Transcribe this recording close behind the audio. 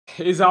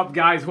Is up,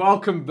 guys?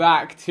 Welcome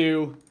back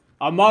to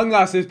Among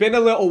Us. It's been a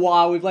little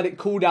while. We've let it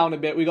cool down a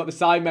bit. We got the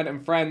SIDEMEN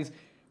and friends.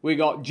 We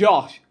got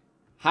Josh,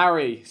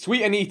 Harry,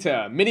 Sweet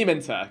Anita, Mini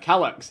Minter,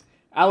 Calyx,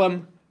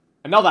 Ellum,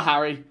 another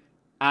Harry,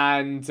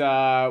 and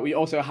we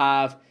also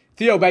have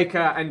Theo Baker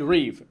and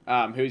Reeve,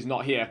 who's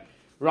not here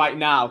right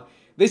now.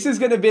 This is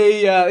gonna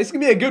be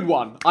a good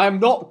one. I am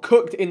not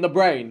cooked in the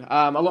brain.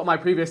 A lot of my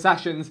previous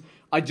sessions,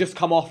 I'd just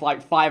come off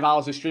like 5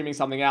 hours of streaming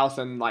something else,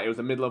 and like it was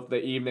the middle of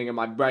the evening, and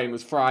my brain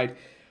was fried.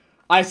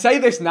 I say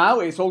this now,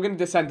 it's all going to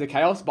descend to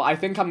chaos, but I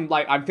think I'm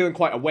feeling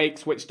quite awake,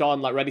 switched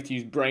on, like ready to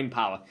use brain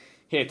power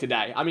here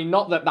today. I mean,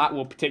 not that that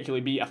will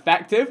particularly be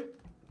effective,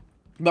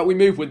 but we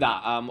move with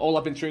that. All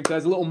I've been streaming today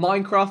is a little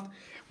Minecraft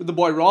with the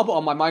boy Rob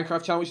on my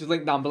Minecraft channel, which is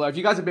linked down below. If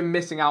you guys have been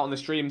missing out on the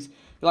streams,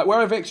 you're like, where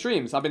are Vic's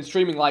streams? I've been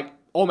streaming like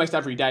almost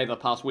every day the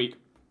past week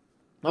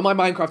on my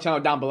Minecraft channel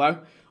down below.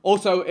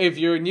 Also, if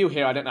you're new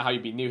here, I don't know how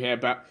you'd be new here,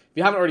 but if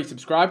you haven't already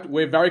subscribed,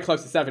 we're very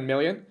close to 7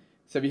 million.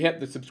 So if you hit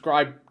the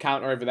subscribe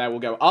counter over there, we'll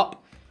go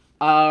up.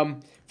 For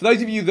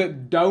those of you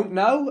that don't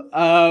know,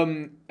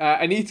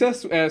 Anita,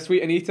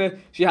 Sweet Anita,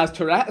 she has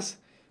Tourette's.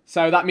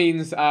 So that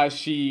means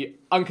she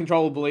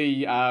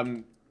uncontrollably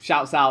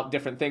shouts out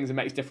different things and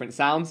makes different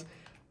sounds.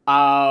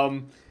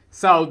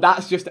 So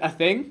that's just a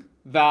thing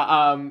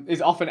that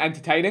is often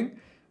entertaining.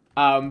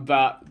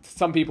 But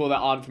some people that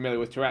aren't familiar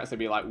with Tourette's, they'll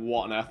be like,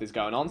 what on earth is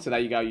going on? So there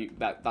you go,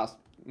 that's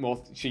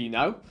more you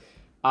know.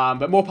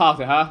 But more power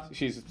to her.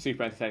 She's a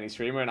super entertaining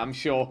streamer, and I'm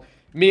sure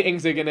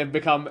meetings are going to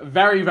become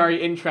very,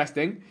 very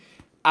interesting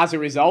as a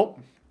result.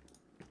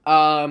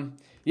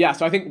 Yeah,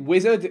 so I think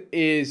Wizard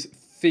is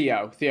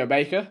Theo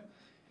Baker,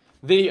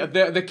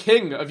 the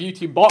king of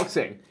YouTube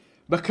boxing.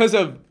 Because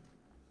of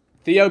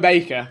Theo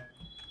Baker,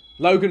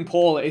 Logan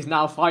Paul is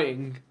now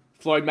fighting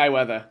Floyd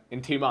Mayweather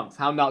in 2 months.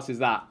 How nuts is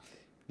that?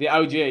 The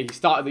OG, he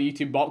started the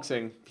YouTube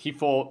boxing. He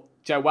fought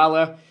Joe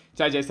Weller.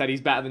 JJ said he's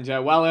better than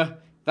Joe Weller.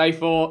 They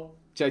fought.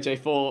 JJ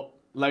fought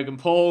Logan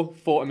Paul,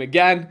 fought him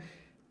again,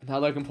 and now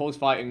Logan Paul's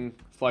fighting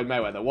Floyd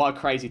Mayweather. What a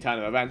crazy turn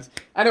of events.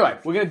 Anyway,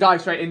 we're going to dive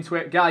straight into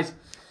it. Guys,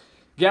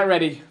 get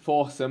ready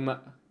for some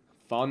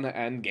fun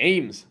and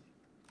games.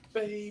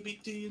 Baby,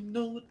 do you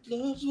know what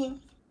love's worth?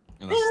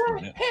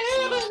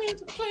 Heaven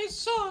is a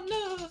place on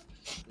earth.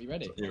 Are you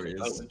ready? Here he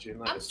is.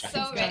 I'm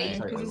so ready.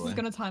 Because this is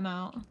going to time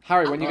out.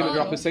 Harry, when are you going to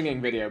drop a singing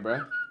video,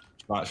 bro?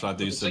 Right, shall I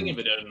do some singing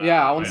video?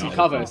 Yeah, I want some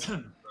covers.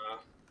 Gosh,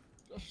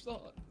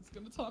 it's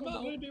going to time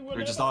out. We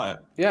just start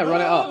it. Yeah, run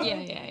it up.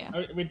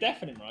 Yeah. We're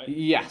deafening, right?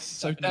 Yes.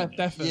 So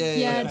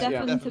definitely. Yeah,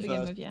 definitely to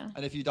begin with, yeah.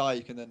 And if you die,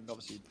 you can then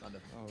obviously kind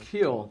of...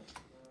 Cool.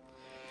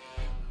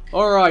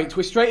 Alright,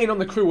 we're straight in on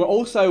the crew.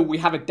 We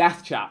have a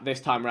death chat this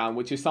time around,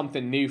 which is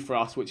something new for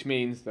us, which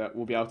means that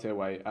we'll be able to,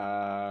 wait,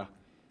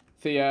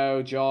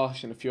 Theo,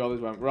 Josh, and a few others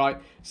went right.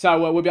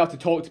 So we'll be able to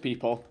talk to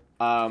people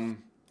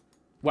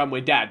when we're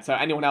dead. So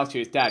anyone else who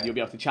is dead, you'll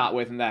be able to chat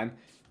with, and then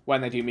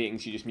when they do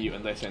meetings, you just mute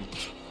and listen.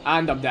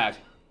 And I'm dead.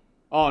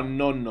 Oh,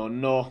 no, no,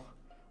 no.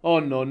 Oh,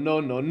 no, no,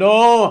 no,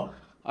 no.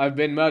 I've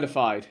been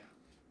murdified.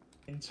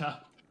 Enter.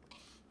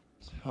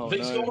 Oh,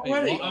 Vic's no. gone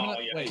already?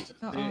 Wait.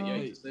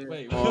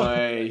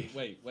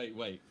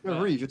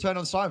 Reeve, you're turning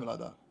on Simon like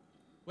that.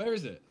 Where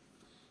is it?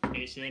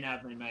 It's in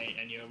admin, mate,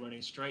 and you're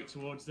running straight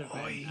towards the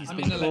vent. He's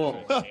been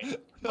electric.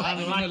 I'm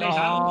in my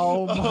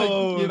Oh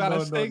my, you've had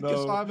a stinker,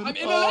 Simon. I'm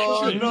in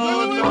electric.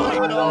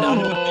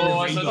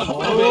 No, it's enough for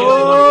me.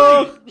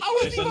 Oh!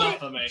 It's enough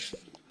for me.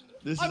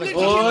 This is I'm a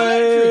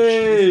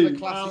literally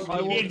classic. electric.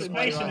 You'll be in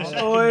space in a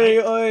second.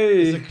 Oi!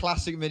 It's a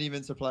classic mini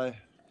minter play.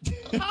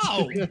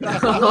 How?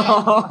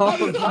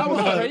 How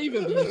was I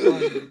even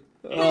Simon?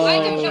 I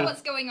don't know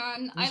what's going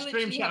on. I Stream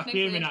literally chat have no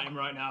fuming clue. at him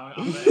right now.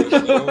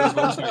 We're always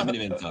voting Mini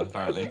Minter,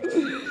 apparently.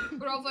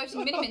 We're all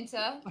voting Mini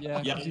Minter.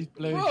 Yeah, Yep. she's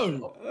blue.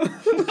 Bro!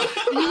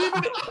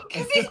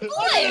 Because he's blue!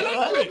 I'm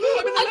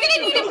gonna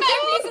need a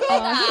better reason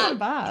than that.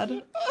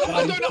 Bad.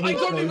 I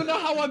don't even know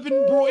how I've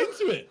been brought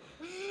into it.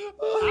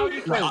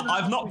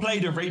 I've not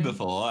played a Reeve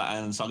before,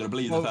 and so I'm going to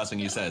believe the first thing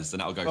he says, and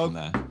that'll go from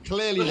there.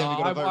 Clearly, then we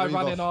got to vote I Reeve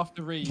ran off. in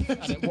after Reeve,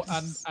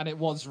 and it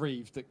was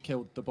Reeve that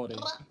killed the body.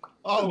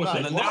 Oh,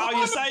 And man. now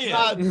you say it!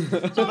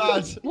 Bad.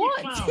 Bad.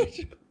 What?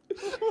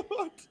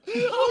 What?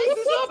 How is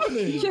this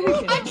happening?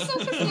 I'm so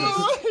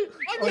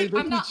confused.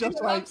 I'm not. just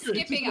I'm like-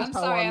 skipping. this I'm is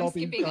how sorry. our I'm lobby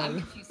skipping. I'm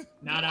goes. confused.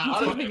 No, I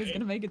don't think it's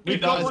gonna make it. We've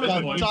Guys,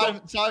 got one of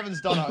them. Simon's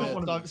done out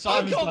here. Simon's I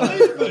done can't out believe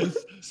here. this.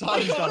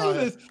 Simon's I done can't out believe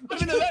here. this. I'm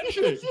in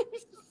electric.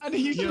 And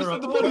he's just You're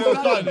at the a- bottom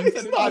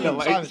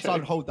of the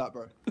Simon, hold that,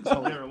 bro. Just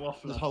hold You're a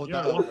waffler. Just hold You're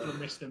a that. waffler,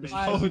 Mr. Mr.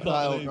 I Hold can't that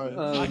out, believe bro. it.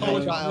 I I hold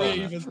think that out.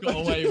 Reeve has got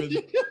away with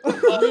it.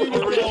 Reeve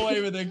has got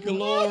away with a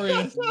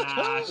glorious. Hold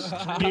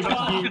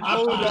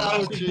that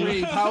out, G.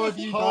 Reeve, how have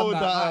you Hold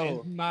done that that? out. That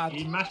is mad.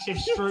 You massive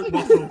stroop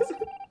waffle.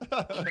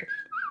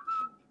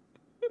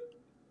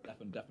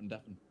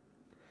 Deafen.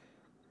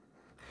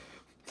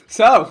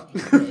 So.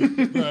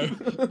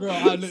 Bro,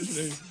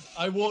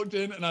 I walked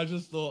in and I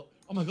just thought,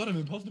 oh my god, I'm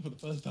imposter for the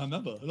first time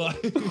ever.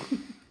 Like,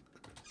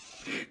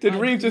 Did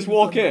Reeve just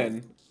walk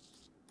in?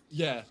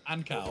 Yeah,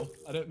 and Cal.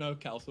 I don't know if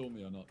Cal saw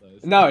me or not though.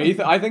 No,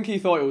 I think he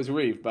thought it was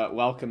Reeve, but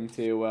welcome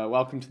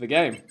to the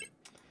game.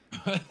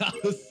 That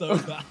was so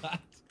bad.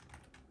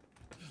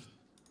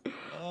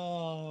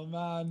 Oh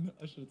man,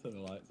 I should have turned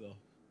the lights off.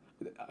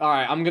 All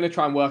right, I'm gonna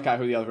try and work out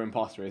who the other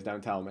imposter is.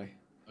 Don't tell me.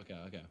 Okay,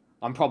 okay.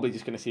 I'm probably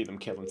just gonna see them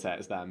kill and say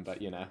it's them,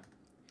 but you know,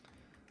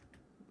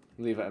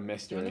 leave it a I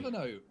mystery. never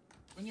know.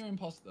 When you're an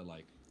imposter,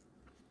 like,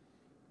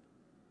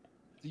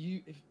 do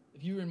you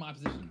if you were in my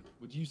position,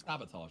 would you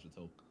sabotage at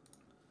all?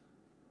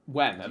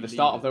 When? At the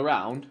start of the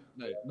round?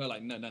 No,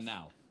 no,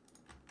 now.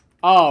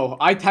 Oh,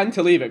 I tend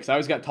to leave it because I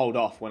always get told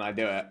off when I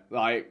do it.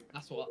 Like,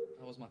 That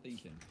was my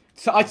thinking.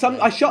 so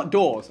I shut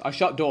doors. I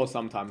shut doors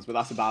sometimes, but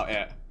that's about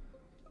it.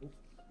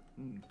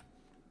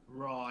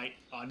 Right,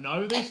 I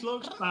know this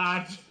looks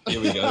bad. Here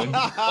we go.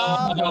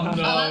 Oh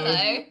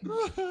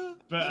Hello.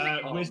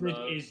 But Wizard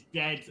is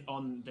dead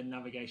on the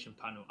navigation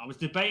panel. I was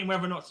debating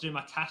whether or not to do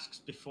my tasks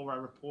before I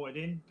reported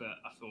in, but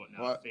I thought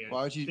no.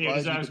 Why would you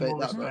deserves debate more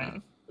that,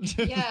 respect.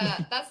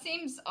 Yeah, that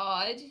seems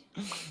odd.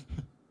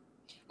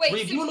 Wait,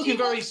 Reeve, so you're did looking you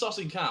very want- sus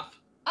and calf.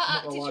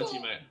 Not gonna did lie you to you,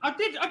 want- mate. I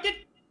did,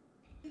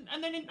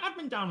 and then in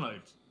admin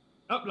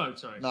upload,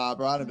 sorry. Nah,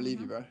 bro, I don't believe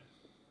you, bro.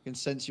 I can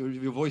sense your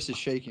voice is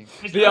shaking.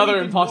 There's The only other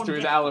been imposter one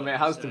is death, Alan, it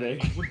has to so be.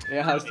 would-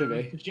 It has to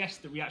would be.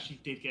 Suggest that we actually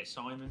did get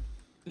Simon.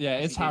 Yeah,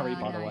 it's Harry,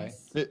 Oh, by the way.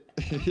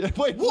 nice.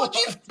 Wait, what?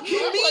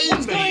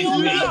 What's going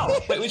on now?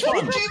 Wait, which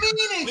one? What do you mean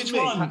it's Which me?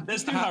 one?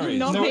 There's two Harrys.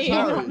 Not No, me, it's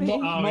not Harry. me. Oh,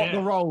 Not yeah.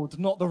 the road,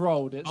 not the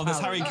road. It's Oh, there's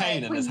Harry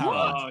Kane and there's Wait,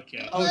 Harold. Oh,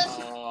 okay. Oh,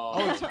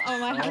 Oh,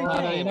 my Harry Oh,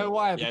 Kane. you know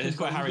why? Yeah, it's Because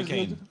quite you Harry just-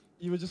 Kane.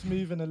 You were just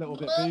moving a little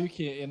bit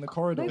booky in the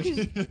corridor.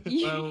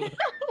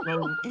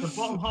 Well, the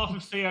bottom half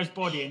of Theo's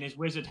body and his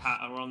wizard hat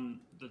are on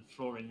the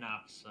floor in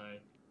nav, so.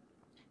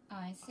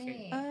 I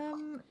see.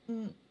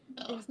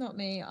 It's not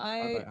me. don't I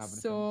have anything.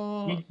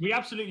 saw. We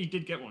absolutely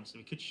did get one, so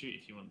we could shoot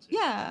if you want to.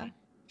 Yeah,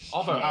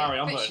 I'll vote Harry.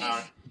 I'm But voting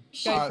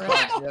she's- Harry. go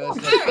Alright, for it. fine. Yeah,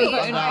 let's Harry, go.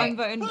 I'm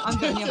voting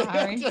the other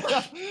Harry.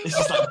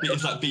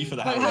 It's like B for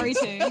the Vote Harry Harrys.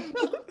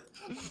 too.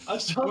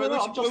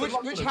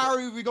 Which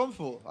Harry have we gone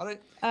for? I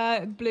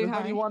don't. Blue There's only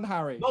Harry. one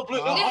Harry. Not blue.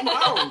 I'm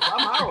Harold.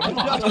 I'm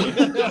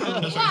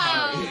Harold.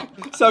 Wow.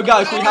 So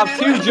guys, we have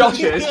two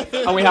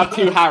Joshes and we have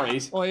two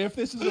Harrys. Or if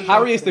this is a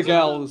Harry is the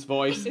girl's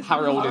voice.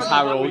 Harold is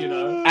Harold.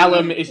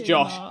 Ellum is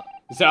Josh.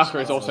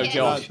 Zerka is also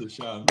Josh.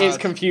 It's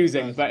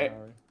confusing, but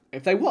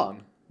if they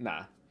won,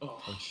 nah. I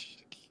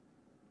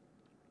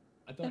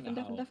don't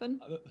know how. Defen.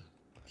 I don't-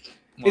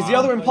 Is the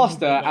other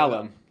imposter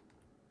Ellum?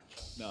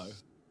 No.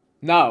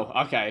 No.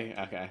 Okay.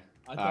 I Alright.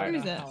 don't Who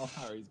is know it? how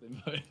Harry's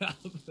been voted out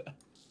there.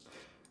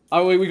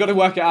 Oh, we got to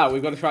work it out.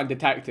 We've got to try and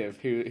detective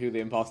who the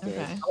imposter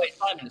Okay. is. Oh wait,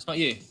 Simon, it's not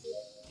you.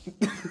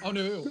 Oh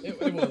no, it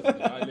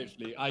wasn't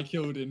me. I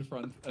killed in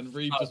front, and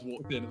Reeve just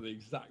walked in at the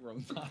exact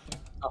wrong time.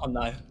 Oh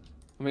no.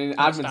 I mean,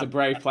 admin's a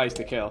brave place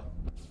to kill.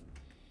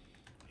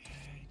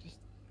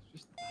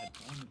 Just bad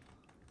timing.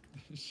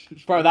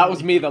 Bro, that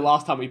was me the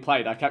last time we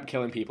played. I kept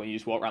killing people and you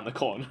just walk around the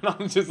corner. And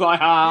I'm just like,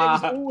 It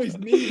was ah. always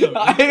me though.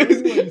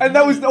 And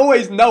there was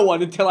always no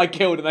one until I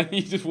killed and then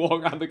you just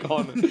walk around the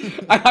corner.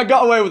 And I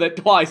got away with it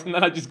twice and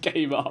then I just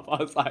gave up. I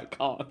was like,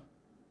 I can't.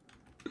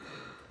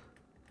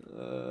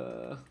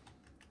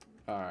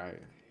 Alright,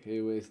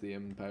 who is the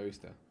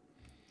imposter?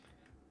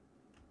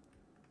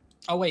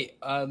 Oh wait,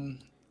 I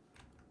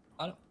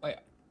don't, wait.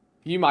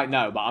 You might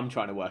know, but I'm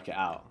trying to work it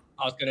out.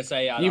 I was gonna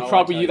say. You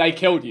probably, they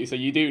killed you, so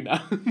you do know.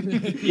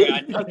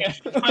 Yeah, okay.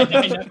 I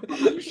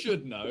know. You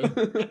should know.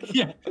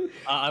 Yeah.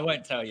 I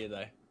won't tell you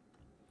though.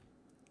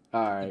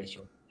 Alright.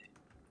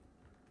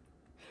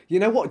 You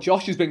know what?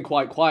 Josh has been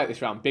quite quiet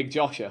this round. Big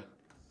Josher.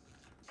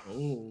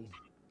 Oh.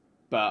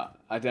 But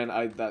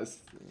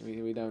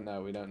we don't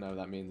know. We don't know if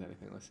that means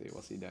anything. Let's see.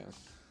 What's he doing?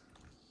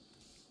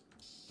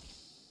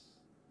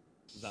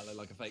 Does that look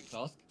like a fake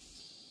task?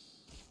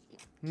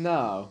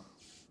 No.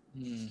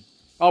 Hmm.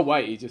 Oh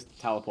wait, he just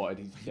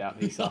teleported.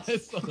 He's sus. I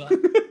saw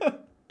that.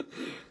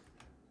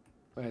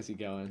 Where's he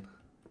going?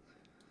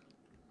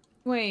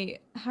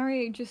 Wait,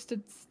 Harry just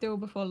stood still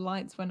before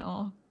lights went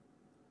off,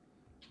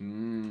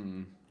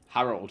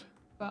 Harold.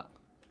 but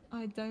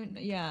I don't.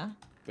 Yeah.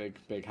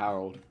 Big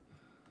Harold.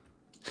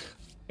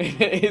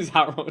 It is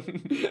Harold.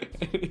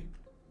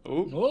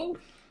 Oh. Oh.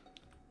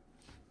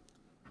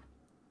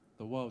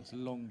 The world's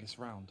longest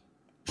round.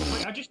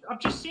 Wait, I've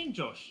just seen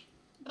Josh.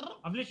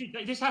 I've literally.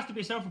 This has to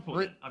be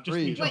self-reported. I've just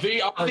seen Reeve. Josh.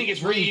 I think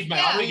it's Reeve, mate.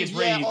 I think it's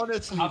Yeah, Reeve.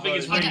 honestly, I think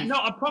it's bro. Reeve. No,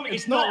 I promise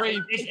it's not not.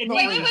 Reeve. It's It's Anita. not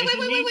Wait, It's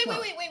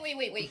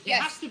Anita. wait. It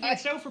Yes. has to be a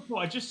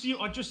self-report. I just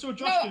saw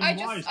Josh No, doing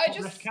I wise, just- top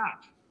left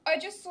cap. I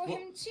just saw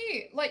him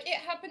too. Like it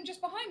happened just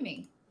behind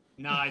me.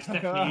 Nah, it's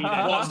definitely you.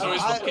 then. What? So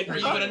it's I- fucking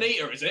Reeve and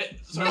Anita, is it?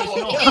 So No,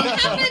 what? it's It not.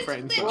 happened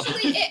Friends.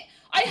 literally.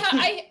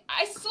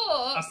 I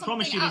saw I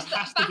promise something you out this the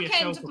has to be back a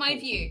end of my self-report.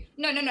 view.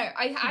 No.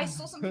 I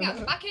saw something out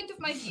the back end of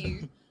my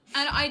view,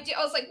 and I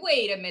was like,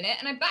 wait a minute,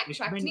 and I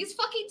backtracked, and he's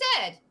fucking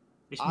dead.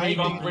 It's Reeve,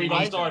 I'm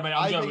sorry, mate.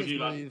 I'm going with you,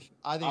 like. lad.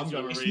 I think I'm it's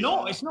going Reeve. with It's Reeve.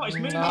 not. It's not. It's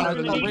Minnie. No, I it's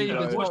don't not believe Reeve. you,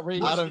 It's bro. not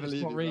Reeve. I don't It's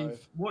believe not you, bro.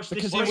 Reeve. Watch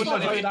Because this. he would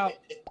not Watch vote out.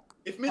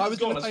 If I Min's was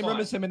gone, going to it's say, fine.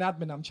 remember him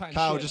in admin. I'm chatting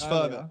Cal, shit just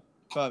firm it. earlier.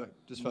 Firm it.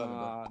 Just firm it.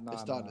 Bro.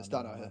 It's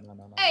done out here.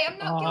 Hey, I'm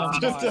not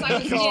guilty because I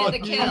was God, near the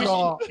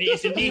kill.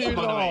 It's Anita,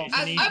 by the way. It's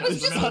I Anita. was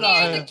just Remember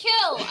near that. the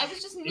kill. I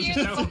was just It's near a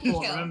the fucking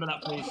self-report. kill. Remember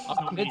that, please.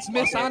 It's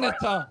Miss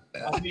Anita.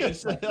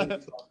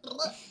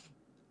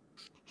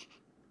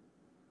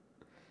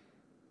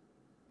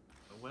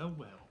 Well.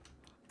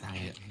 Dang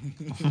it.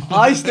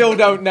 I still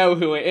don't know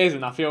who it is,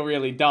 and I feel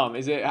really dumb.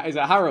 Is it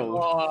Harold?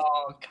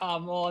 Oh,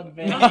 come on,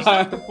 No, man. it's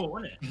self-report,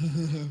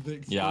 wasn't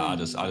it? Yeah, I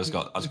just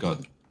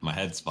got my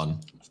head spun.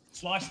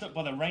 Sliced up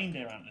by the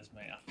reindeer antlers,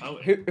 mate. I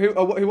felt it.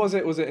 Who was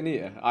it? Was it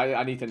Anita?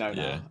 I need to know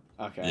now.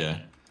 Yeah. Okay. Yeah.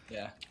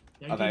 Yeah.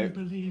 Yeah, Are can you they-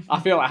 believe I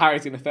feel like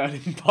Harry's gonna third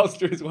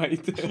imposter his way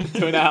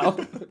to an L.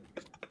 Oh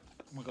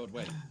my god,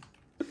 wait.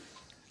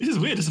 This is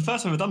weird. It's the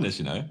first time I've done this,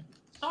 you know.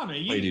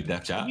 Simon, What you do,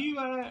 Death Chat? are you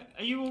all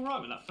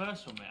right with that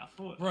first one, mate? I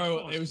thought.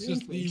 Bro, it was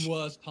just the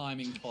worst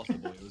timing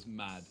possible. It was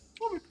mad.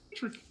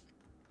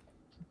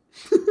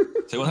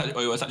 So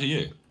it was actually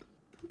you.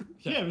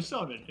 Yeah, it was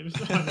Simon. It was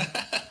Simon.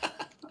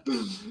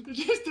 It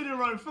just did it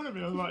right in front of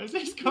me. I was like, is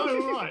this guy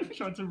alright?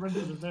 Trying to run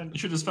his event. You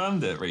should have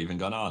spammed it, Reeve, and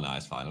gone, oh, no,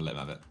 it's fine. I'll let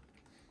him have it.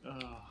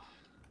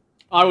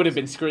 I would have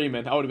been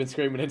screaming. I would have been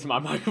screaming into my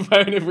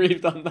microphone if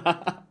Reeve done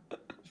that.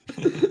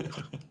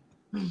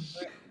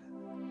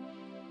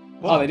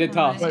 Oh, they did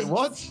task. Wait,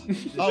 what?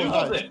 Oh, Who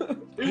was it?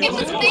 It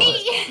was me.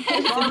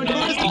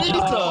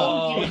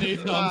 Oh,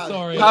 Anita, I'm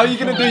sorry. How are you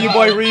gonna do your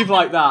boy Reeve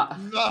like that?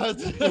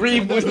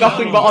 Reeve was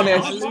nothing but I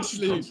honest.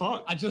 literally,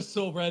 I just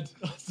saw red.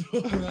 I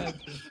saw red.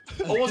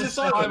 Or was it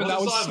Simon? That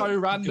was so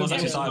random. It was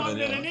actually It's Simon,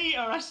 Simon and yeah. Anita,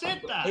 I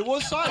said that. It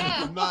was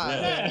Simon.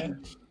 Yeah.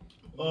 Man.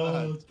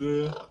 Oh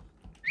dear.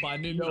 But I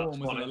knew no one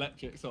was on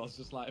electric, so I was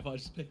just like, if I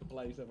just pick a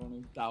place, everyone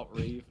will doubt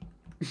Reeve.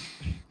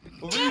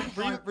 Well,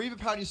 Reeve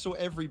apparently saw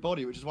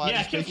everybody, which is why Yeah,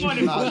 I just keep picked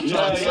finding mad.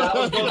 Yeah, that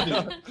was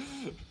Gandhi.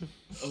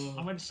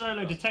 I went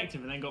solo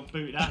detective and then got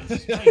booted out into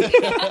space.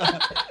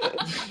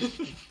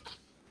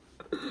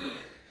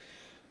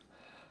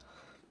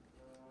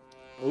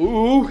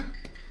 Ooh,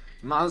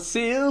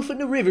 myself and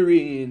the river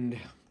end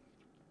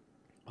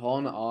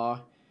on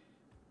our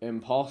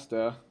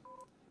imposter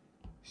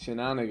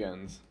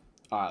shenanigans.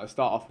 Alright, let's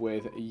start off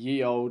with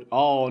ye old.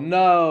 Oh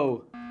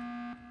no!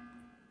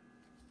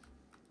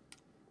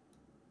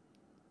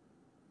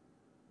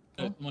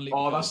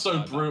 Oh, that's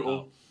so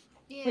brutal.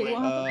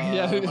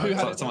 Yeah. Who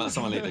had it?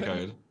 Someone leaked the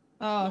code.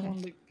 Oh,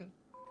 okay.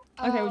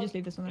 Okay, we'll just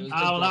leave this one then.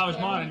 Oh, well, that was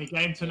my only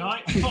game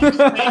tonight. That's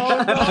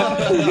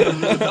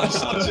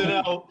such an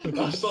L.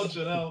 That's such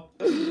an L.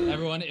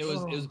 Everyone, it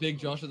was Big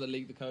Josh that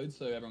leaked the code,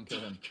 so everyone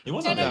killed him. He No,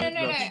 wasn't no, there.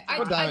 no, no, no.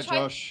 God damn I it, tried.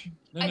 Josh.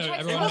 No, I no, tried to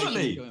everyone Wasn't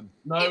else he? kill him.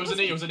 No, it was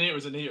Anita. It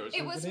was Anita.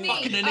 It was me.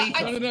 Fucking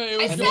Anita. No, no, it I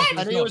was said. Josh.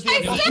 And he was the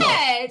I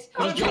said.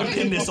 Don't try to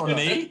pin this on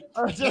me.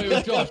 No, it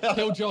was Josh.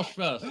 Kill Josh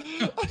first.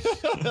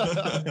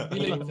 He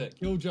leaked it.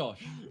 Kill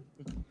Josh.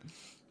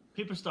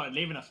 People started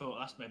leaving. I thought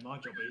that's made my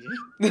job easy.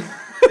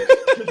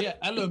 Yeah,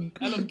 Ellum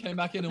came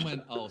back in and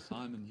went, "Oh,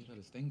 Simon, you had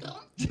a stinker."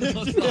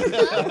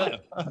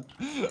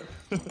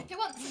 Who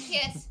wants a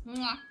kiss?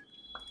 Mwah.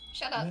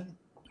 Shut up.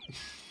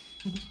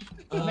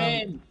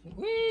 Man.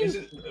 Is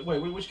it? Wait,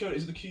 which code?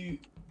 Is it the QF?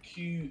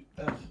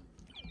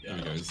 Here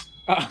he goes.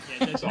 Yeah,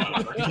 there's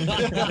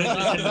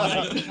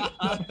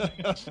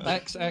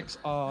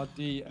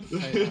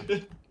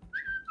XXRD.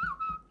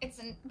 It's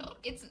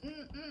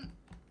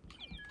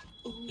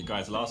You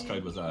guys, the last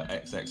code was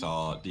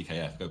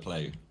XXRDKF. Go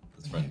play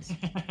as friends.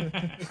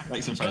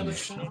 Make some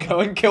friends. Go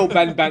and kill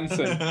Ben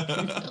Benson.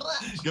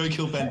 Go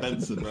kill Ben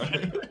Benson, bro.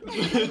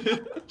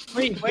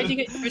 Reeve, where'd you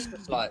get your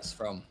Christmas lights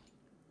from?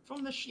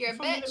 From the You're a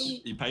from the bitch.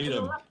 little- You paid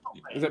him.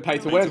 Is it pay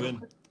to Pay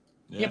win?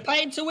 You're Yeah.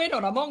 paying to win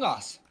on Among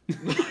Us.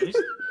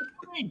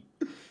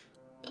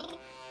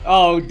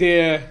 Oh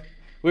dear,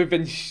 we've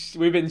been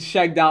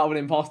shagged out of an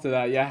imposter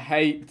there. You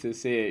hate to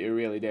see it, you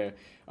really do.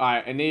 All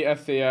right, Anita,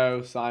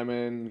 Theo,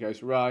 Simon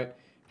goes right,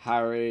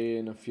 Harry,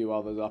 and a few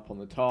others up on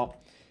the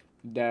top.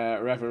 The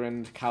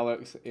Reverend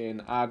Calyx in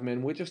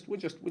admin. We're just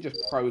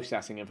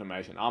processing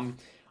information. I'm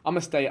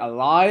gonna stay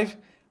alive.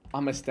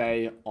 I'm gonna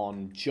stay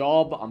on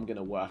job. I'm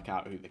gonna work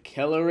out who the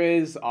killer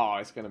is. Oh,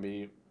 it's gonna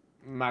be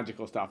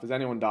magical stuff. Has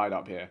anyone died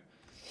up here?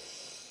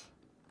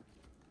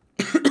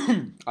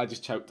 I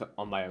just choked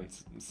on my own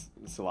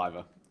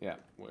saliva. Yeah,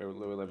 we're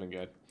living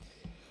good.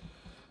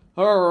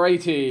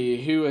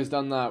 Alrighty, who has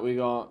done that? We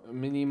got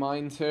Mini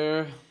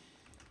Minter,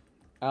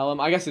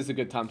 I guess it's a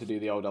good time to do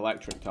the old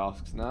electric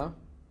tasks now.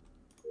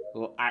 A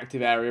little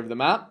active area of the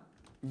map.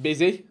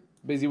 Busy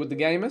with the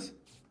gamers.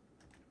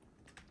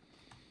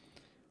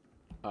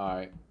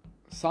 Alright,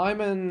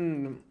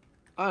 Simon,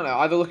 I don't know,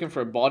 either looking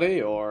for a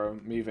body or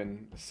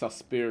moving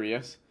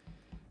suspicious.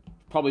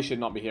 Probably should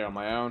not be here on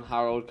my own.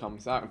 Harold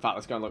comes out. In fact,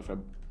 let's go and look for...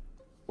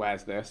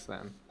 Where's this,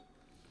 then?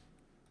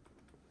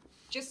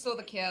 Just saw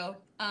the kill.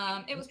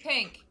 It was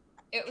pink.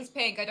 It was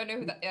pink. I don't know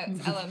who that. Yeah,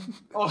 it's Ellen.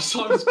 Oh,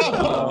 Simon's gone.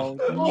 Oh,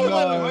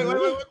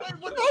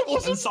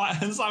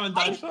 And Simon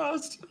died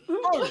first.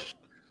 Yeah,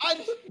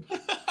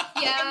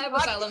 it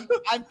was Ellen.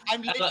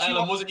 I'm literally.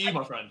 Ellen, wasn't you,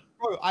 my friend?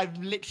 Bro, I'm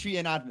literally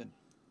in admin.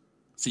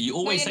 So you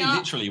always say you're not.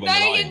 literally when No,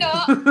 you're you're lying.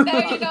 not. No,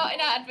 you're not in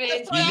admin. You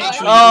literally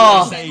Oh.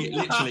 always say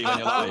literally when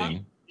you're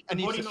lying. And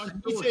he Body not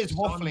says storage,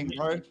 waffling,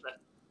 bro.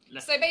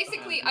 So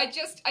basically, I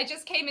just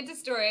came into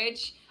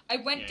storage. I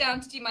went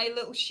down to do my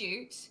little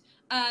shoot,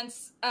 and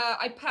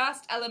I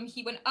passed Ellum.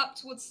 He went up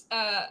towards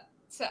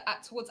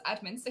towards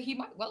admin, so he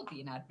might well be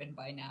an admin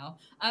by now.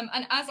 And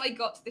as I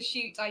got to the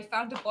shoot, I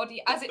found a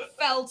body as it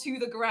fell to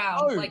the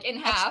ground, like in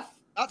half.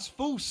 That's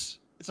false.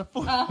 It's a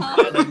false. So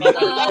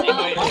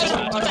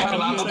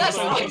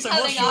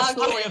what's your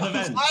story of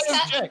events? I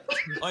object.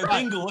 Oh,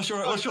 Bingle, what's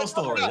your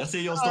story? Let's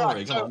hear your story.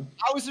 Alright, Come so on.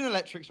 I was in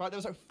electrics, right? There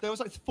was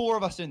like 4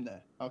 of us in there.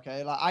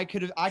 Okay, like I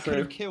could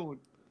have killed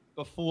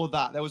before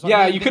that. There was like,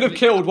 Yeah, you could have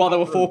killed while there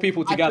were 4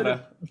 people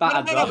together. That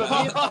adds No, up.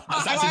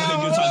 It's actually a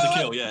good time to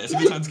kill. Yeah, it's a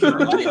good time to kill.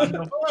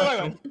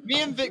 Wait.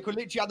 Me and Vic were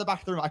literally at the back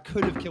of the room. I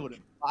could have killed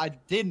him. But I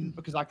didn't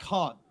because I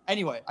can't.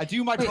 Anyway, I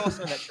do my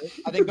task in electric.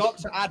 I then go up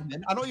to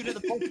admin. I'm not even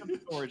at the bottom of the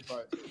storage,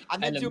 bro.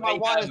 And then do my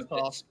wires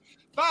task.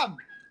 Bam!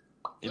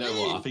 You know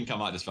what? I think I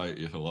might just vote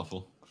you for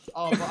Waffle.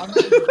 Oh, but I'm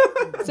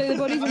So the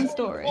body's in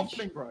storage.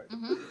 waffling, bro.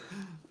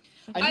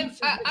 I'm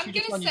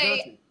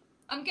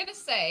gonna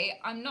say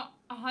I'm not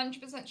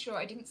 100% sure.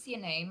 I didn't see a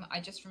name.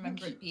 I just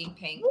remember it being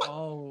pink.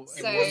 Oh,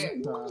 So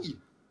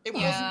It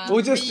yeah.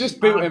 We'll just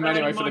boot him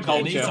anyway for the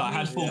Anita, I culture.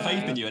 had full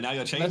faith in you, and now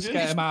you're changing. let's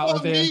get him out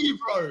of here. me,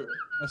 bro.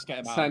 Let's get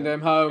him out. Send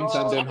him home,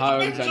 send him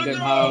home, send him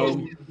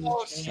home.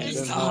 Oh, Send It's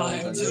him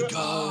time home, to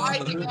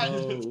send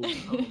him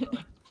go.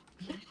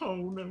 Oh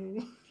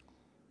no.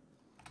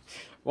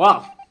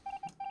 Well,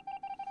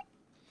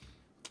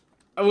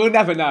 we'll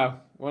never know.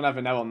 We'll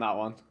never know on that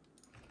one.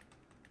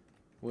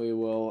 We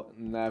will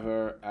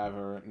never,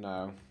 ever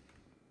know.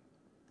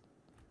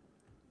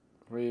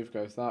 Reeve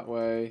goes that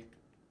way.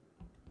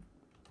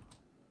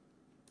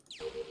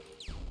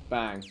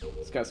 Bang.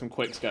 Let's get some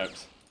quick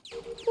scopes.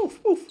 Oof,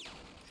 oof.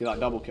 See that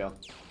double kill?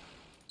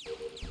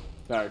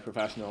 Very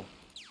professional.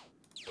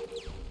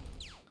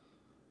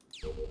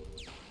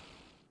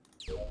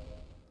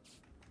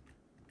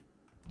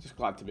 Just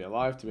glad to be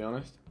alive, to be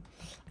honest.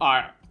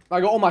 Alright,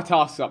 I got all my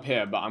tasks up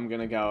here, but I'm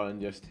gonna go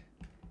and just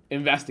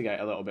investigate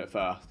a little bit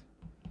first.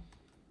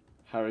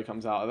 Harry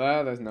comes out of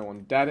there. There's no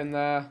one dead in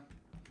there.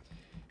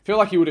 I feel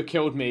like he would have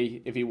killed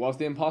me if he was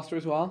the imposter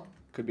as well.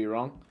 Could be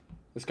wrong.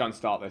 Let's go and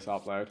start this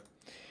upload.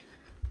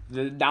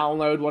 The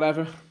download,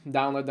 whatever.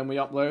 Download, then we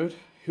upload.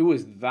 Who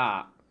is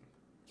that?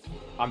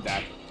 I'm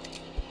dead.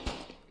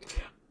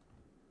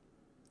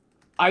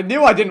 I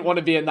knew I didn't want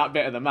to be in that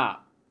bit of the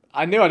map.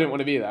 I knew I didn't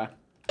want to be there.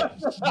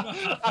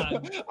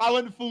 I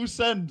went full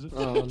send.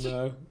 Oh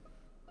no.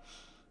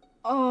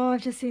 Oh,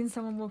 I've just seen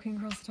someone walking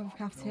across the top of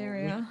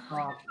cafeteria.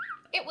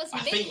 It was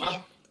I me.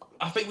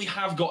 think we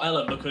have got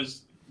Ellen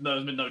because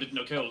there's been no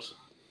kills.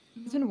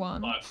 There's been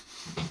one. Like,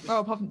 Oh,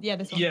 apart from, yeah,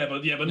 this one. yeah,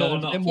 but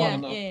not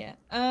enough. Yeah.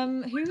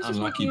 Who was just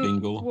Unlucky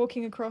Bingle.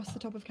 walking across the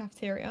top of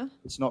cafeteria?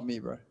 It's not me,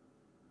 bro.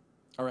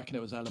 I reckon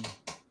it was Ellen.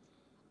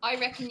 I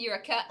reckon you're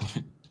a cat.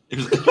 It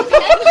was, Sorry.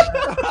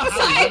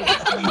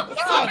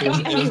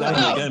 it was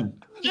Ellen again.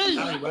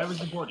 Harry, where was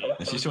the body? Yeah,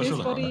 she's sure This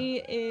that.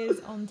 body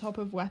is on top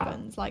of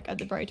weapons, like at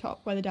the very top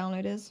where the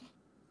download is.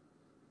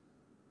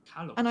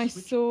 Callum, And I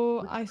switch-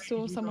 saw which-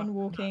 someone you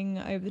got- walking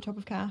over the top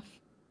of caf.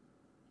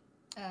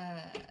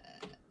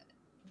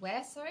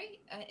 Where? Sorry.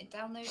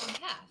 Downloading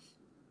calf.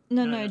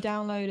 No, No, no.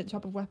 download at the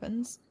top of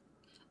weapons.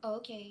 Oh,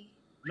 okay.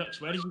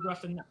 Lux, where did you go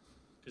after that?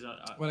 Because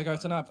When I go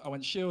to nav, I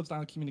went shields,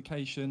 down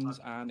communications,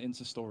 and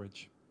into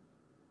storage.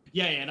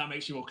 yeah, that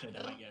makes you all clear.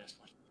 Then, yeah, that's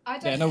fine. I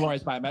don't. Yeah, no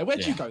worries about it, mate.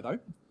 Where'd Yeah. you go though?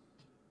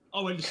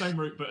 I went the same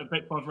route, but a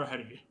bit further ahead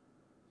of you.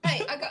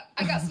 Hey,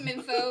 I got some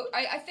info.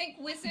 I think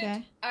wizard.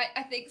 Okay.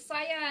 I think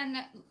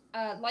cyan,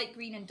 light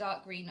green, and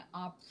dark green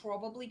are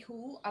probably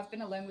cool. I've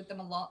been alone with them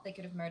a lot. They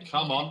could have murdered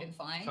Come me. on. I've been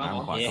fine. Come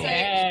on. So,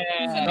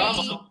 Yeah. for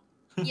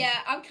me, yeah,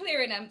 I'm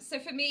clearing them. So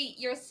for me,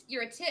 you're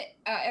a tit.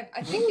 I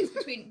think it's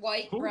between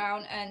white, Cool.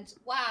 brown, and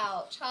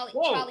wow, Charlie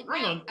Whoa, Charlie hang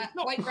Brown. on, it's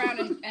not- White,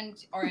 brown,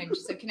 and orange.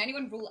 So can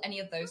anyone rule any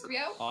of those 3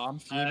 out? Oh, I'm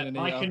fuming.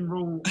 I can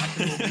rule. me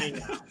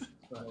out.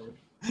 So,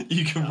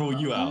 You can rule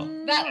you out.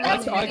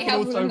 That's I really can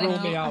also helpful. rule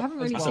me I out haven't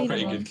as really That's well. a seen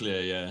pretty anyone. good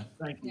clear, yeah.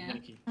 thank you, Yeah.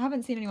 thank you. I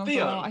haven't seen anyone for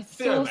Theo, a while. I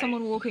Theo, saw mate.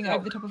 someone walking Oh.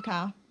 over the top of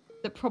caf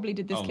that probably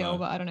did this Oh, kill, no.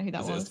 but I don't know who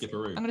that Is it a was.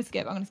 skipperoo? I'm gonna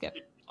skip. I'm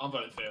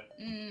voting for you.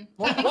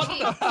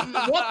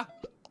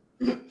 What?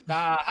 Nah,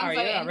 I'm Harry,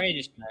 you're voting.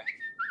 outrageous, mate.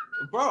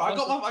 Bro, I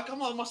got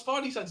my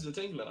spidey senses are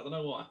tingling. I don't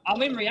know why.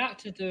 I'm in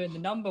reactor doing the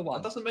number That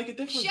one. doesn't make a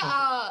difference. Shut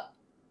up.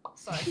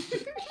 Sorry.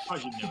 Oh,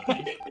 you know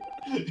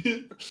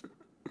it.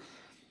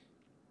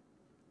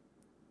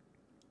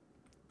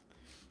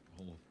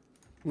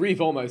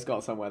 Reeve almost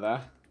got somewhere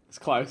there. It's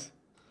close.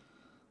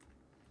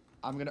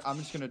 I'm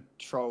just gonna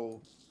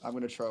troll. I'm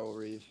gonna troll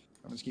Reeve.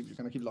 I'm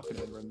gonna keep locking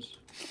him in rooms.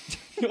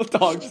 You're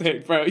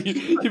toxic, bro.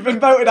 You've been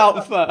voted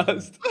out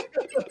first.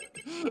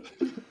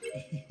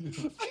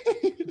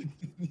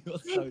 You're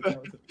so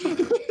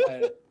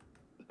talented.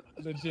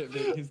 Legit,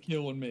 Vic, his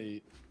kill on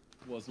me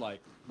was like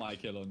my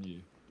kill on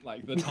you.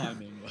 Like the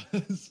timing was.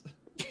 I'm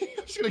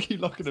just gonna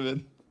keep locking him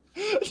in.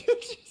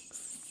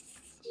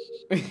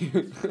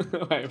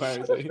 Wait, where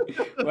is he?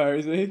 Where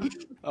is he?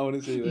 I want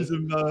to see this.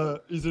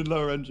 He's in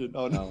lower engine.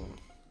 Oh no.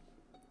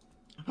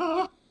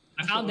 I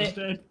found it.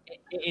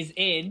 It is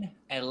in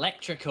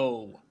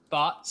electrical,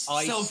 but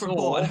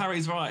Self-report, and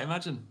Harry's right.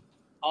 Imagine.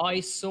 I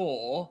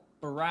saw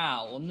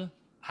Brown,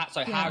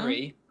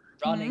 Harry,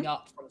 running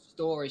up from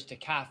storage to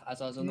Kath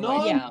as I was on the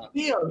way down.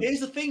 Theo, here's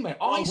the thing, mate.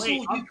 I saw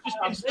you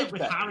just been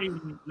with Harry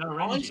in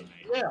lower engine,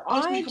 mate. Yeah,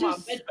 I saw you come out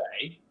of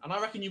medbay, and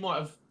I reckon you might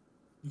have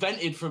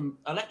vented from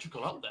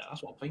electrical up there.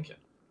 That's what I'm thinking.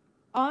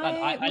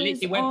 I literally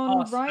was went on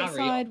past right Harry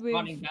side with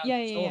running down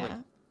yeah.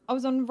 I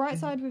was on right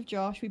side with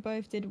Josh. We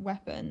both did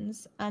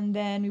weapons, and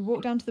then we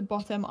walked down to the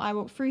bottom. I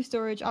walked through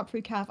storage, up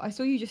through Kath. I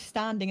saw you just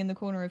standing in the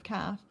corner of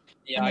Kath,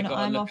 Yeah, and then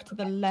I'm off to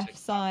the left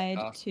side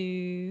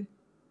to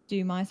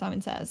do my Simon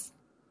Says.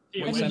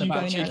 Yeah, We're When saying did you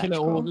about go cheeky near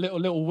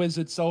little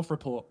wizard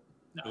self-report.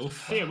 No.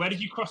 Theo, where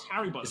did you cross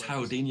Harry, by the Is way?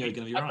 Haroldinho going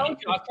to be I right? told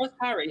you, I crossed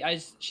Harry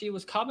as she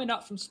was coming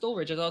up from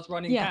storage as I was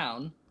running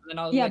down. And then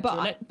I was Yeah,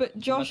 led to but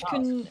Josh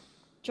can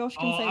Oh, say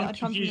that I'm I'd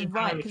come from the confused,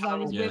 right Harry, because I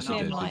was Yeah, with she him.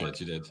 did. Like,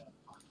 She did.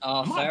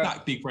 Oh, I might fair.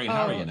 back Big Brain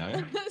Harry, you know.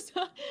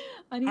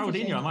 I need to Haroldinho,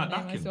 change I my might name,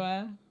 back I him.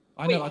 swear.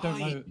 I know. I don't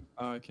know.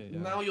 Oh, okay. Yeah.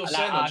 Now you're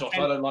saying that, Josh, I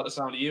don't like the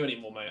sound of you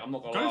anymore, mate. I'm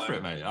not going to lie. Go for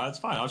it, mate. It's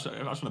fine. I just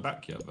want to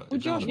back you. But Well,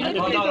 Josh, you you don't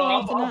know want to the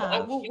back- big after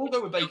now. We'll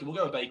go with Baker. We'll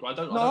go with Baker. I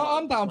don't. No, I don't I'm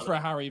like down it. for a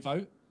Harry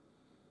vote.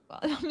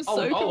 I'm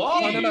so oh,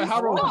 confused. No,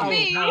 Harold. Not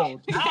me.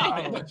 Harold. No,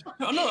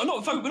 I'm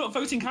not we're not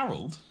voting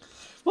Harold.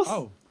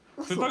 Oh.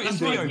 We're voting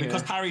Theo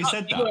because Harry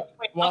said that.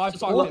 Well, I What?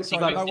 find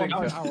sorry, no one Sorry.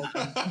 vote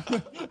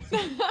Harold.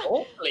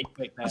 Awfully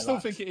quick there, I still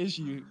lads. think it is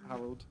you,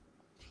 Harold.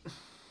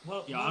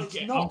 Well, Yeah, well, I'm, it's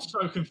I'm not.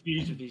 so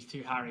confused with these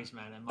two Harrys,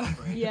 man. In my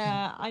brain.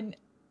 Yeah, I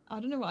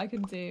don't know what I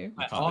can do.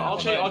 I'll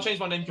change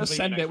my name completely. Just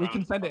send next it. We round.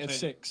 can send it I'll at change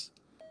 6.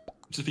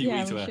 Just for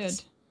Yeah, you we to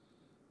should.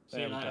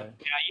 There we go. Yeah,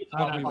 you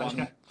That'll know be that.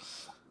 one.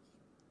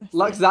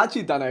 Lux has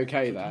actually done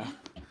okay there.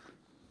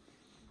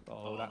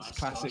 Oh, that's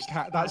classic.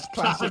 That's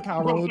classic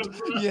Harold.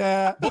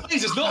 Yeah. Boys,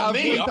 it's not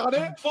Have me. we done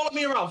it? Follow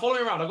me around. Follow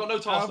me around. I've got no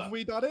task. Have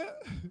we done it?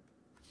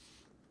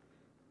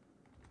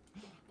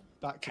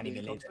 That Can you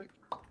believe toxic.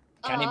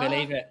 Can you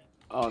believe it?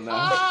 Oh no.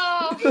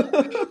 Oh,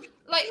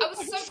 like I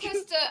was so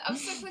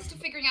close to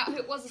figuring out who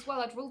it was as well.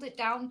 I'd ruled it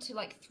down to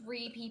like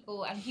 3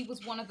 people, and he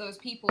was one of those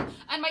people.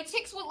 And my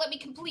ticks won't let me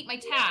complete my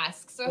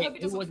tasks, so I Wait, hope it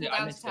who doesn't was fall it? I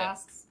down missed to it.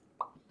 tasks.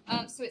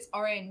 So it's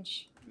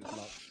orange.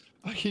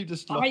 I keep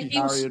just I locking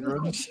feel Harry in so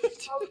rooms. Yeah,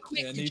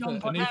 quick to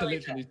jump on Anita Harry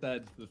literally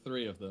said the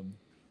 3 of them,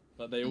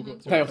 but they all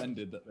got too They-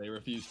 offended that they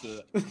refused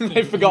to.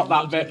 They forgot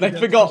that bit. They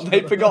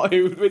forgot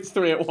which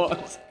 3 it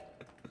was.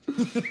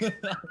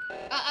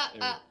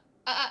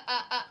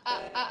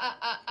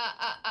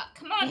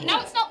 Come on,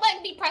 now it's not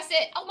letting me press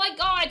it. Oh my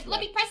god, let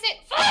me press it.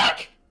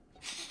 Fuck!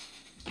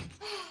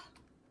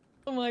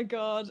 Oh my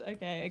god.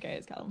 Okay,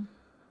 it's calm.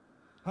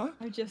 Huh?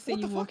 I've just seen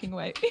What you the walking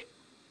away.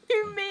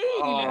 You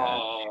mean?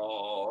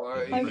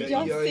 Oh, I've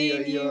just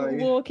seen you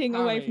walking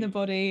away from the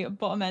Harry. body,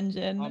 bottom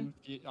engine.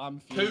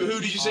 I'm Who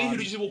did you see? Who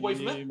did you see walk away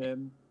from it?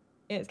 fuming.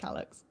 It's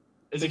Calyx.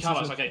 Is it This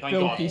Callum? is a Okay, thank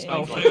God. filthy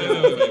Thank God.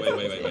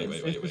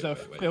 This is a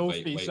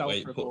filthy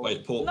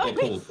self-report.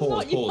 Pause.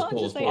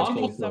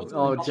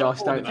 Oh,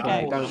 Josh, don't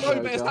Okay. go, No,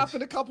 don't but it's go.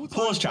 happened a couple times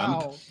Pause, champ.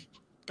 now.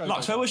 Go,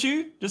 Lux, go. where was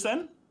you just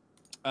then?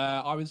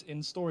 I was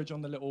in storage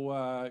on the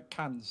little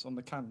cans, on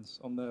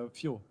the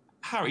fuel.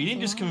 Harry, you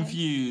didn't just Right.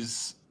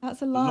 confuse.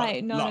 That's a lie.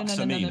 Lu- No. Lux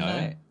and me,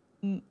 no?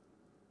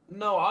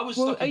 No, I was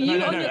Well, stuck are in you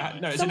no, on no, the,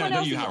 no, is it someone no,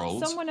 else you, is-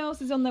 Harold? Someone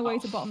else is on their way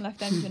to bottom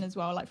left engine as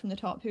well, like from the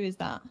top. Who is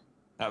that?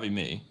 That'd be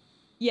me.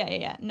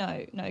 Yeah.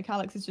 No,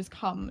 Calyx has just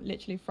come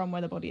literally from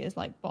where the body is,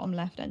 like bottom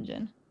left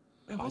engine.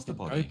 Where was the I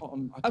didn't body? go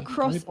bottom- I didn't go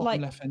Across, bottom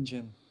like- left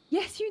engine.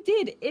 Yes, you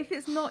did. If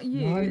it's not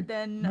you, No,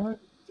 then. No,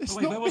 it's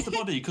Wait, not where was the me.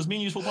 body? Because me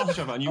and you walked past each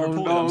other and you Oh,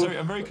 reported. no.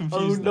 I'm very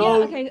confused.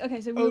 no. Yeah, okay,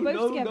 so we were Oh, both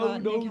no, together no,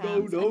 near no,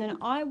 camps, no. and then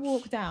I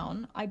walk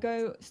down,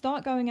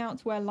 start going out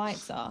to where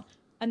lights are,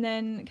 and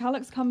then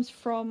Calyx comes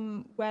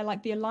from where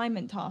like the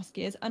alignment task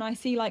is, and I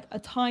see like a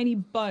tiny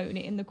bone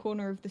in the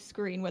corner of the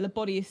screen where the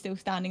body is still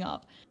standing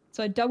up.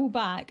 So I double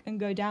back and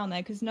go down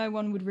there because no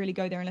one would really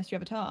go there unless you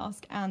have a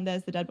task, and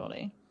there's the dead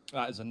body.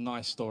 That is a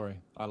nice story.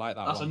 I like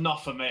that That's one.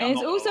 enough for me. And I'm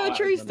it's not also gonna a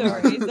true lie.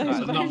 story. So That's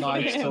both enough for of me.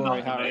 it. It's enough for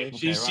me. Harry.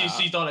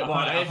 She's done it.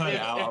 I've heard it.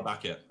 If- I'll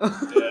back it. Yeah.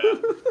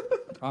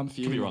 I'm Could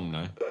be fuming. wrong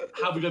though.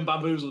 Have we been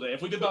bamboozled it?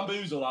 If we did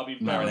bamboozle, I'll be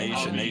No, very Marination,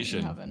 happy. nation.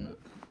 You haven't.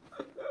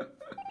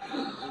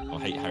 I'll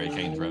hate Harry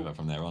Kane forever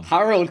from there on.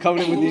 Harold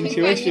coming in with the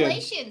intuition.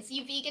 Congratulations,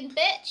 you vegan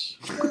bitch.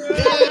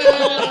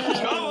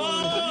 Come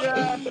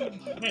on!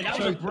 Hey, that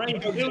was a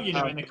brave kill, you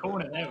know, in the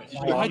corner there. Which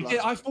is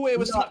I thought it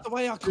was tucked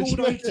away. I called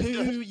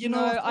O2. You know,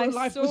 No, I I thought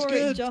life saw was it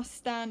good. just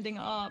standing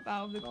up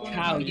out of the corner.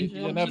 How of my you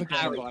vision. You'll never get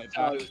Harry invited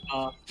so back.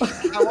 far.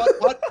 Now,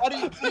 why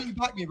didn't you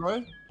back me,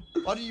 bro?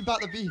 Why didn't you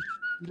back the beef?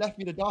 You left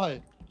me to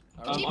die.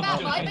 Do you I'm back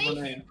gonna my change my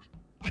beef? name.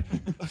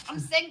 I'm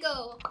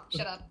single.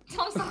 Shut up.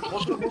 I'm sorry.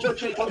 What should I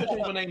change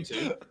my name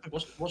to?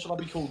 What should I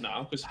be called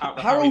now? Because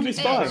Harold is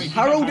fine. Harry-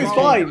 Harold is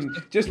fine.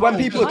 Just when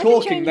people are I can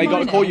talking, change they my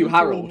gotta call name you to-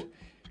 Harold.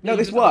 No, You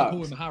this just have to call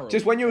works. him Harold.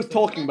 Just when you're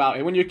talking about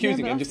it, when you're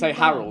accusing but him, just that's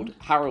say not Harold.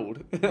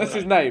 Harold. That's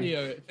his name.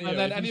 Theo, And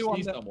then if anyone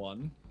you see that-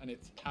 someone and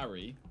it's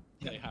Harry,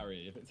 say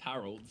Harry. If it's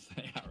Harold,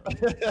 say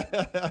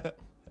Harold.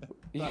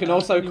 You can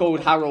also call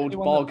Harold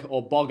anyone Bog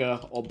or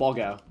Bogger or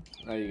Bogger.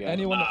 There you go.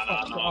 Anyone that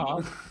fucks it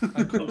up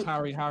and calls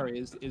Harry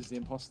is the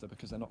imposter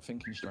because they're not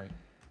thinking straight.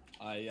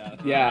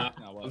 Yeah,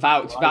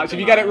 vouch. If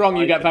you get it wrong,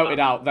 you get voted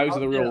out. Those are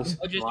the rules.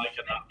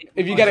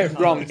 If you get it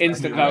wrong,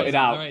 instant voted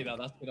out.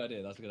 That's a good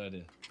idea. That's a good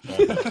idea.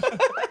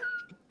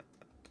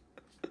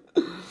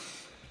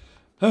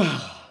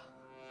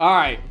 All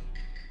right,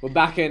 we're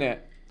back in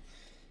it.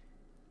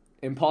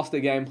 Imposter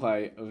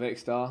gameplay.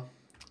 Vikkstar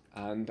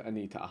and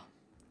Anita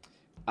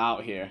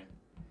out here.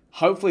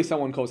 Hopefully,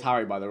 someone calls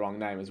Harry by the wrong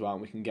name as well,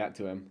 and we can get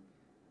to him.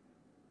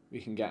 We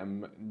can get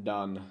him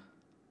done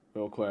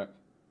real quick.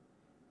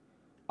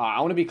 Alright, I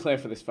want to be clear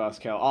for this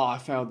first kill. Oh, I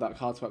failed that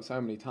card swap so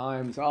many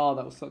times. Oh,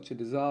 that was such a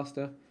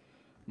disaster.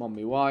 I'm on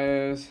my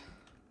wires.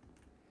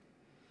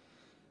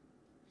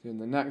 Doing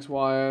the next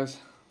wires.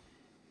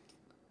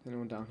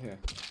 Anyone down here?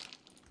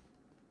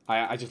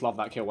 I just love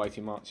that kill way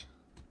too much.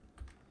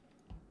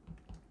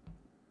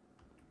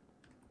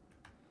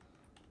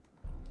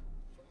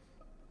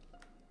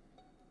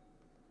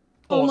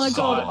 Oh my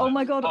god, oh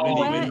my god, Oh,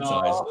 where?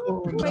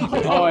 no.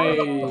 Wait,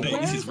 Oi.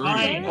 This is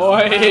rude.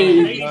 Oi.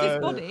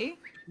 this body?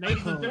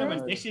 Ladies and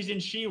gentlemen, this is in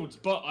Shields,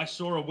 but I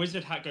saw a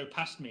wizard hat go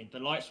past me. The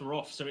lights were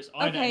off, so it's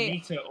either Okay.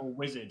 Anita or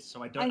wizard.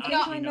 So I I don't think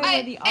actually I know know.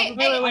 where the other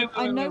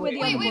I know where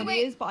the other body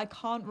wait. is, but I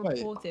can't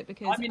report it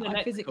because I'm in I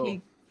electrical.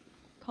 physically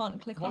can't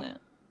click on it.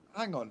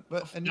 Hang on,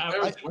 but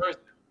Where is it?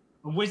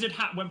 A wizard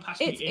hat went past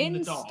It's me in the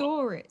in dark.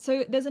 storage.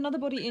 So there's another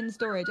body in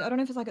storage. I don't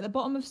know if it's like at the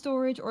bottom of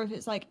storage or if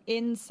it's like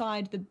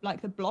inside the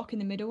block in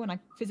the middle, and I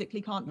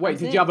physically can't. Wait, press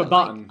did it, you have a but,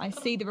 like, button? I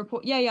see the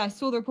report. Yeah, I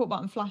saw the report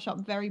button flash up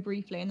very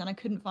briefly, and then I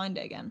couldn't find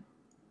it again.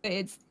 But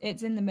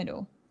it's in the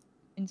middle,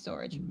 in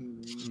storage.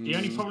 The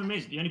only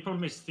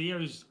problem is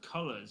Theo's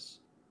colours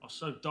are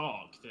so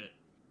dark that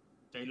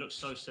they look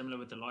so similar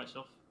with the lights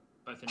off.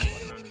 Both in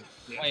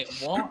the Wait,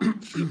 what?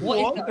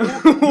 What is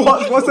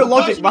that? What's the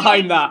logic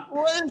behind that?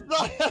 What is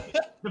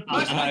that? The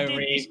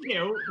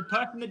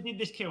person that did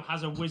this kill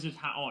has a wizard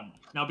hat on.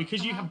 Now,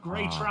 because you have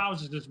grey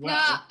trousers as well.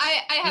 Nah,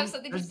 I have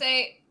something to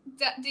say.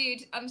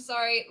 Dude, I'm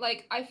sorry.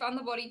 Like, I found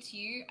the body to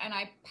you, and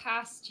I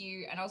passed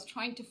you, and I was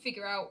trying to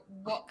figure out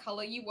what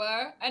color you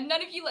were, and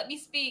none of you let me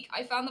speak.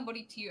 I found the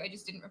body to you. I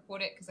just didn't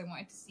report it because I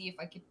wanted to see if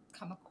I could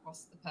come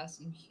across the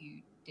person who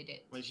did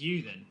it. Was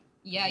you then?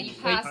 Yeah, you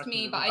passed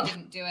me, but I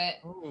didn't do it.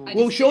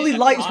 Well, surely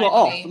lights were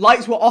off.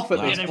 Lights were off at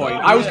this point.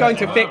 I was going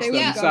to fix them.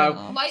 Yeah.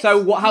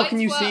 So what? How can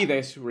you Lights see were-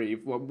 this,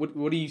 Reeve?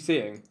 What are you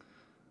seeing?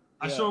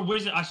 I saw a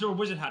wizard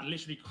hat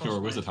literally cross. You're a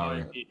my wizard, entire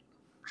Harry. view.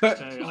 But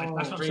So that's what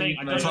I'm saying.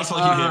 I don't That's know.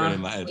 like you hear it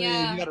in my head.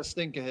 Yeah. You got a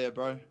stinker here,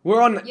 bro.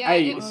 we're on Yeah,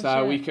 8, it- so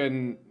Oh, we shit.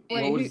 can.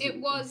 It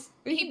was.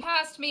 He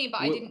passed me,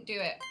 but I Well, didn't do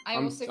it. I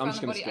I'm- also I'm found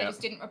just the gonna body. I skip.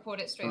 just didn't report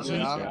it straight I'm away. just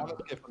Yeah, gonna I'm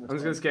skip on I'm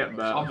this just gonna skip one.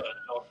 that. I'm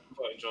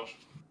voting Josh.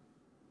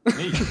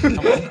 Me? Come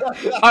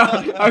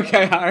on.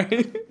 Okay,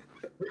 Harry.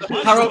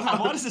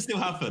 Why does this still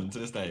happen to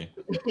this day?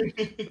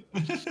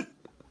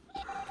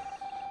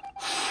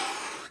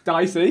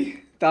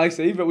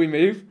 Dicey, but we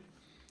move.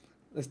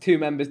 There's 2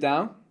 members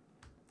down.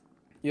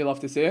 You'll have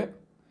to see it.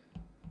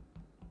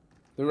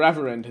 The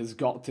Reverend has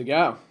got to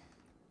go.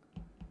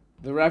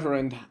 The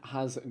Reverend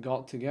has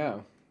got to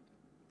go.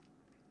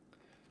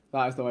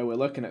 That is the way we're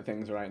looking at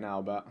things right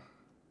now, but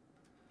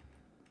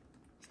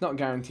it's not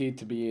guaranteed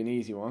to be an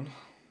easy one.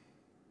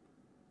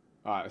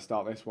 Alright, let's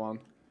start this one.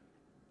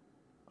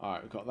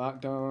 Alright, we've got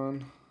that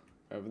done.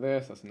 Over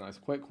this, that's a nice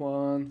quick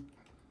one.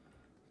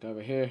 Go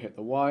over here, hit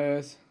the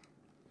wires.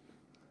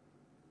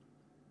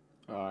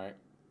 Alright.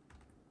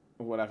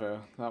 Whatever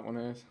that one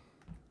is.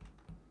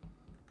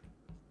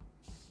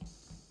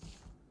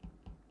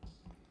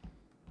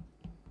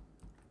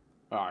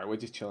 Alright, we're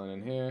just chilling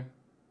in here.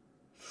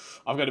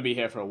 I've got to be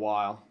here for a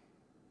while.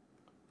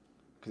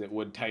 Because it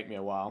would take me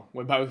a while.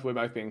 We're both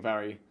being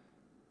very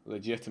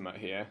legitimate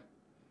here.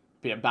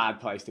 Be a bad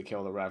place to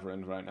kill the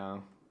Reverend right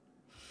now.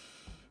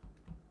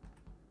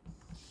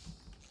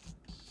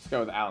 Let's go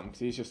with Alan, because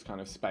he's just kind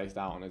of spaced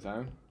out on his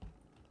own.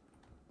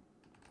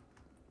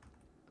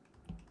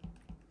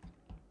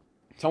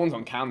 Someone's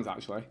on cams,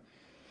 actually.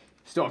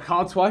 Still a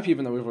card swipe,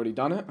 even though we've already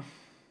done it.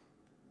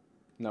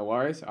 No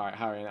worries. Alright,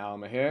 Harry and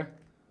Alan are here.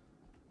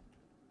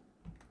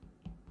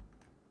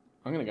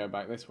 I'm going to go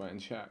back this way and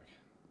check.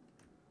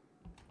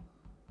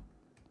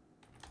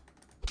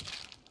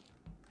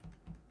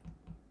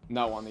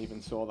 No one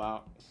even saw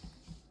that.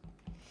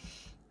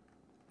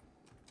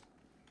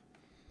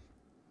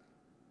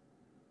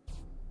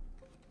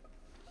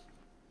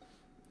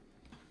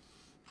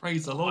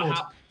 Praise the Lord.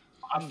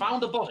 I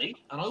found a body,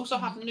 and I also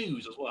have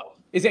news as well.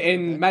 Is it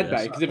in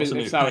Medbay? Because What's the if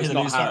news? so, Praise it's the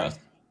not news Harry.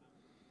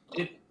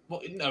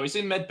 Well, no, it's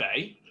in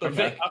Medbay. But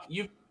Okay. Vic,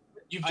 you've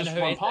I just know who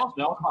run it is. past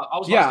me. I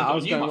was Yeah, like, I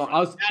was you, going my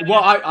on. friend.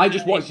 Well, I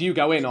just watched you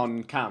go in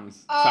on cams.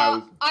 So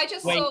I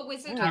just Wait, saw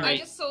wizard. I Harry.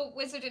 just saw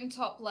wizard in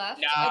top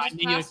left. No, I I just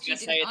knew you were passed going you,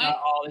 to say didn't that.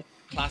 I? Oh, this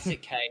is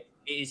classic Kate.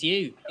 It is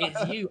you.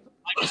 It's you.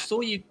 I just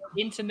saw you go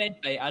into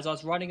medbay as I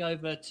was running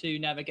over to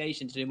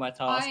navigation to do my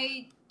task.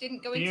 I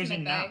didn't go into Theo's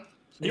in medbay. now.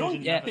 You're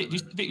on, Yeah. Vic,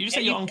 you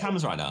say you're on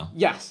cams right now?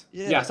 Yes.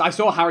 Yeah. Yes, I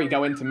saw Harry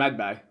go into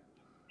medbay.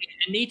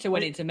 Anita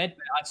went into medbay.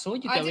 I saw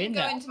you go I in didn't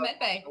go there. into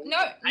medbay. No,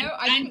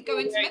 I didn't go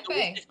into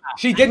medbay.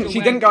 She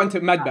didn't go into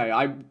medbay.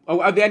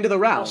 At the end of the Oh,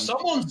 round.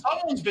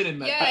 someone's been in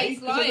med Yeah, bay he's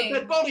 'cause there's a lying.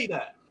 dead body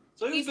there.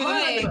 So who's He's been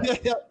lying. in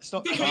med bay?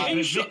 Stop. Vic, are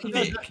you sure?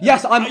 Vic,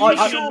 Yes, Are you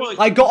I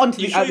sure- got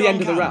onto you the sure at the you're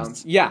end on of the round.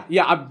 cams? Yeah,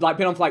 I've like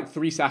been on for like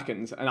 3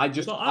 seconds, and I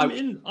just But I'm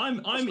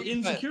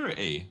in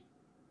security.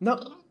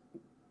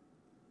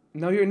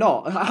 No, you're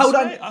not. Hold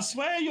on. I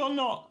swear you're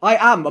not. I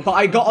am, but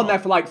I got on there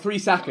for like 3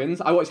 seconds.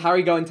 I watched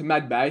Harry go into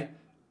medbay,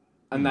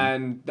 and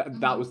then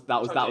that was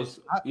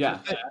yeah.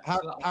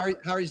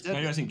 Harry's dead.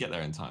 Maybe I didn't get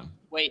there in time.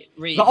 Wait,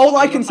 Reed. But all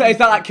I can say is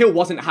that kill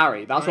wasn't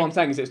Harry. That's what I'm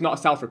saying. Is it's not a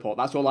self-report.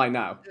 That's all I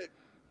know.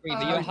 Reed,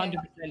 but you're 100%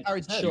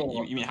 Harry's dead.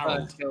 sure. You mean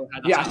Harold? First kill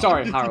had Yeah, that.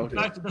 sorry, Harold.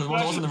 Wasn't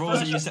the rules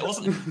that you said?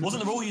 Wasn't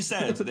the rule you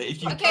said that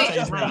if you Okay. say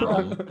his name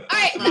wrong?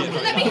 Alright,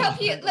 let me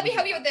help you. Let me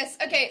help you with this.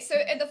 Okay, so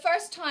the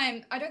first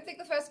time, I don't think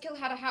the first kill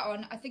had a hat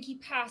on. I think he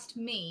passed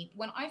me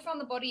when I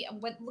found the body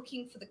and went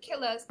looking for the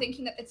killers,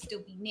 thinking that they'd still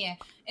be near.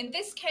 In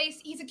this case,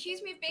 he's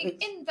accused me of being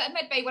in the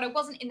med bay when I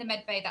wasn't in the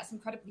med bay. That's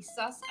incredibly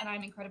sus, and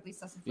I'm incredibly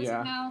sus of Wizard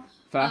Yeah. now.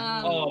 Fair. But,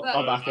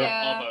 I'll back it.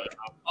 yeah.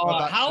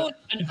 Oh, how on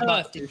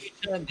earth did you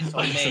turn this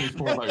on There me? was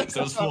 4 votes.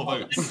 There was 4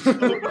 votes.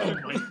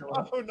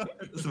 Oh no.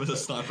 This was a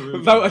sniper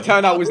room. Voter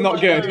turnout was not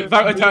good.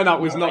 Voter turnout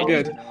was not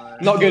good.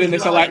 Not good in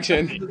this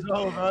election.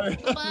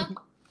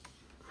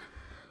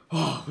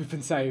 Oh, we've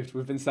been saved.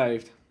 We've been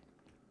saved.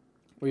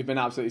 We've been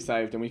absolutely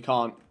saved, and we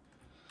can't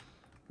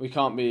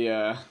be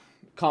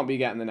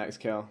getting the next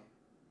kill.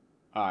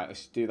 All right,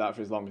 let's do that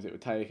for as long as it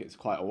would take. It's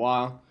quite a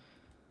while.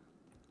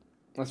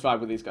 Let's vibe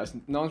with these guys.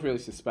 No one's really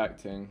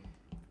suspecting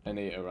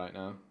Anita right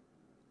now.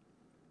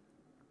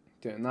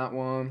 Doing that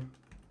one.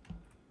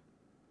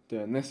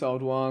 Doing this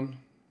old one.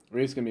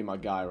 Reeve's gonna be my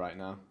guy right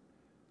now.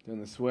 Doing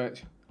the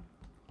switch.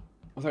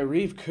 Although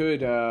Reeve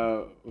could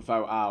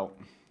vote out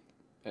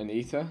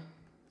Anita,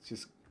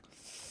 just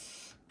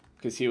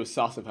because he was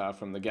sus of her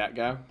from the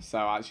get-go. So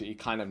actually he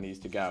kind of needs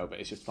to go, but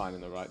it's just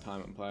finding the right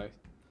time and place.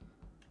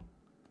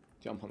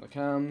 Jump on the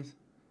cams.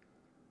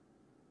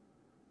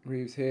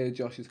 Reeve's here.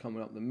 Josh is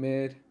coming up the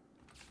mid.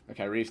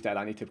 Okay, Reeve's dead.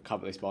 I need to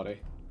cover this body.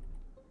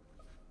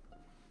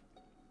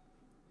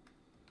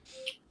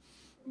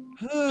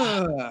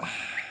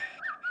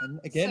 And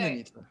again, So-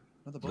 Anita.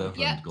 Another body.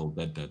 Yeah. Gold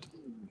dead.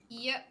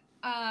 Yep.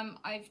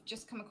 I've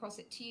just come across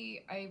it to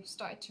you. I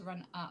started to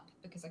run up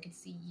because I could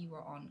see you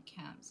were on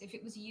cams. If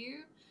it was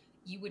you,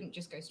 you wouldn't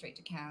just go straight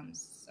to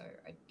cams. So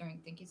I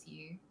don't think it's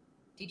you.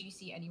 Did you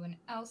see anyone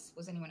else?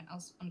 Was anyone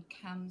else on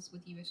cams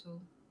with you at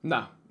all?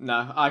 No.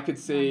 I could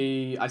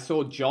see. I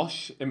saw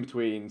Josh in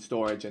between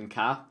storage and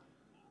Kath,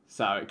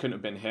 so it couldn't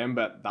have been him.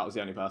 But that was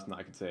the only person that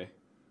I could see.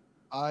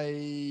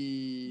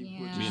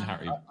 Me and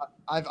Harry.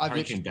 I've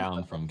Harry came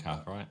down from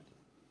Kath, right?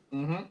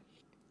 Mm-hmm.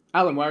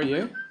 Alan, where are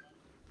you?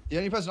 The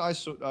only person I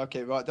saw,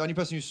 okay, right. The only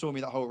person who saw me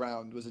that whole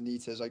round was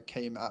Anita as I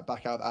came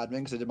back out of admin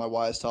because I did my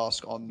wires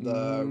task on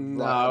the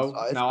right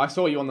side. No, I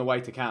saw you on the way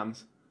to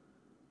cams.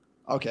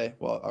 Okay,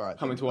 well, all right.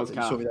 Coming towards you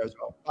Cal. saw me there as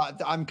well.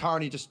 I'm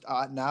currently just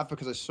at nav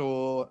because I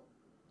saw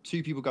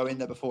 2 people go in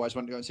there before. I just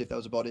wanted to go and see if there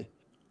was a body.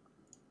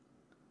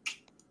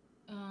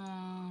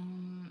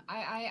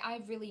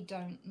 I really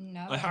don't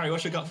know. Harry,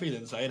 what's your gut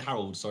feeling saying?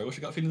 Harold, sorry, what's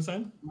your gut feeling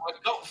saying? My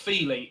gut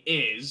feeling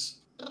is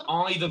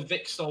either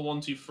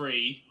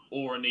Vixstar123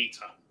 or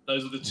Anita.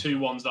 Those are the 2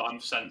 ones that I'm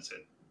sensing.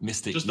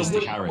 Mystic Just the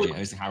Harry, wizard-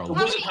 Mystic The Harold.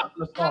 wizard hat from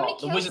the How many start.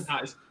 The kills? wizard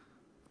hat is.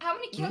 How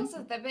many kills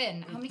have there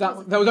been? How many kills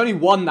have There was only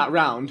one that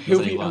round. Who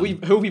There's only have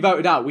we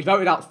voted out? We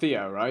voted out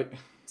Theo, right?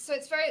 So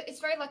it's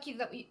very likely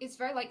that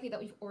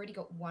we've already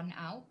got one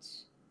out.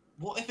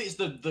 What if it's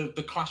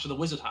the clash of the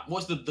wizard hat?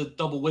 What's the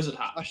double wizard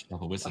hat?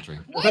 Double wizardry.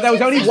 What But there was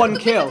is only this one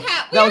with the kill. wizard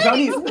hat? We There was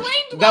already only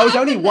explained there was that.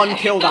 only one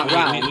kill that We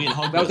round. in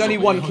Hogwarts, There was only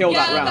we one in kill Hogwarts.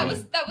 that Yeah, round.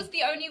 that was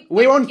the only.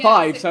 We're on yeah,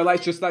 5, so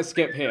let's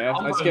skip here.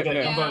 I'm Let's voting skip Vic,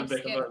 here. I'm voting Vic,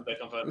 skip. I'm voting Vic,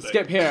 I'm voting Let's Vic.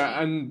 skip here,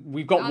 and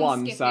we've got I'm one.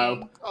 skipping.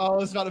 So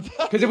Oh, it's not a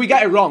because if we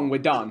get it wrong, we're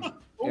done.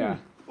 Yeah.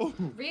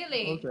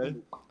 Really?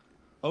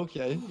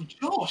 Okay.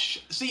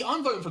 Josh, see,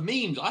 I'm voting for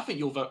memes. I think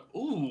you'll vote.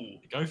 Ooh.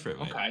 Go for it,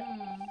 mate. Okay.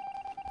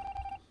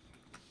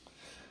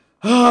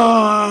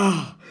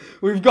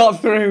 We've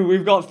got through.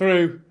 We've got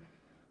through.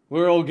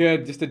 We're all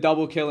good. Just a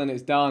double kill and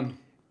it's done.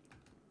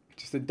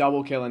 Just a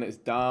double kill and it's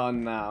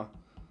done now.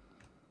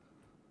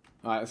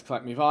 Alright, let's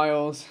collect me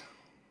vials.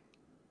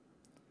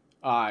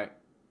 Alright.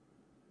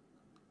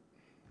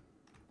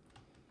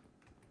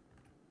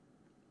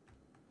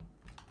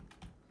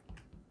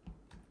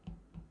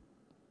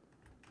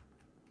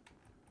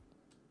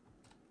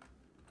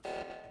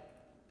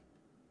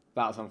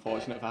 That's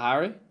unfortunate for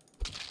Harry.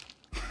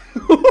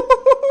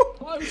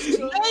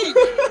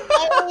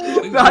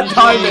 That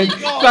timing,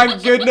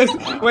 thank goodness.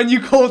 When you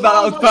called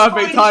that was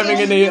perfect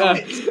timing,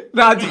 Anita.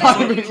 That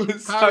timing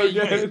was so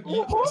good.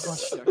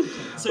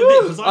 So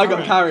Vic, was I got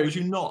correct? carried. Was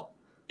you not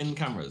in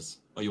cameras?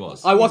 Oh, you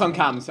was? I was on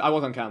cams. I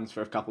was on cams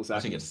for a couple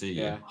seconds. I didn't get to see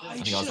you. Yeah. I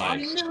think I was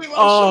like...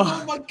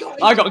 Oh, my God.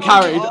 I got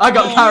carried. I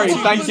got carried.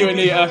 Oh, Thank you,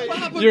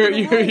 Anita.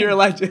 You're a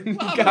legend.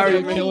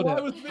 Carried me. Killed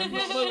it.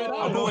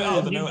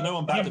 No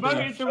one backed You the beam.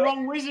 voted the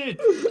wrong wizard.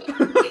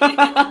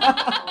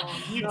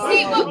 You See,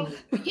 voted well,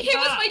 the here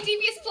was wrong- my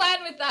devious plan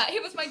with that.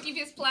 Here was my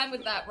devious plan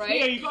with that, right?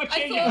 Yeah, you gotta I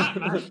change your thought- hat,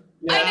 man.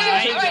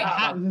 I know, right?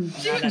 Ah, Do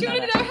you want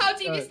to know how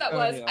devious that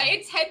was? yeah. I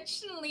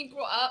intentionally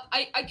brought up.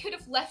 I could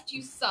have left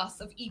you sus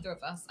of either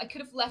of us. I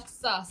could have left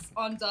sus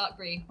on dark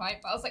green, right?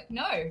 But I was like,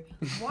 no.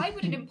 Why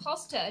would an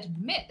imposter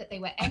admit that they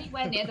were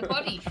anywhere near the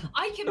body?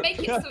 I can make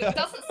it so it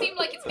doesn't seem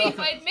like it's me. If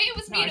I admit it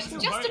was me, No, I and it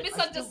was still just a vote.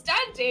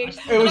 misunderstanding.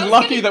 It was and I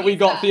lucky gonna that we use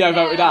got Theo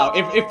voted yeah. out.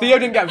 If Theo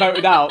didn't get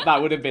voted out,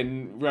 that would have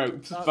been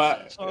roped.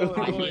 But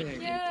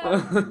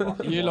Yeah.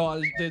 You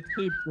lot, the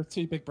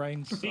two big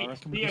brains. Theo, I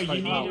reckon we you can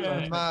need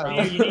straighten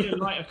out. a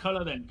lighter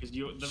colour then, because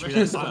you. The Should we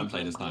rest let of Simon the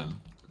play this time?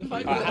 The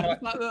fact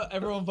that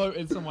everyone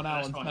voted someone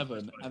out on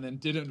 7 and then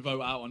didn't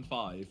vote out on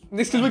 5.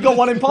 this because we got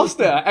one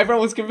imposter.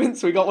 Everyone was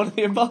convinced we got one of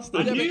the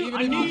imposters. Yeah,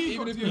 but I knew you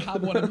even if you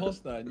have one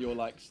imposter and you're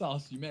like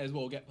sus, you may as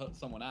well get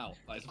someone out.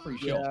 Like, it's a free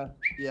shot.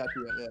 Yeah,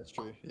 it's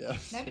true. Yeah.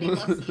 Nobody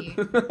loves you.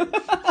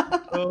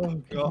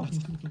 Oh God.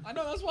 I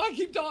know, that's why I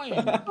keep dying.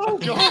 Oh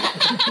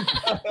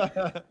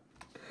God.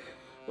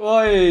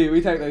 Oi,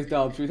 we take those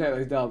dubs. We take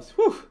those dubs.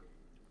 Whew.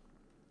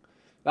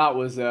 That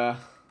was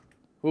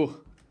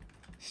whew.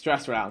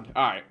 Stress round.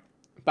 All right,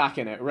 back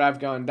in it. Rev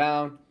going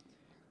down.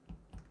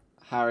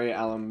 Harry,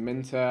 Alan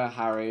Minter,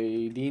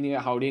 Harry, Dina,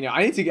 Haldina.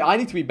 I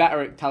need to be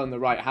better at telling the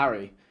right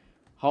Harry.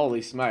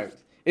 Holy smokes.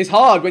 It's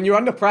hard when you're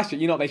under pressure.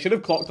 You know, they should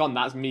have clocked on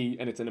that's me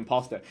and it's an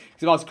imposter.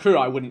 Because if I was crew,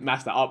 I wouldn't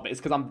mess that up. But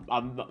it's because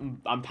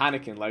I'm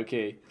panicking low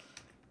key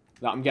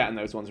that I'm getting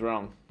those ones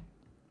wrong.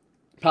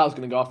 Pal's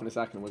gonna go off in a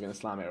second and we're gonna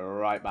slam it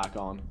right back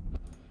on.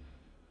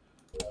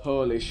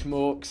 Holy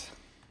schmokes.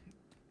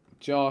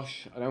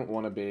 Josh, I don't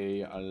want to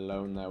be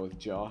alone there with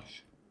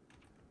Josh.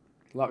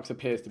 Lux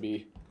appears to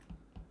be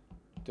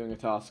doing a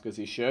task as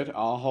he should.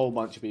 A whole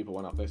bunch of people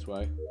went up this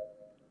way.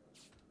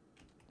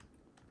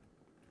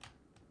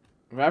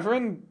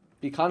 Reverend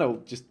be kind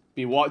of just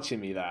be watching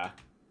me there.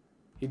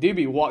 He do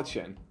be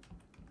watching.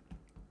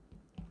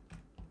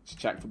 Just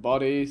check for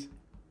bodies.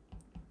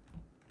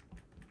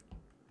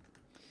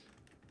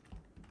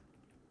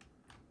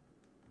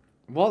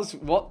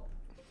 What?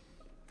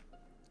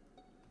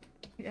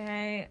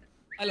 Okay.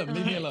 Ellen,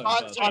 leave me alone.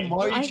 Simon,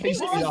 why are you I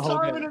chasing think me the What whole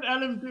Simon game? and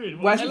Ellen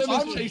doing? Where's Ellen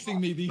the is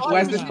chasing me.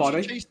 Where's this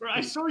body?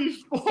 I saw you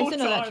 4 It's in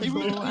times.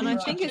 electrical, and I Yeah,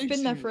 think it's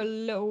been there chasing for a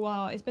little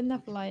while. It's been there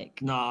for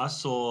like No, I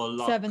saw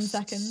Lux. 7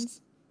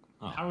 seconds.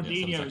 Oh,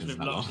 Haroldinho's 7 with seconds,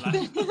 Lux that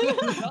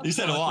left. long. You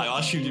said a while. I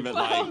assumed you meant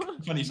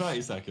like 20,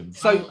 30 seconds.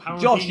 So, How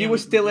Josh, you Haroldinho were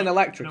was still in with-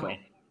 electrical. No,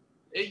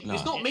 It's No.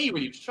 not me,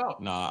 Reeve. Shut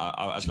up. No,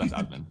 I just left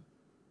admin.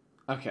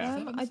 Okay.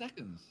 7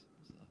 seconds.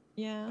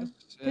 Yeah.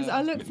 Because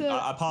I looked at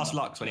I passed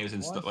Lux when he was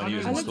in when he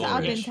was I in looked at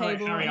admin storage. Sorry,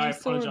 table Harry, and I I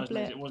saw a apologise, mate.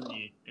 blip. It wasn't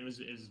you. It was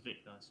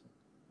Vic, guys.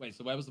 Wait,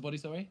 so where was the body,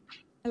 sorry?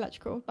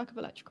 Electrical, back of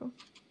electrical.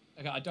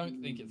 Okay, I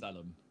don't think it's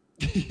Ellen.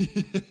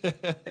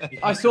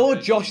 I saw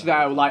Josh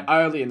there like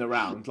early in the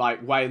round,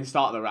 like way in the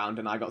start of the round,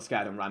 and I got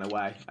scared and ran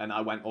away. And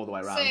I went all the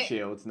way around, So,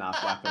 shields, nav,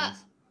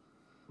 weapons.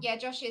 Yeah,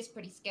 Josh is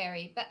pretty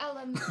scary. But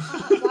Ellen,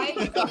 why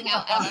are you calling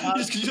out Ellen?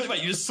 Just because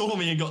you just saw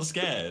me and got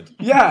scared.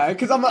 Yeah,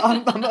 because I'm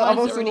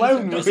also already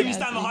alone You with see me it.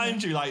 stand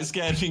behind you like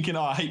scared, thinking,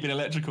 "Oh, I hate being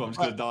electrical. I'm just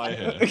gonna die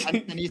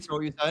here." Anita, what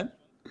were you saying?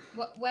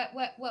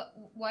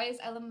 Why is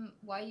Ellen?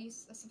 Why are you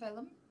sus of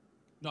Ellen?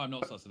 No, I'm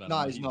not sus of Ellen.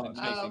 No, he's He's not. been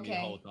chasing Oh, me the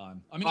okay. whole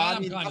time. I mean, I I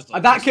am mean, kind of that's-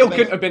 sus. That kill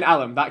couldn't have been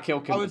Ellen. That kill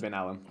couldn't I have was- been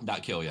Ellen.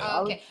 That kill, yeah.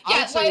 Oh, okay. I Yeah,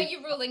 would why say- are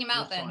you ruling him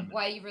out then? Simon.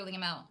 Why are you ruling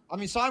him out? I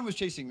mean, Simon was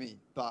chasing me,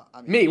 but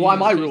I mean, Me? Why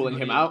am I chasing ruling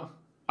him me. out?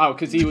 Oh,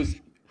 because he was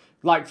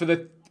like for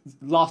the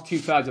last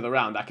 2/3 of the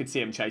round, I could see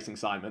him chasing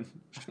Simon.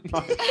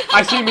 I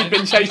assume he'd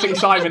been chasing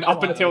Simon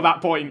up until that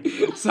point,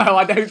 so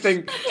I don't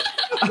think.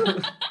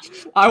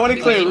 I want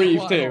to clear Reeve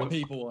Quite a lot too. of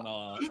people on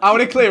our... I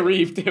want to clear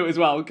Reeve too as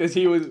well because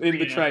he was in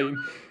the Yeah. train.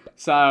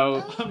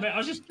 So Mate, I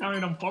was just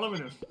carrying on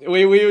following him.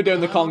 we were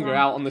doing the conga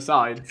out on the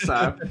side.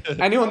 So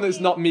anyone that's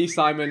not me,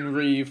 Simon,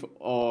 Reeve,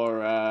 or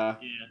Yeah.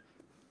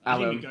 I think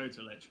we Alan go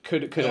to electric.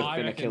 could No, have I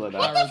been a reckon killer there.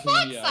 What the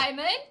fuck, Yeah.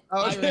 Simon?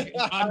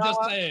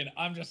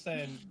 I'm just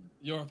saying,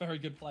 you're a very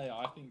good player.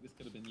 I think this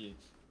could have been you.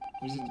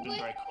 Wizard's been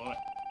very quiet.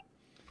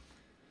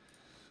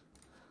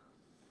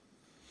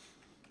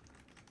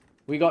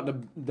 We got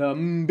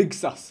the big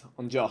sus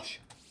on Josh.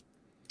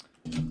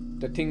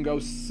 The Tingo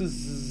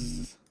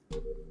sus.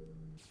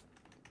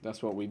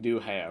 That's what we do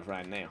have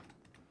right now.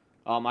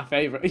 Oh, my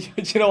favorite.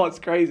 Do you know what's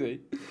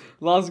crazy?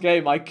 Last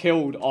game I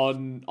killed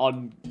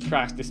on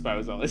trash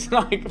disposal. It's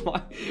like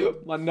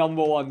my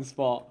number one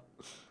spot.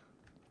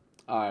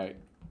 All right,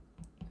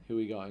 who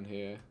we got in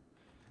here?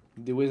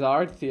 The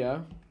Wizard,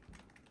 Theo.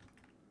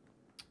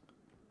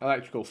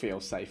 Electrical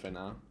feels safer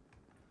now.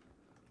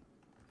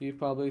 You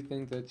probably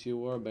think that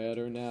you are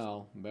better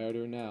now.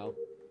 Better now.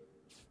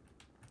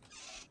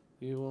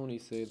 You only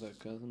say that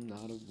because I'm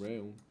not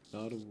around.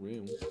 Not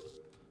around.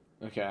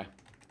 Okay.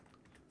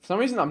 For some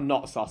reason, I'm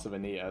not sus of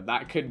Anita.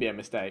 That could be a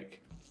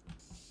mistake.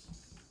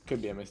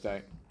 Could be a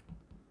mistake.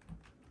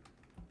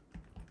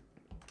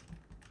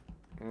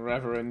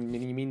 Reverend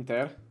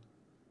Miniminter.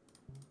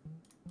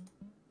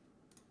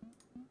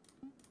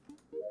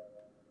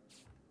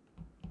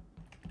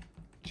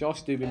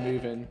 Josh do be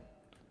moving.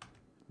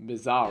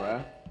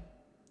 Bizarre.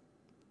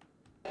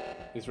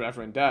 Is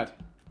Reverend dead?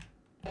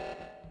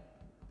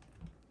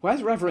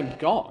 Where's Reverend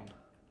gone?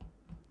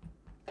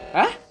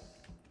 Eh?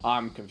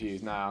 I'm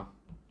confused now.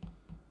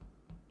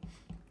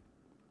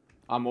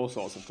 I'm all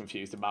sorts of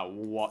confused about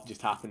what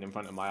just happened in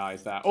front of my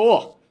eyes there.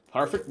 Oh!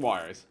 Perfect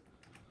wires.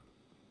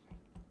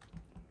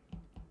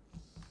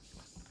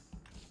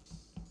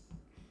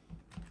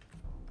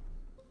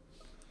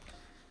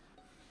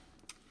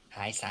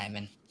 Hi,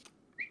 Simon.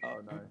 Oh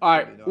no.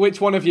 Alright,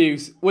 which one of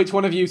yous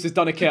has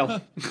done a kill?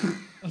 I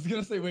was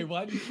gonna say, wait,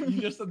 why did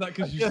you just said that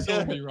because you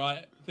saw me,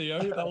 right,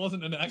 Theo? That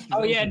wasn't an accusation.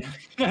 Oh yeah,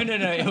 no.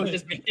 It was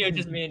just me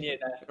and you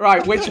there.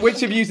 Right,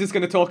 which of yous is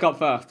going to talk up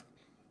first?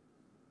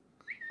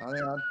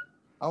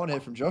 I want to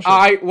hear from Josh.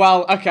 Alright,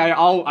 well, okay,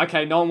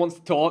 okay, no one wants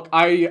to talk.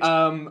 I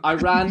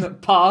ran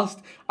past,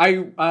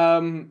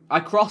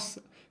 I crossed,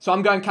 so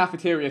I'm going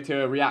cafeteria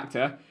to a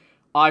reactor.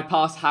 I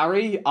passed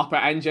Harry, upper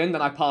engine,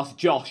 then I passed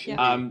Josh,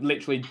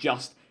 literally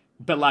just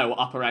below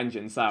upper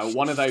engine, so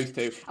one of those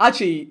two.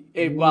 Actually,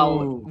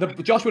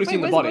 Josh would have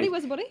seen the body.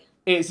 Where's the body?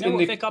 It's in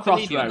the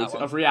crossroads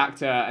of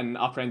reactor and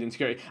upper engine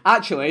security.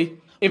 Actually,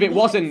 if it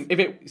wasn't,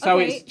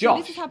 it's Josh.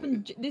 This has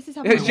happened.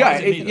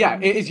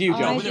 It is you,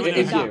 Josh. It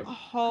is you.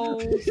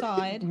 Whole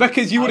side.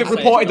 Because you would have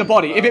reported the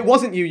body. If it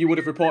wasn't you, you would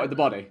have reported the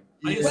body.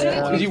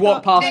 Because you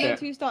walked past it.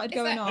 Two started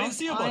going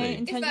off. I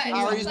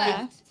intentionally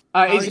left.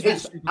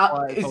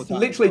 It's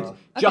literally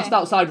just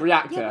outside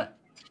reactor.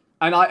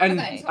 So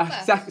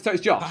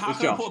it's Josh. But how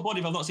can I report a body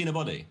if I've not seen a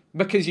body?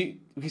 Because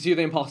you're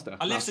the imposter.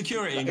 I left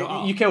security and got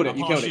up. You killed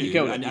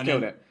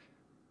it.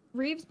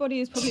 Reeves'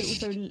 body is probably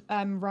also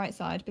right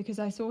side because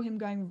I saw him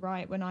going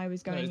right when I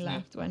was going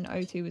left when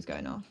O2 was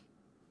going off.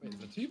 Wait,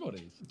 there are two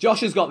bodies. Josh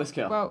has got this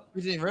kill. Well,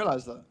 we didn't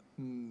realise that.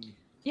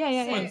 Yeah,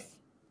 it is.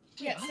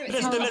 Yeah, so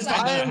Let's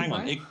hang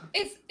on.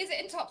 Is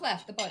it in top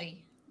left, the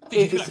body?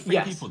 It's three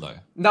people though.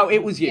 No,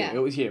 it was you. Yeah. It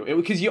was you.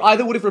 Because you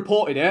either would have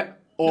reported it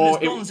or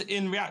Don's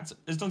in reactor.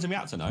 Is Don's in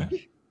reactor? No.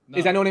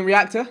 Is anyone in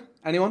reactor?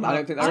 Anyone? I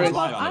don't think there is.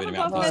 I'm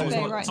above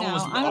Medbay right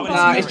now.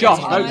 Nah, it's Josh.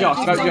 Vote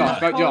Josh. Vote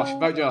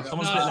Josh.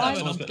 Someone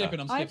split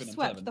left. I've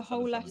swept the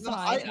whole left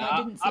side and I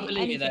didn't see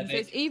anything. So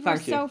it's either a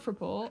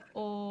self-report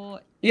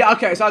or... Yeah,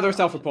 okay, it's either a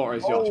self-report or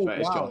it's Josh, but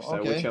it's Josh,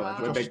 so we're chilling.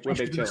 We're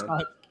big chilling.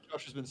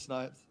 Josh has been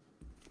sniped.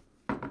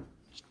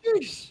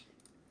 Jeez.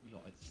 You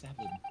got 7.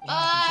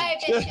 Bye,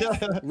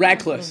 bitches.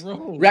 Reckless.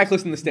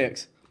 Reckless in the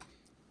sticks.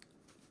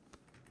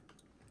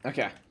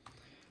 Okay.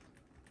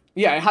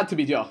 Yeah, it had to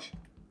be Josh.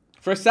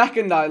 For a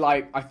second,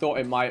 I thought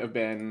it might have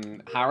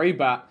been Harry,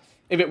 but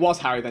if it was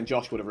Harry, then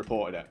Josh would have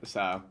reported it.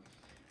 So,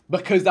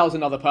 because that was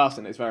another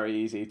person, it's very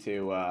easy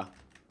to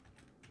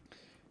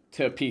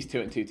piece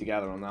 2 and 2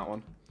 together on that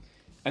one.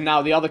 And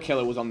now the other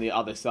killer was on the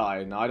other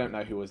side. Now I don't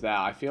know who was there.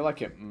 I feel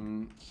like it.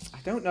 I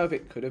don't know if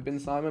it could have been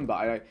Simon, but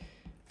I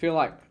feel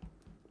like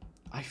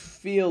I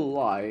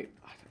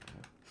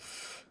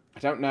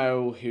don't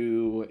know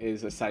who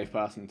is a safe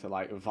person to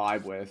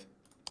vibe with.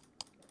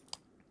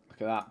 Look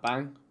at that,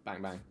 bang,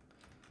 bang, bang.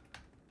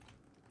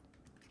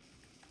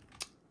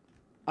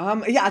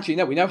 Yeah, actually,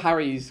 no, we know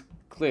Harry's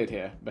cleared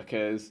here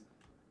because,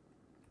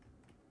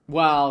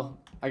 well,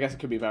 I guess it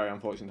could be very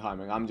unfortunate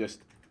timing. I'm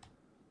just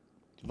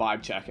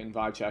vibe checking.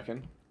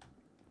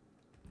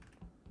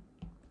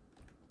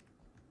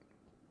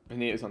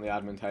 Anita's on the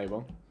admin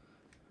table.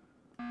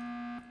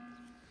 Why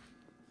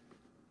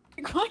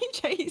are you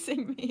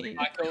chasing me?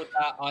 I called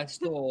that. I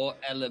saw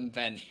Ellen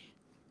vent.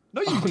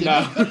 No, you didn't.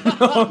 No.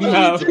 Oh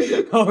no!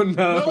 Oh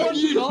no!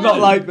 Not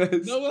like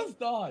this. No one's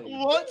died.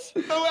 What?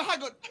 No,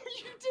 hang on.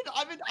 You did.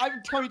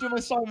 I'm trying to do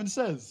what Simon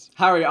says.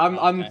 Harry,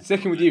 I'm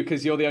sticking with you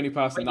because you're the only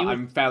person that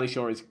I'm fairly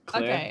sure is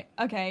clear.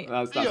 Okay.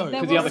 That's because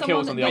the other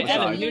kills on the other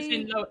side.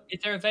 Is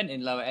there a vent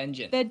in lower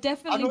engine? There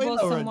definitely was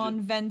someone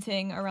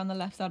venting around the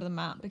left side of the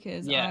map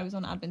because I was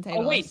on admin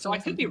table. Oh wait, so I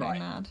could be right.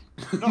 Mad.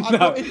 No.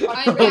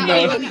 I don't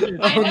know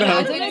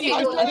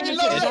if it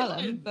was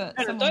Ellen, but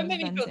don't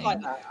make me feel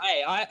like that.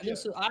 Hey,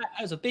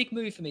 it was a big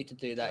move for me to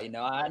do that. You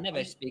know, I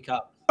never speak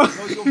up. No,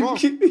 you're wrong.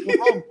 You're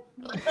wrong.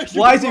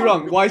 Why is he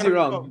wrong? Why is he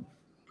wrong?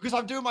 Because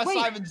I'm doing my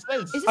Simon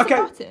says. Is this a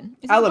button?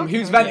 Ellen,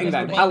 who's venting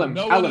then? Ellen,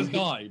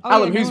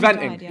 who's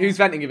venting? Who's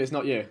venting if it's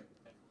not you?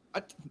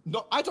 I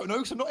don't know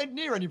because I'm not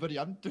near anybody.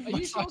 I'm doing Are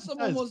you sure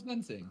someone was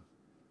venting?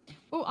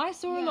 Well, I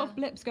saw a lot of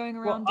blips going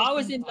around. Well, I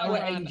was in lower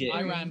engine.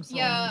 I ran from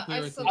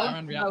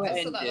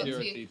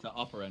security to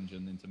upper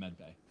engine into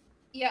medbay.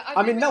 Yeah,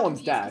 I mean, no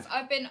one's dead.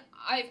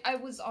 I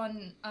was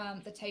on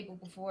the table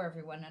before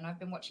everyone, and I've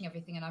been watching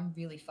everything, and I'm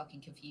really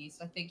fucking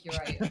confused. I think you're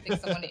right. I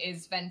think someone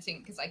is venting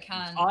because I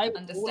can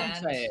understand. All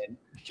I'm saying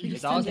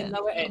is I was in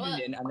lower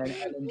engine, and then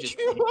Ellen just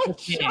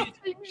appeared.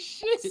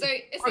 So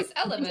is this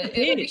Ellen? Are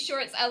we sure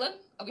it's Ellen?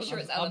 Are we sure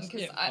it's Ellen?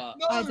 Because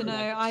I don't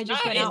know. I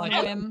just went out with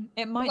him.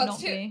 It might not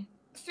be.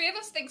 3 of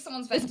us think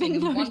someone's There's venting,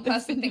 been and no- one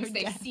there's person been thinks no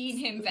they've deaths. seen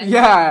him venting.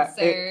 Yeah,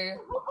 So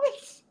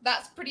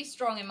that's pretty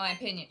strong in my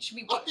opinion. Should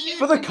we watch it?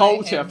 For the and vote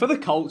culture, him? for the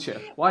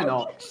culture. Why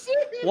not?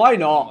 Why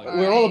not?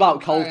 We're all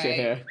about culture Alright.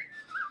 here.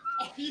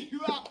 You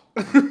out.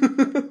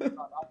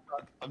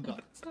 I'm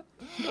done.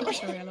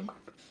 Sorry, Ellen.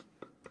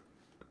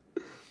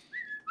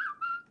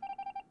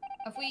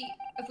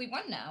 Have we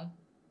won now?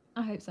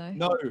 I hope so.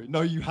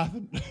 No, you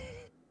haven't.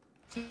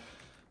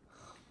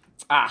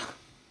 Ah.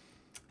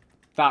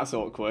 That's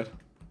awkward.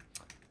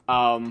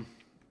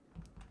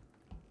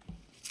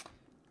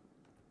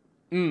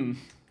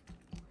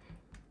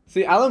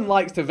 See, Alan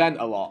likes to vent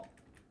a lot.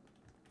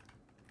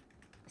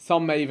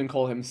 Some may even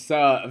call him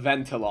Sir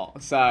Vent a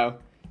lot. So,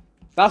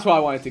 that's why I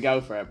wanted to go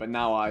for it, but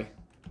now I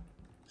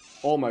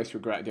almost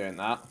regret doing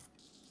that.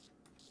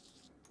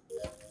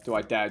 Do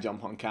I dare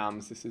jump on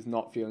cams? This is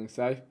not feeling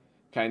safe.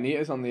 Okay,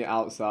 Nita's on the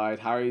outside.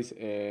 Harry's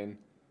in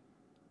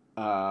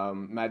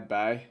med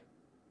bay.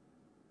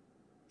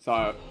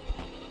 So,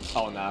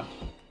 oh no.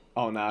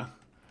 Oh no.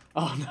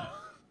 Oh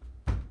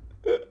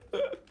no.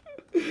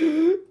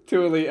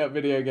 Too elite at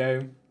video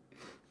game.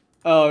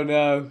 Oh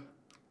no.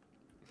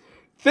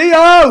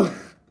 Theo!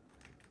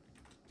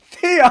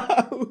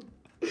 Theo!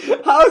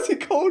 How is he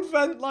called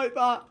vent like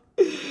that?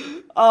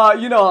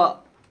 You know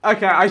what?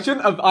 Okay,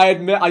 I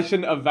admit I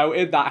shouldn't have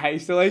voted that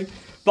hastily,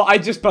 but I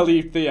just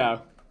believe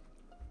Theo.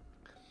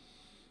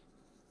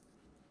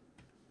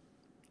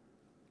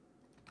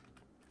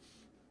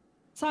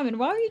 Simon,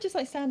 why were you just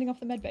like standing off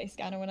the medbay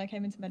scanner when I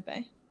came into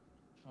medbay?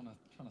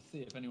 Trying to see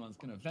if anyone's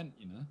gonna vent,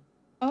 you know.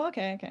 Oh,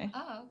 okay, okay.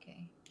 Oh,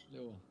 okay.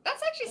 Little.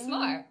 That's actually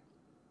smart.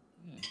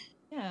 Yeah.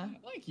 Yeah.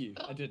 Thank you.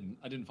 I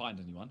didn't find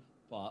anyone,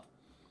 but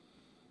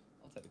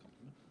I'll take the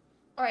compliment.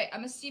 All right,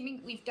 I'm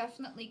assuming we've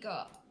definitely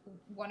got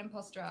one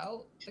imposter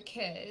out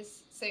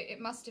because so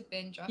it must have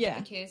been Josh Yeah.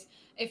 because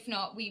if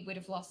not, we would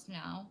have lost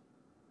now.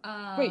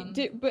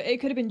 Wait, but it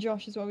could have been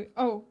Josh as well.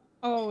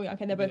 Oh,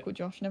 okay, they're both called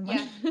Josh. Never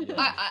mind. Yeah.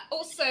 I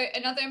also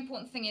another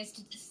important thing is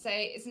to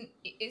say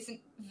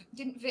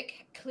didn't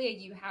Vic clear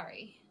you,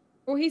 Harry?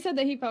 Well, he said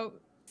that he felt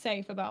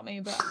safe about me,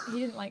 but he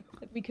didn't like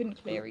that we couldn't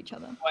clear each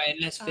other. Wait,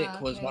 unless Vic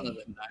was one of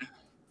Okay. them, though.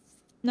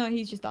 No,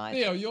 he's just died.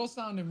 Theo, you're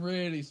sounding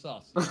really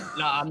sus.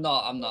 No, I'm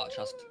not.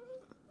 Trust.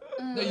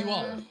 No, you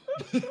are.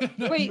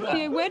 Wait,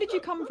 Theo, where did you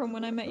come from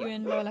when I met you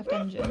in lower left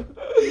engine?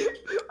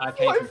 I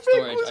came My from Vic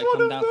storage. was I one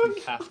come of down from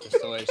them. calf to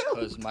storage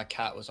because my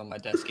cat was on my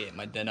desk eating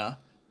my dinner,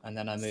 and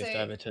then I moved So-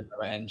 over to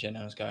lower engine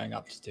and was going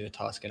up to do a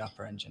task in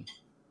upper engine.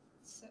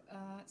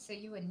 So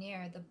you were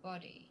near the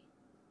body.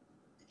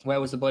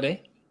 Where was the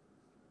body?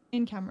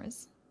 In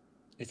cameras.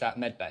 Is that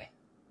medbay?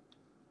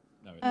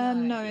 No,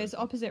 No, it's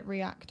opposite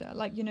reactor.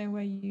 Like, you know,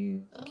 where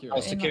you... Oh, in,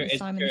 like, security. the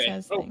Simon security.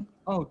 Says thing.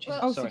 Oh, Well,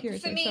 Oh, sorry.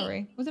 security, For me-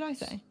 sorry. What did I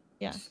say?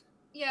 Yeah.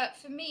 Yeah,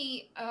 for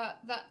me,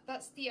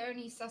 that's the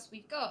only sus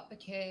we've got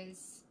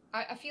because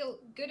I feel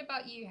good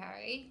about you,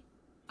 Harry.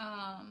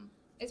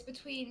 It's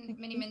between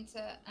Mini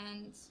Minter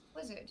and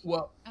Wizard.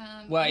 Well,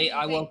 What wait, do you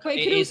I think? will. Wait,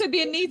 it it could is- also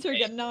be Anita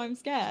again. Now I'm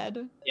scared.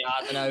 Yeah,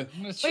 I don't know.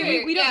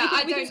 Wait, we don't. Yeah, we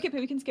I can skip it.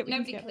 We can skip. We can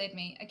Nobody skip. cleared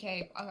me.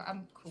 Okay,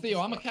 I'm cool. Theo,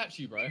 to I'm gonna skip. catch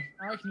you, bro.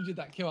 I reckon you did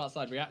that kill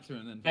outside reactor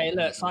and then. Hey,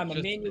 look, Simon,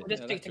 Just- me and you will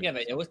just yeah, stick that's together.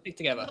 it. Yeah, we'll stick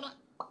together.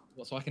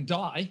 What, so I can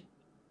die?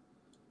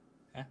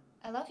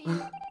 I love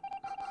you.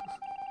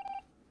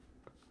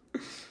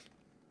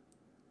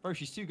 Bro,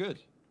 she's too good.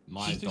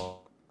 My She's too- Don.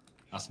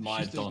 That's my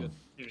she's too Don. good.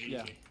 It was easy.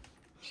 Yeah.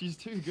 She's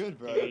too good,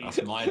 bro.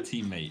 That's my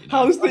teammate. You know?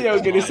 How's Theo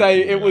That's going to my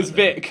say teammate it was right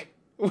there. Vic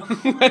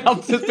when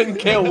I've just been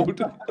killed?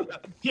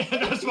 Yeah,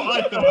 that's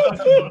what I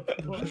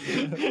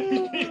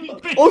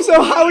thought.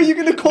 Also, how are you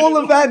going to call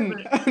a vent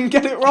and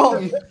get it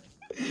wrong?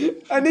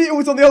 Anita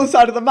was on the other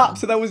side of the map,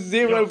 so there was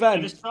zero At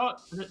vent. the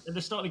start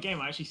of the game,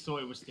 I actually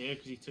thought it was Theo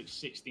because he took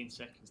 16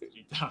 seconds to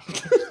do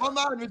that. My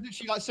man was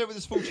literally like, said with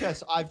his full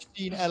chest, I've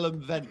seen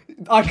Ellen vent.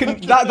 I can.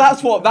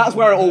 That's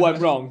where it all went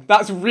wrong.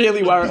 That's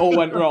really where it all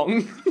went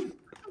wrong.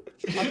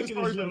 Look at his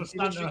little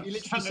stand-up-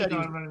 stand-up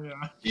guy running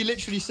around. He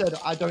literally said,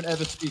 I don't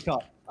ever speak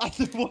up. That's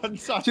the one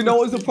time. Do you know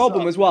what was the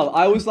problem as well?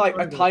 I was like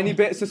a tiny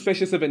bit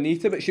suspicious of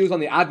Anita, but she was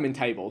on the admin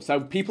table. So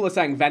people are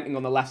saying venting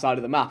on the left side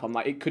of the map. I'm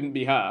like, it couldn't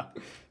be her.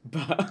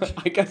 But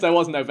I guess there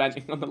was no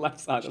venting on the left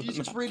side of She's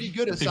the just map. really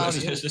good at People,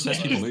 sounding. it's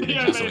just people moving.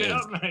 Theo That's what made it it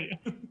is. up, mate.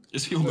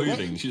 It's people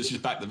moving. She's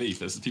back the beef.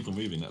 There's people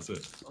moving. That's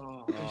it.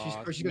 Oh,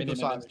 She's good at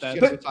Simon. dead. She's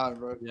good at Simon,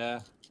 bro. Yeah.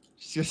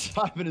 She's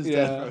good at Simon is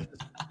Yeah. dead,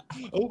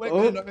 bro. Oh, wait,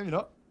 Oh. maybe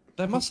not.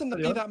 There mustn't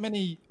Bloody be hell. that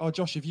many. Oh,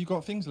 Josh, have you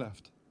got things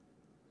left?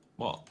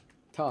 What?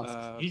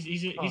 Task.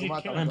 he's a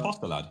my killer. bad.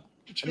 Imposter lad.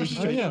 Oh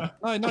yeah.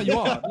 No, you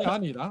are. Yeah, I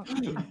knew that.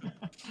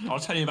 I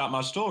was telling you about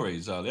my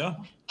stories earlier.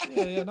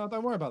 Yeah. No,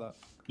 don't worry about that.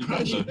 You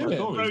guys know my do it.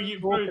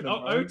 stories.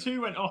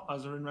 O2 went off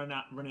as I was running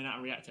out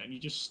of reactor, and you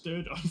just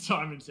stood on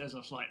Simon Says. I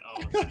was like,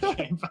 oh, I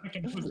came back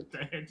and I was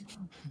dead.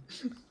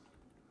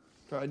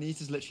 Bro,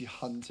 Anita's literally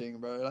hunting,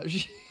 bro. Like,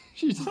 she's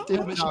just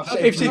dipping out.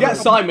 If she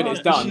gets Simon,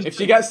 it's done. If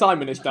she gets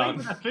Simon, it's Playing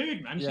with done. her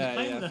food, man. She's Yeah,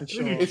 playing yeah, with her for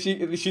food.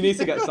 sure. If she needs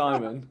to get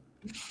Simon.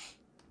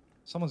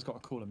 Someone's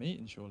got to call a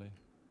meeting, surely.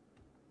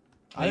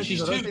 I don't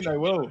think they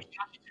will. Bro,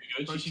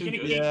 She's she's too gonna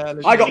good. keep- Yeah,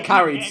 I got Anyway.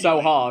 carried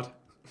so hard.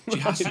 She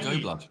has to go,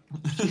 blood.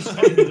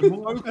 The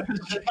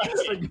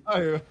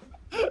Go.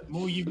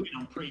 more you win,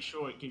 I'm pretty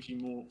sure it gives you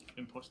more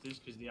imposters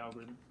because the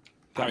algorithm.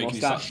 Harry, What's can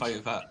you start that?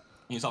 fighting for her?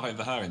 Can you start fighting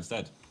for her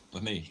instead?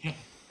 With me?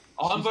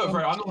 Oh, I'm voting for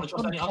her. I'm not going to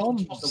trust any. I'm not going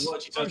to Comms. trust the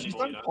word she says She's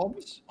anymore. done You know?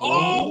 comms.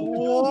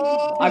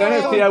 Oh! I don't know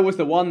if Theo was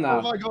the one Oh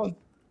now. my god.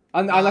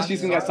 Unless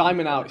she's gonna get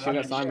Simon out. She'll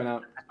get Simon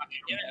out.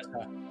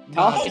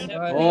 Tough.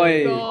 Oh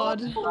Oi. God.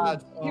 Bad. Who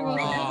was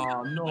it?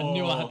 Oh, no. I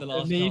knew I had the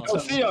last Me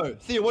chance.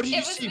 Theo, what did you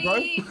It was see, me.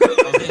 bro?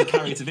 I was getting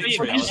carried to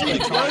victory. I was really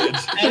excited.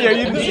 Theo,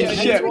 you didn't see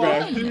shit,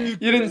 bro. You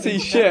didn't see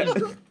shit.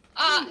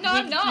 No,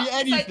 I'm not. See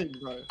anything,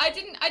 bro. I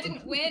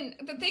didn't win.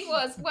 The thing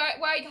was, where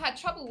I had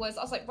trouble was,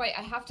 I was like, right,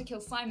 I have to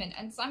kill Simon,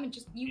 and Simon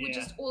you were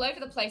just all over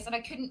the place, and I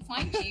couldn't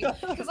find you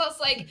because I was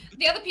like,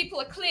 the other people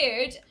are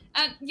cleared,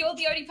 and you're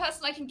the only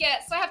person I can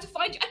get, so I have to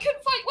find you. I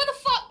couldn't find. Where the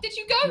fuck did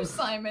you go,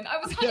 Simon? I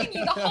was hunting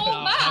you the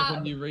whole map.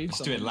 When you read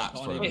Just doing something, laps,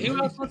 you bro. can't Wait, even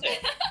who read. else was it?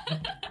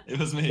 It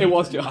was me. It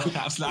was Josh.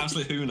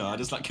 Absolute Huna. I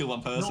just like killed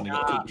one person and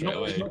got killed straight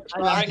away.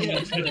 I reckon it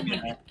was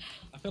him.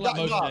 I feel like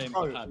most Nah, games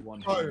bro, I've had one.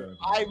 Bro, hero.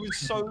 I was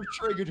so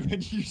triggered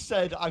when you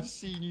said I've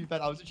seen you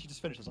vent. I was literally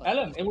just finished. I was like,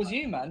 Ellen, it was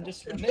you, man.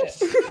 Just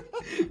admit.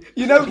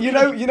 You know,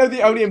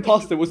 the only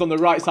imposter was on the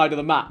right side of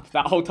the map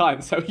that whole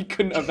time, so he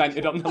couldn't have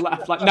vented on the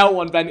left. Like no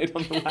one vented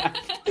on the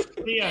left.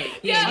 Theo,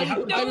 Yeah,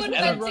 you no I one was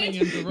vented. running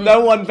into the room. No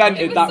one It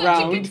vented was that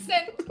such a good round.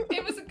 send.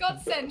 It was a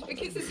godsend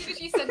because as soon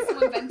as you said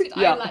someone vented,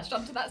 Yeah. I latched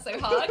onto that so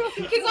hard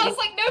because I was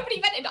like,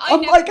 nobody vented. I I'm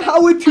never like, vented.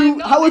 how are I'm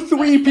not how are this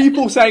three side.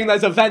 people saying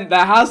there's a vent?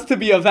 There has to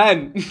be a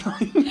vent. Theo,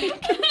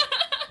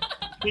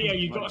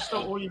 you've got to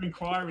stop all your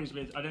inquiries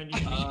with. I don't need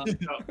to.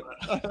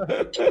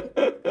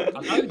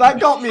 That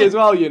got me as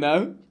well, you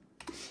know.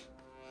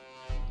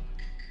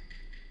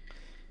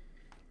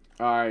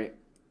 Alright.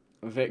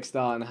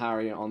 Vicstar and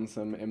Harry on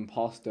some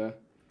imposter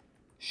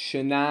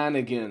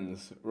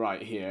shenanigans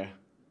right here.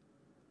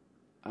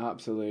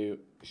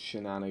 Absolute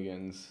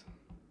shenanigans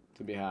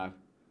to be had.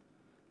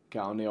 Get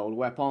on the old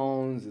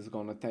weapons. It's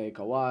gonna take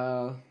a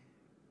while.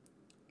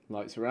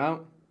 Lights are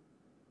out.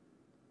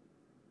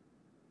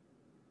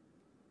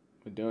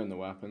 We're doing the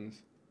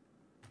weapons.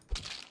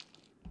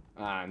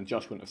 And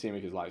Josh wouldn't have seen me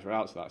because lights were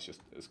out, so that's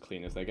just as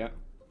clean as they get.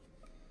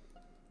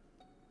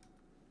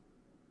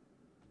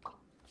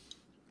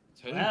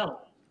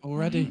 Well,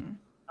 Already.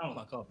 oh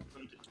my God.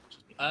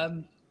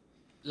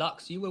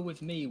 Lux, you were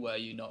with me, were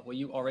you not? Were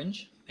you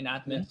orange in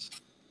admin?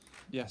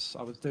 Yes,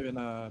 I was doing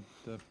the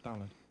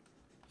download.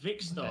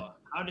 Vicstar,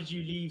 how did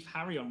you leave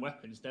Harry on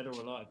weapons, dead or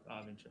alive?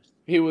 Out of interest.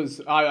 He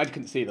was. I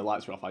couldn't see the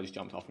lights were off. I just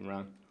jumped off and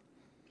ran.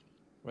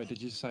 Wait,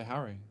 did you say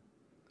Harry?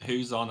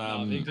 Who's on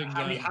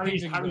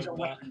Harry's on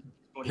weapons.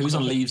 Who's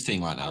on Leave's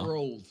team right now?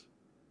 Harold.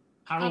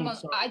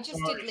 I just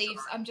did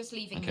leaves. I'm just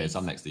leaving. Okay, leaves. so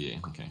I'm next to you.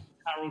 Okay.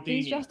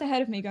 He's just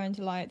ahead of me going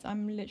to lights.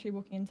 I'm literally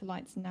walking into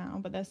lights now,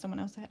 but there's someone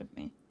else ahead of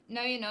me.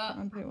 No, you're I not. can't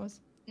remember who it was.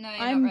 No,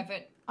 you're I'm- not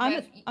Reverend.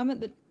 I'm at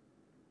the.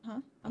 Huh?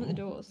 I'm at the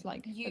doors,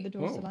 like You- at the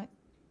doors to Whoa. lights.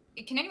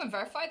 Can anyone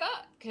verify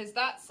that? Because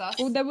that's sus.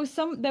 Well, there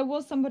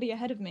was somebody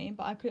ahead of me,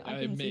 but I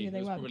couldn't see Me. who It they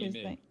was were probably because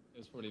me. they. It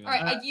was probably me. All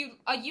right,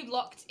 are you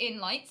locked in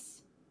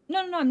lights? No,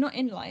 I'm not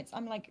in lights.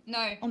 I'm like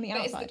No. on the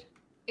but outside.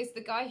 Is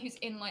the guy who's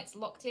in lights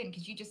locked in?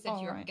 Because you just said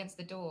Oh, you're up right. against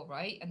the door,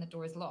 right? And the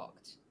door is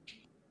locked.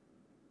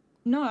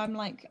 No, I'm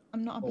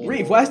not up against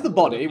Reeve, it. where's the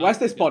body? Where's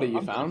this body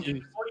you found?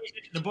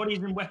 The body's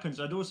in weapons.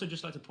 I'd also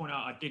just like to point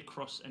out I did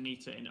cross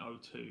Anita in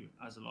O2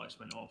 as the lights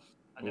went off,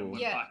 and then Ooh.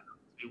 went Yeah. back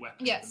to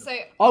weapons. Yeah. and So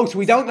Oh, so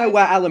we don't know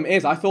where Ellum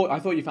is. I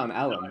thought you found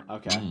Ellum.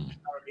 Okay.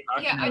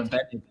 yeah, I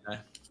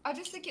I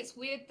just think it's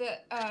weird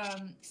that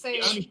so.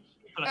 The only people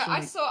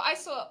I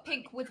saw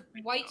Pink with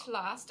White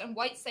last, and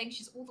White saying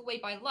she's all the way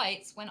by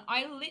lights. When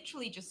I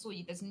literally just saw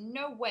you, there's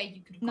no way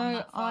you could have gone No,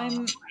 that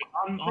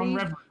far. I'm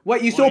Reverend.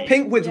 Wait, you saw White.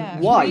 Pink with Yeah,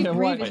 white.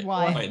 Reeve is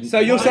white. Wait, So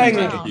you're why saying.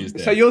 am I confused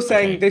So here? you're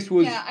saying Okay. this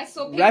was Yeah, I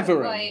saw Pink with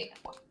Reverend. White.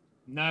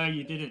 No,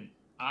 you didn't.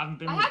 I haven't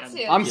been I with had them.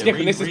 to. I'm Yeah,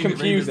 skipping. This is Reeve is the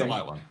confusing.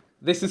 white one.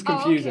 This is Oh,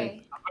 confusing.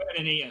 okay. I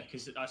voted Anita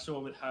because I saw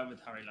with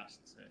Harry last.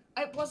 So.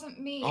 It wasn't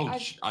me. Oh, I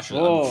should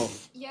Whoa.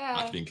 have. Yeah.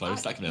 That could be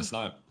close. That could be a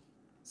snipe.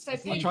 So I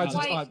Pink, tried to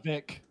White, snipe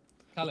Vic.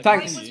 Alex, Thanks.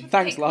 I White see was you. with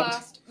Thanks, Pink Lux.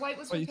 last. White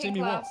was Wait, with you see Pink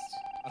me what? last.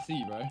 I see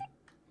you, bro.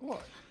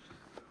 What?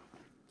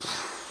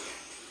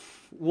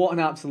 What an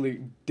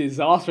absolute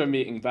disaster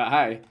meeting, but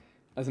hey,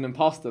 as an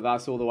imposter,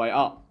 that's all the way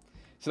up.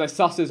 So there's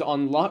susses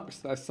on Lux,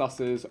 there's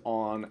susses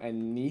on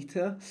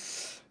Anita.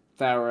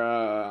 There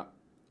are,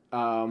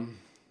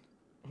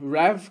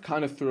 Rev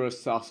kind of threw a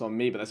sus on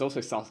me, but there's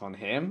also sus on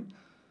him.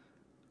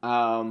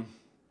 I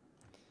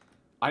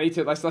need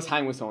to, let's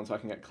hang with someone so I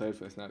can get cleared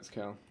for this next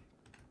kill.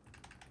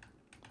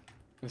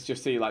 Let's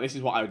just see, like, this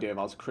is what I would do if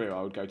I was crew,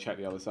 I would go check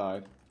the other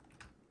side.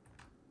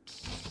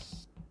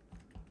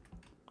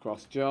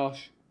 Cross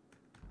Josh.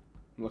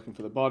 I'm looking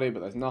for the body, but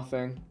there's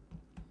nothing.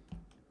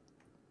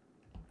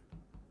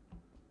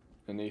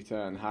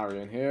 Anita and Harry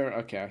in here.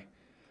 Okay.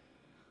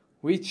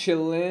 We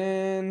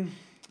chillin'.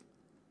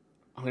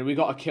 I mean, we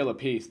got a kill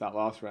apiece that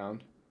last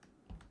round.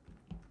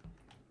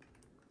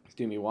 Let's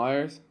do me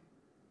wires.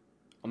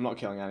 I'm not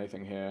killing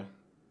anything here.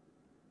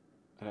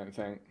 I don't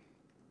think.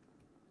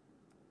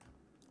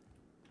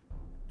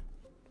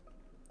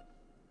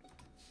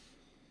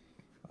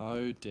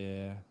 Oh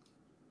dear.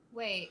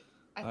 Wait.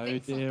 I Oh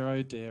think dear,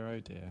 oh dear, oh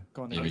dear.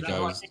 Go on. Here Harry. we Is that who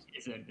go. I think it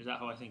is then? Is that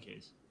who I think it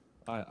is?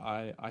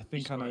 I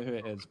think I know who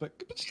it is, but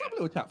just have a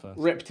little chat first.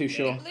 Rip too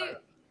sure.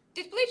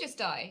 Did Blue just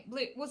die?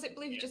 Blue, was it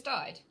Blue who just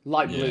died?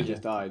 Light blue Yeah.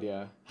 just died,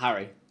 yeah.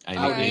 Harry. He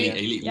Alright.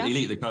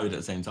 leaked the code at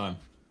the same time.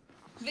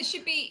 This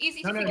should be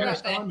easy No, to no, figure no,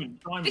 out then. Simon.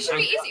 This should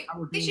be easy. That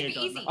would This should me, be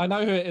it easy. doesn't I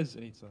know who it is,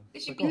 Anita.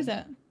 This should Go be Who's on.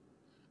 it?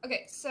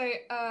 Okay, so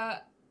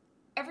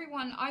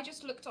everyone, I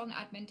just looked on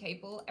admin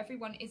table.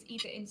 Everyone is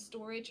either in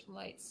storage,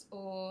 lights,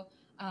 or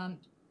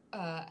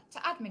to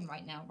admin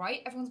right now,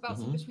 right? Everyone's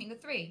bouncing between the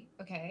three.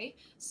 Okay,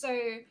 so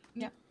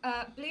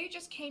Blue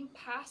just came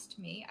past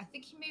me. I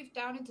think he moved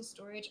down into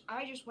storage.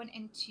 I just went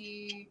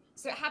into.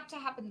 So it had to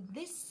happen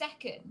this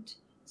second.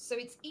 So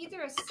it's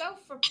either a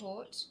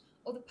self-report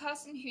or the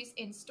person who's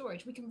in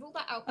storage. We can rule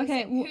that out. By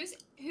Okay, saying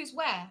who's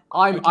where.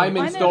 I'm in I'm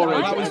in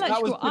storage. That was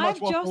electrical. pretty much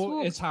I've what I just thought.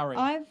 walked. It's Harry.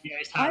 Yeah,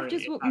 it's Harry. I've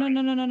just it's walked. Harry.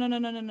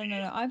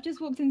 No. I've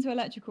just walked into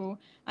electrical,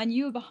 and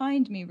you were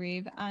behind me,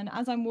 Reeve. And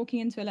as I'm walking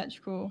into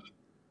electrical,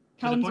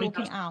 Callum's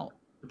walking out.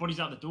 The body's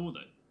out the door, though.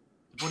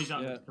 The body's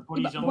out. Yeah. The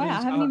body's But out. where?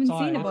 I haven't even seen a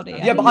outside. body.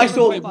 Yeah, but I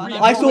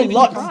saw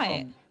Lux.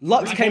 Right.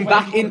 Lux came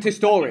back into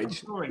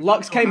storage.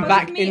 Lux came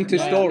back into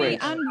storage.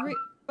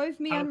 Both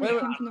me and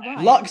Rick came from the right.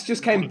 Lux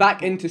just came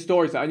back into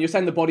storage, and you're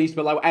saying the body's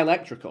below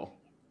electrical.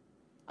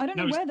 I don't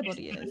know No, where the it's-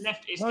 body it's is.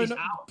 left- it's- No, it's no,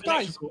 out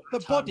guys, electrical the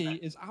and turned body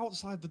left. is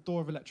outside the door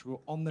of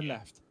electrical on the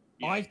left.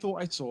 Yeah. I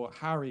thought I saw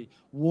Harry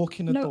walk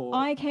in the No, door.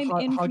 I came in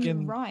from the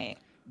hugging right.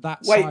 that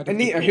Wait, side of the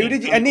Anita, door. who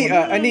did you? No,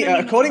 Anita,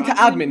 according to I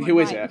came admin, from who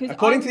is right, it? because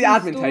According I to the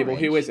was in admin table,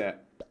 who storage. is it?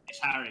 It's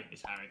Harry.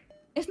 It's Harry.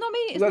 It's not me.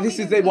 It's Well, not this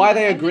me is that's why in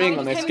they're there. agreeing I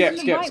on just this. came Skip, from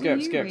skip, the right skip, with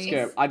you, skip, Reeve.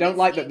 skip. I don't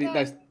like that. either-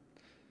 There's.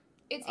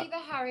 It's either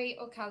Harry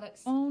or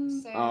Calyx. Um,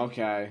 So,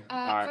 Okay. All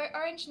right. vote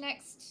orange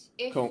next.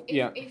 If, Cool, if,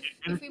 yeah.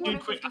 if we want a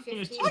quick- I think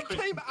it's 50-50. too I quick.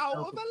 came out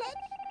of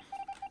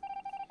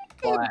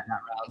electrical. Quiet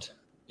that round.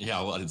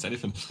 Yeah, well, I didn't say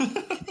anything.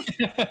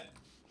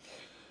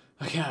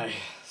 Okay.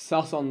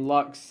 Sus on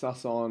Lux.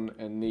 Sus on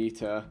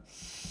Anita.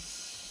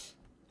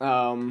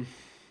 All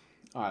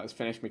right, let's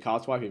finish my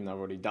card swipe, even though I've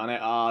already done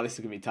it. This is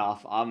gonna be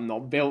tough. I'm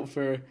not built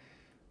for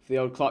the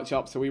old clutch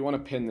up, so we want to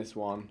pin this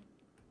one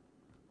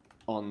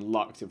on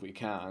Lux if we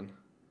can.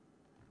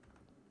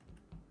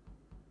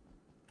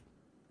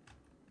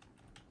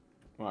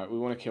 Right, we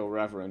want to kill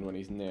Reverend when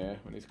he's near,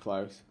 when he's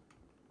close.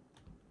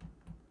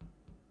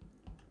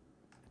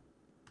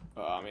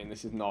 I mean,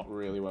 this is not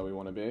really where we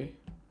want to be.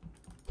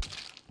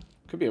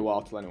 Could be a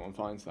while till anyone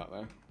finds that,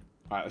 though.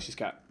 Alright, let's just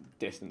get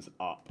distance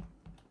up.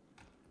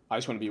 I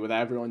just want to be with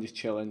everyone, just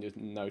chilling, just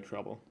no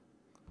trouble.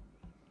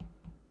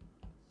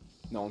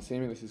 No one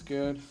seeing me, this is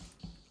good.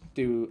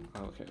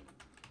 Okay.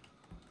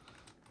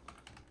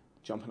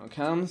 Jumping on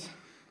cams.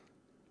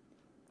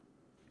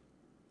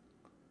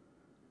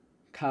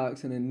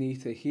 Calyx and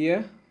Anita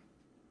here.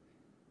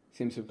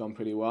 Seems to have gone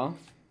pretty well.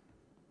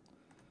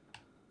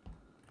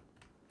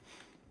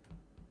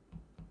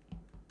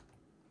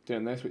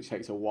 Doing this, which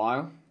takes a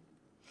while.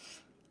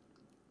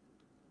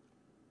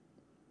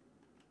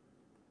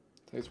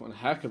 Takes one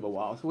heck of a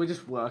while, so we're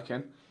just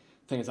working.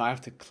 Thing is, I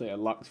have to clear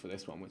Lux for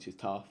this one, which is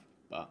tough,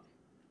 but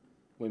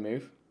we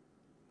move.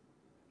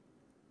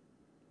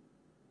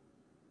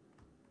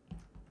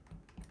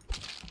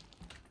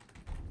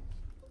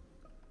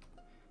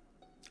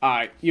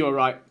 Alright, you were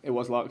right. It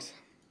was Lux.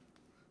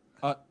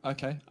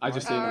 Okay. I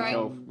just seen him Alright.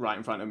 kill right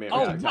in front of me. Oh,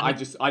 reacted. no. I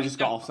just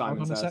got off Hold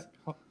Simon on a Says.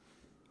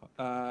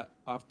 sec.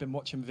 I've been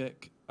watching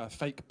Vic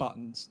fake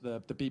buttons, the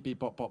beep beep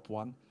bop bop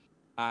one,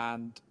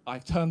 and I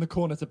turned the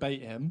corner to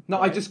bait him. No,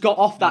 right? I just got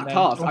off that And then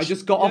task. I Josh-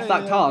 just got Yeah, off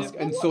that yeah, task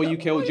yeah. and Well, saw what- you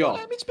kill well, Josh.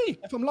 Let me speak.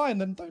 If I'm lying,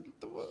 then don't.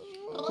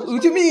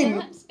 What do you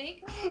mean?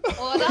 Speak.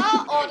 Order.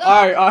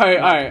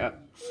 Alright.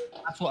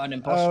 That's what an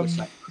imposter would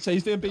say. So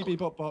he's doing beep beep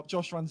bop bop.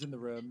 Josh runs in the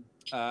room.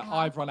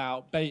 I've run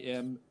out, bait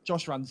him.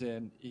 Josh runs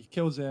in. He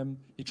kills him.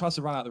 He tries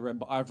to run out of the room,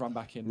 but I've run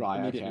back in. Right,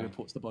 Immediately okay.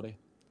 reports the body.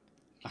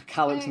 A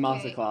Calyx Okay.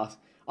 masterclass.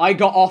 I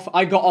got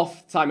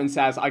off Simon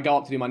Says. I go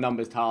up to do my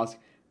numbers task,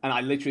 and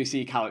I literally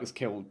see Calyx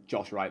kill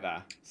Josh right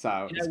there.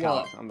 So You it's know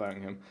what? Calyx. I'm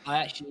voting him. I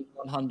actually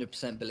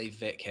 100% believe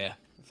Vic here.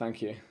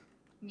 Thank you.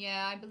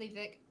 Yeah, I believe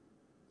Vic.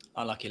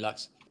 Unlucky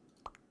Lux.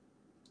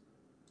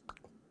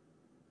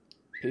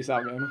 Peace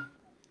out, gamer.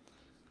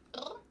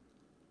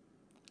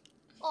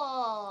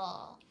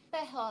 Oh,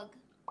 bear hug.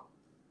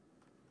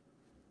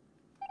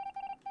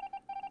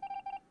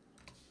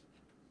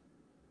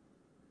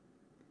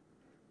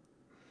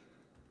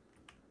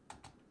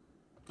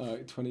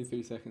 Alright,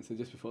 23 seconds, so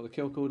just before the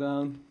kill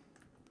cooldown.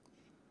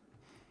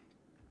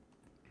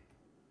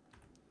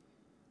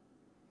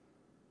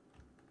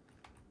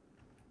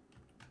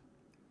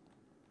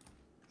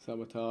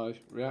 Sabotage,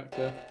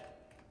 reactor.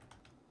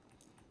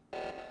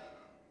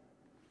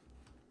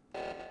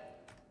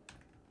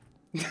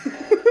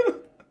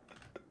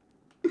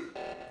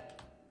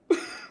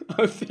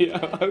 Oh,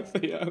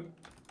 Theo.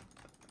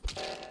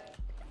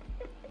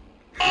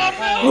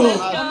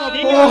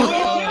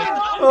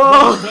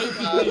 Oh. Wait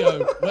for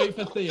Theo. Wait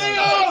for Theo.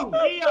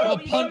 I'll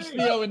punch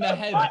Theo in the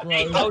head, bro.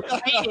 I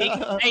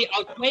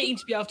was waiting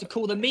to be able to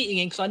call the meeting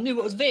in because I knew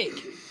it was Vic.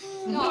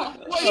 No.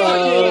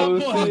 Oh,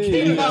 Fucking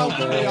Theo hell,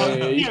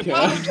 Baker.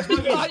 Alex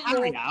pushed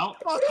Harry out.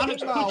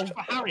 Alex pushed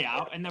for Harry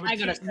out, and there were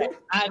Hang on a two. sec.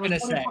 Hang on a One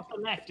sec. across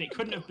the left. It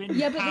couldn't have been.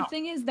 Yeah, but the Cal.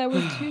 thing is, there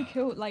was 2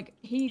 kills. Like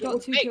he got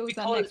was 2 Vic kills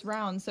that because- next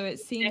round, so it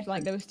seemed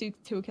like there was two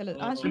killers.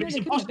 But Actually, no, it's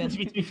there couldn't have impossible to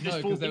been. be two. No,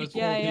 There's 'cause there was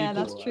 4 Yeah, yeah,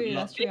 people. that's true.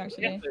 That's true,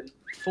 actually.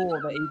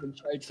 Before they even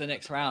showed to the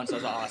next round, so I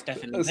was like, oh, it's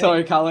definitely.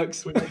 Sorry,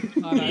 Alex. No,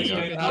 it's Yeah.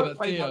 okay, no,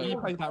 but Theo, You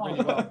played that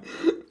really well.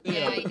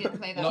 Yeah, he did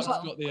play that Lux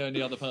well. got the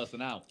only other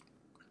person out.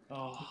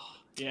 Oh,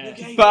 yeah.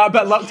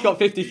 But Lux got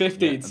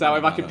 50-50, Yeah, so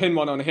if I could pin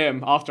one on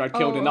him after I'd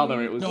killed Oh,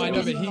 another, it was. No, I it know,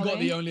 was- but he got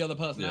the only other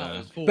person out. Yeah. It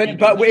was 4 But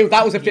people.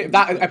 that was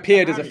that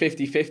appeared as a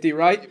 50-50,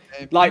 right?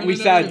 Like No, we no,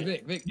 no, said.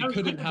 Vic, No, it it couldn't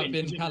couldn't have have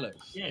been been, Calix.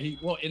 yeah.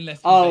 Unless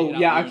he Oh baited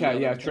out yeah, the okay,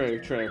 only yeah, other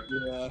true.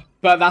 Yeah.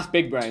 But that's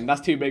big brain.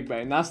 That's too big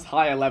brain. That's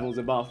higher levels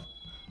above.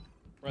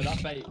 Bro,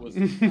 that bait was.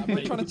 What are you That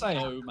trying to bait say?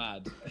 was so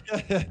mad.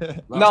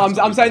 No,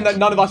 I'm saying that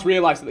none of us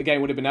realised that the game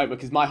would have been over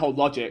because my whole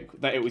logic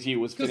that it was you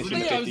was Because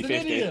finishing Theo's an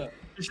 50-50. idiot.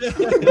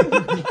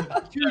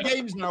 2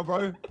 games now,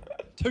 bro.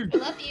 2. I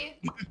love you.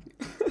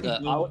 Look, I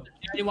was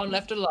the only one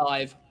left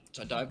alive,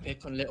 so don't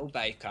pick on little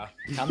Baker.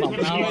 Come on, No,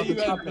 now. you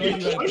went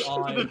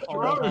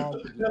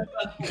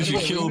Because you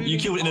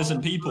killed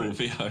innocent people,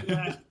 Theo.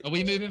 Are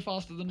we moving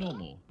faster than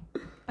normal?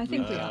 I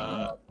think we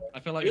are. I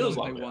feel like Feels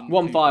we like only it.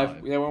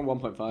 1.5. Yeah, we're on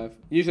 1.5.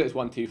 Usually it's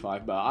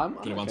 1.25, but I'm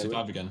Put it okay.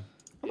 125 again.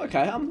 I'm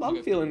okay.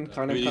 I'm feeling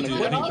kind of We need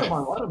to-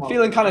 I think-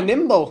 feeling kind of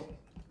nimble.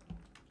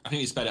 I think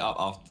we sped it up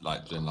after,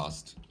 like, during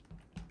last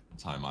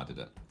time I did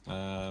it.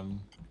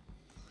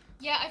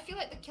 Yeah, I feel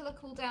like the killer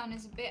cooldown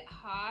is a bit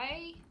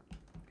high.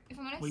 If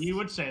I'm honest. Well, you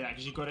would say that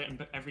because you got it in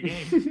every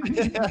game.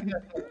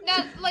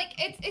 No, like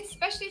it's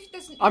especially if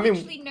there's I mean-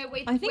 literally no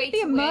way. I think way the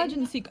to win.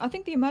 emergency. I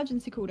think the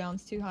emergency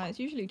cooldown's too high. It's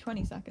usually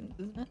 20 seconds,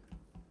 isn't it?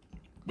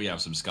 We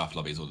have some scuff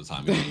lobbies all the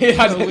time.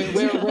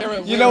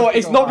 Yeah, you know what?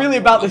 It's not really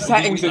about the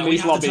settings in we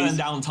these have to turn lobbies.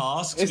 down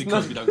tasks It's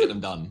because not- we don't get them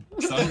done.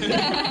 So,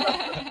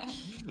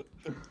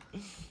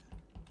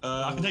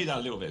 I can take you down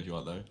a little bit if you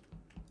want, though.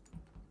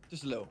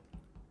 Just a little.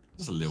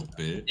 Just a little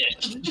bit. Yeah,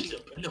 just a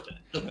little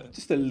bit.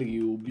 Just a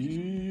little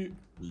bit.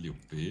 Little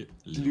bit.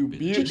 Little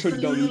bit. Turn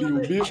it down a little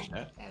bit.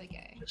 Yeah. There we go.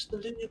 Just a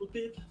little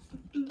bit.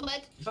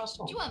 Blood. That's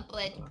Do you want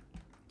blood?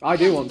 I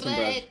do Yes, want some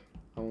bread. blood.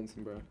 I want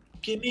some bread.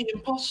 Give me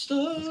imposter.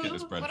 Let's get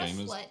this bread, What a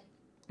gamers.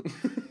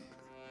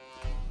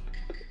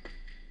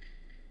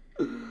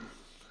 slut.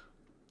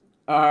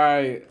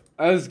 Alright,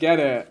 let's get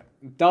it.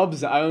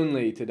 Dubs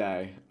only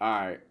today.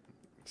 Alright.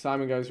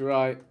 Simon goes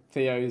right.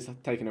 Theo's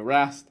taking a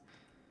rest.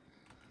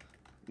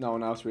 No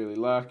one else really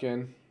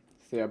lurking.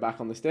 Theo back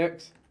on the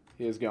sticks.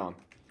 He is gone.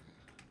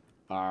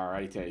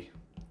 Alrighty.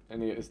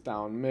 And he is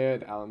down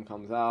mid. Alan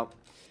comes out.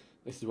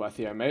 This is where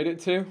Theo made it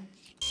to.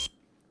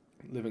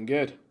 Living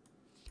good.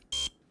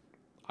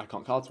 I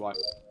can't card swipe.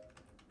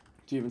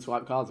 Do you even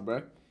swipe cards,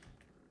 bro?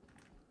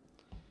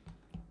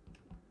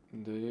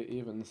 Do you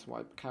even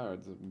swipe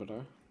cards,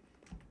 bro?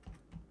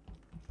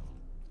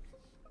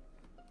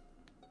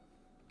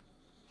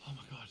 Oh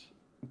my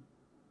god.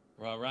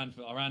 Bro,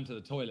 I ran to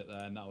the toilet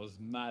there, and that was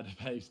mad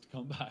pace to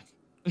come back.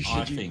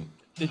 I think.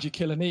 Did you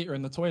kill Anita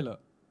in the toilet?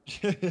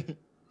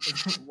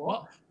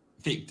 What?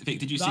 Vic,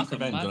 did you That's seek a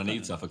revenge mad on thing.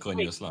 Anita for calling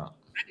you a slut?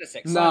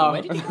 No,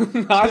 Where did he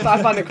go?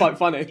 I find it quite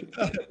funny.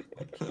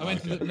 I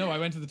went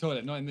to the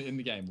toilet, not in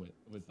the game. With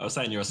I was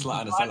saying you're a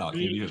slut and a sellout.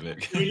 Can you believe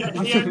it, Do you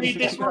Vic? need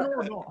this one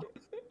or not?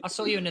 I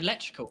saw you in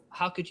electrical.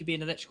 How could you be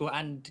in electrical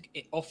and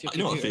off your You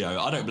know what, computer? Theo?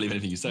 I don't believe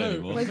anything you say No,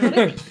 anymore. Wait, what?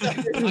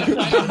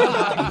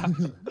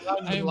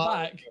 I am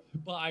back,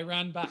 but I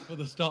ran back for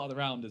the start of the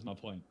round. Is my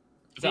point.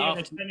 Yeah,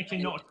 it's technically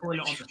not a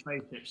toilet on the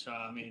spaceship, so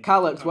I mean.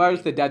 Calix, where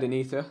is the dead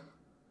Anita?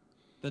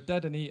 The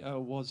dead Anita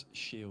was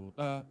Shield.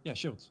 Yeah,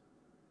 Shields.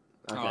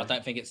 Oh, I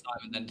don't think it's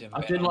Simon then.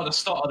 I didn't like the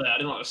start of there. I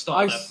didn't like the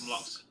start of there from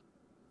Lux.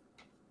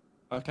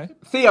 Okay.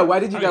 Theo, where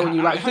did you go when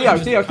you left? Theo,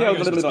 Theo,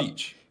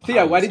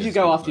 Theo, where did you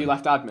go after you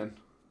left admin?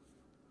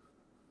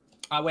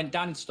 I went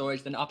down in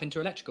storage, then up into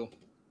electrical.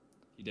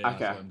 You did. Okay.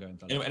 That's where I'm going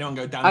to. Anyone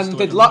go down? And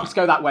did Lux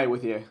go that way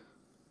with you?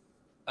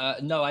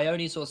 No, I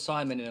only saw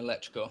Simon in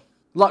electrical.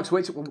 Lux,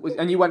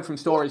 and you went from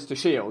storage to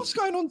What's shields.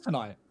 going on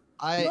tonight?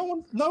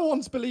 No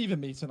one's believing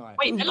me tonight.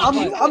 Wait,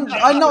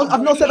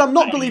 I've not said I'm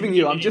not believing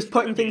you. I'm just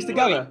putting things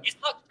together. It's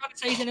not trying to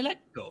say he's in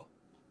electrical.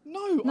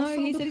 No, No, I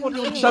he found said the he body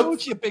was on in So,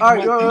 Shields, you big all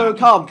right,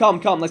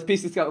 wank. calm. Let's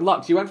piece this together.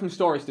 Lux, you went from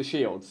storage to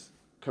shields,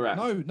 correct?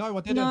 No, I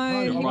didn't.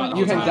 No, you went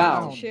You went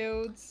down.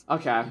 Shields.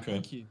 Okay.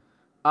 Thank you.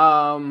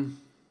 Um,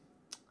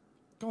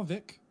 Go on,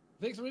 Vic.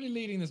 Vic's really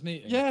leading this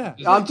meeting. Yeah.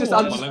 I'm just.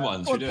 Well, no,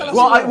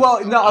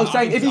 No, I was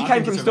saying if he I came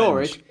think from it's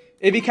storage, revenge.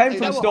 if he came You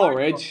from know what?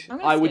 storage, I'm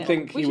gonna I would skip.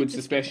 think We he should would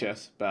just skip it.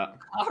 suspicious, but.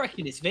 I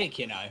reckon it's Vic,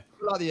 you know.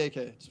 Like the AK.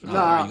 Just put it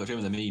Nah. You got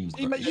driven the memes.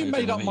 You bro. you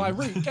made up my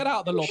route. Get out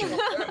of the lobby.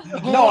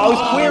 No, I was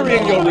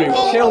querying your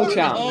route. Chill,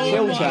 champ.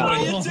 Chill,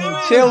 champ.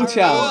 Chill,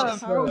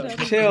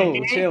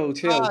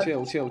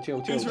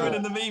 Who's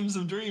ruining the memes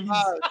of dreams?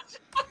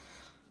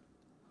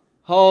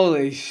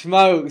 Holy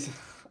smokes.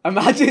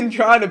 Imagine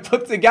trying to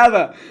put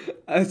together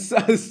a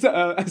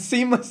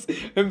seamless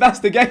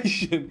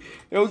investigation.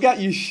 It'll get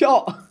you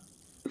shot.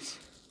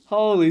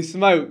 Holy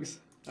smokes.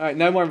 Alright,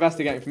 no more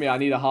investigating for me. I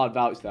need a hard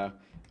vouch, though.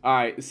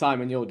 Alright,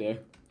 Simon, you'll do.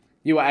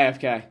 You were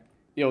AFK.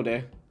 You'll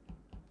do.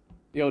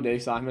 You'll do,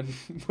 Simon.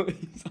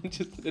 Please, I'm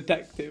just a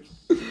detective.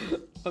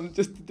 I'm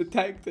just a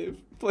detective.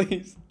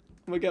 Please.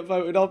 I'm gonna get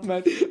voted off,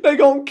 man. They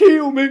gonna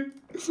kill me.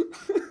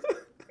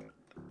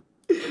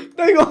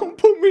 They gonna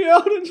put me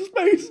out in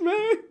space,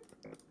 man.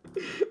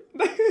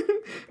 They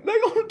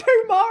gonna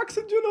take my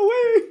oxygen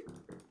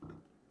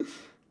away.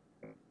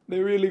 They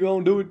really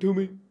gonna do it to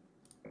me.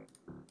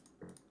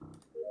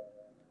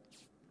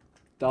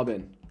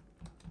 Dubbin.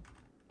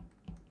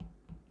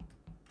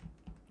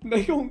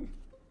 They gonna.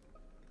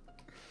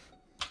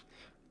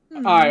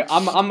 Alright,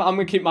 I'm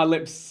gonna keep my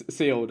lips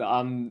sealed.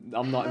 I'm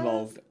not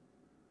involved.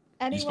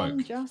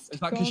 Anyone just Is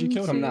that because you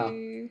killed him now?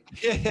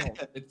 Yeah.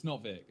 It's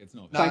not Vic. It's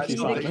not Vic. Thank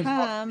you, Either Simon.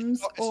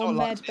 Cams or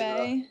Lux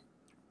Medbay.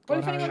 Well,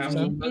 if anyone's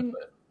Cams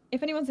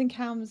if anyone's in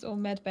Cams or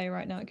Medbay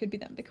right now, it could be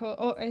them because,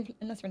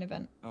 unless we're in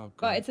event. Oh,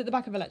 But it's at the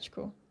back of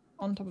electrical,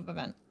 on top of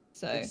event.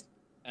 So.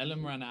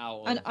 Ellen ran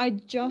out. And I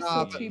just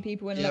saw 2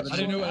 people in electrical.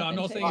 I don't know. and I'm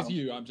not saying it's admin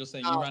you. I'm just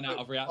saying you ran out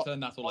of reactor,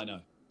 and that's all I know.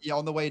 Yeah,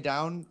 on the way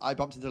down, I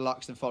bumped into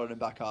Lux and followed him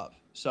back up.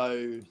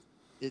 So,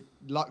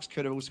 Lux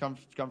could have also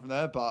come from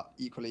there, but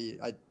equally,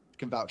 I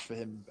can vouch for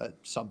him at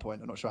some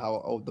point. I'm not sure how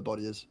old the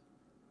body is.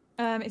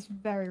 It's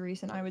very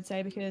recent, I would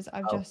say, because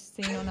I've just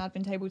seen on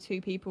admin table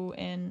 2 people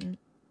in.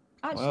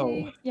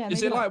 Actually, Well, yeah.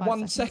 Is maybe it like 5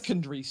 1 seconds.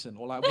 second recent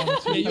or like 1 or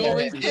 2? Yeah, your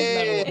seconds?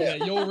 recent. Yeah,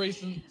 your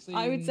recent.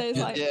 I would say it's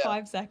like Yeah.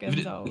 5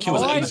 seconds old. Kill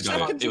was Oh, ages ago.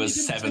 seconds It was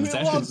you didn't 7 do it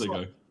seconds once.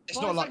 ago.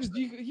 It's not Lux.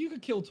 You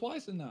could kill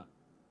twice in that.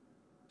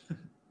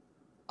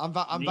 I'm Yeah,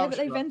 but vouching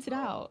they for- vented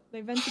out.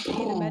 They vented to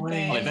either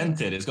Medbay. Oh, I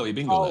vented. It's got to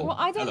be bingo then. Well,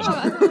 I don't know. Hello.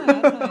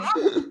 I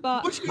don't know.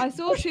 But I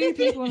saw 2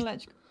 people on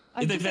electrical.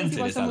 I If they just don't see vented,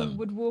 why it's someone Adam.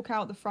 would walk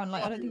out the front.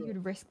 Like, I don't think you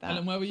would risk that.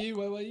 Ellen, where were you?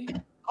 Where were you?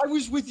 I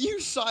was with you,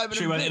 Simon.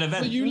 She and went Vic. in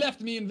event. So you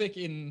left me and Vic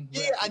in.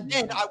 Yeah, and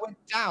then I went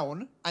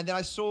down, and then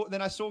I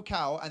saw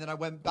Cal, and then I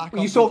went back up.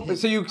 You saw, with him.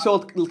 so you saw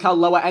Cal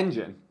lower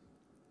engine,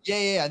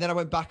 Yeah, and then I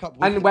went back up.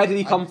 With and him. where did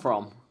he come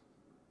from?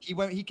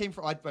 He came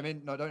from. I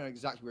mean, no, I don't know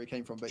exactly where he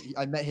came from, but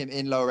I met him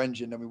in lower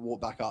engine, and we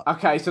walked back up.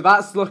 Okay, so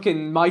that's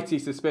looking mighty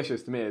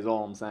suspicious to me. Is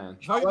all I'm saying.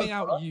 Vote me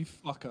out, you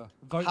fucker.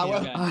 Vote me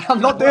However- out. I'm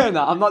not doing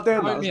that. I'm not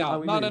doing that. Vote me That's not out.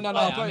 what No, we no, do. no, no.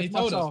 Yeah, I'll vote he for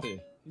told us myself. to.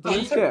 I'm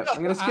gonna skip.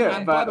 I'm gonna skip.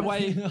 And by the But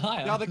way, Hiya.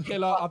 the other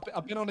killer,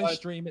 I've been on his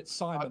stream, it's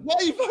Simon. Why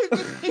are you voting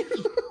for me?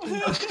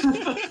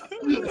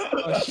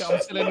 Oh shit,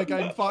 I'm still in the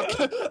game, fuck.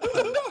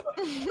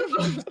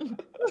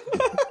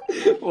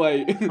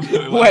 wait,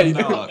 Wait, wait,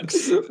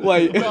 Lux.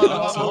 wait. No,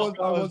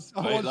 I was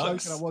Wait,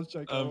 Lux.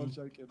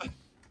 joking.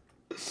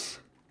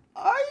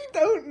 I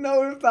don't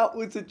know if that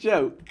was a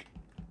joke.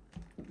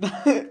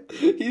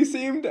 He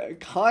seemed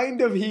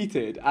kind of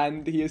heated,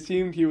 and he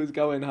assumed he was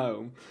going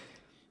home.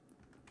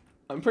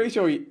 I'm pretty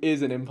sure he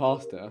is an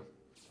imposter.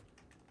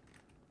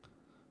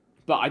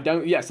 But I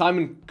don't... Yeah,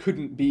 Simon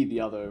couldn't be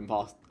the other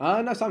imposter.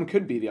 No, Simon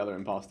could be the other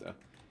imposter.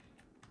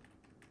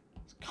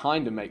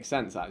 Kind of makes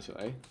sense,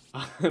 actually.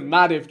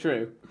 Mad if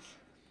true.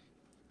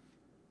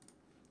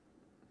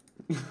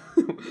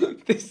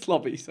 This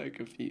lobby's so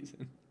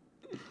confusing.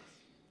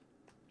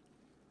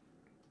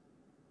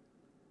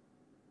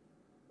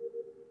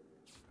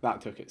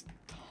 That took its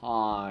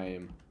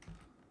time.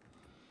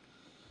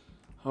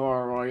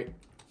 Alright.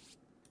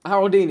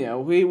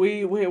 Haroldinho,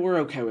 we're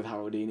okay with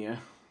Haroldinho.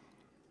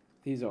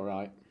 He's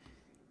alright.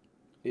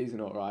 He's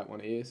an alright one,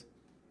 he is.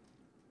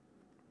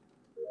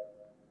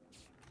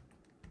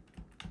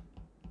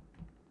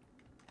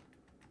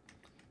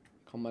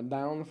 Coming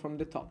down from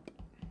the top.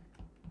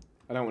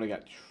 I don't want to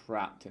get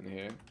trapped in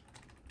here.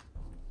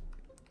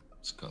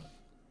 Let's go.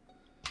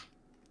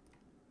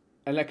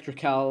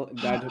 Electrical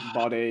dead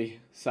body.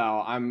 So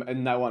I'm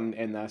no one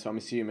in there, so I'm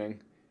assuming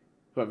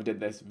whoever did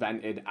this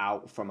vented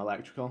out from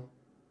electrical.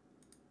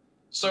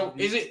 So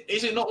is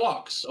it not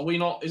Lux? Are we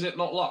not? Is it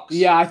not Lux?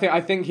 Yeah,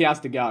 I think he has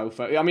to go.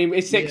 I mean,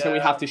 it's 6, so we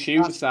have to shoot.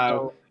 has to So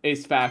go.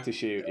 it's fair to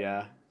shoot.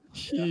 Yeah.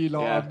 You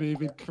lot Yeah. are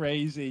moving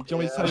crazy. Do you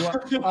want me to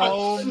tell you what?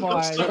 Oh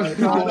my god.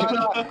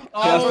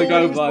 No. He has to go,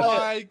 Oh bud.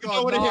 my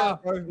don't wanna god. hear No,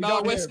 it, bro. We no, don't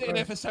wanna we're hear it, sitting bro.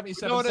 here for We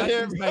 77 don't wanna hear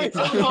seconds, it, mate.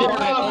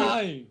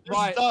 mate.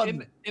 Right,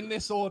 done. in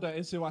this order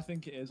is who I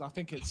think it is. I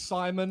think it's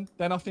Simon,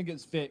 then I think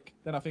it's Vic,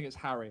 then I think it's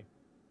Harry.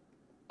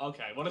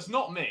 Okay. Well, it's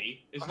not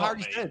me. It's not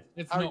Harry's me. dead.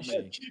 It's Harry's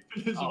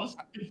not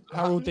me.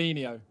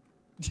 Haroldinho.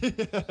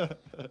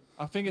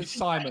 I think it's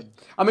Simon.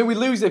 I mean, we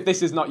lose if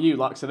this is not you,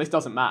 Lux. So this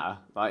doesn't matter.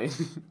 Like.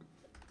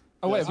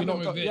 Oh wait, I've have we been not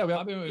with got? Vic. Yeah, we I've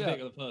have. been with Yeah. Vic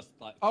for the first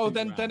like. Oh, 2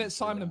 then rounds, it's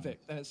so, Simon yeah. and Vic.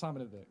 Then it's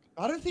Simon and Vic.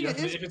 I don't think Yeah, it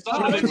is. if it's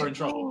not Vic, we're in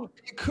trouble.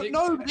 It could,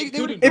 no, they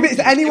couldn't would. be. If it's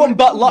anyone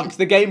but Lux,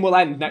 the game will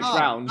end next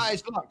round. Nah,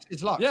 it's Lux.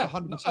 It's Lux. Yeah.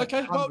 100%.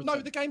 Okay. Well, 100%. no,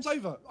 the game's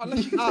over.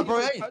 Unless you. Nah, bro,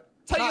 it ain't.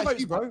 Take your Nah, votes,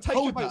 you, bro. Take your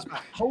Hold votes that.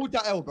 back. Hold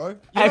that L, bro. You know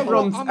what?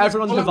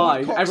 Everyone I'm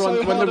divide. cock Everyone,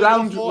 so when the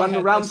hard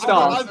on round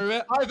forehead.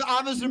 starts, I've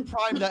Amazon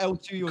Prime that L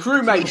to you.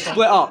 crewmates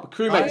split up.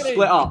 Crewmates Really?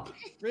 split up.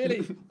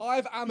 Really?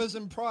 I've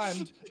Amazon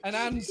Primed an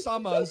Ann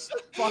Summers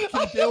fucking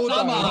dildo.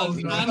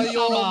 Summers, for Ann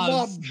your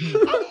Summers.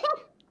 mum.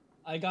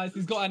 Hey guys,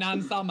 he's got an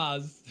Ann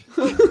Summers.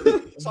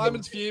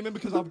 Simon's fuming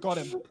because I've got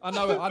him. I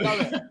know it. I know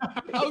it.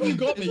 How have you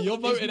got me? You're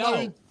voted No,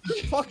 out.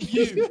 Fuck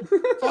you.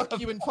 Fuck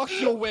you and fuck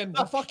your win.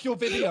 And fuck your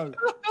video.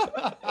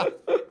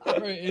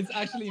 Bro, it's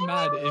actually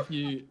mad if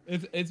you.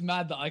 It's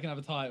mad that I can have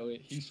a title.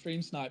 He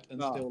stream sniped and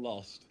No. still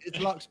lost. It's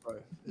Lux, bro.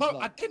 It's No,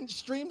 Lux. I didn't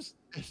streams.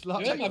 It's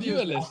Lux. You're in my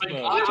viewer list, bro.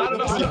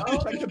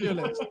 Check your view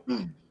list.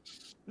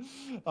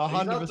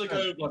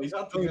 100%. blood. He's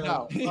had to No go.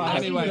 doubt.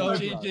 Anyway, No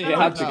GG. You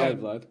had to go,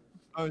 blood.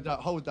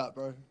 Hold that,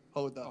 bro.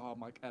 Hold that. Oh,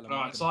 my Ellen.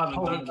 Alright, Simon,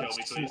 don't kill me,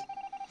 please.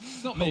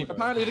 It's not me, bro.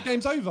 Apparently the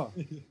game's over.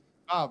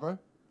 Bro.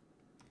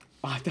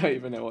 I don't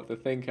even know what to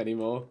think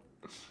anymore.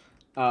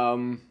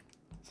 So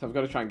I've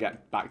got to try and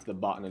get back to the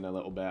button in a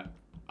little bit.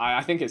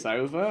 I think it's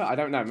over. I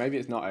don't know. Maybe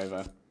it's not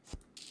over.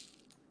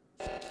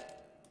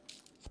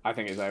 I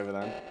think it's over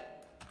then.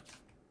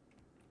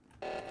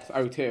 It's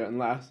 0-2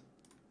 unless.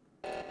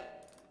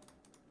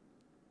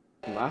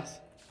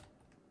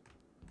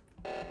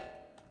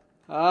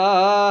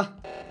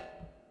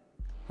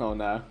 Oh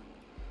no.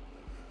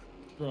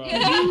 Bro.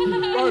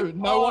 Bro,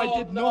 no, I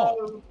did not.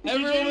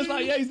 Everyone was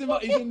like, yeah, he's in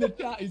the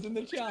chat. He's in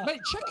the chat. Mate,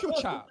 check your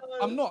chat.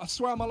 I'm not. I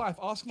swear on my life.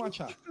 Ask my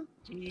chat.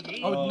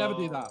 I would never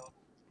do that.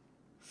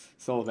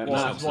 It's all a bit It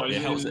mad.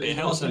 helps, it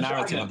helps the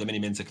narrative of the Mini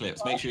Minter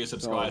clips. Make sure you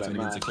subscribe to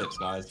Mini Minter clips,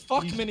 guys.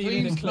 Fuck Mini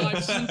Minter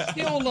clips.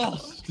 Still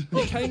lost.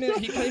 He came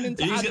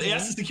into He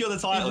has to secure the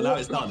title. he Now walked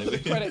it's done. up with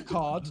the credit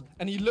card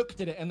and he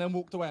looked at it and then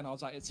walked away and I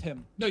was like, it's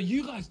him. No,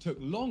 you guys took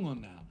long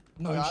on that.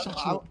 No, shut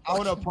I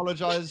want to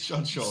apologize.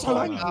 Shut your So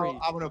mouth. angry.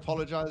 I want to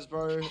apologize,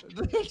 bro. Not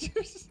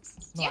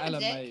Yeah,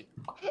 Ellen, Dick. mate.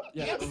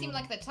 You don't seem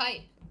like the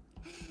type.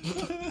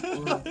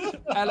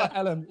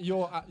 Ellen,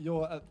 you're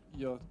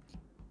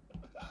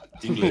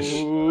English.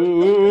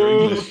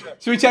 Ooh.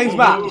 Should we change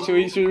map?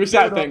 Should we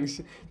reset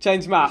things?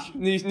 Change map.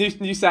 New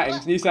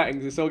settings. New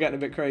settings. It's all getting a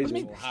bit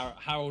crazy. Well,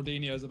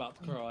 Haroldinho's about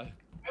to cry.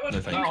 No,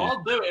 thank No, you.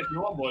 I'll do it if you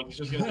want, boy. It's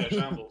just going to be a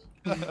shambles.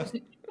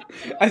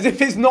 As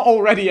if it's not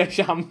already a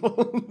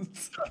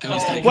shambles.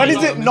 Oh, When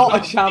is it not a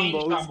You haven't seen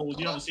shambles? shambles.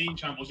 You haven't seen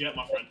shambles yet,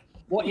 my friend.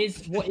 What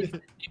is the new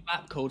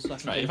map called? So I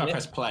can Right, if I Google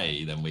press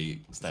play, then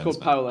we stay It's on called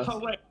spec. Polus. Oh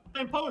wait,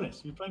 playing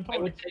Polus. You're playing it?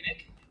 What would Polus. you say,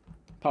 Nick?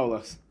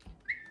 Polus.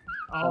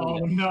 Oh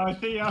no, I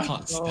Theo.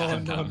 can't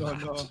stand that map.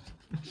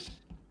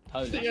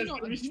 Polish. Did you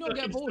not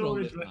get bored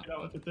on this map?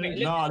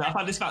 No, I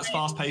find this map's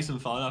fast paced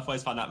and fun. I've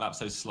always found that map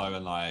so slow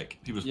and like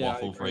people just Yeah, I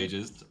waffle for agree.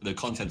 ages. The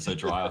content's so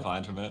dry, I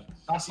find from it.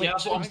 That's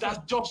what I'm. That's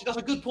Josh. That's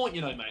a good point,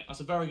 you know, mate. That's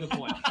a very good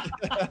point. The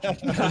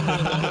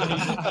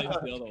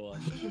other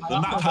one.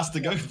 The map has to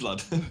go,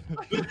 blood.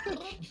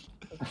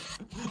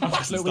 I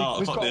press the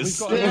start. Fuck this.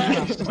 Fuck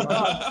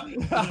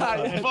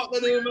the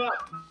new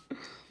map.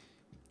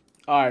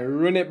 Alright,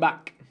 run it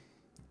back.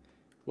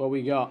 What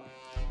we got?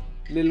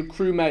 Little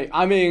crewmate.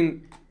 I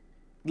mean,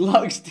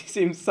 Lux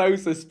seems so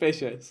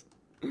suspicious.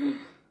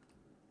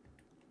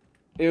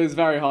 It was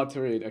very hard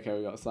to read. Okay,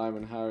 we got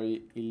Simon,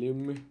 Harry,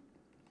 Ilum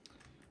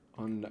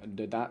on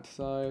the that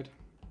side.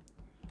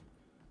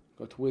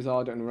 Got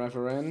Wizard and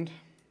Reverend.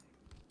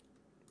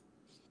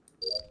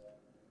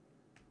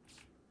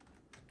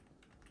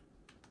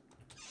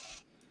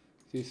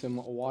 See some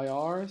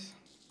YRs.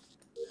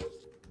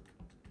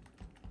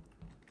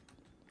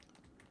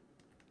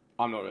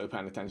 I'm not really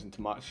paying attention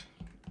to much.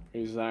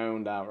 He's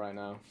zoned out right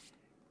now.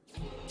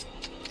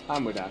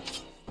 And we're dead.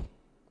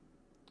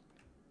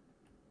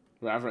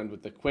 Reverend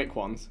with the quick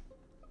ones.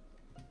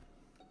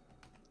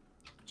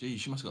 Gee,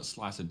 she must have got a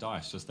slice of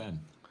dice just then.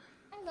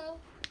 Hello.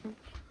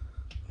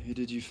 Who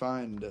did you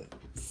find,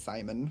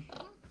 Simon?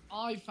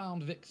 I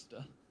found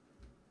Vixter.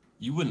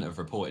 You wouldn't have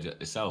reported it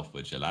yourself,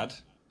 would you, lad?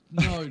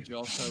 No,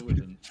 Josh, I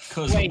wouldn't.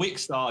 Because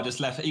Wickstar just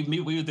left. We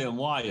were doing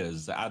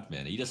wires at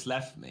admin. He just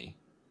left me.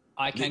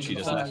 I can Literally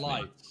just On left the me.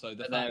 light, so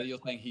the fact that you're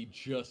saying he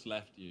just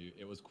left you,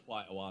 it was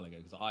quite a while ago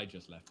because I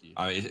just left you.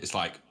 I mean, it's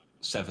like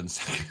 7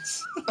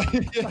 seconds.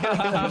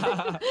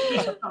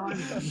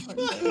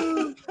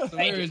 So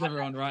where is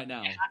everyone right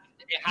now? It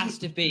has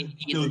to be.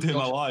 Still doing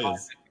my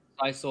wires.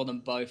 I saw them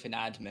both in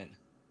admin.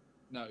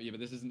 No, yeah, but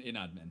this isn't in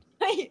admin.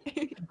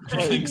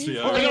 Thanks,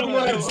 Theo.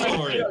 Good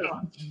story.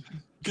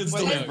 Good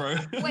story, Wait, bro.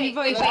 Wait.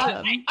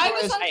 I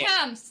was on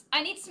cams.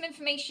 I need some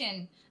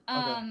information.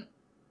 Okay.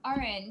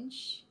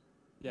 Orange.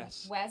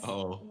 Yes. Where's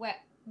Oh.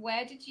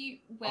 where did you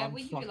I'm were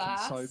you fucking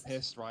last? so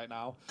pissed right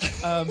now.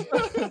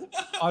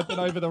 I've been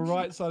over the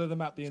right side of the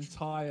map the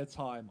entire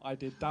time. I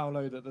did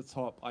download at the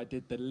top. I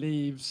did the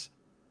leaves.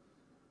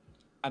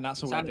 And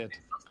that's all I did.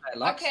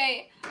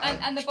 Okay,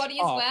 and the body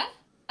is Oh. where?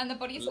 And the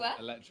body is where?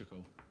 Electrical.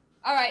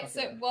 All right,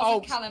 so Okay.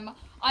 wasn't Callum.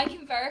 I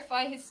can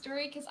verify his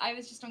story because I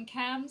was just on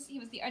cams. He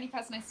was the only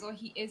person I saw.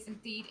 He is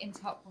indeed in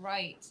top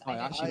right. I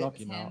don't actually know love if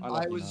you it's now. him. I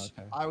love you now.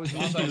 Okay. I was. He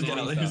was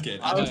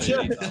getting I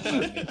agitated.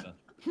 was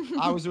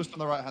I was just on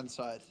the right hand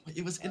side.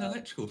 It was in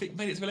electrical. Vic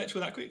made it to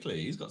electrical that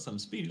quickly. He's got some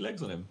speedy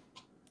legs on him.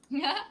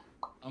 Yeah.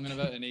 I'm gonna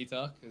vote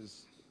Anita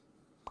because.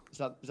 Is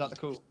that the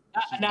call?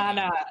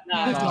 Nah.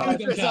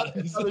 Excuse you?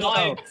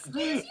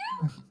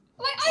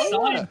 Like,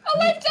 all I've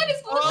done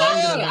is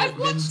watch you. I've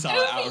watched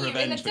over you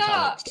in the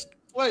dark.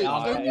 Wait,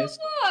 What the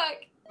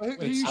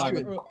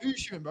fuck? who's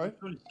shooting, bro?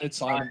 It's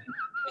Simon.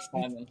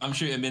 I'm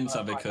shooting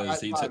Minta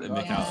because he took the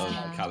mick out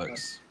of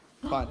Calyx.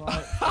 Fine.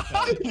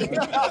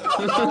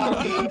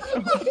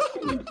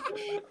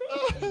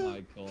 Oh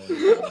my god.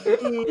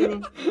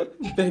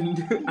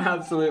 Binned.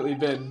 Absolutely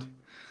binned.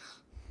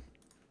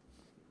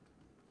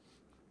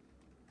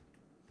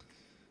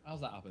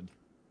 How's that happened?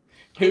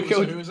 Who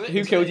Who was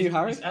it? killed you,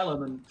 Harry? It's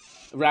Ellum and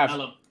Rav.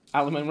 Ellum.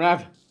 Ellum and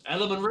Rav.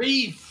 Ellum and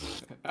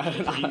Reeve.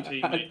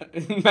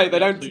 Mate, they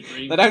don't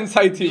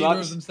say too Neither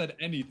much. of them said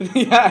anything.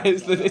 Yeah,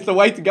 it's the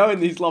way to go in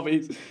these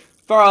lobbies.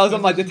 Bro, I was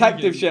on my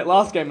detective shit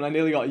last game and I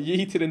nearly got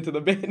yeeted into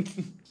the bin.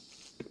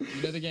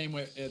 You know the game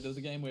where there was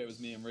a game where it was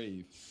me and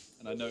Reeve,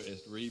 and I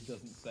noticed Reeve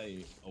doesn't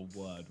say a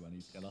word when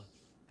he's killer.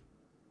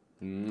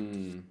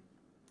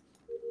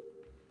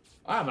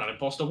 I haven't had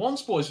imposter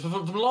once, boys.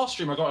 From the last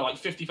stream, I got it like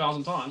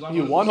 50,000 times.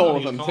 You won all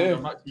of them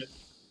too.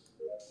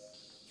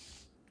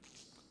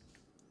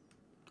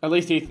 At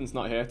least Ethan's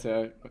not here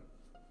to.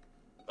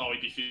 Oh,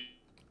 he'd be few.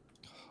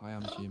 I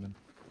am human.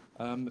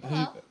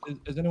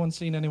 Has anyone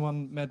seen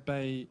anyone med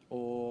bay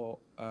or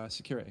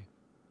security?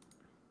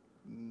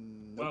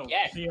 Well,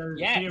 Yes,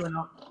 yes. Theo and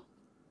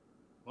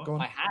What? Go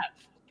on. I have.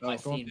 Oh,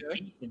 I've go on, seen Theo.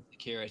 Reeve in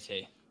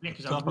security. Yeah,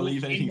 'cause I Can't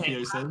believe walked in anything there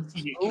Theo says. after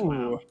you came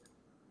out.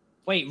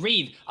 Wait,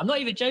 Reeve, I'm not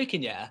even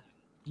joking, yeah?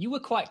 You were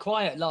quite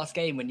quiet last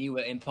game when you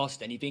were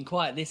imposter, and you've been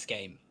quiet this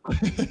game.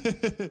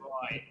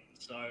 Right.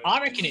 So.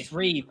 I reckon it's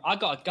Reeve. I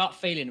got a gut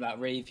feeling about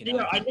Reeve, you know.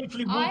 Yeah, I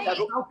literally walked.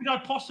 How could I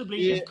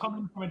possibly have come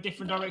in from a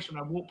different direction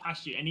when I walked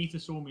past you? Anita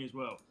saw me as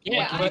well.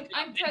 Yeah, Where-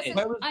 I'm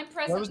where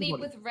presently was the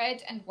with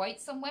red and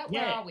white somewhere.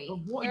 Where Yeah, are we? but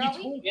what Where are are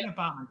you we? talking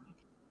about?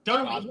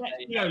 Don't I'd let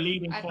say Theo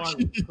lead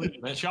inquiry.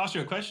 please. She asked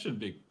you a question,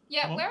 Big.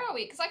 Yeah, Come on. where are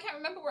we? Because I can't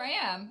remember where I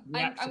am.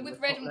 I'm with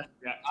red and.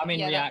 I'm in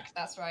Yeah, React.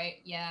 that's right.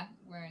 Yeah,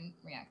 we're in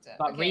reactor.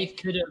 But Okay. Reeve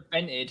could have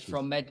vented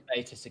from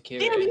medbay to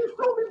security.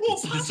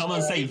 Did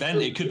someone say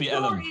vent? It could be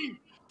Ellen.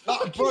 Bro,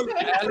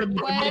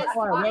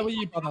 Where were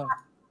you, brother?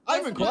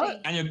 I'm in quiet.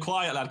 And you're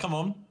quiet, lad. Come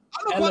on.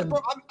 I'm not quiet, bro.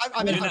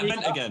 I'm in You're in that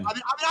vent admin. again.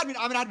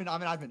 I'm in admin.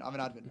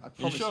 I You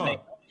promise.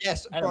 sure?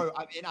 Yes, bro.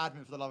 I'm in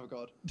admin for the love of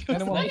God.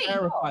 Anyone Funny.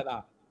 verify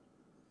that?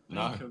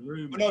 No.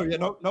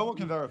 No one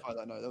can verify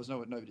that. No, there was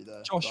nobody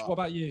there. Josh, but- what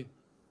about you?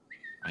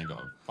 I ain't got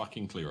a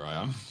fucking clue where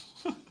I am.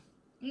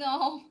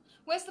 No.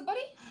 Where's the body?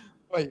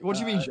 Wait, what do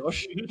you mean,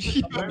 Josh?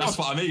 That's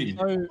what I mean.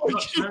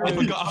 So,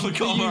 I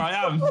forgot where I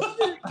am.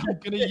 I'm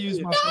gonna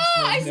use my. No,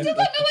 I still don't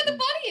know where the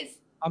body is.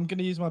 I'm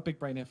gonna use my big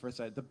brain here for a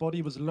sec. The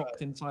body was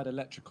locked inside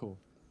electrical.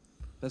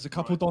 There's a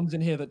couple dons in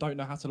here that don't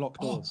know how to lock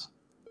doors.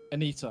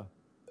 Anita,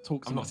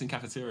 talk to I'm me. locked in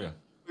cafeteria.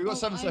 We got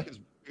 7 I- seconds.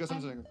 We got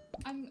 7 seconds.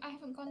 I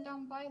haven't gone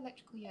down by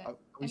electrical yet. Are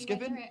we Anywhere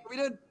skipping? near it. Are we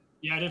did?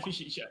 Yeah, I don't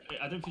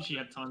think she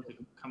had time to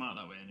come out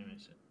that way anyway.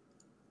 So.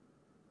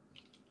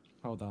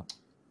 Hold up.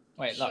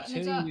 Wait, look, Shut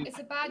it up. It's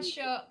a bad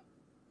shot.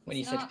 when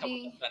you it's said not couple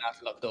me. don't know how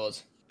to lock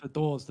doors. The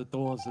doors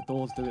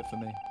do it for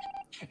me.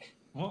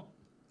 What?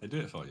 They do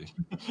it for you?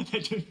 They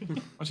do.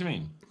 What do you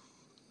mean?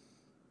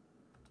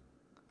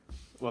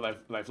 Well,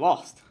 they've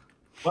lost.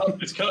 Well,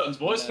 it's curtains,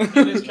 boys. It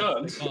is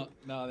curtains.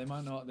 No, they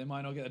might not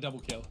get a double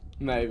kill.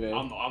 Maybe. I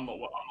can't be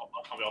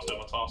asked to do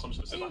my task. I'm just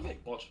gonna sit back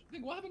and watch. I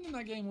think what happened in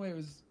that game where it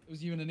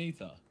was you and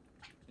Anita,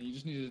 and you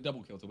just needed a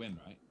double kill to win,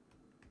 right?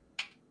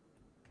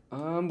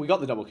 We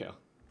got the double kill.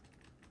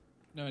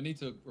 No,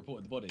 Anita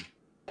reported the body.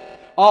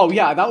 Oh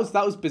yeah, that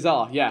was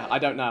bizarre. Yeah, I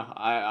don't know.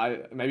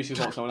 I maybe she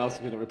thought someone else was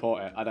going to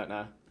report it. I don't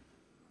know.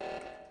 Wait,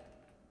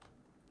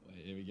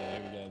 here we go.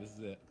 This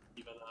is it.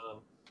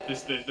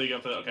 They go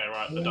for okay,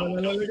 right. The double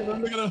kill. Look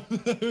at him.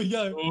 Here we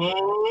go.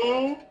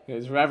 Oh,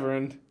 It's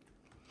Reverend.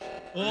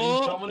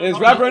 Oh, It's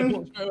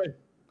Reverend.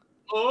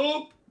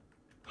 oh,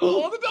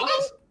 oh, the double!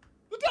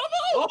 The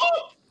double!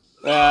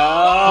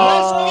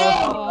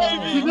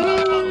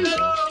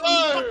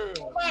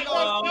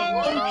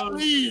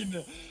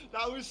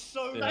 That was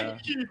so. Yeah.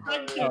 Thank you.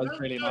 That was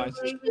really nice.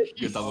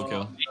 Good double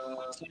kill.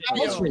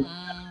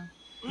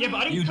 Yeah,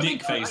 but I didn't You come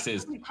dick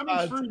faces.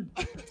 coming through.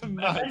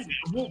 I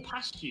walked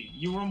past you.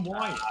 You were on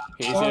white.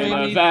 He's in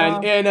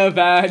a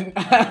van.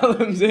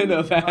 Alan's in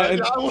a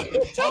van. I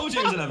told you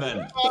it was an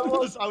event. I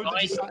was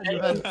just sat in the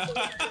event.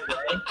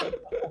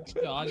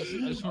 Yeah, I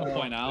just want to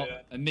point out,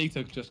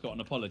 Anita just got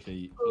an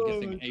apology for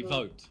getting a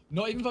vote.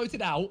 Not even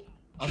voted out,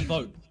 a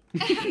vote.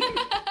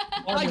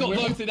 I got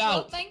voted Well,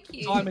 out. thank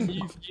you. Simon,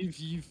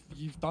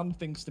 you've done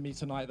things to me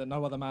tonight that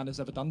no other man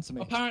has ever done to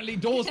me. Apparently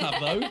doors have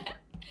though.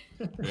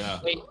 Yeah.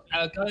 Wait,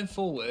 going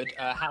forward,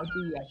 how do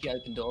you actually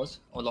open doors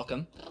or lock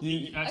them?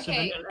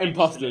 Okay.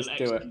 Imposters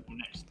do it.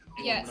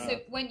 Yeah, so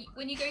when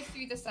you go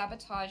through the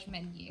sabotage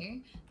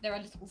menu, there are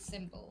little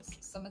symbols.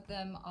 Some of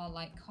them are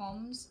like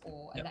comms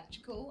or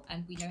electrical,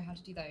 and we know how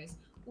to do those.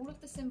 All of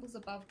the symbols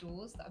above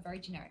doors that are very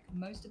generic.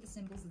 Most of the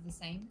symbols are the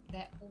same.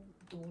 They're all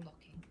door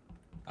locking.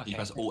 Okay. You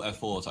press Alt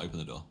F4 to open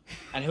the door.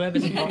 And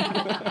whoever's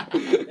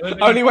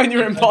only when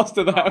you're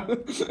imposter though.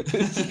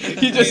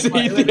 You just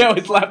see Theo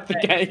has left the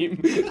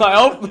game. Like,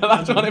 oh,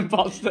 that's one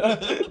imposter.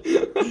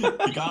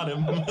 You got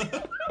him.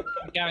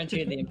 I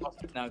guarantee the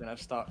imposter's now going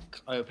to start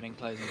opening,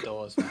 closing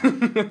doors.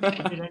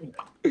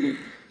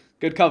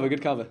 Good cover,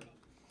 good cover.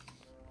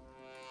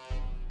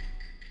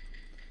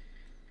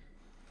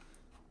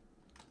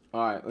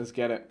 Alright, let's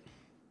get it.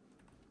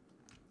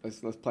 Let's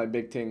play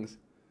big things.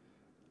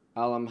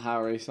 Alan,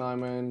 Harry,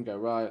 Simon, go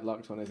right.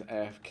 Lux on his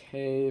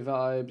AFK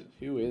vibes.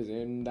 Who is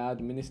in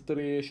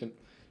administration?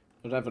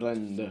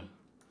 Reverend.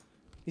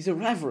 He's a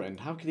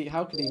reverend. How could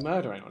he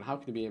murder anyone? How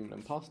could he be an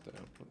imposter?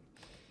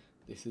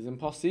 This is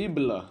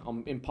impossible.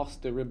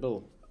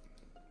 Imposterable.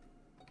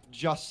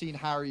 Just seen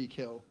Harry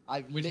kill.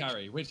 Which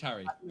Harry? Which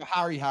Harry?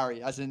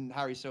 Harry, as in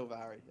Harry Silver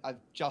Harry. I've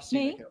just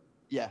seen it kill.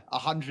 Yeah,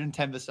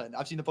 110%.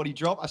 I've seen the body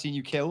drop. I've seen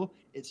you kill.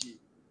 It's you.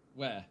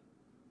 Where?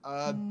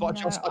 But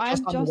just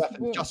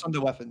under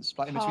weapons,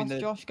 like in between the.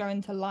 Josh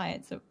going to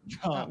lights at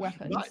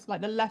weapons,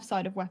 like the left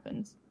side of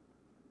weapons.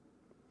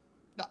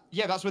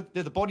 Yeah, that's where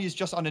the body is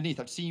just underneath.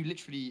 I've seen you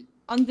literally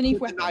underneath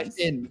weapons.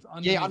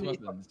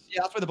 Underneath weapons.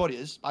 Yeah, that's where the body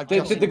is.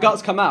 Did the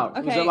guts come out?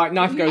 Okay. Was it like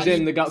knife goes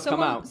in, the guts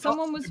come out?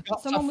 Someone was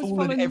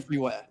following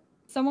everywhere.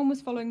 Someone was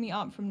following me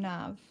up from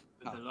Nav.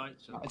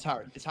 It's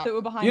Harry. It's Harry. That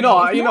were behind you know,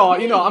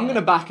 I'm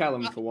gonna back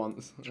Ellen for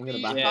once. I'm gonna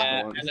back him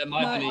for once. And it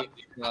might be.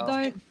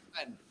 Don't.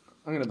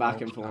 I'm gonna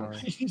back him for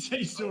once. You say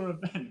you saw a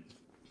vent.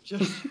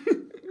 Just.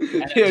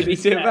 Theo, did you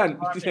see a vent?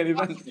 Did you see any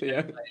vents,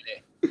 Theo?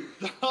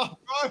 Oh,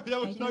 bro, there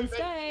was no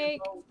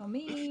mistake on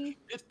me.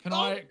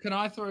 Can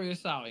I throw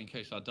this out in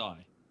case I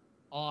die?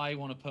 I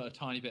want to put a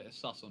tiny bit of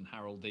sus on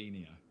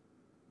Haroldinho.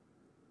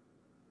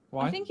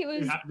 Why? I think it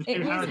was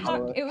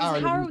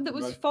Harold that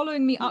was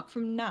following me up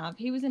from Nav.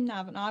 He was in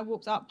Nav, and I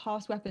walked up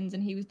past weapons,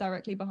 and he was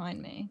directly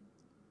behind me.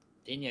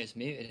 Dino's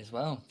muted as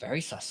well.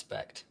 Very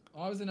suspect.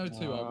 I was in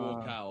O2. I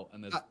walk out,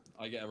 and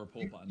I get a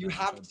report button. You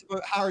have to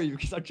vote Harry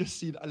because I've just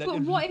seen.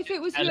 But what if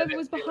it was whoever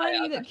was behind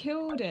you that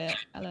killed it,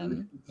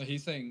 Ellen? No,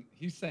 he's saying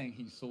he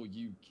saw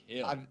you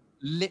kill. I've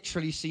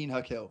literally seen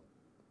her kill.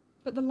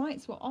 But the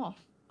lights were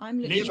off.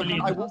 I'm literally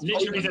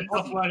the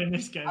tough word in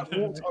this game. I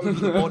walked over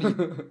the body.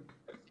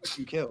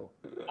 You kill.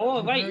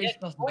 Oh wait,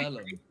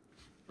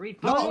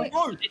 No,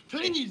 bro,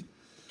 please.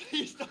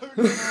 Please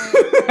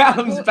don't.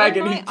 Alan's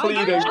begging, he's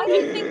pleading.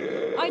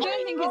 I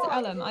don't think it's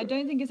Ellen. I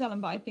don't think it's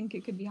Ellen, but I think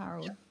it could be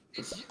Harold.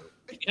 You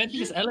don't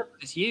think it's Ellen?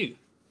 It's you.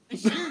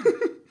 It's you.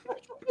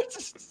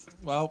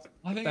 Well,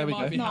 I think there we go.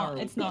 It's not.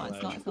 It's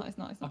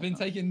not. I've been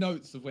taking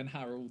notes of when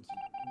Harold,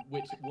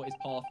 what his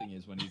pathing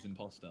is when he's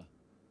imposter.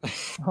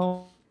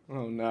 Oh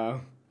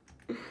no.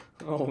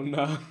 Oh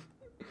no.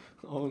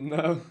 Oh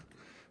no.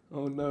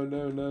 Oh no,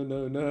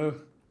 no.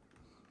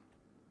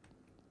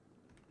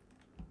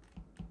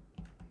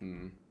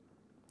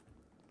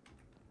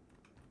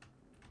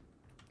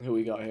 Who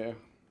we got here?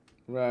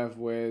 Rev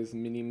with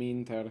Mini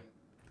Minter.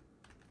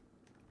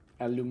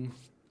 Alum.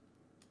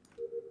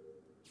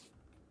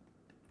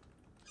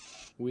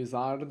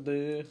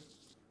 Wizard.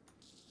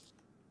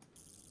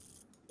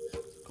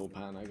 Cool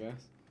pan, I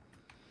guess.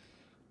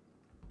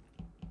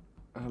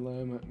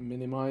 Alum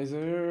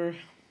Minimizer.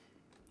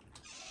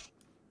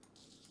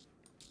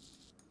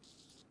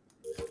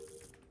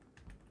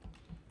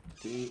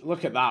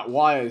 Look at that.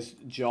 Wires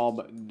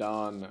job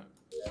done.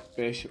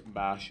 Bish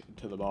bash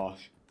to the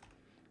bosh.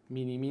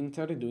 Mini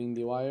Minter doing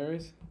the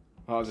wires.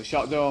 Oh, there's a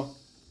shot door.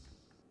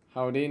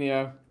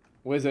 Haroldinho.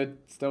 Wizard.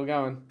 Still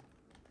going.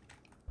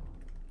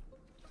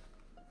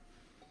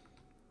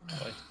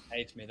 Oh, it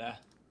hates me there.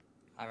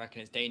 I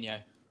reckon it's Dino.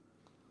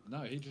 No,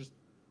 he just...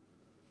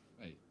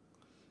 Wait.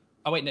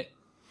 Oh, wait, no.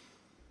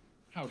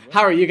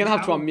 Harry, you're going to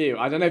have to unmute.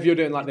 I don't know if you're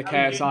doing like the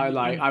KSI,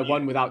 like I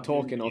won without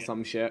talking or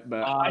some shit,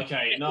 but...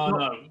 Okay,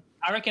 no.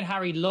 I reckon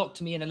Harry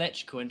locked me in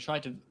electrical and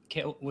tried to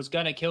was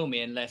going to kill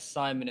me unless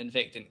Simon and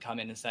Vic didn't come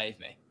in and save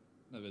me.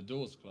 No, the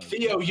door's closed.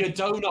 Theo, you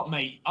donut,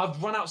 mate.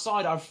 I've run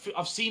outside.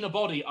 I've seen a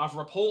body. I've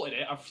reported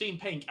it. I've seen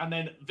pink, and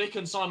then Vic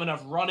and Simon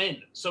have run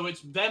in. So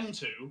it's them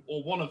two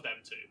or one of them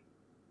two.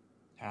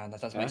 And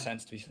that does make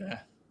sense, to be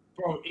fair.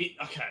 Bro,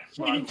 okay.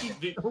 Right.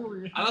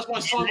 And that's why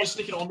Simon was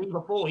sticking on me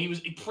before. He was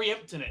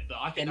preempting it. That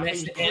I can.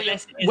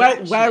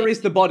 Where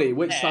is the body?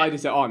 Which side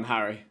is it on,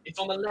 Harry? It's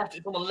on the left.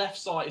 It's on the left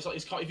side. It's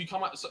if you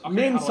come out.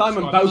 Me and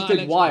Simon both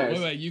did wires.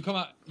 Wait. You come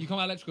out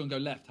electrical and go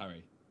left,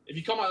 Harry. If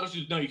you come out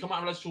electrical, no, you come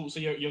out electrical. So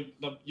you're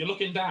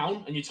looking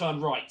down and you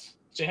turn right.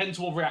 So you're heading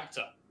toward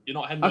reactor. You're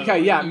not heading. Okay,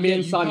 yeah. Me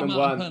and Simon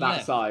weren't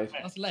that side.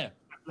 That's left.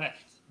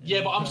 Left.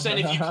 Yeah, but I'm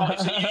saying if you can't,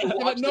 so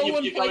But no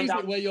one you're going plays down.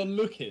 it where you're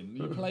looking.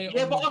 You play it.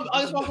 Yeah, on but the-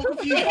 I'm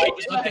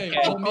confused. Okay,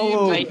 well, me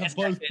and Vic have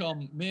both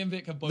come. Me and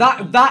Vic have both.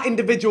 come. That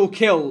individual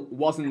kill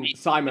wasn't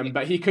Simon,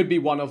 but he could be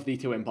one of the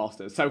two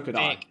imposters. So could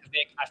I.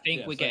 Vic, I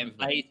think we're getting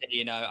played here,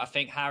 you know. I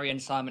think Harry and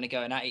Simon are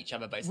going at each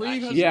other, but it's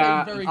Reeve actually...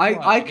 Yeah, very I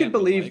quiet could together,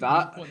 believe like,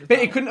 that, we just but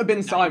pointed it couldn't have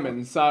been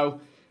Simon. So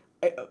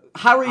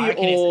Harry I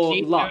reckon it's or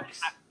Chief, Lux.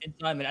 and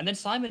Simon, and then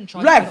Simon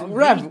tried to put it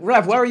on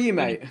Rev, where are you,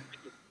 mate?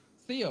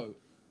 Theo.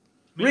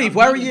 Reeve,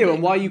 where are you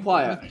and why are you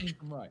quiet?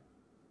 Right.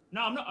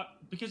 No, I'm not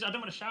because I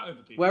don't want to shout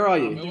over people. Where are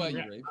I'm you? doing Where are you,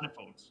 react Reeve?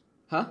 manifolds.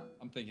 Huh?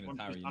 I'm thinking it's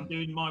Harry. I'm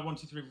doing my 1,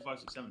 2, 3, 4, 5,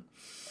 6, 7.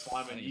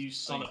 Simon, you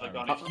son of a Harry.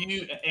 gun. I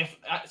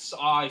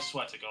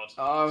swear to God.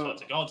 I swear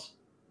to God.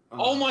 Oh.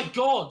 Oh my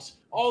God.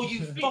 Oh,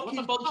 you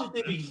fucking bunch of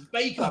dibbies.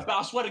 Baker, but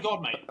I swear to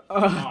God, mate.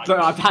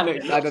 I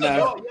panicked. I don't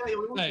know.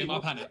 Hey, I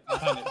panicked. I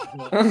panicked.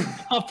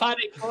 I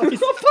panicked,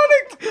 boys. I'm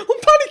panicked. I'm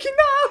panicking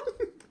now.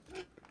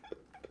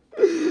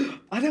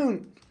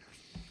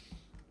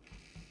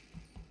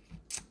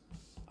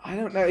 I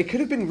don't know. It could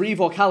have been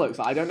Reeve or Calyx.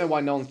 I don't know why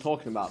no one's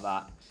talking about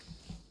that.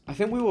 I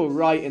think we were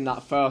right in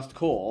that first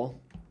call.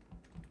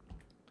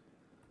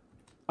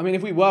 I mean,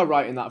 if we were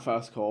right in that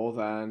first call,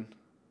 then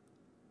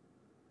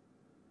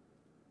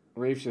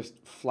Reeve's just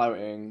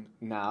floating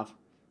nav.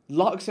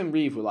 Lux and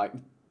Reeve were like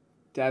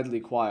deadly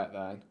quiet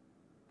then.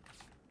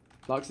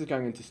 Lux is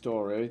going into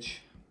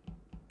storage.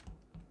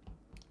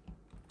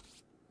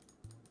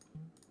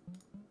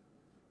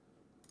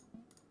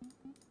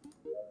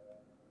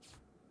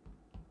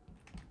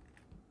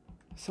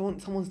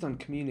 Someone's done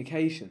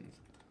communications.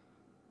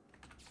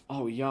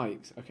 Oh,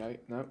 yikes. Okay,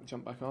 no,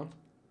 jump back on.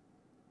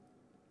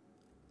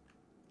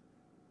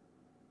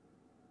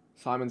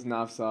 Simon's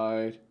nav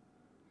side.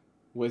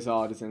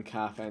 Wizard is in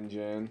calf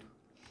engine.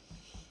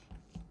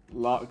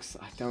 Lux,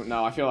 I don't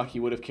know. I feel like he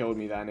would have killed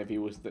me then if he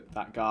was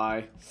that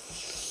guy.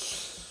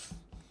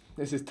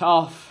 This is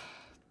tough.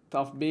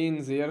 Tough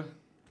beans here.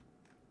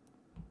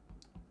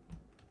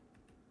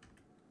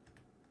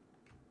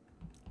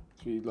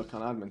 Should we look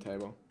on admin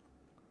table?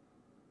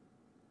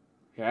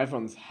 Okay,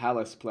 everyone's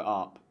hella split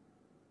up.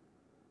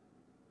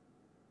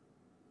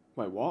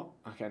 Wait, what?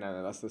 Okay,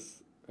 no, that's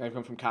this. They've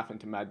gone from Catherine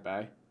to Med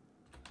Bay.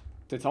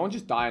 Did someone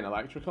just die in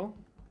electrical?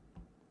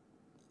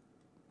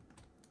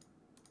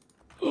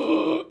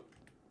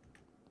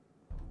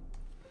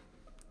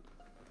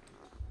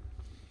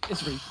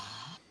 It's Reeve.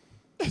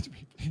 It's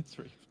Reeve. It's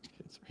Reeve.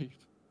 It's Reeve.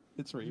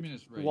 It's Reeve. You mean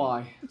it's Reeve?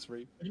 Why? It's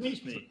Reeve. What do you mean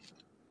it's me?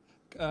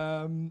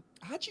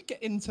 How'd you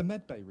get into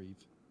Medbay, Reeve?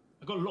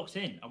 I got locked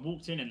in. I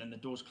walked in and then the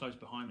doors closed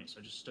behind me, so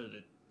I just stood at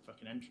the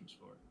fucking entrance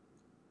for it.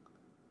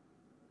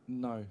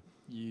 No,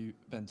 you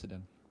vented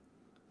in.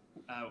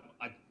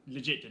 I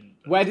legit didn't.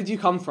 Where did you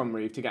come from,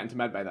 Reeve, to get into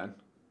Med Bay then?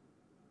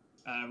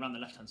 Around the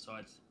left-hand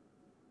side.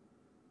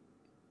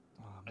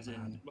 Oh, As man.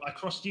 in, I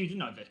crossed you,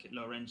 didn't I, Vic, at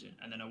lower engine,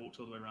 and then I walked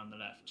all the way around the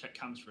left, checked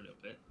cams for a little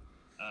bit,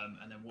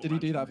 and then walked. Did he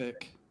around do to that, the-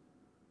 Vic?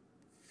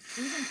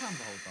 Who was on cam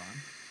the whole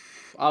time?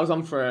 I was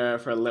on for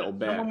a little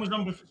bit. Someone was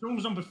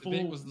on before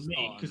Vic was the me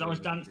start, because and I was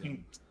Vic was the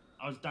dancing.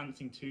 I was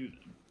dancing to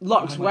them.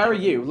 Lux, where are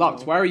you?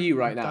 Lux, where are you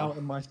right now?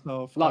 Doubting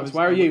myself. Lux,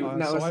 where are you?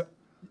 No, So it's-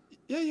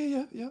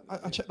 yeah.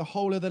 I checked the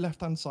whole of the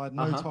left-hand side.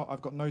 No,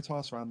 I've got no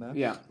tasks around there.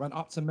 Yeah. Ran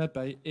up to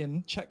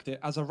Medbay, checked it.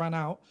 As I ran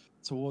out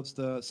towards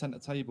the centre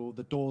table,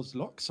 the doors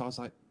locked. So I was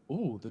like,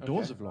 "Oh, the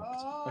doors have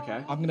locked.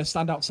 Okay. I'm gonna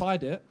stand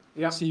outside it.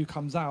 Yeah. See who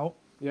comes out."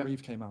 Yeah.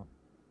 Reeve came out.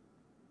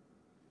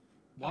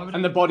 Why would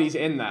And the body's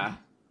in there.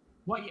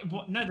 What?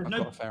 No, there's I've no.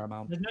 got a fair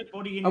amount. There's no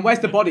body in. And where's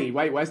the body?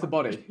 Wait, where's the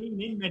body?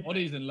 In Med-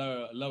 Body's in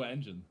lower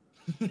engine.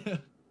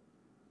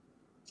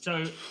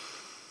 So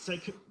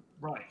it could,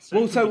 right. So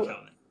Well, it could so- be Cal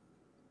then.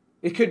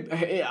 It could.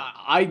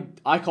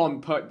 I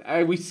can't put.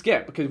 We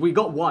skip because we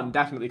got one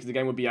definitely because the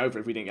game would be over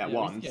if we didn't get Yeah,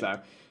 we one. skipped.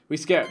 So we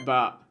skip,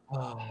 but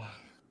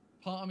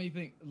Part of me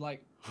think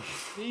like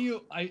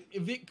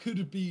Vic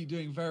could be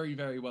doing very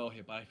very well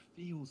here, but I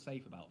feel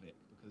safe about Vic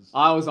because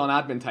I was on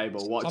admin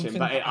table watching. Something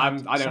But to I add-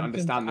 don't something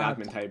understand the to add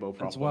admin table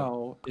properly. as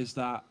well is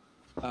that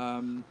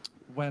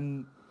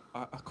when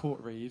I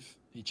caught Reeve,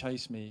 he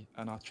chased me,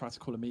 and I tried to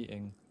call a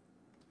meeting,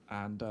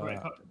 and Right,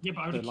 yeah,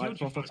 but I would the have lights killed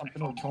you off or if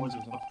something, I or comms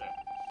wasn't was on. off there.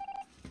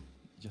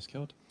 he just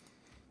killed.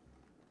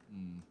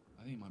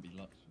 I think it might be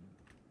Lux.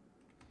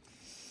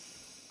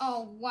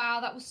 Oh wow,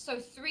 that was so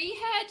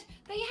three-head.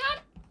 They had.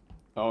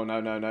 Oh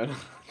no!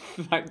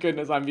 Thank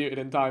goodness I muted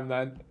in time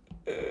then.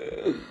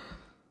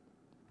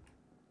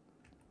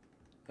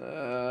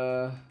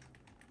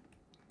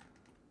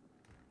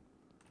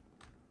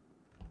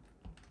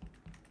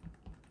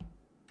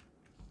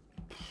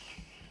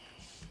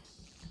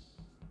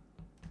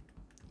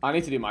 I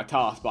need to do my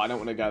task, but I don't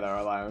want to go there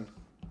alone.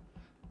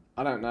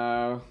 I don't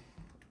know.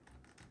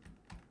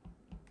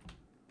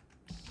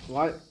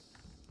 What?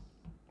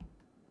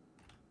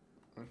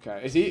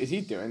 Okay, is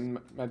he doing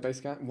medbay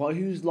scan? Well,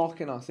 who's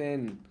locking us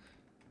in?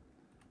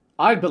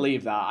 I'd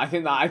believe that.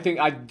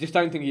 I just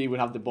don't think he would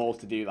have the balls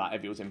to do that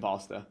if he was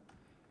imposter.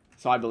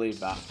 So I believe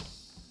that.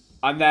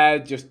 And they're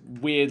just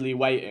weirdly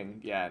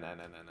waiting. Yeah, no.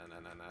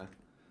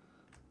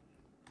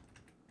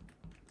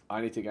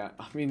 I need to get...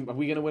 I mean, are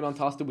we going to win on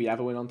tasks? Do we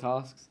ever win on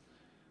tasks?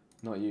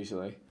 Not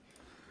usually.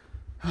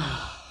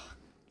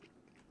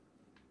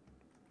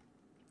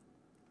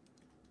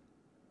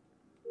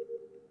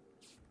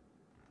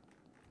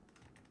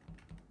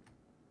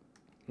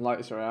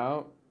 Lights are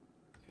out.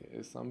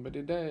 Is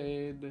somebody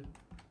dead?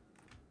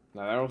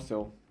 No, they're all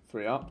still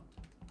 3 up.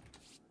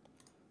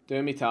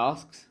 Doing me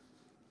tasks.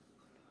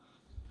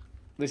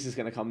 This is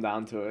going to come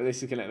down to it.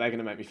 They're going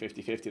to make me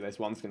 50-50. This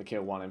one's going to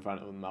kill one in front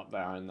of them up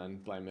there and then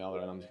blame the other,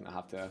 and I'm just going to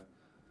have to...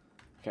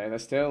 Okay, they're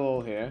still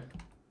all here.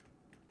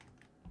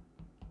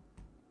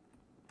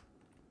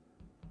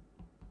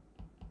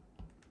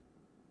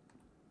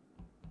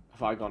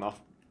 Have I gone off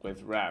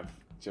with Rev?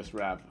 Just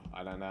Rev?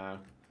 I don't know.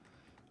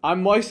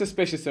 I'm most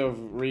suspicious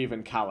of Reeve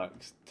and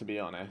Calyx, to be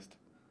honest.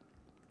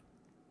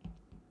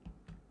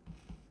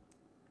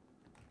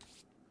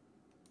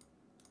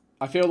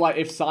 I feel like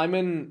if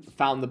Simon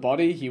found the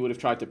body, he would have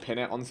tried to pin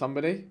it on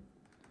somebody.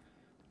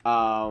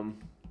 I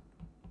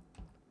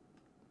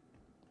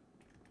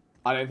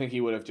don't think he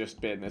would have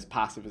just been as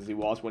passive as he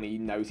was when he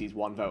knows he's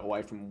 1 vote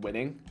away from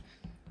winning.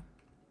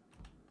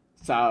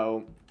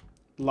 So,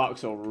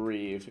 Lux or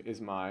Reeve is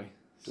my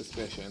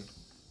suspicion.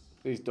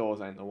 These doors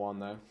ain't the one,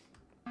 though.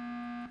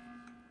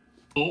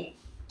 Oh.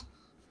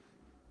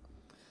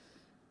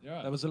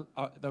 Yeah.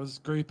 There was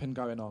grouping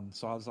going on,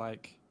 so I was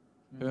like,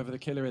 whoever the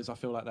killer is, I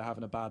feel like they're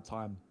having a bad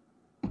time.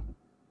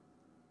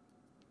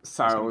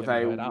 So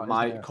they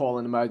might call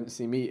an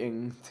emergency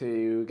meeting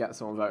to get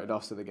someone voted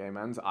off so the game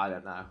ends. I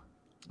don't know.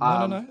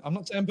 No. I'm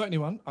not saying vote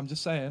anyone. I'm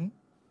just saying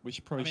we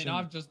should probably. I mean,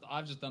 I've just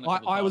done.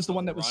 I was the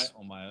one that was right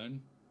on my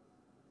own.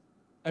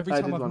 Every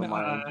time I've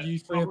met you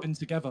 3 have been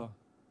together.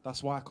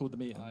 That's why I called the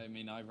meeting. I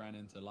mean, I ran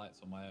into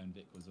lights on my own.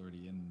 Vic was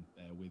already in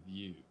there with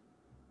you.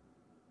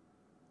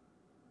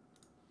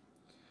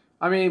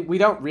 I mean, we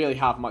don't really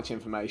have much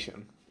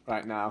information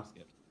right now.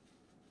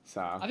 So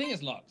I think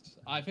it's locked.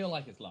 I feel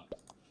like it's locked.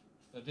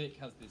 But Vic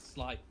has this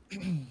slight...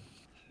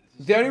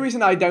 The only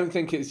reason I don't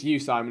think it's you,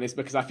 Simon, is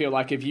because I feel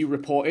like if you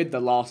reported the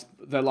last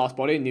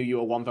body and knew you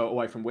were 1 vote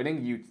away from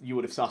winning, you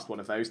would have sussed one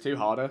of those 2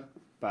 harder.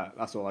 But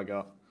that's all I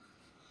got.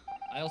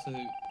 I also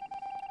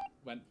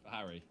went for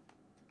Harold.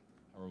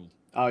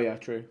 Oh yeah,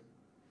 true.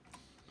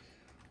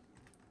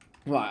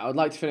 Right, I would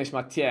like to finish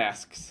my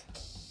tasks.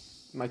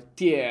 You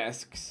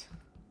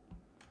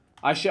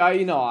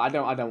know, I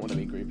don't want to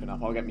be grouping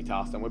up. I'll get me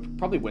tasks done. We'll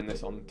probably win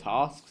this on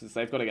tasks because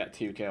they've got to get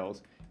 2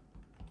 kills.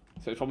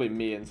 So it's probably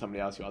me and somebody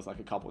else who has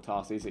like a couple of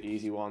tasks. These are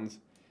easy ones.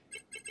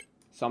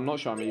 So I'm not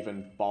sure I'm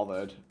even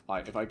bothered.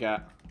 Like if I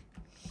get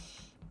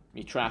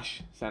me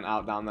trash sent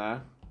out down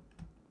there.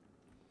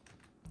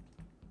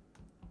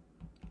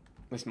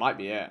 This might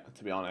be it,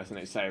 to be honest, and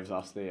it saves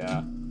us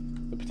the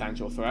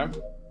potential throw.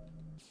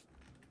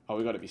 Oh,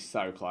 we've got to be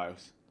so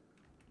close.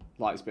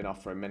 Light's been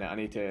off for a minute. I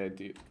need to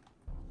do...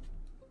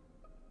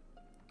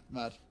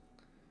 Mad.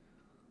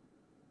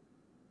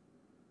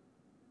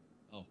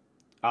 Oh.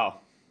 Oh.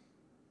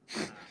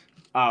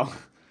 Oh.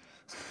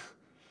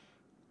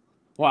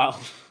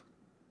 Well.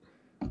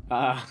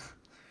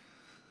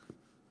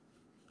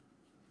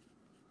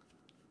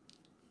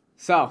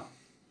 So.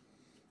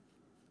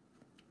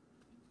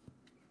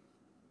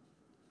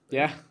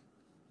 Yeah.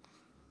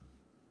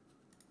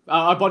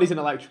 Our body's in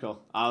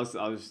electrical. I was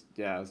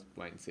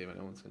waiting to see if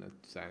anyone's gonna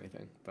say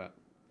anything, but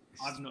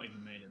I've not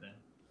even made it there.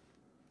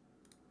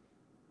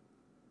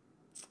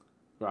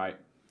 Right.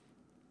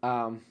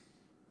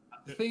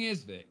 The thing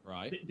is, Vic,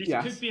 right? This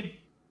could be.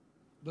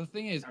 The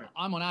thing is,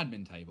 I'm on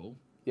admin table,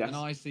 and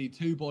I see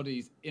 2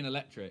 bodies in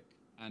electric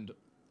and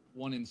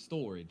 1 in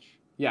storage.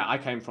 Yeah, I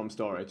came from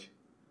storage.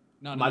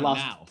 No,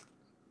 now.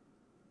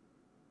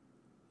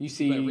 You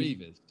see... Where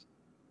Reeve is.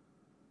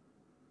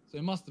 So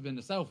it must have been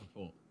a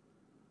self-report.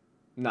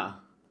 Nah.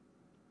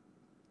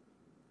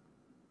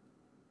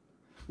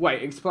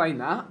 Wait, explain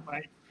that.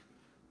 Right.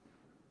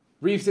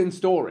 Reeve's in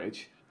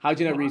storage. How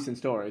do you know Reeve's in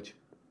storage?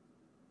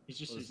 He's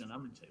just an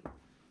admin table.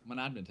 I'm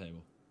on admin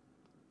table.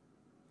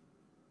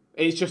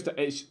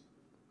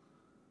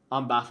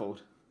 I'm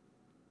baffled.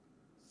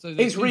 So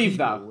it's Reeve,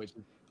 though.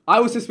 I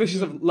was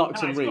suspicious of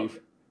Lux and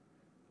Reeve.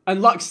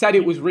 And Lux said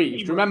it was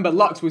Reeve. Remember,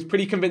 Lux was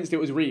pretty convinced it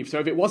was Reeve. So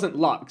if it wasn't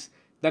Lux,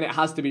 then it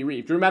has to be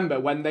Reeve. Do you remember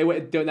when they were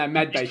doing their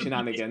medbay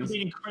shenanigans? It's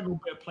an incredible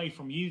bit of play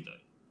from you, though.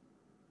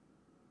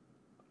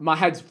 My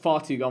head's far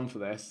too gone for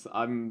this.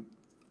 I'm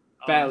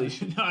barely...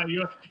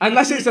 No,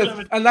 unless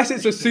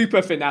it's a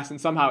super finesse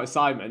and somehow it's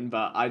Simon,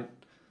 but I...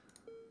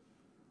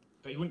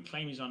 But he wouldn't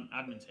claim he's on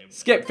admin table.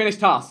 Skip, finish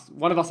tasks.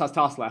 One of us has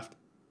tasks left.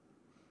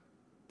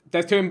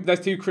 There's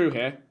 2 crew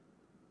here.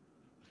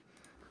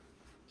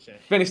 Okay.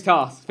 Finish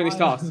tasks.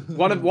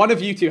 One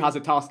of you 2 has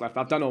a task left.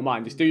 I've done all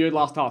mine. Just do your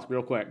last task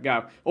real quick.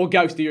 Go. Or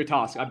Ghost, do your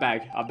task. I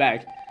beg.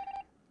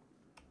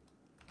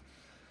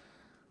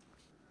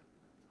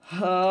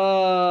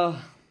 Alright,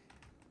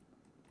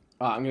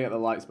 I'm gonna get the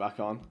lights back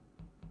on.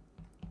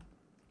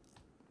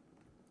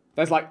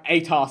 There's like a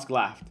task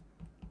left.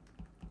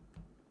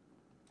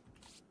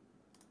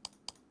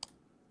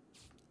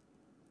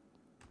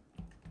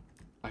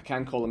 I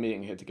can call a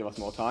meeting here to give us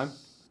more time.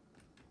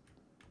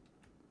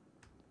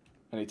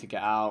 need to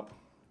get out.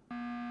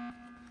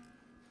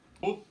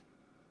 Oh,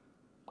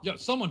 Yo,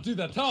 someone do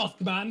their task,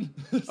 man.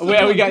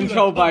 Are we getting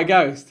trolled by a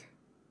ghost?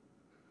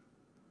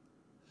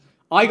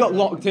 I got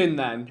locked in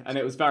then, and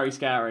it was very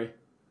scary.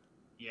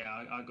 Yeah,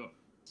 I got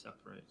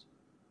separated.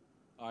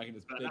 I reckon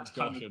it's But big that's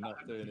Josh coming are not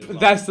back. doing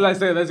it.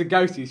 There's a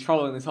ghost who's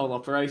trolling this whole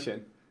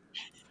operation.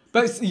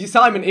 But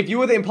Simon, if you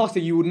were the imposter,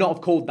 you would not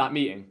have called that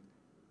meeting.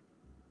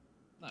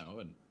 No, I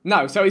wouldn't.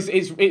 No, so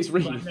it's But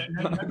Reeve.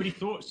 nobody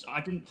thought.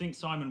 I didn't think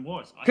Simon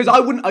was. Because I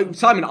wouldn't,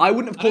 Simon, I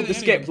wouldn't have called the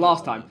think anyone skip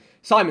last thought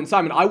time.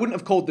 Simon, I wouldn't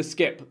have called the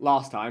skip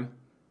last time.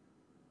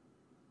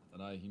 I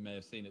don't know. You may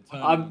have seen it turn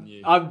on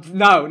you.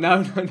 No.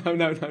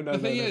 The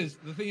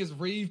thing is,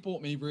 Reeve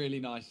bought me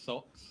really nice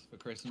socks for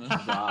Christmas.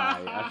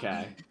 Right,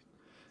 okay.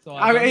 So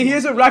I mean, he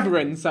is a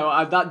reverend, so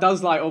that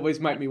does like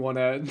always make me want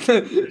to.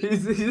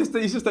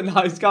 he's just a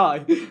nice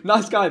guy.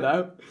 Nice guy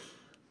though.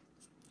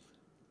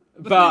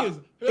 But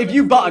if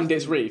you buttoned,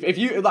 it's Reeve. If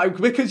you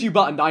because you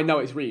buttoned, I know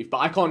it's Reeve. But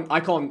I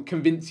can't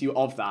convince you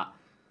of that.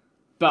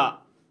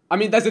 But I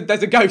mean, there's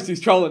a ghost who's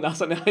trolling us,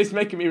 and it's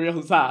making me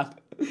real sad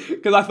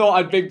because I thought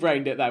I'd big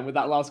brained it then with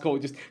that last call,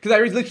 just because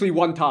there is literally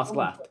one task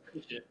left,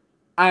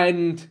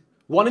 and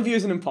one of you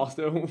is an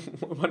imposter,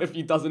 one of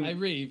you doesn't. Hey,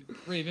 Reeve,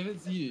 if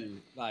it's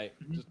you, like,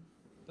 just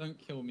don't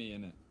kill me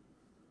in it.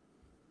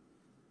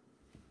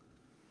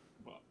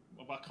 Well,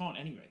 I can't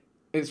anyway.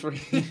 It's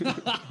Reeve.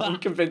 I'm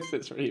convinced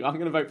it's Reeve. I'm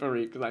going to vote for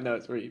Reeve because I know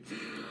it's Reeve.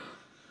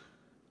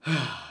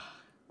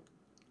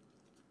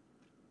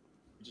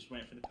 Just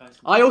waiting for the person.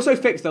 I also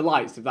fixed the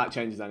lights if that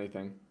changes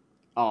anything.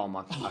 Oh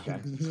my. Okay.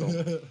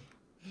 Cool.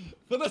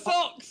 For the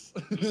socks!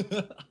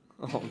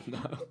 Oh no.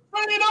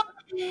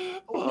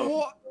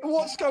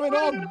 What's going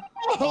on?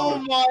 Oh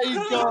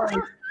my god!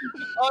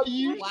 Are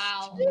you?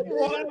 Wow.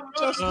 What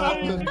just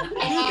happened?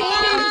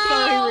 I'm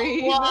sorry,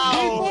 Reeve. You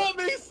Wow! bought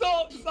me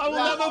socks! I will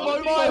never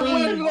vote My for you!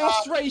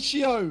 win-loss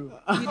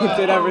ratio. I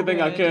did everything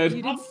I could.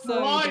 You did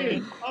so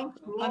good. I'm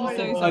I'm so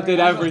flying. sorry. I did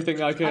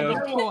everything I I could.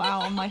 got caught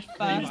out on my first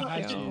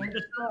had kill. you. At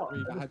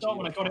the start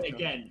when I got it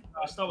again.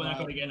 I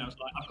got it again. I was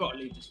like, I've got to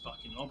leave this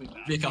fucking lobby, man.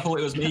 Vic, I thought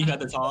it was me who had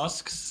the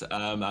tasks.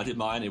 I did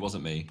mine. It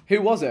wasn't me. Who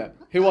was it?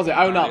 Who was it?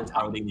 Own It up. was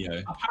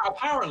Paulinho.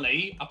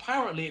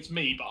 Apparently it's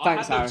me, but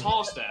Thanks, I had Harry. no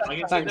task there. Like,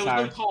 Thanks, there was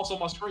Harry. no task on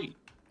my screen.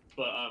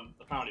 But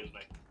apparently it was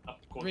me.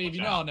 Reeve,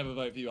 you know I'll never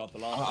vote for you after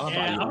last.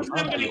 Yeah, I was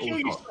never I'm going to about kill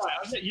you, all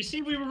Strike. You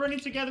see, we were running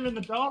together in the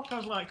dark. I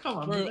was like, come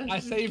on. Bro, man. I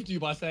saved you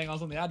by saying I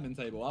was on the admin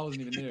table. I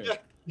wasn't even near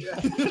it.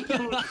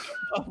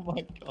 Oh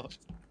my god!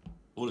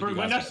 All of Bro, you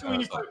when I guys saw are you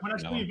first, vote, when I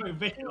saw you no. vote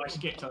Vic, I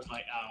skipped. I was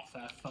like, oh,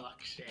 for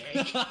fuck's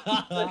sake.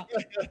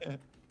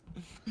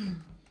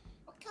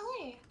 What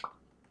color?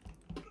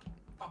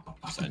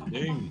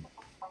 Sending.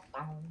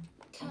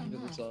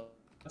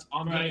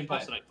 I'm going to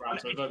impersonate Brown,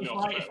 so vote me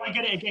off. If I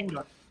get it again,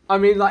 guys. I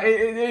mean, like,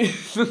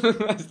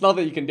 it's not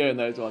that you can do in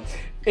those ones.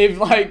 If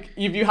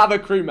you have a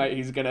crewmate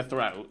who's gonna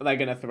throw, they're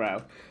gonna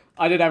throw.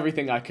 I did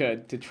everything I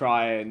could to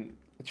try and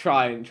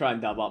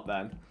dub up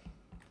then,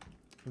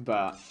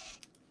 but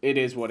it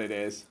is what it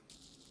is.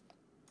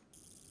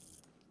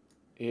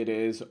 It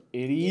is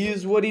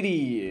what it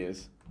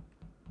is.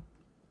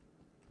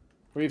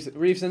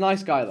 Reeve's a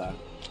nice guy though.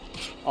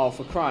 Oh,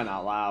 for crying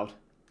out loud!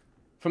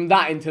 From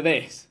that into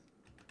this,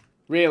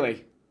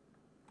 really?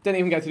 Didn't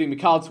even get to do my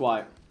card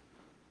swipe.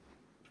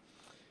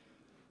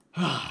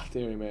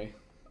 Deary me.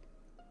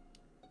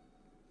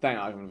 Dang,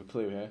 I don't have a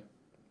clue here.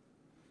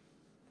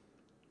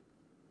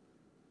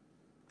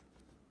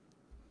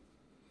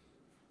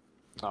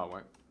 Oh,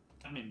 wait.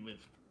 I'm in with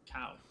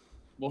Cal.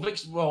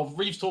 Well,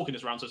 Reeve's talking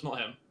this round, so it's not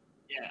him.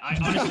 Yeah, I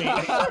honestly,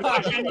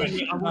 I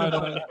genuinely, I would have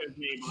thought it was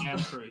me, but I am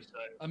true, so.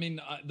 I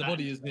mean, the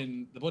body is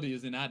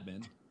in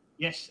admin.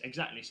 Yes,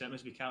 exactly, so it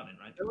must be counting,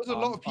 right? There was a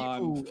lot of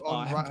people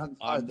on the right hand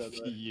side I'm though.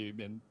 though.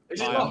 fuming.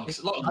 Is it I Lux? am-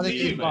 It's Lux. I think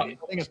you, it's Lux. mate.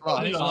 I think it's I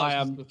Lux. think I Lux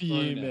am was thrown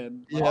in.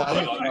 fuming. Yeah, I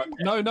think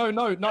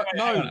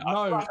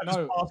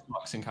No.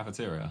 Lux in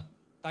cafeteria.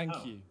 Thank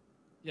Oh. you.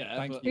 Yeah,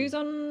 Thank but you. Who's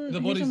on The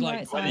who's body's on the like-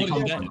 right the side?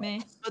 body's Just dead.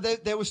 me.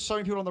 But there was so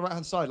many people on the right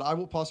hand side. Like I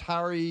walked past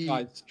Harry,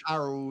 Guys.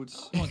 Harold,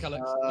 Come on,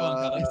 Calix. Come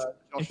on, Calix.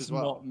 Josh It's as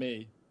well. not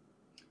me.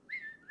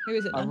 Who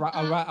is it then?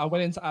 I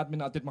went into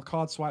admin, I did my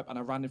card swipe, and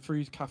I ran it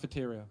through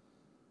cafeteria.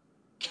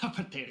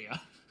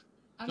 Cafeteria.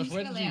 I'm Josh, just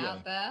where gonna did lay you it go?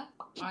 out there.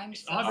 I'm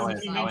so I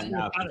went- Simon. I went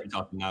Nav, Alex. you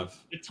can Nav.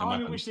 The and time in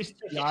weapons. which this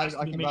took, Yeah, I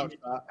can vouch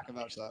for that. I can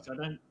vouch for that. So I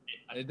don't.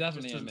 It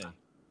definitely ain't me.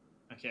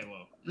 Okay,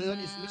 well.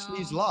 This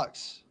needs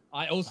Lux.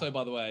 I also,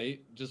 by the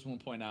way, just want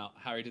to point out,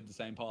 Harry did the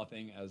same par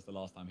thing as the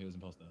last time he was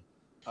imposter.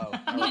 Oh,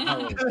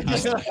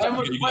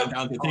 You went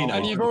down to Tina.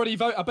 And you've already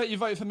voted. I bet you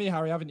voted for me,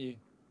 Harry, haven't you?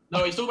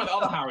 No, he's talking about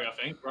the other Harry, I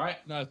think, right?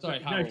 No, sorry,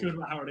 No, Harold. good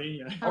about Howard,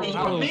 yeah. Harold.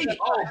 Oh, me?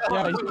 Oh,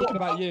 Yeah, he's talking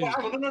about you.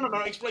 No.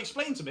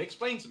 Explain to me.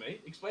 Explain to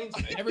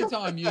me. Every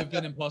time you have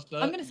been imposter,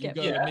 I'm gonna you skip.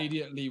 go Yeah.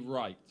 immediately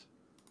right.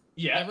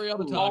 Yeah. Every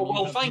other time Oh, you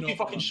well, have thank you, not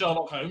fucking done.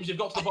 Sherlock Holmes. You've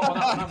got to the bottom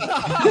of that one,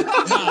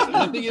 haven't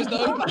Nah, the thing is,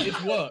 though,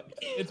 it's worked.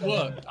 It's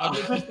worked. I've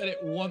literally said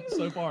it once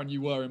so far, and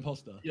you were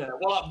imposter. you? Yeah.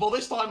 Well,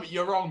 this time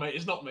you're wrong, mate.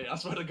 It's not me. I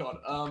swear to God.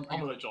 I'm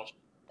gonna vote Josh.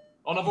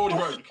 Oh, I've already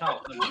wrote the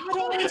count. I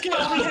don't want to get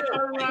out of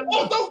here.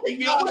 Oh, don't pick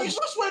me up, please.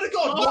 I swear to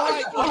God.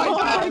 Why? Oh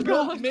my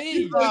God.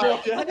 Me?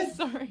 I'm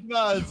sorry.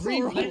 No,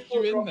 Reeve left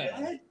you in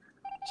there.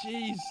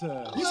 Jesus.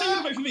 You said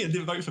you vote for me and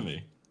didn't vote for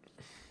me.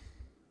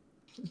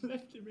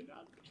 Left him in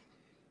hand.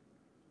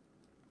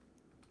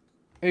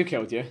 Who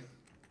killed you?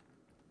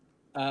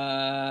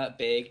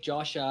 Big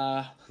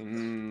Joshua.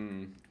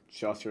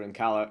 Joshua and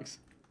Calyx.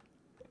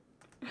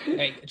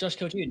 Hey, Josh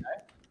killed you,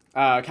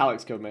 no?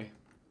 Calyx killed me.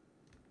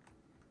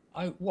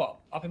 Oh, what?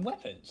 Up in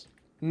weapons?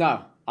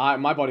 No,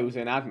 my body was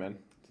in admin.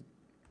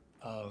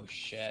 Oh,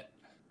 shit.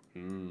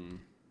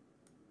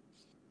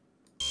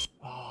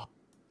 I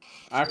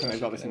reckon they've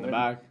got this in the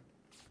bag.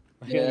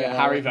 They're Yeah. gonna get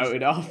Harry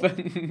voted off,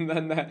 and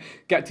then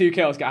get 2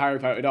 kills, get Harry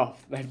voted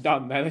off. They've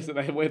done.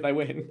 They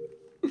win.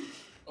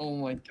 Oh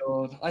my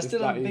God. I It's still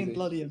that haven't easy. been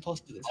bloody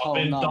imposter this I've whole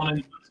been night. done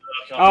in.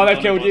 Oh, they've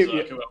killed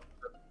you.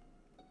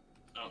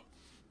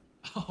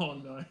 Oh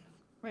no.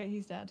 Wait,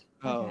 he's dead.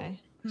 Oh, Okay.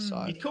 He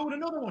sorry. called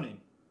another one in.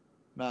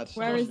 Mad.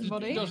 Where is the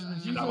body? Josh,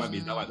 did you That won't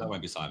just- be. That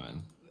won't be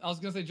Simon. I was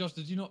gonna say, Josh,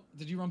 did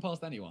you run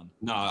past anyone?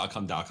 No, I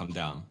come down. I come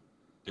down.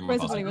 Didn't Where's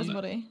run the past body? Where's the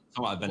anyone. body?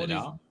 Someone I bent it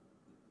Body's-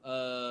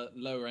 out.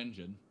 Lower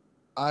engine.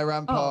 I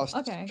ran Oh, past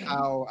okay.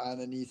 Cal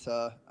and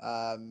Anita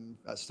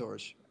at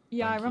storage.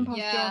 Yeah, Thank I ran you. past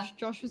Yeah. Josh.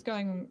 Josh was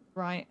going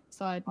right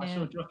side I saw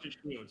near. Josh's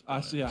shields.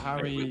 I see.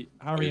 Harry Wait,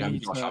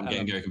 and Josh, I'm getting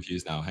Ellen. very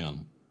confused now. Hang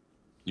on.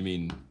 You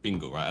mean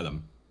Bingle, right,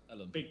 Ellen?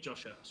 Ellen. Big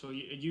Joshua. So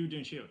you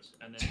doing shields,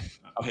 and then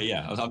Okay,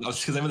 yeah. I was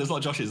because there was a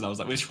lot of Joshes, and I was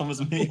like, which one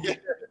was me?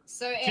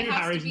 So it 2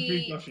 has Harrys to and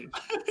 3 be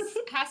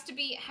Joshes. has to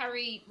be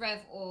Harry, Rev,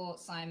 or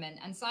Simon.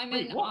 And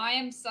Simon, Wait, what? I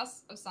am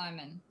sus of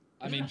Simon.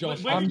 I mean,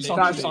 Josh. Wait, I'm wait,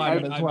 sorry, wait,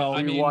 Simon, as well.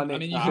 I mean, You won I it.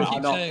 mean, you Nah, can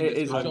keep not- saying it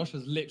this, but isn't. Josh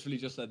has literally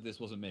just said this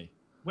wasn't me.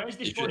 Where's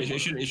this It body?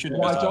 shouldn't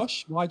Why, be.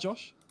 Josh? Why,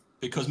 Josh?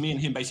 Because me and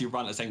him basically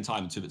run at the same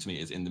time. To me,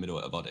 it's in the middle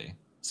of a body.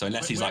 So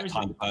unless he's Where like is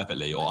timed it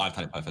perfectly, or I've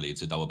timed it perfectly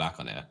to double back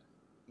on it,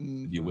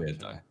 it'd be weird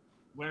though.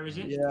 Where is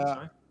it? Yeah.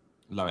 Sorry.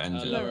 Lower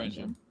engine. Lower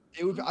engine.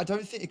 It would. I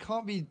don't think it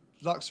can't be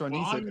Lux or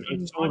Well, Anita. I'm, because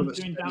in, it's all I'm of us.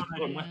 doing down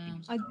Yeah. on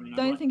weapons. I mean,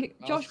 don't like- think it.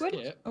 I'll Josh, where did?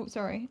 skip. Oh,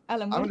 sorry,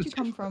 Ellen. I'm Where gonna did you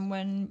come skip. from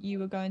when you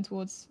were going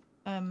towards?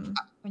 When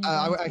you were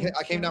I going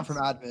towards came down from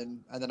Shields? admin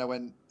and then I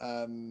went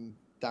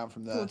down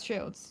from there. Towards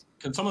Shields.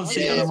 Can someone Oh,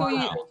 see yeah, Ellen so right you-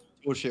 now?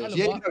 Towards Shields. Ellen,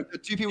 Yeah, what? no, the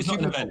 2 people. It's not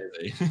 2 an people.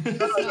 event,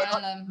 is It's not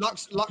Ellen.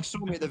 Lux saw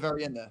me at the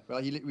very end there.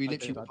 Right? We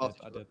literally went past.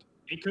 I did.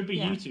 It could be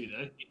Yeah. you two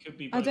though. It could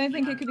be. I both don't you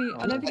think it and- could be.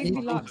 I don't think it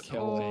could be Lux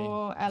Kill me.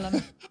 or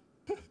Ellen.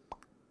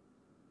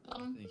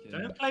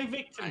 Don't play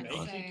victim, mate.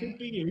 So- It could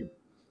be you.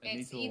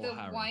 It's Anita or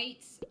either Harry?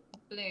 white,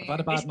 blue. I've had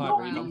a bad It's night,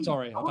 not Reeve. I'm you.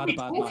 sorry. I've had a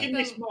bad It's night. in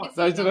this mod. It's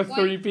Those are either the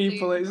 3 white,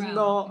 people, blue, it's brown.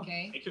 not.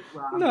 Okay. It could,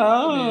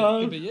 No.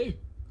 Could be you.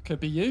 Could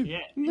be you. Yeah.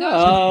 No,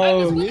 I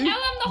was No. with Ellen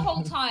the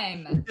whole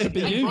time. Could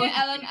be I you. quit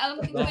Ellen.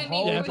 Ellen can The quit me.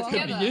 whole We Yeah, were it could be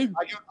together. you.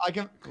 I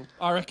can.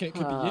 I reckon it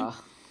could be you.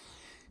 Ah.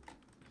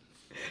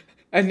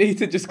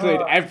 Anita just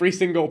cleared every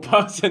single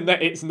person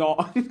that it's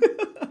not. Who's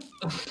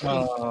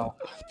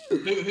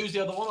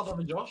the other one other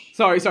than Josh?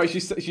 sorry,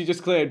 she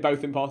just cleared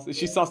both imposters.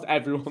 She sussed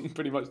everyone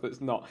pretty much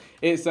that's not.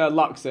 It's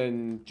Lux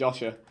and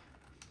Joshua.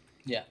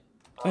 Yeah.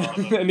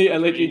 Anita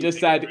literally just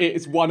said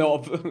it's one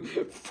of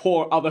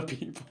 4 other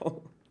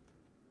people.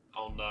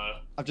 Oh no.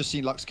 I've just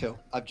seen Lux kill.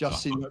 I've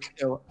just seen Lux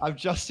kill. And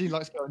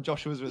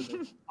Joshua was with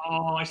me.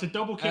 Oh, it's a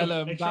double kill.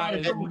 Ellen, They that tried a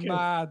is double kill.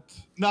 mad.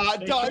 No, I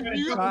They don't. tried a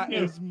You, double That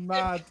kill. is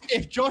mad.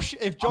 if Josh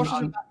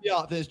doesn't back me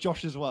up, then it's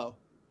Josh as well.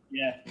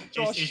 Yeah,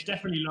 Josh, it's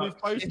definitely we've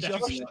Lux. both It's If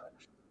definitely just- Josh, Lux.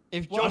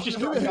 if Well, Josh just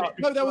who- got who- hit.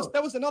 no,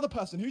 there was another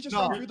person who just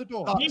No, ran through the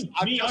door. no. Me,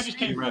 I've I just just seen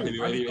came Reeve, through.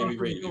 Reeve, I Reeve, just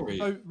Reeve, came through.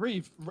 So,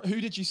 Reeve,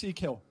 who did you see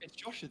kill? it's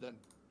Joshua then.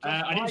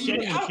 I didn't see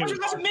anyone How kill. much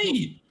was that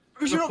me?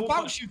 Because you're not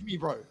Report vouching for me,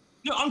 bro.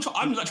 No,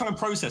 I'm like trying to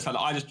process how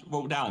I just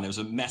walked down. There was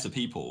a mess of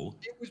people.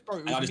 It was bro.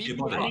 It And I was just me,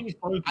 did one. I think it's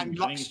both. and I think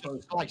Lux it's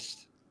both.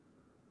 sliced.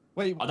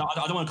 Wait, I don't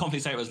want to confidently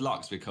say it was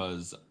Lux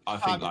because I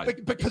think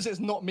like because it's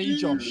not me,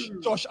 Josh.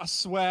 Josh, I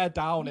swear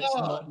down, it's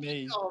No. not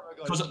me. Oh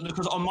my god.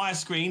 because on my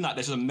screen like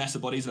there's just a mess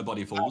of bodies and a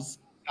body falls.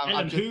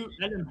 Ellen,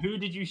 who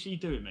did you see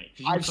do it, mate? 'Cause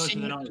you were I've closer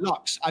seen than I was.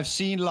 Lux. I've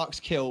seen Lux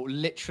kill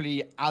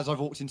literally as I've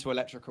walked into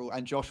electrical,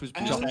 and Josh was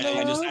Just just.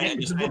 say it, just say it,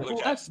 just say it with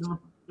report, chest.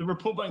 the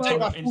report button Well,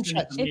 came up full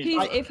instantly checks. for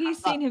me. If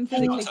he's seen him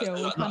physically kill,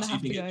 we kind of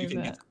have to go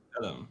over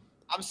it.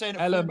 I'm saying.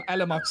 Ellen,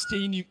 I've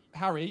seen you,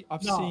 Harry.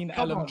 I've No, seen come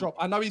Ellen on. drop.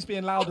 I know he's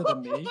being louder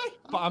than me,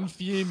 but I'm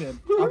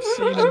fuming. I've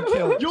seen him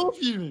kill. You're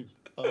fuming.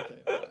 Okay.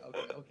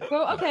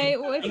 Well, okay.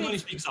 Well, if He only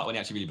it's speaks up when he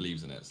actually really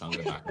believes in it. So I'm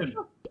going back.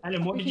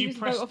 Ellen, what We did can you just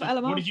press? vote off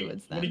Ellen What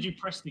afterwards, did then. you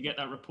press to get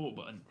that report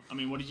button? I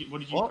mean, what did you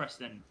What? press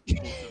then?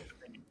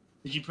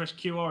 Did you press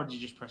Q or did you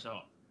just press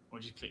R, or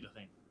did you click the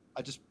thing?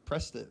 I just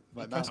pressed it.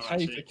 with My Press mouse.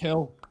 Alright, A so- for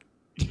kill.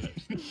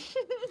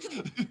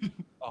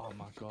 Oh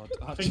my god.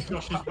 I think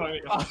Josh has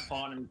voted off his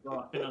partner as well.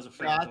 I think that was a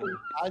failed Yeah, double.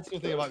 I still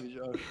think it might be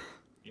Josh.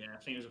 Yeah, I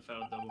think it was a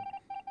failed double.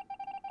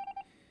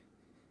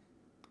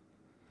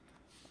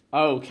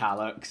 Oh,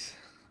 Calyx.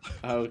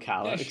 Oh, Get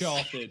Calyx.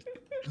 shafted.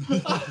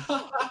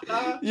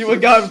 You were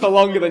going for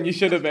longer than you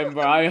should have been,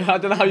 bro. I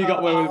don't know how you got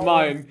away with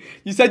mine.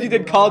 You said you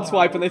did card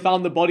swipe and they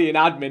found the body in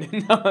admin.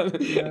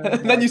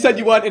 And then you said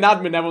you weren't in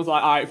admin and everyone's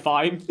like, alright,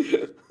 fine.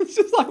 It's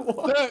just like,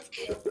 what? Look!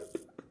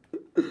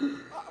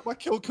 My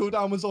kill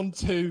cooldown was on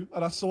 2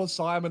 and I saw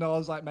Simon and I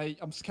was like, mate,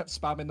 I'm just kept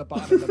spamming the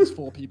button and there was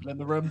 4 people in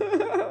the room.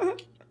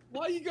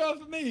 Why are you going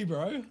for me,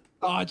 bro?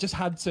 Oh, I just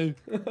had to.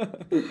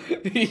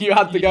 You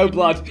had to go,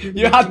 blood.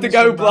 You had to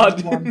go,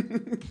 blood.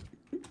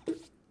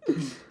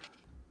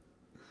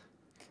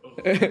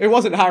 It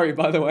wasn't Harry,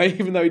 by the way,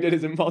 even though he did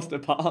his imposter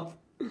path.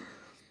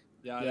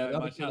 Yeah,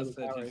 my chat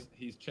said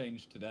he's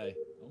changed today.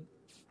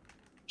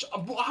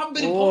 I haven't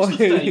been imposter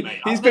today,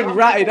 mate. He's been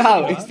ratted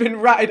out. He's been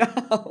ratted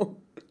out.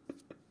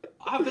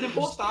 I haven't been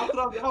imposter.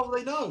 How will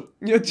they know?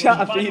 Your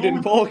chat are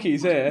feeding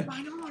porkies here.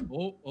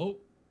 Oh.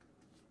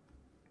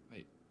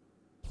 Wait.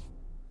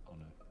 Oh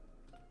no.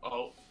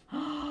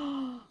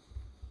 Oh.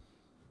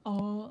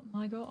 Oh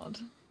my god.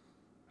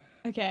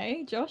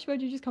 Okay, Josh,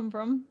 where'd you just come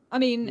from? I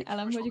mean,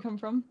 Ellen, where'd you come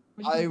from?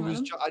 I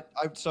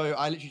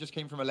literally just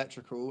came from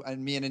electrical,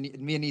 and me and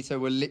Anita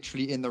were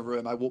literally in the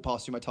room. I walked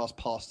past my task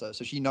past her,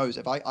 so she knows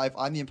if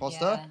I'm the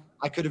imposter, Yeah.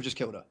 I could have just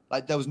killed her.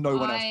 Like there was no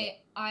one else. There.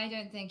 I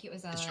don't think it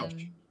was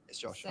Ellen. It's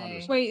Josh. So-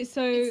 100%. Wait,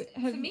 so for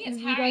me, it's have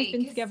you Harry, guys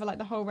been 'cause- together like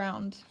the whole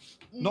round?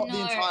 Not the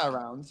No. entire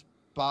round,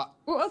 but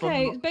Well,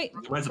 okay.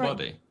 Where's the right.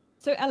 body?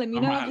 So, Ellen, you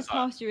I'm know right I just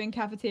outside. passed you in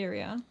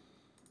cafeteria?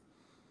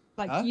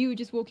 Like, Huh? you were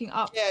just walking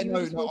up. Yeah, you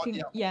were just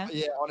walking, yeah.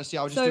 Honestly,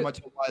 I was just So, doing my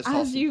top wires.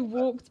 as you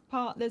walked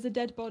past, there's a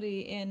dead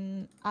body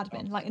in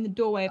admin, like in the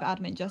doorway of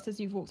admin, just as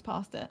you've walked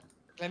past it.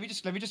 Let me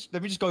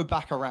just go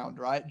back around,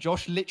 right?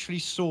 Josh literally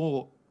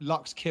saw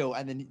Lux kill,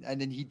 and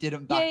then he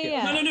didn't back it.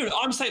 Yeah. No.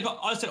 I'm saying, but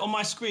I said on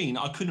my screen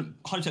I couldn't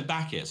 100%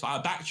 back it, so I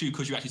backed you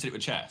because you actually said it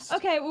with chest.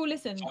 Okay, well,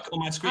 listen. So on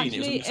my screen, Actually, it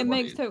was a mix it of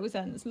makes bodies. total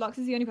sense. Lux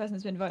is the only person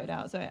that's been voted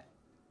out, so it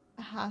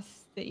has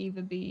to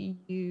either be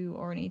you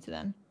or Anita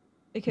then.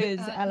 Because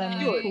Ellen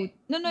no. called...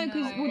 No,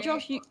 because, well,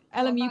 Josh,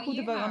 Ellen, you about called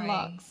the you, vote on Harry?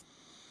 Lux.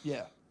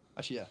 Yeah.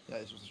 Actually, yeah.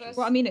 This was true. First-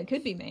 Well, I mean, it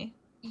could be me.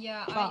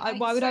 Yeah. But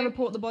why would I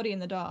report the body in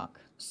the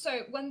dark? So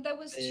when there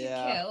was two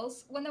Yeah.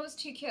 kills,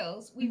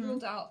 we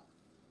ruled out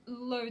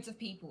loads of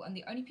people, and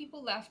the only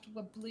people left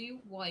were blue,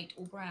 white,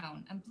 or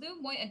brown. And blue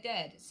and white are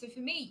dead. So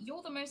for me,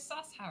 you're the most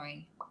sus,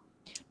 Harry. No,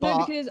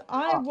 But- because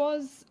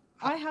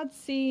I had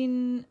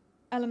seen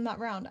Ellen that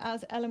round.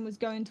 As Ellen was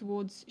going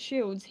towards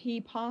shields, he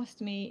passed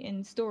me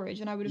in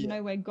storage, and I would have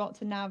no way got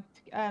to nav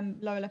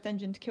lower left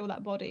engine to kill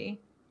that body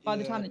by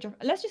the time that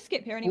dropped. Let's just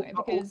skip here anyway,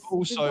 because we've got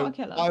Also, a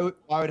killer.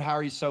 why would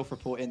Harry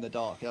self-report in the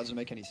dark? It doesn't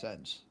make any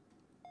sense.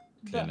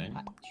 But Clearly.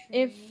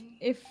 if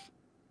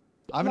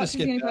I'm gonna Lux is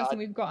skip the only that. person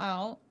we've got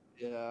out,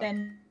 Yeah.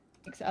 then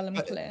makes Ellen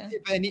clear.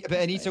 But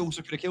Anita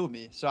also could have killed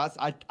me, so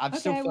I'm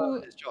still Okay, firm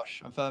well, as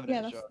Josh. I'm firm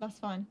Yeah, as Josh. that's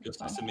fine. You're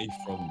testing me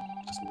from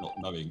just not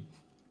knowing.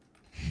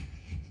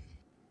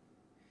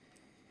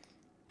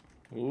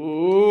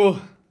 Ooh. I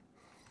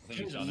think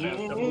he's done it.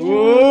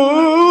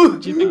 Ooh.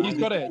 Do you think he's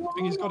got it? Do you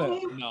think he's got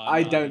it? No,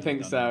 I no, don't think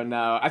he's so, done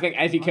no. I think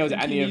if he kills I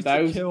think any he of needs to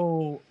those,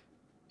 kill-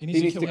 he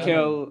needs to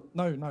kill...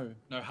 No. it. No,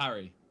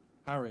 Harry.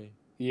 Harry.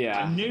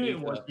 Yeah. I knew it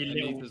was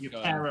Anita's you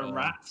going pair of for-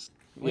 rats.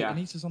 Wait, Yeah.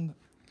 Anita's on.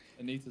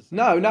 Anita's.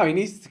 No, he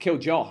needs to kill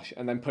Josh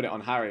and then put it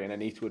on Harry and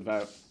Anita would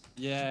vote.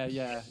 Yeah.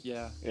 Yeah.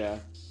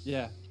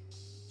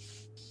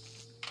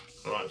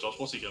 All right, Josh.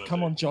 What's he gonna do?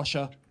 Come on,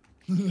 Josha.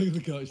 Look at the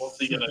ghost. What's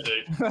he gonna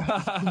do?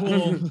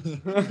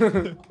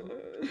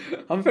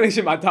 I'm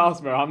finishing my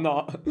task, bro. I'm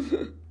not.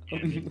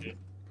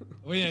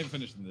 We ain't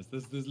finishing this.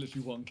 There's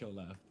literally one kill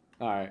left.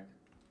 Alright.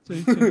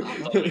 2.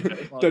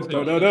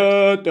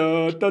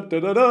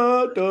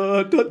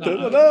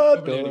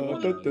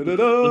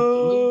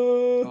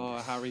 Oh,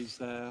 Harry's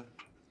there.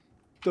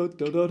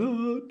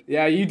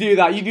 Yeah, you do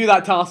that. You do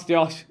that task,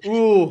 Josh.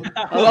 Ooh,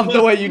 I love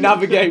the way you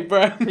navigate,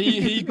 bro.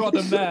 He got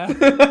them there.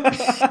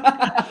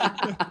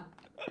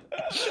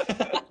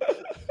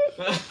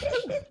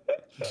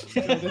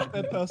 This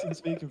third person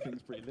speaking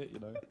thing's pretty lit, you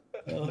know.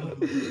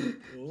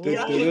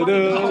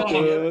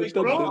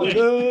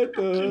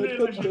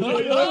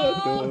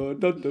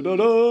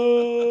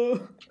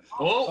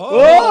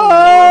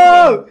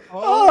 Oh!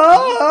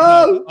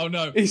 Oh! Oh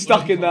no. He's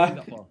stuck in there.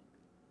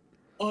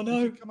 Oh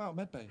no. Come out,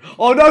 medbay.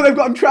 Oh no, they've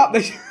got him trapped.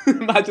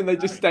 Imagine they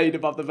just stayed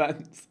above the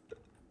vents.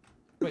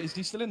 Wait, is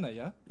he still in there?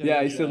 Yeah.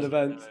 Yeah, he's still in the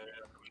vents.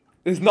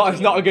 It's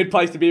not a good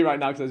place to be right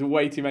now because there's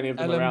way too many of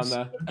them around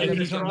there.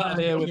 Ellen's got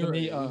there with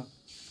Security. Anita.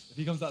 If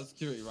he comes out of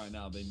security right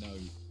now, they know.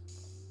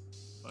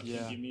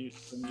 Yeah. You mute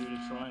the muted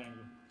triangle.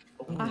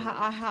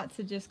 I had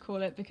to just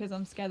call it because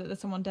I'm scared that there's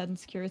someone dead in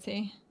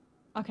security.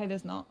 Okay,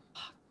 there's not.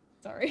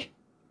 Sorry.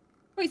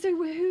 Wait, so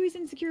who is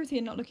in security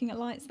and not looking at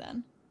lights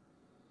then?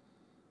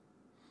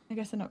 I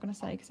guess they're not going to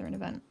say because they're in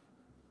an event.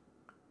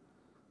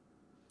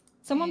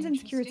 Someone's in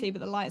security, but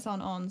the lights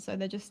aren't on, so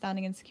they're just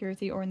standing in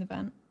security or in the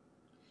vent.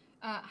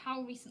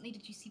 How recently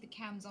did you see the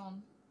cams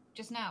on?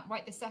 Just now,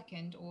 right this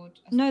second, or?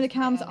 No, the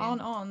cams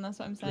aren't on. That's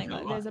what I'm saying.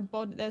 Like,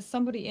 there's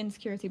somebody in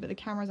security, but the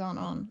cameras aren't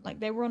on. Like,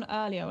 they were on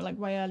earlier, like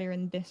way earlier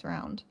in this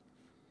round,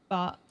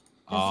 but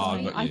Oh,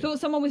 Sorry. got I you. thought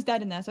someone was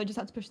dead in there, so I just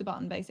had to push the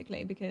button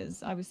basically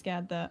because I was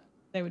scared that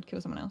they would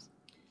kill someone else.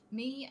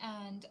 Me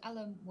and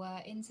Ellen were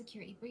in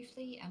security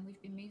briefly, and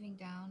we've been moving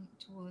down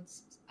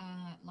towards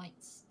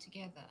lights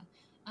together.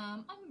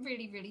 I'm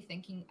really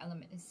thinking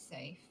Element is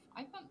safe.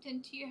 I bumped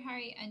into you,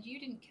 Harry, and you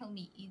didn't kill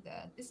me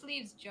either. This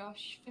leaves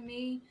Josh for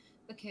me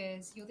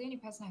because you're the only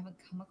person I haven't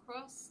come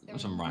across. There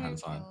What's are on no right-hand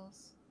side?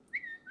 kills.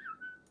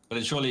 But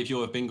then surely if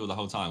you're with Bingle the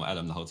whole time, or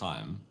Ellen the whole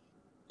time,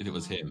 if it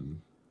was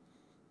him,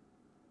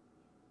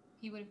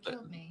 He would have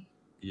killed me.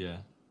 yeah.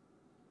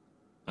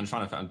 I'm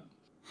trying to find.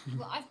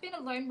 Well, I've been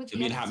alone with So the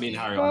me and other me and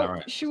two. Harry Well, are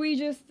right. should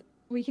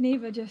we can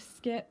either just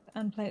skip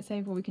and play it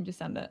safe, or we can just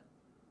send it.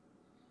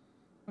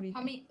 What do you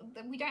I think?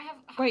 mean, we don't have.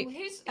 Wait,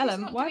 who's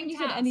Ellen, not why doing haven't you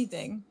said tasks?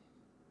 anything?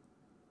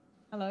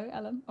 Hello,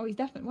 Ellen. Oh, he's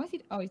deafened. Why is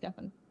he? Oh, he's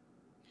deafened.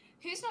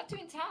 Who's not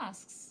doing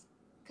tasks?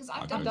 Because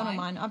I've I've done I've done mine.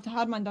 mine. I've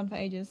had mine done for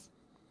ages.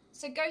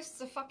 So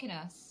ghosts are fucking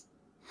us.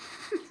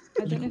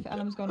 I don't know if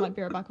Ellen's gone like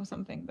be right back or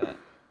something, but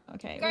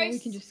okay. Well, we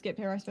Ghosts. can just skip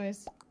here, I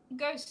suppose.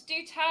 Ghosts,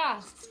 do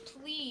tasks,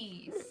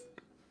 please.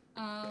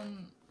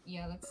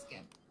 Yeah, let's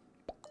skip.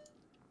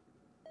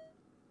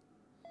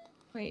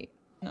 Wait,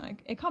 no,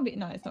 it can't be.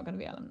 No, it's not going to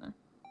be Ellen. No,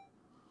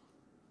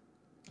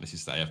 This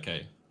is the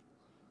AFK.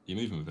 You're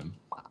moving with him.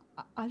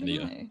 I don't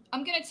Leah. know.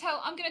 I'm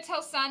gonna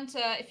tell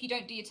Santa if you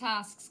don't do your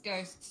tasks,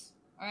 ghosts.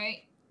 All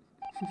right.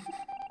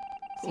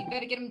 So you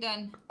better get them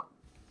done.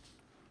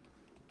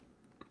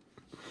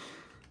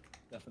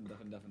 Deafen.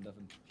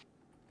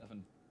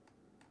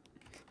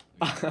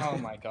 Oh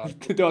my god.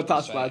 Do a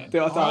task, lad. Do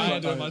a I task.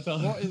 ain't doing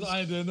myself. What is- I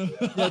ain't doing it.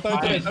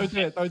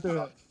 Yeah, don't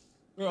do it.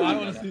 Bro, I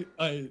want to see.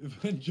 Hey,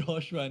 when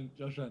Josh went.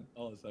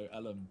 Oh, so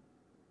Ellen.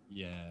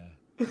 Yeah.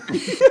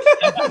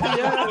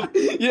 Yeah.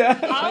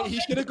 Yeah. Mate, he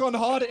should have gone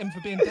hard at him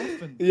for being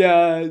deafened.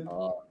 Yeah.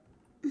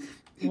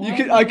 You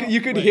could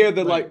Wait, hear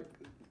the wait. like.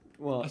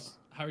 What?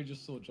 Harry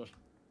just saw Josh.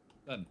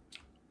 Then.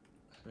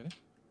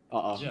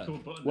 Uh-oh. Yeah.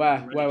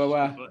 Where?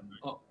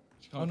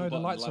 Oh no, the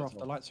lights are off.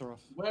 The lights are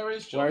off. Where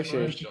is Josh?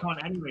 Where is she? She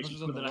can't anyway. Josh She's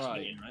is on with the the last right.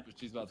 meeting, right? But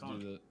she's about to do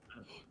the.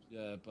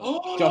 Yeah, but.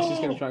 Oh! Josh is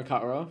gonna try and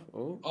cut her off.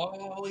 Oh.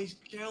 Oh, he's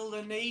killed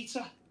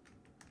Anita.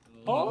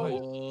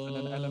 Oh, And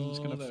then Ellen's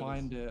gonna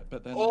find it,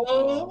 but then.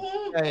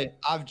 Oh! Hey,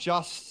 I've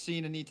just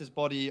seen Anita's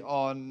body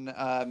on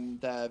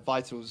the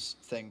vitals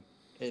thing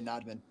in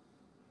admin.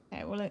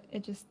 Okay, well,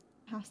 it just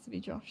has to be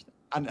Josh.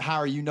 And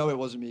Harry, you know it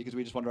wasn't me because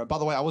we just wandered around. By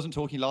the way, I wasn't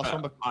talking last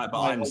one, but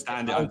I'm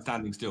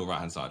standing still right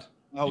hand side.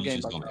 Oh, You game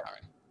just back got me, there. Harry.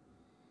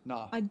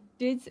 No. I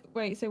did.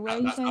 Wait, so where are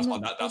you saying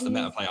That's the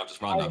meta play. I've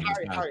just run down.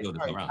 Harry, Still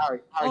Harry, around.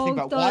 Oh, think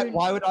about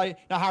why don't. would I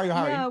now Harry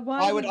Yeah,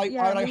 why would I we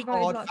voted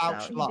hard Lux vouch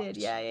out. He Lux? did.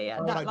 Yeah. Why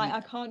would That, like, do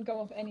I can't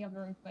go off any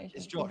other information.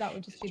 It's 'cause Josh. That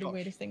would just It's be the Josh.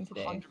 weirdest thing to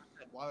do. 100%.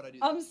 Why would I do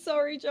that? I'm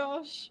sorry,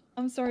 Josh.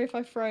 I'm sorry if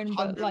I've thrown,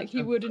 but like he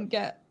 100%. wouldn't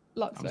get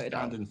Lux I'm voted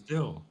out. standing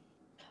still.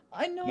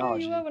 I know No,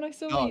 you G. were when I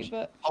saw No, you, G.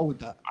 but Hold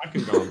that. I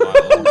can go and buy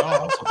it.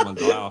 I'll someone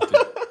die after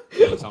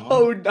killing someone.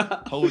 Hold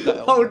that. Hold that.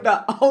 Hold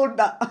that. Hold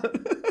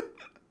that.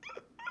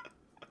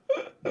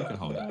 You can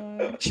hold it.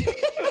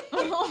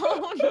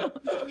 oh, no.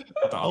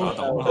 I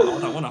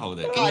don't want to hold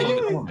it. No, Can you hold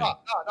it for me?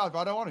 no,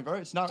 bro, I don't want it, bro.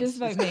 It's not. Just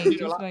vote it's me. not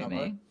Just like vote that, bro.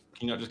 me.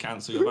 Can you not just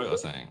cancel your vote or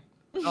something?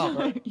 No,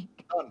 bro. It's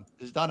done.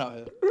 It's done out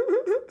here.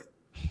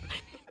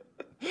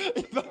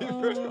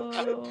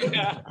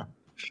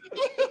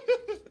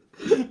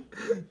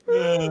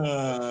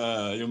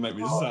 Oh. You'll make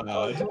me sad.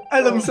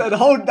 Ellen said,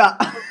 "Hold that.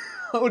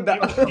 Hold that.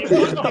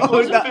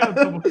 Hold that.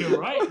 Double kill,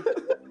 right?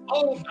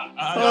 Oh, Hold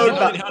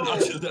that.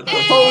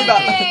 Hold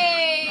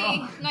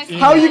Hey! Nice.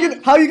 How are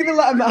you gonna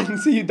let a man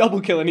see you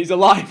double kill and he's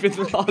alive? It's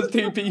the last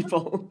two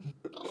people.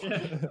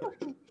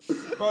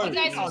 Bro, You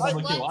guys are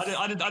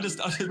sluts. I just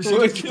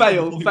Well, it's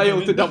fail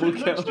to double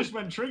Lux kill. just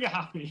went trigger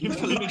happy. It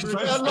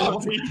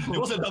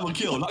wasn't a double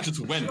kill. Lux just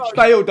went.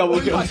 Fail double I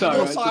kill. saw Sorry.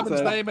 I should Simon's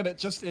say. name and it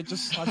just I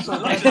saw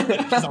Lux just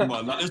hit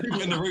someone. Like, there's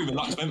people in the room and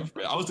Lux went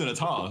for it. I was doing a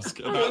task.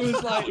 It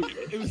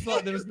was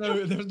like there was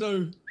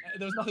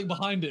nothing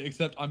behind it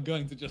except I'm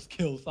going to just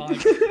kill Simon.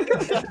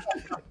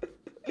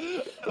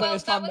 Well,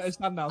 it's that time was-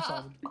 now,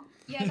 Simon.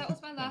 Yeah, that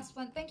was my last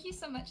one. Thank you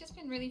so much. It's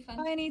been really fun.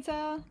 Bye,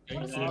 Anita.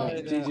 What a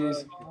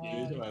GG's.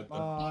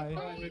 Bye.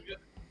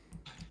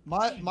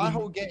 my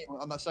whole game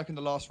on that second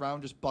to last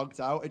round just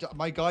bugged out.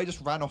 My guy just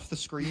ran off the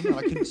screen and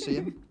I couldn't see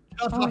him.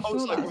 Oh, I I was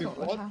thought like, that's wait,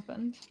 what would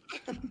happen.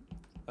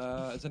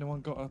 Has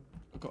anyone got a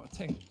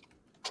ting?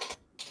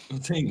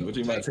 Ting. What do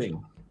you mean by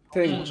ting?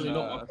 Ting.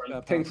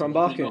 Ting from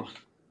barking.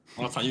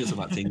 Last time you were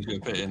talking about tings, you were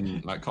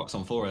putting like cocks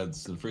on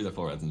foreheads and through their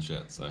foreheads and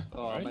shit. So.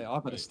 Oh mate,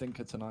 I've had a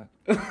stinker tonight.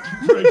 I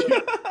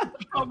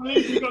can't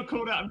believe you got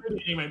called out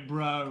immediately. He went,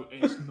 bro,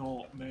 it's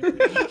not me.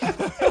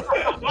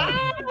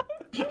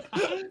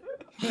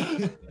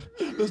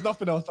 There's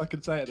nothing else I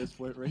can say at this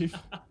point, Reeve.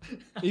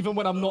 Even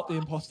when I'm not the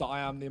imposter, I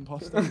am the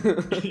imposter.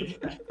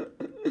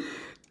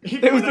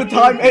 It was the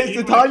time. It's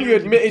the time you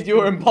admitted you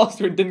were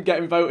imposter and didn't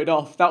get voted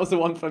off. That was the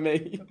one for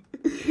me.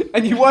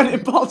 And you weren't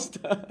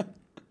imposter.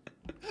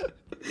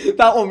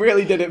 That one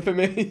really did it for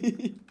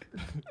me.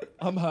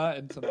 I'm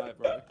hurting tonight,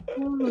 bro.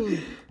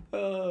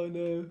 Oh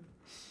no.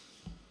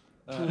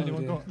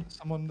 Anyone got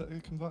someone that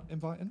you can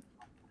invite in?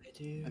 I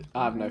do.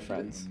 I have no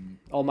friends.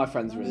 All my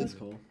friends are in this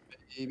call.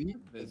 Maybe.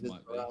 This This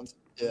might be. round.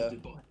 Yeah.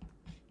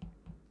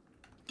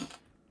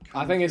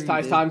 I think it's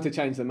time to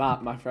change the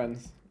map, my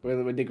friends.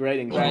 We're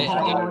degrading Right. games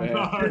Oh, over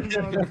no,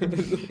 here.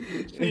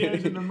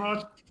 Theo's in the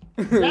mud.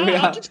 No,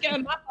 Yeah. I'll just get a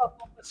map up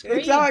on the screen.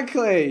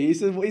 Exactly.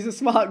 He's a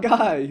smart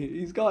guy.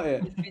 He's got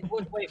it. Wait,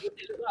 what does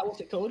it look like?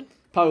 What's it called?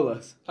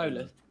 Polus.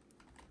 Polus.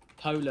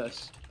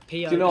 Polus. Do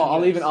you know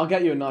what? I'll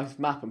get you a nice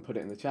map and put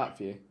it in the chat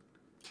for you.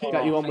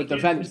 Get you on with the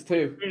vents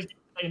too.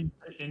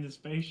 In the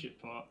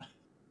spaceship part.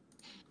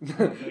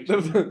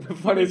 the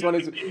funniest one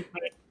is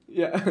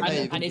yeah.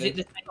 And is it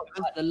the same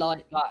like the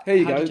light? Like, Here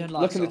you how do go. turn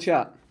Look lights in the off?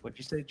 chat. What'd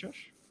you say,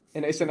 Josh?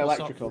 And it's an What's up?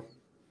 electrical.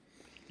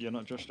 You're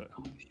not Josh though.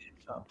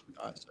 Oh,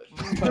 alright, so.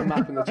 Put a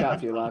map in the chat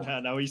for you,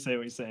 lad. Now you say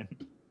what you're saying.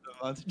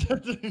 I'll just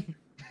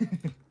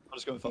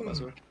go and find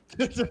myself.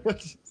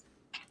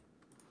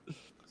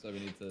 So we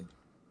need to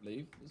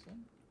leave this one?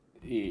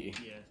 Yeah. Yeah,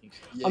 I think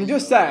so. I'm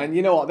just saying,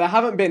 you know what? There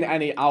haven't been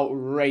any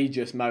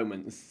outrageous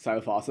moments so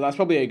far, so that's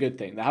probably a good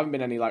thing. There haven't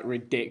been any like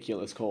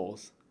ridiculous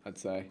calls, I'd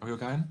say. Are we all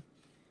going?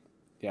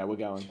 Yeah, we're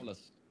going. Well,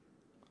 let's...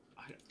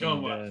 Go on,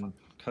 And work. then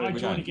I Cody.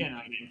 join again,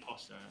 I'm an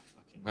imposter.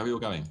 Fucking... Where are we all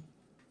going?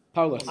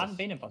 Polus. I haven't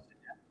been imposter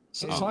yet.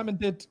 So Oh. Simon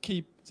did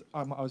keep.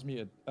 I was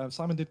muted.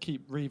 Simon did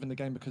keep Reeve in the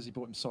game because he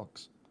bought him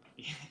socks.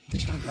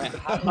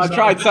 I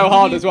tried so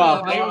hard as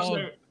well. I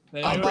also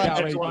There I you also go.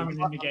 kept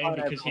Simon in the game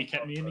because he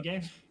kept me in the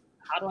game.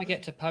 How do I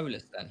get to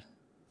Polus then?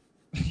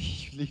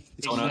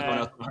 Someone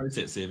else host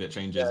it, see if it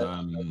changes.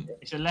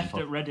 It's a left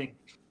at Reading.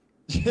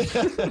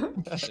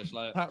 Just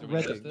like, At do we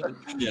Reading. test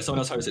it? Yeah, someone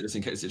else host it just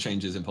in case it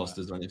changes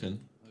imposters or anything.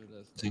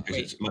 Just in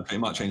case it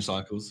might change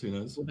cycles. Who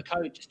knows? Will the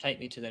code just take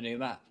me to the new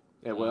map?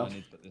 It will. I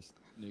need to put this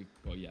new...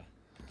 Well, yeah.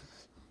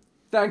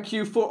 Thank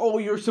you for all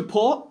your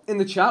support in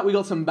the chat. We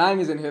got some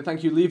bangers in here.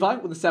 Thank you, Levi,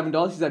 with the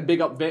 $7. He said,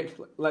 big up, Vic.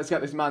 Let's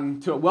get this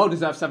man to a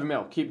well-deserved 7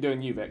 mil. Keep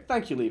doing you, Vic.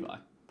 Thank you, Levi.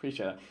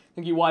 Appreciate it.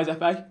 Thank you,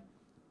 WiseFA.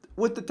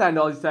 With the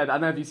 $10, he said, I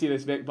don't know if you see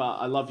this, Vic, but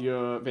I love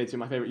your vids. You're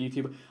my favourite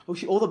YouTuber. I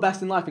wish you all the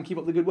best in life and keep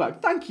up the good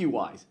work. Thank you,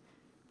 Wise.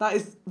 That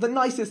is the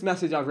nicest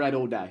message I've read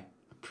all day.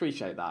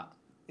 Appreciate that.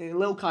 A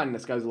little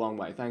kindness goes a long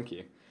way. Thank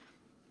you.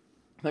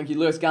 Thank you,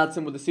 Lewis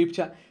Gadsden, with the super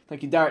chat.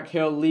 Thank you, Derek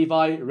Hill,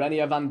 Levi,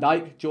 Renia Van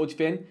Dyke, George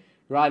Finn,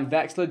 Ryan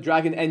Vexler,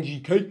 Dragon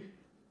NGK,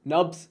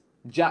 Nubs,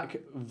 Jack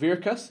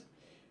Virkus,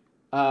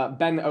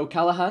 Ben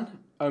O'Callahan,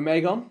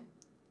 Omegon,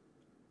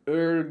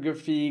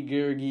 Urgafi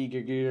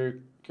Gurgi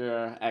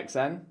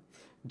XN,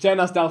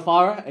 Jonas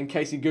Dalfara, and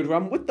Casey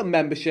Goodrum with the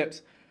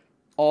memberships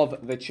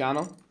of the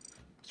channel.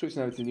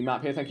 Switching over to the new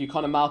map here. Thank you,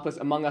 Connor Malpas,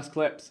 Among Us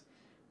Clips,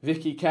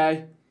 Vicky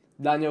K,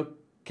 Daniel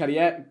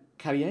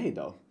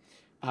Carriedo,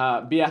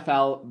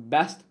 BFL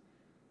Best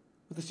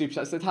with the super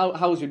chat. Said,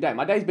 how was your day?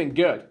 My day's been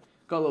good.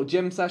 Got a little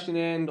gym session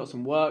in, got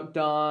some work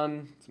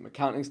done, some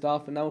accounting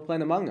stuff, and now we're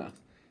playing Among Us.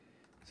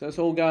 So it's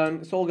all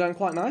going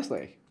quite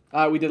nicely.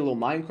 We did a little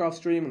Minecraft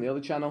stream on the other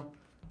channel.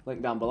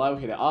 Link down below,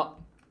 hit it up.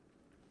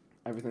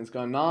 Everything's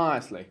going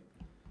nicely.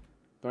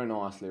 Very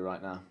nicely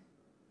right now.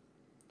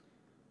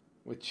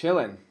 We're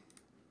chilling.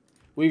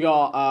 We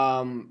got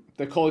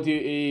the Call of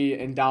Duty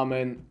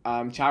Endowment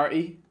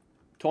charity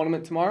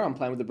tournament tomorrow. I'm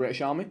playing with the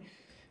British Army.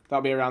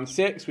 That'll be around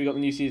 6. We got the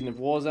new season of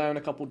Warzone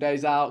a couple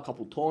days out, a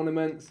couple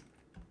tournaments.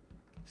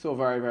 It's all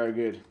very, very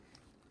good.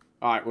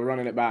 Alright, we're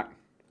running it back.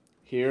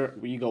 Here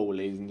we go,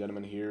 ladies and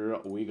gentlemen. Here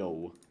we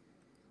go.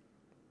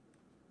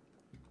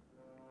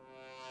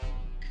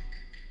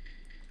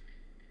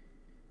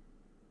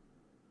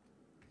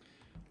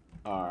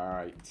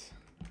 Alright.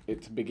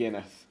 It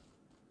beginneth.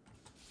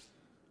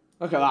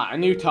 Look at that, a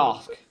new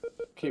task.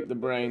 Keep the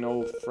brain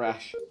all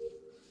fresh,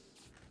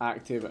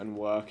 active and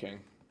working.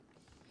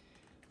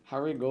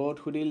 Harry God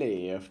who he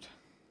lived.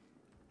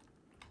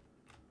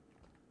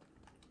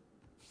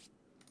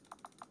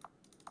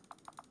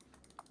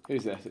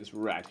 Who's this? It's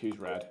Red. Who's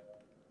Red?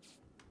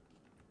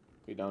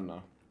 We don't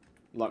know.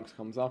 Lux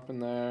comes up in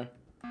there.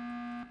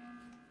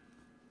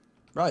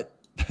 Right.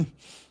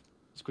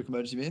 It's a quick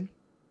emergency meeting.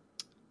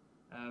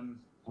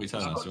 We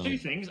turn I've us got two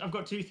things. I've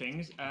got two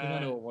things. You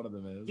don't know what one of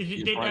them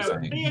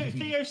is.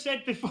 Theo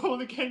said before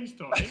the game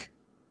started.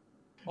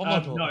 Oh my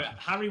God. No,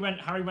 Harry went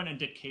and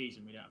did keys,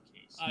 and we don't have keys.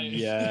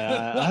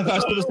 Yeah, I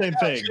thought the same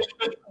thing.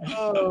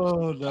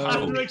 Oh no!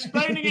 After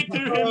explaining it to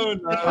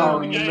him. Oh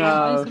I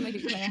no. used to make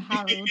it clear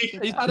Harold.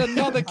 He's had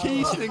another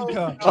key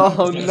stinker.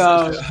 Oh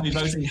no. Are you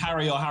voting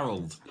Harry or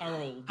Harold?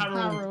 Harold.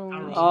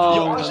 Harold.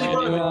 Oh, You actually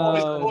no.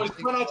 voted boys,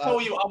 when I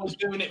told you I was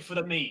doing it for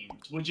the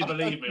memes, would you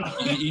believe me?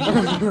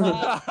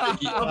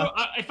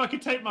 If I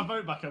could take my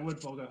vote back, I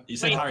would, Bolger. You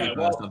said Harry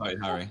first, I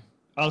voted Harry.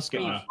 I'll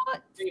skip that.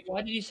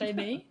 Why did you say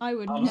me? I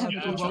would Well, never do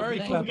very that. before the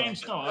clever. game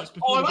starts, Oh,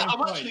 before the game I'm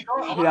starts. actually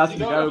going. He has to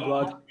go,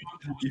 blood.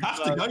 You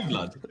have to go,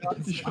 blood.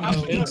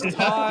 It's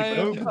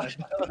time.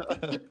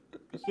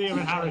 Theo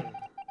and Harry.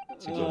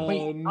 Oh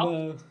Wait,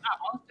 no.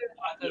 I'll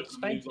do the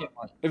Spain team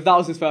one. If that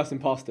was his first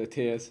imposter,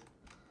 tears.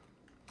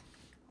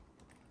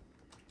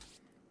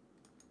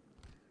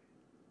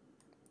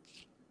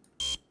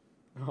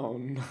 Oh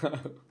no.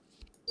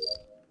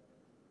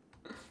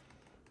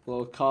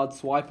 Little card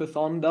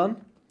swipe-a-thon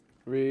done.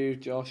 Reeve,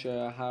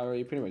 Joshua,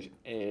 Harry, pretty much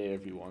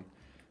everyone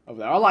over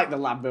there. I like the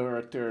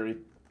laboratory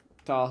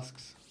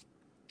tasks.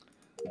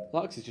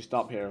 Lux is just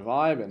up here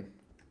vibing.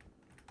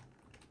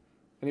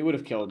 And he would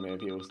have killed me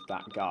if he was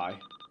that guy.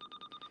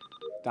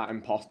 That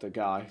imposter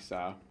guy,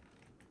 so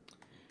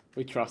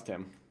we trust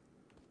him.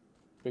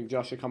 Big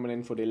Joshua coming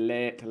in for the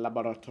late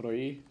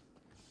laboratory.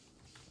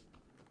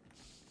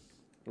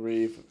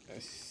 Reeve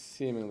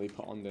seemingly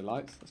put on the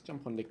lights. Let's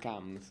jump on the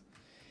cams.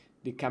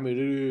 The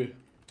camera.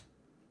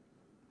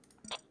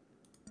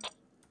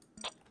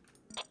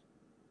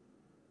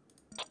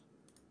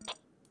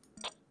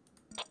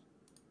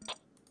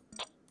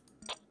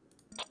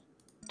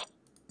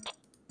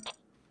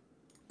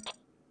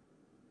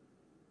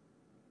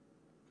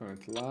 Going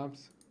to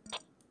labs.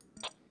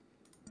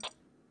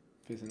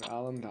 Fizz and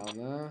Alan down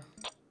there.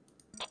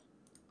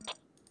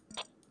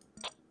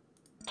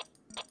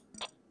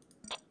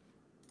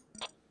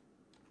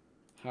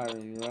 Harry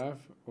and Rev,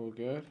 all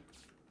good.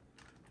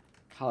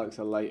 Calyx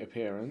a late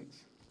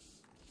appearance.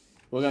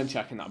 We're going to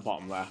check in that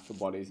bottom left for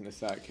bodies in a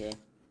sec here.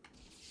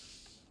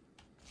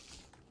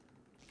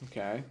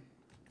 Okay.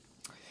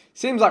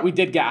 Seems like we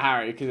did get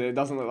Harry because it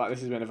doesn't look like this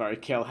has been a very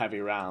kill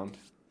heavy round.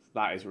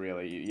 That is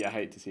really, you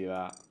hate to see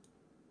that.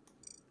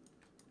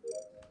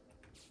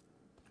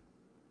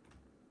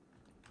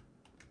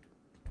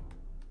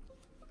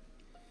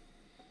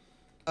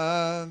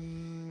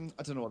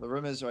 I don't know what the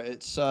room is, right?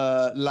 It's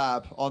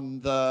lab on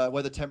the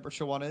where the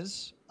temperature one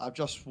is. I've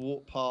just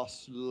walked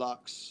past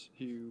Lux,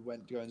 who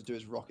went to go and do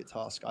his rocket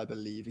task, I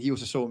believe. He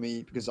also saw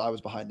me because I was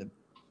behind him.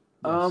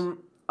 Yes.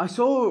 I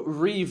saw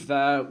Reeve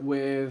there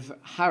with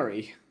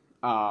Harry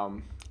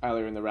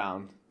earlier in the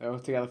round. They were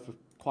together for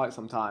quite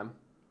some time.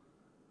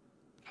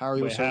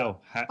 Harry also.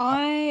 Harry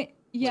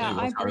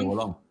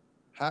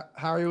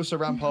also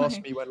ran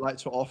past me when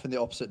lights were off in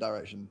the opposite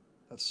direction.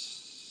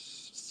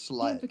 That's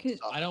slight. Because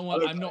I don't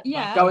want. I'm not.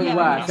 Yeah. Going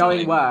where?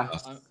 Going where?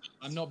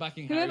 I'm not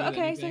backing Whoever, Harry with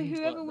okay, so anything,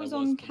 whoever but was there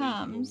on 3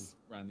 cams,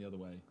 people ran the other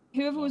way.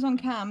 whoever was on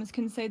cams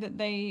can say that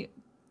they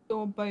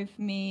saw both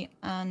me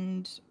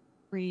and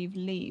Reeve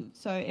leave.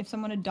 So if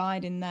someone had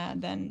died in there,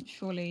 then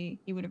surely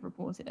he would have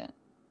reported it.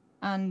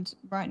 And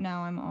right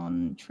now I'm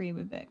on tree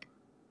with Vic.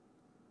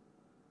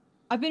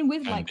 I've been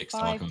with like Vic's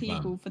 5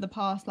 people for the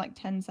past like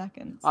 10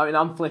 seconds. I mean,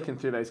 I'm flicking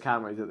through those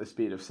cameras at the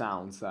speed of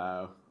sound,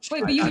 so...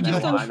 Wait, but you were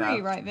just I on know.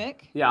 tree, right,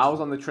 Vic? Yeah, I was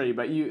on the tree,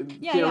 but you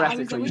Yeah, I was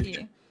there theoretically with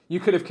you. you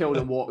could have killed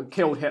and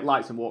hit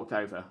lights and walked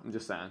over. I'm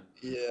just saying.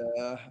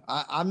 Yeah,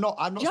 I'm not.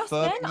 Just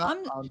firm then,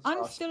 in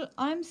that.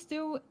 I'm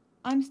still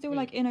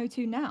like in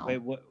O2 now. Wait,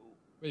 what?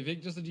 Wait,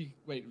 Vic, just said you.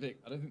 Wait, Vic,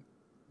 I don't think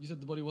you said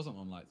the body wasn't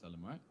on lights,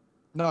 Ellen, right?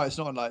 No, it's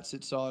not on lights.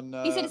 It's on.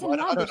 He said it's in well,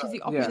 I lab, don't which is the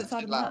know. opposite Yeah.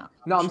 side of the map.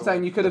 No, I'm Sure.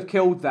 saying you could have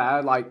killed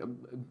there like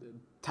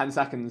 10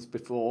 seconds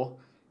before.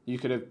 You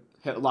could have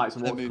hit the lights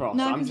and walked across.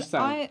 No, I'm because just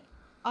saying.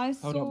 I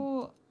Hold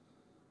saw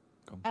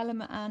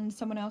Element and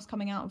someone else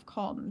coming out of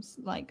comms.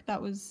 Like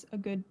that was a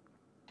good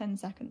 10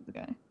 seconds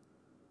ago.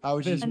 How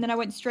would you? And then I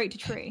went straight to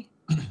tree.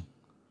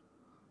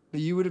 But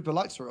you would have. The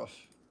lights were off.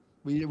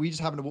 We just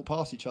happened to walk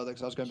past each other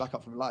because I was going back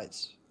up from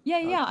lights.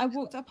 Yeah, I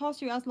walked up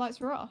past you as lights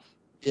were off.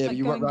 Yeah, like but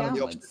you went going round in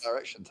the opposite downwards.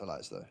 direction to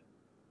lights though.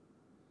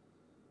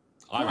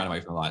 I ran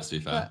away from the lights, to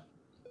be fair.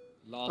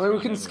 I mean, we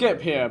can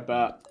skip here,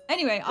 but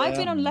Anyway, I've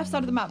been on the left side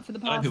of the map for the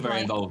I don't past feel very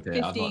like involved here.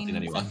 I've not 15 seen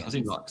anyone. seconds. I've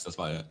seen Lux, that's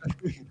about it.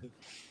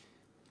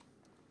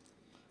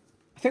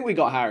 I think we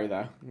got Harry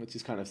though, which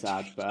is kind of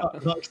sad.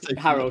 But Lux taking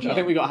Harold, the I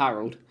think we got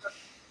Harold.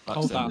 Lux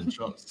Hold sending on.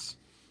 shots.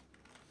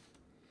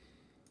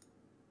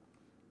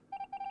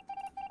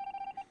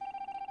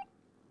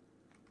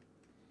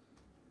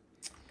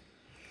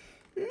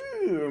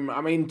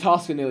 I mean,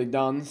 tasks are nearly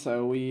done,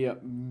 so we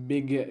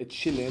big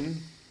chillin'.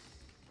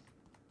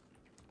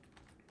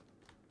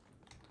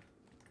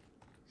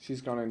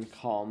 She's gone in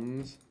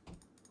comms.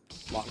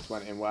 Lux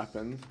went in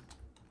weapons.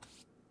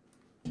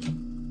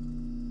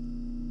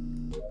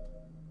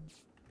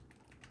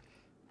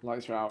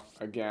 Lights are out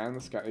again.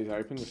 Let's get these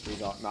open. Just so we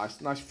got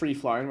nice free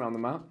flowing around the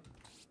map.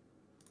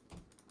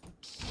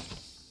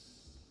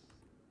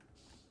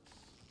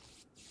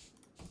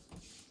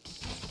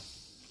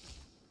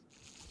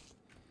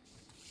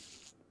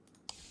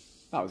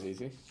 That was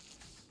easy.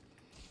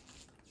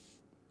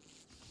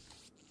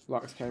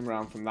 Lux came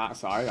around from that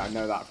side. I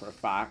know that for a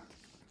fact.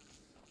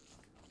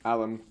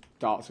 Ellen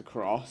darts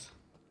across.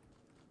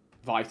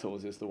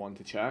 Vitals is the one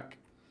to check.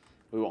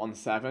 We were on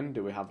 7.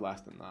 Do we have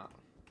less than that?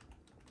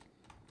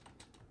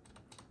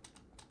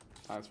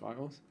 That's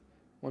vitals.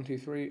 1, 2,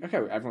 3. Okay,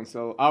 everyone's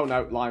still... Oh,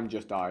 no. Lime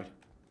just died.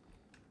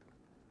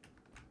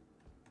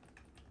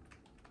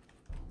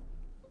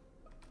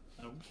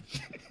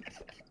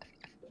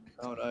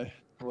 Oh no.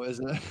 What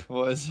is it?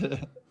 What is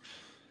it?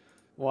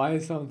 Why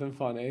is something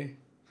funny?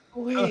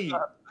 Wait.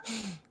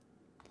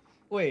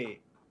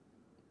 Wait.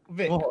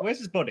 Vic, What? where's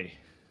his body?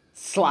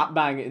 Slap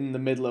bang in the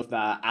middle of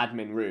the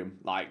admin room.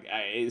 Like,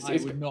 it's I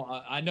would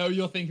not. I know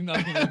you're thinking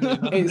that.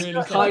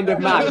 It's kind of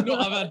I mad. would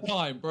not have had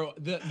time, bro.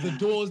 The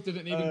doors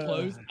didn't even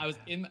close. I was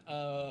in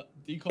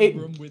decom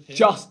room with him?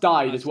 just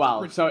died as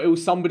well. So it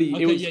was somebody.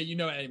 Okay, it was, yeah, you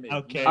know what I mean.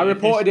 Okay. I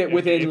reported it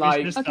within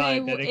like. Okay,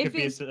 well, if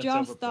it's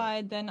just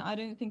died, then I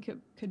don't think it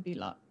could be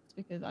Lux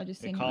because I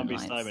just It seen can't be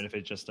lights. Simon if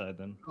it just died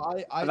then.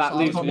 That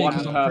leaves one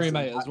person.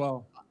 Crewmate as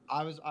well.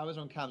 I was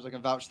on cams. I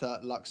can vouch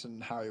that Lux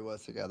and Harry were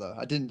together.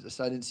 I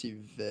didn't see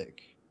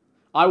Vic.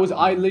 I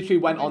literally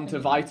went on to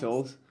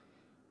Vitals.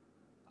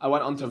 I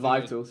went on to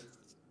Vitals.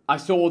 I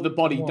saw the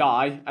body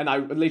die, and I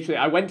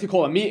went to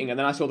call a meeting, and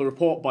then I saw the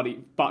report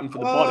button for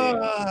the body.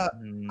 I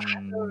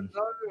don't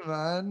know,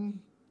 man.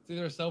 It's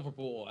either a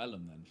self-report or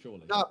Ellum then,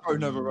 surely. No,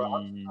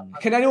 bro, no.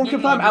 Can anyone No,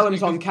 confirm no, Ellen's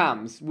because- on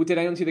cams? Did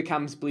anyone see the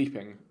cams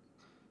bleeping?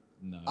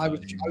 No. I was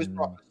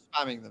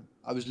spamming them.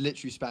 I was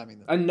literally spamming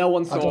them. And no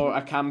one saw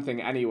a cam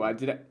thing anywhere.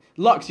 Did it?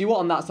 Lux, you were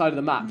on that side of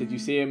the map. Did you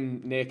see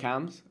him near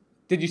cams?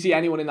 Did you see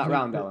anyone in that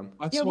round, Ellen?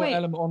 I saw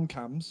Ellen on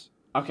cams.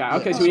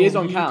 Okay, so he is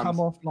on you cams. Come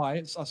off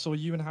lights. I saw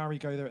you and Harry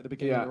go there at the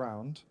beginning of the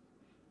round.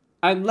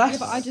 Unless, Yeah,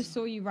 but I just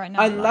saw you right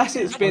now. unless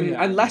it's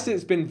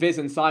been Viz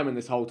and Simon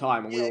this whole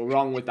time, and we were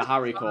wrong with the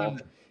Harry call.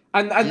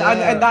 And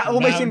that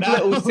almost seemed a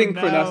little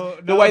synchronous.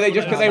 The way they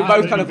were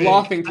both kind of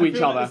laughing to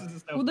each other.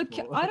 Well,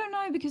 I don't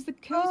know because the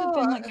kills have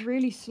been like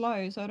really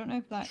slow, so I don't know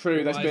if that.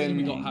 True, there's been.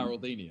 We got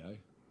Haroldinho.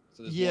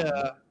 So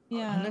yeah.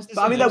 Yeah.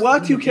 But I mean, there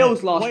were 2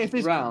 kills last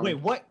round. Wait,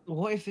 what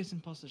if this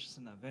imposter's just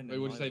in that vent? Wait,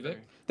 what did you say, Vic?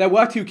 There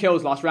were 2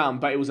 kills last round,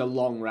 but it was a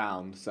long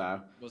round, so.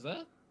 Was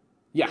there?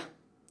 Yeah.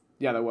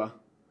 Yeah, there were.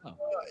 Oh.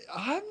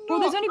 Well,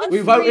 there's only been We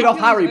 3 voted off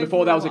kills Harry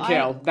before there was a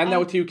overall. kill. Then there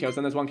were 2 kills,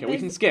 then there's 1 kill. We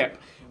can skip,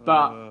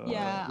 but.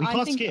 Yeah, We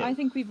can't skip. I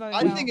think we voted.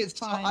 I think it's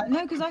fine.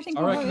 No, because I think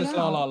I we reckon voted it's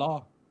la la out.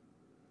 la.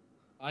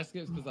 I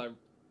skipped because I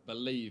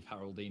believe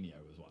Haroldinho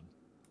was one.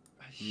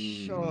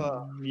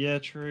 Sure. Yeah,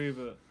 true,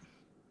 but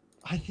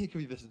I think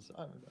we listened to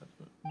Simon.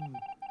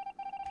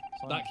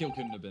 That kill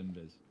couldn't have been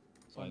Viz.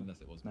 Unless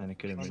it was. man, it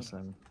could have been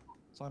Simon.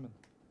 Simon.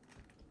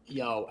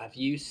 Yo, have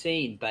you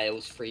seen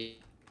Bale's free?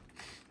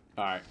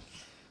 Alright.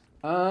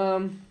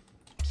 I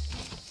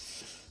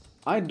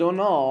don't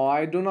know.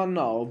 I do not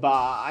know.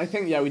 But I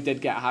think, yeah, we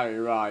did get Harry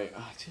right.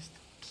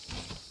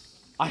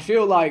 I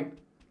feel like...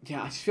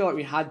 Yeah, I just feel like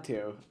we had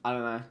to. I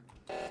don't know.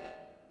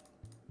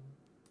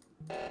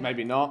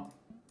 Maybe not.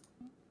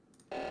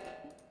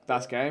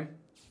 That's game.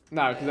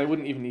 No, because they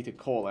wouldn't even need to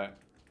call it.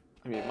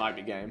 I mean, it might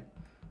be game.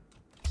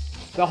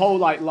 The whole,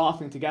 like,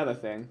 laughing together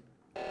thing.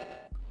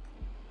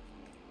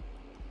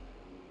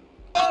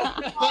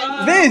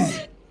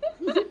 Viz!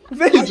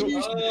 Viz!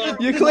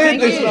 You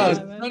cleared this,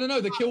 man! No,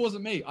 the kill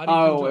wasn't me. I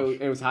didn't kill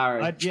Josh. It was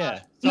Harry.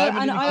 Yeah. No,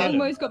 and I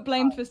almost got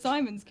blamed for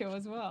Simon's kill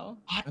as well.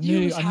 I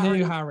knew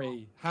Harry.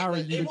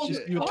 Harry, you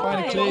were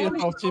trying to clear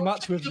yourself too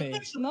much with me.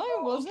 No,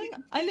 it wasn't.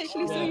 I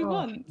literally saw you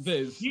once.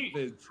 Viz.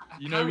 You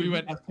know, we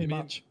went...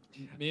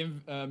 Me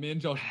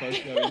and Josh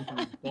both go into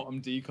the bottom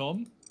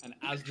decom, and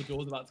as the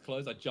door's about to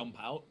close, I jump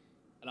out,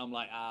 and I'm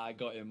like, I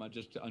got him. I'm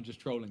just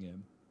trolling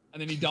him, and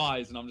then he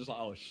dies, and I'm just like,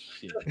 oh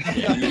shit.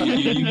 Yeah,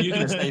 you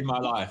just saved my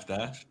life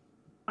there.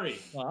 Sorry.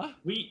 What?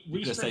 We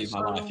just saved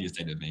my life. You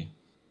saved me.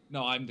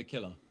 No, I'm the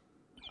killer.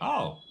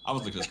 Oh, I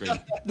was looking at the screen.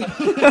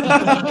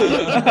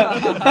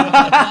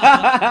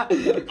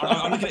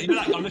 I'm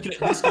looking at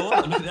Discord.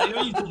 I'm looking at, you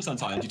know, you talk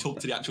sometimes. You talk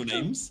to the actual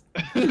names.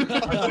 I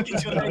look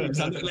into your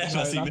names. I look left.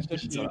 I see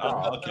Mitch.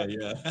 Okay,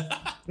 yeah.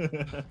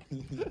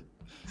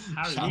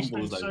 Harry, you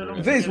spent so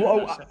long Viz,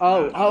 together,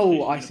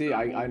 oh, I see.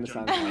 I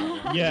understand.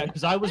 Yeah,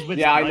 because I was with.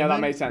 Yeah, I know that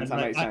Simon, makes sense. That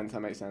and makes I- sense. That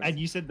makes sense. And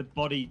you said the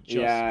body just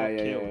got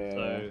killed,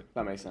 so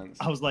that makes sense.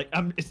 I was like,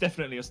 it's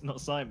definitely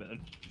not Simon.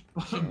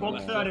 One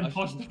third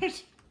imposter.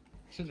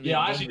 Yeah,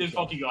 I actually did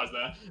fuck you guys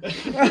there.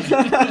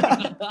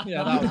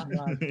 Yeah, that was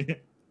mad.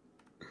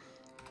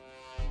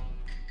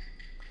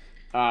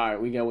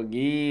 Alright, we go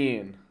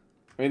again.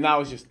 I mean, that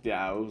was just,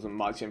 yeah, it wasn't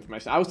much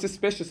information. I was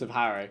suspicious of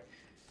Harry.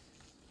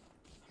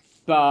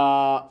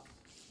 But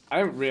I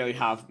don't really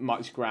have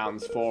much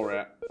grounds for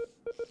it.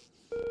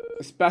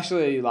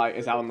 Especially, like,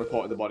 as Alan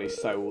reported the body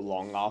so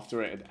long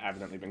after it had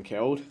evidently been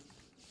killed.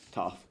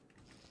 Tough.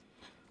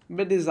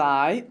 But it's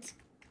alright.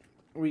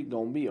 We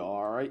gonna be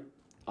alright.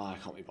 I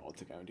can't be bothered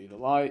to go and do the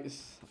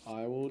lights.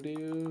 I will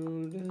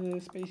do the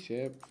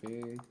spaceship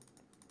thing.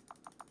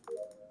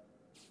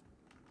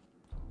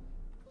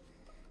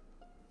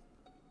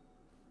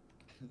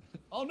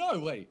 Oh no,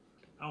 wait.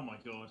 Oh my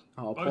god.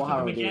 Oh, Both poor of them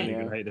Harold.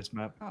 again. I hate this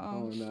map.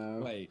 Oh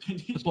no. Wait.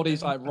 The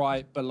body's like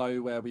right below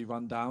where we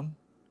run down,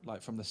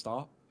 like from the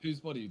start.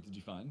 Whose body did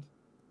you find?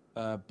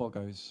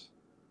 Boggo's.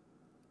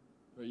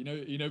 Well,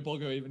 you know,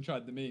 Boggo even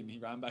tried the meme. He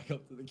ran back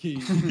up to the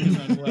keys and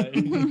ran away.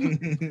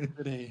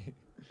 Did he?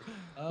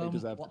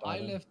 deserve to die I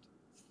then. left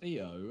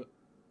Theo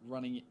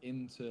running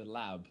into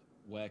lab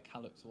where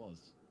Calix was.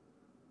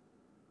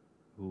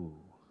 Ooh.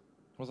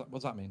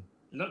 What's that mean?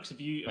 Lux, have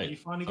you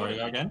finally Sorry, got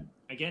go it? again?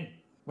 Again.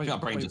 I think our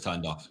brains are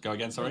turned off. Go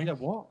again, sorry. Yeah,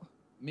 what?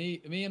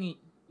 Me and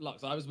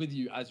Lux, I was with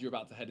you as you're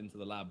about to head into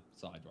the lab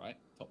side, right?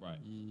 Top right.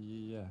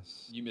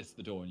 Yes. You missed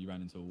the door and you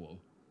ran into a wall.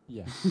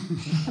 Yes.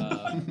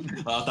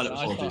 I've done it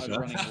I before, started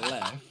running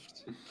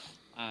left,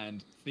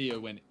 and Theo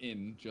went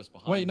in just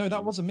behind. Wait, no, that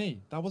you. wasn't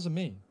me. That wasn't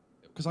me.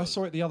 Because I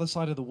saw it the other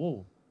side of the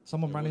wall.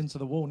 Someone ran into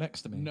the wall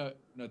next to me. No,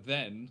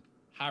 then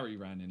Harry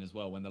ran in as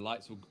well. When the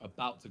lights were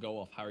about to go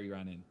off, Harry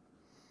ran in.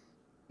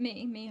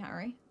 Me,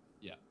 Harry.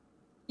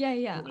 Yeah.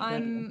 Yeah.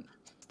 I'm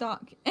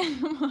stuck.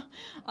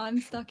 I'm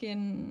stuck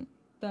in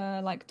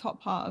the like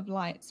top part of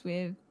lights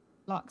with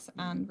Lux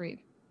and Reeve.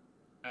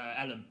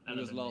 Ellen.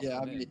 was last Yeah,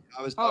 one in.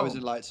 I was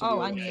in lights. Oh,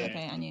 I knew.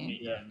 Okay, I knew.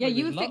 Yeah. Yeah,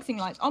 you were With Lux? fixing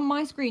lights on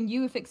my screen.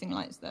 You were fixing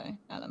lights though,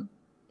 Ellen.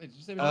 Wait, did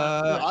you say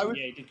I was.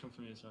 Yeah, he did come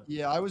from the inside.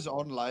 Yeah, I was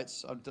on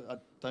lights. I don't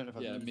know if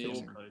I've Yeah, been me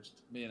fixing.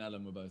 and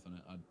Ellen were both on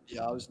it.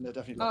 Yeah, I was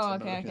definitely. Oh,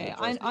 locked in, okay, not looking okay. at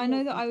the doors. I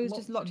know that I was Locked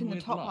just locked in the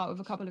with top part Lux.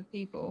 with a couple of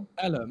people.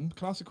 Ellen,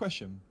 can I ask a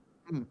question?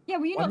 Yeah,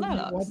 were you not there,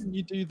 Why Lux? didn't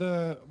you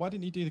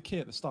do the key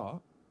at the start?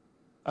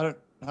 I don't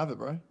have it,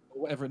 bro.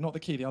 Or whatever, not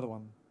the key, the other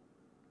one.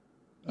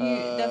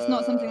 That's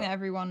not something that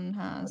everyone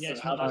has. Yeah,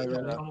 it's How not do I a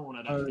really? common one. I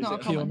Oh, don't is think. not a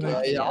it key or common no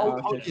one. key? Yeah, Ah, I'll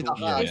okay, do cool.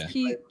 that.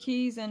 There's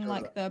keys and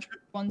like the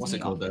ones What's in it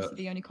the called, office are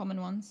the only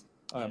common ones.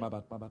 Oh, yeah, my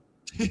bad.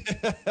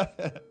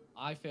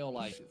 I feel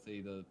like it's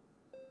either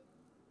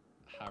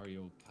Harry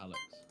or Calix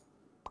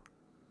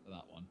for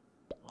that one.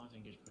 I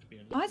think it could be.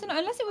 I don't know,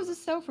 unless it was a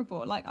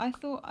self-report. Like I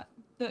thought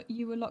that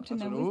you were locked in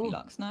there with me,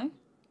 Lux. No,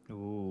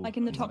 Ooh. like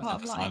in the top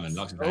part of Simon, lights.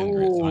 Lux is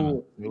angry at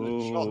Simon.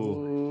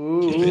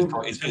 Ooh.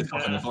 He's been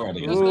coughing enough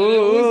already. Because hasn't then it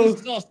Ooh. always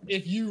discussed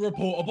if you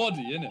report a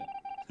body, innit?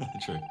 he?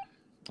 True.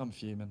 I'm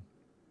fuming.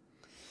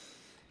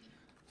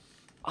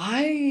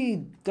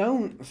 I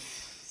don't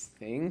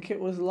think it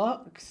was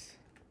Lux.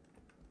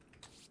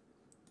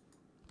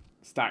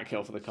 Stat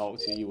kill for the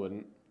culture, you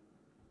wouldn't.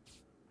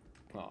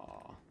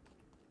 Aww.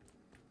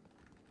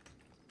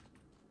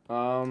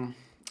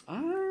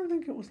 I don't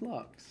think it was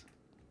Lux.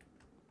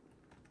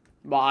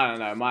 But I don't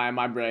know,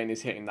 my brain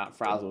is hitting that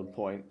frazzled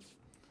point.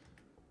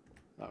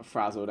 That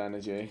frazzled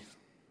energy.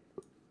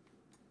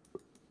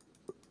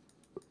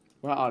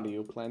 Where are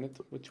you, planet?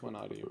 Which one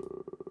are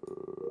you?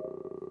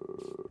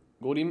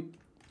 Gordium.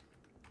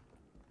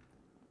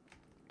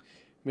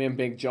 Me and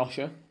Big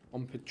Josha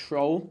on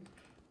patrol.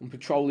 On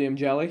petroleum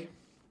jelly.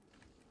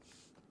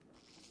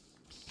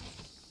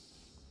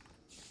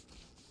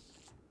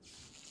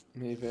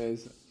 Me,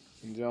 Viz,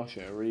 and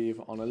Josha.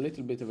 Reeve on a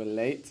little bit of a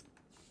late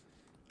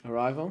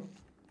arrival.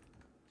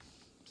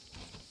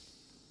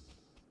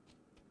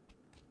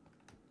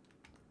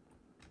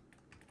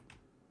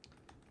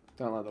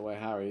 Don't like the way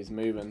Harry's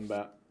moving,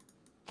 but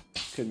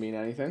could mean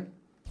anything.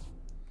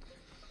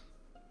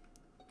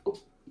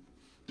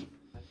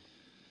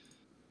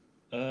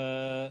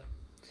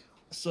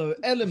 So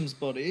Ellen's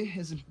body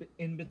is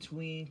in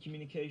between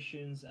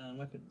communications and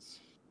weapons.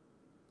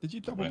 Did you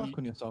double back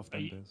on yourself then,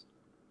 Are you- Biz?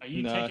 Are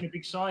you No. taking a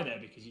big side there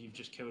because you've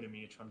just killed him and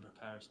you're trying to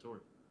prepare a story?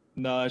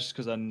 No, it's just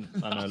because I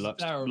know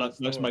Lux Terrible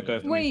might go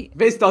for me. Wait,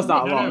 Viz does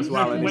that a No, lot no, as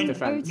well no, in his when-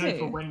 defense. No, O2.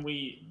 for when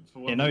we. For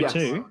when In we-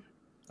 O2?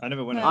 I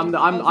never went No. out.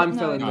 I'm No,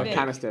 filling the Vic.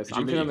 canisters. Did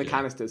you I'm filling the leave, yeah?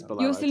 canisters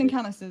below. you're still in O2.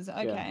 canisters.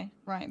 Okay,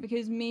 right.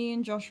 Because me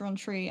and Josh are on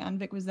tree, and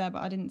Vic was there,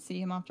 but I didn't see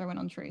him after I went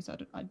on tree. So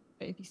but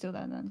if he's still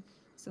there, then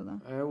still there.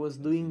 I was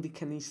doing the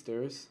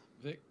canisters.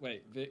 Vic,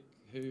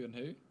 who and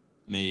who?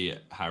 Me,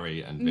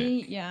 Harry, and Vic.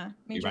 Me, yeah,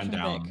 me, We Josh, ran and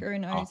down Vic are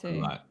in after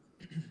O2. that.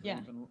 Yeah.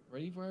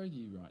 Reeve, where are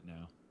you right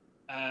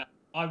now?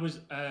 I was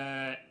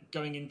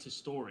going into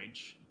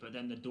storage, but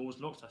then the doors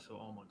locked. I thought,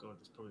 oh my god,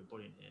 there's probably a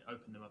body in here.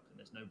 Opened them up, and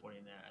there's no body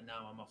in there. And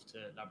now I'm off to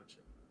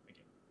laboratory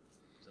again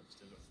because I've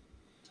still got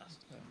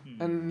tasks.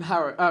 And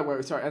Harry,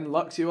 wait, sorry, and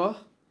Lux, you are?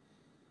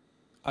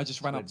 I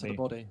just ran up to the me.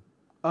 body.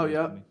 Oh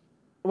yeah.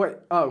 Wait.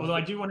 Oh. Although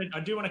I do want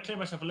to clear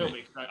myself a little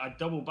bit because I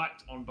double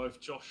backed on both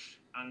Josh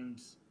and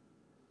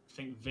I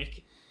think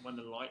Vic when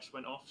the lights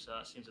went off, so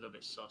that seems a little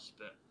bit sus.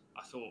 But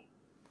I thought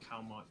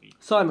Cal might be.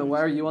 Simon,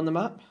 where are you on the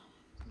map?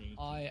 Me.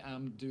 I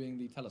am doing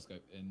the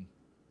telescope in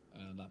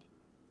lab.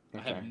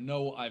 Okay.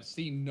 I've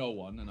seen no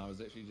one, and I was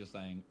literally just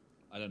saying,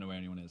 I don't know where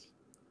anyone is.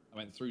 I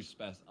went through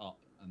space up,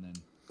 and then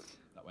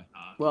that way.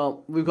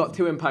 Well, we've got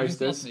two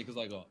imposters. Because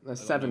I got. There's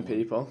I got 7 no one.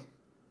 people.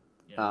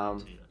 Yeah,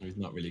 We've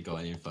not really got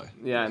any info.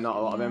 Yeah, not a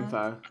lot of Yeah.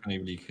 info. I can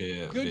really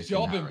clear Good Vic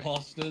job, and Harry.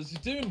 imposters.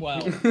 You're doing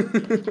well.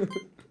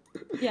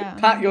 Yeah.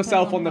 Pat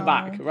yourself depending on the how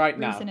back right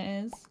now. recent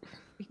it is,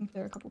 we can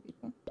clear a couple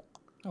people.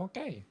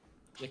 Okay.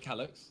 Yeah,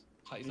 Calix.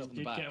 Pat Did yourself on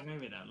the back. get away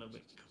with that a little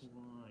bit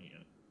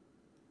quiet.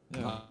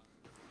 Yeah.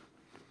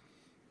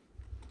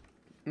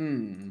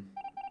 Hmm.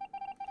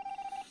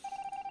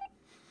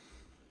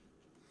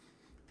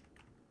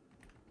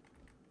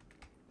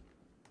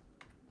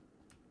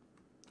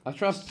 I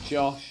trust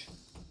Josh.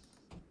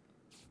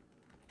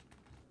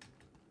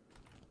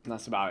 And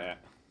that's about it.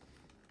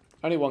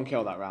 Only 1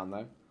 kill that round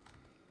though.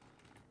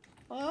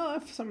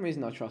 For some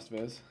reason I trust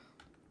Viz.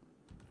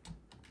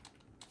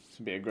 This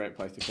would be a great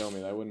place to kill me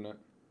though, wouldn't it?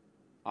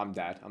 I'm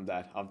dead. I'm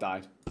dead. I've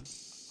died.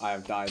 I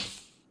have died.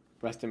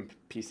 Rest in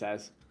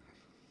pieces.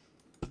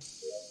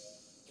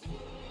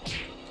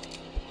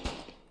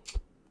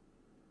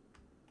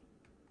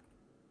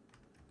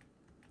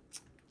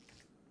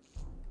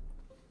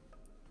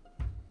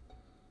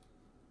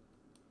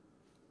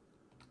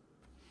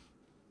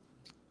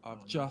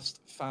 I've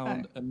just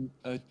found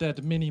a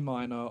dead mini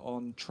miner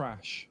on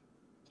trash.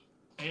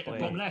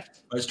 Bottom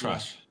left. Where's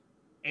trash?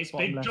 It's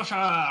Bottom Big left.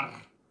 Joshua.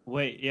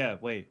 Wait, yeah,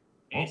 wait.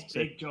 It's So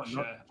Big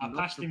Joshua. I not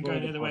passed him before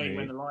going the the other way body.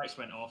 when the lights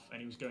went off, and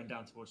he was going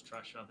down towards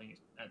trash. I think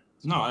it's.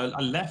 No, I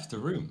left the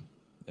room.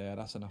 Yeah,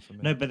 that's enough for me.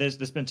 No, but there's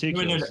been two Wait,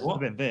 no, kills. no, It's what?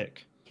 been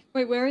Vic.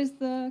 Wait, where is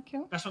the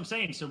kill? That's what I'm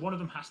saying. So one of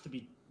them has to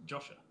be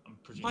Joshua. I'm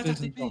presuming. Why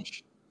does it be?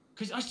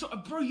 Because I saw,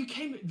 bro, you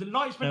came. The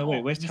lights went No, wait,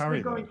 off. where's Instead of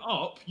Harry, going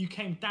up, you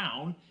came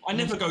down. I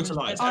never go to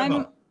lights.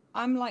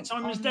 I'm like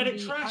Simon's on dead at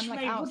the- trash, I'm like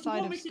mate. What do you outside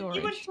want of me to- storage.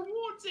 You went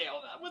towards it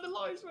when the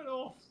lights went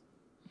off.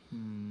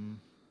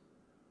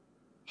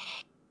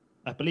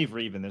 I believe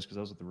Reeve in this because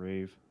I was at the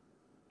roof.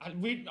 I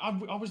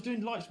was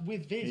doing lights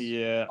with Viz.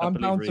 Yeah, I I'm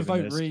believe bound Reeve to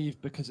in vote this.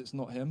 Reeve because it's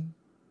not him.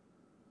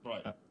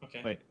 Right.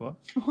 Okay. Wait, what?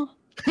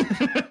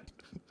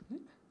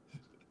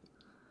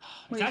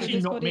 It's Wait, so actually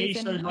this not body me. is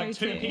in So like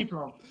two O2?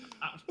 people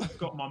have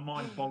got my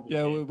mind boggled.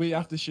 Yeah, here. we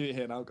have to shoot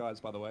here now, guys.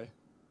 By the way.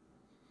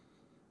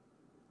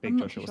 Big I'm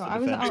not Joshua, sure. what's I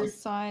the was defense?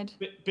 outside.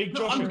 Big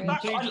No,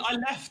 Joshua. I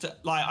left.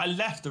 Like I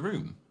left the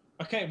room.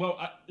 Okay, well,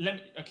 let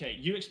me. Okay,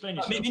 you explain I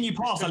yourself. mean, when you This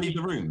pass, I could leave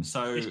be- the room.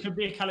 So This could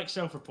be a Calyx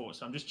self-report,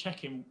 so I'm just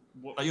checking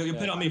what. you're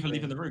putting it on me for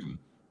leaving the room.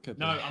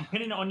 No, I'm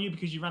pinning it on you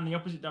because you ran the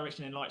opposite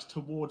direction in lights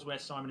towards where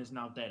Simon is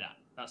now dead at.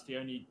 That's the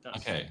only. That's...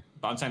 Okay,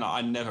 but I'm saying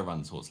like, I never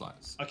run towards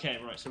lights. Okay,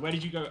 right. So where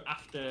did you go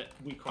after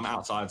we crossed? I'm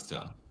outside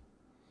still.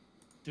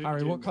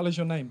 Harry, what colour's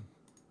your name?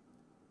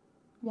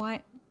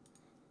 White.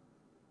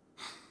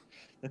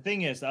 The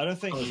thing is, I don't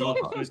think he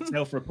was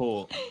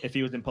self-report if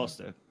he was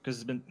imposter because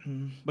it's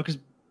been because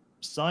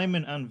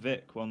Simon and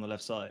Vic were on the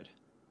left side.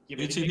 Yeah,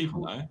 You're but two it's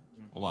people, big- no?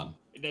 Or one?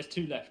 There's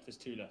two left. There's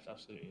two left.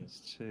 Absolutely. It's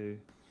two.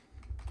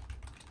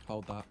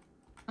 Hold that.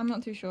 I'm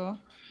not too sure.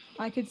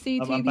 I could see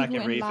two I'm back people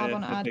at in Reeve lab here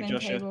on with Big admin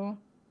Joshua. table.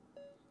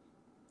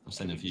 I'm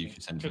sending for you. You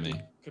can send for Could be,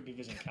 me. could be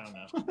Viz and Cal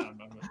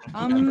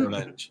now. Emperor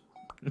Lynch.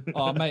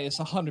 Oh, mate, it's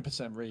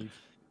 100% Reeve.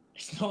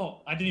 It's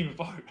not. I didn't even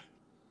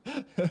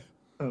vote.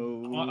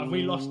 Oh. Have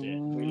we lost it?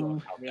 We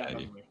lost. We have, Okay.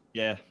 haven't we?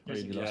 Yeah, Yes,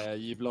 really you lost. Yeah,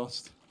 you've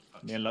lost.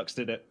 Me and Lux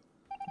did it.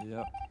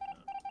 Yep.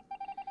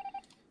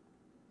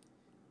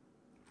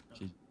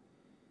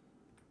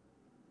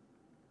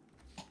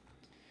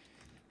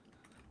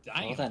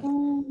 Damn.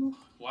 then.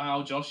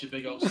 Wow, Josh, you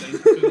big old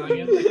stinker.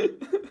 Good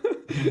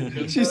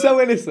hanging. She's so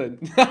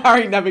innocent.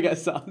 Harry never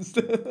gets sussed.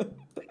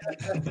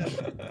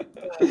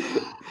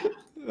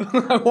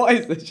 What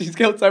is this? She's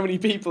killed so many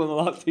people in the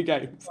last 2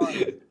 games.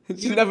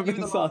 She's never been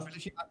sussed.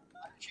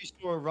 She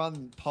saw a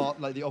run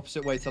part like the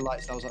opposite way to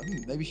lights. I was like,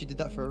 maybe she did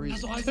that for a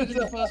reason. That's what I said in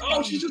the first round.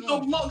 Oh, she's just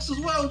on Lux as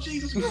well.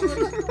 Jesus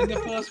Christ. In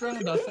the first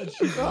round, I said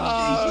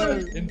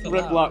she's into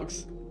Rip lab.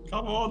 Lux.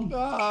 Come on.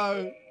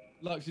 No.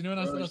 Lux, you know when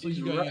I said I saw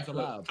you going into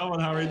lab? Come on,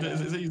 Harry.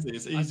 It's easy.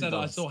 It's easy. I said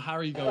I Dubs. saw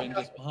Harry go in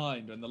just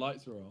behind when the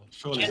lights were off.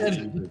 Surely Kill it's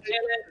him. easy.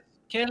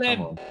 Kill Come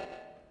him. on.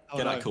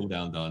 Get that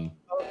cooldown done.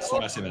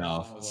 Slice him in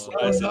half. Oh,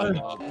 Slice him in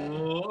half.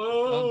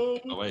 Oh,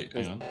 Oh wait,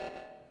 hang on.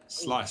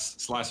 Slice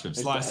him.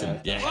 Slice him.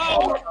 Yeah.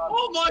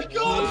 oh my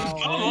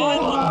God. Come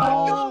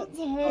on.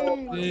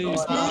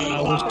 Jeez. I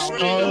was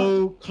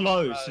so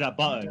close to that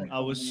button. I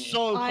was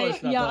so close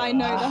to that Yeah, button. I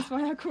know. That's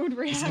why I called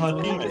react my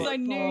because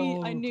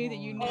teammate. I knew that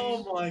you knew.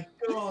 Oh my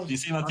God. Do you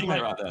see my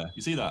teammate right there?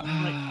 You see that?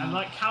 And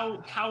like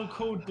Cal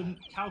called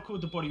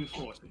the body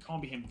before, so it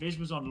can't be him. Viz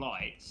was on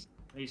lights.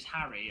 There's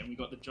Harry, and we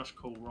got the Josh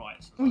call right.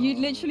 Well, you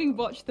literally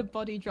watched the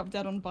body drop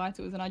dead on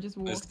vitals, and I just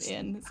walked It's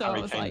in, so Harry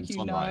I was Kane like, and you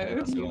Son, know, right?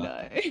 That's you all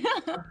know.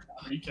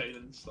 Harry Kane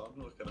and Son.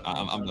 Look at that.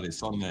 I'm bloody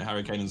Son, mate.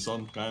 Harry Kane and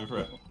Son going for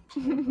it.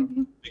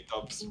 Big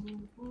dubs.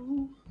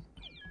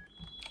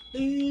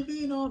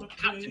 Living on a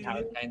Captain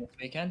Harry Kane this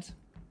weekend.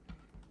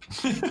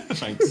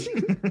 Thanks.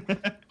 Cheers,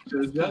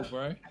 Oh, Jeff.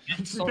 bro. To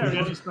be fair, we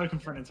haven't spoken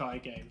for an entire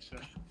game, so.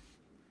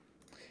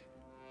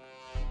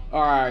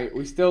 Alright,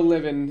 we still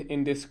living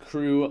in this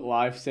crew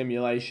life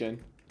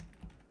simulation.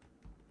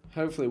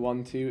 Hopefully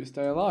 1-2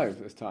 stay alive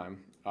this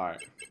time.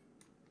 Alright.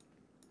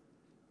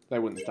 They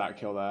wouldn't stack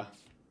kill there.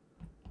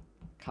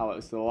 Callett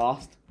is the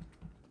last.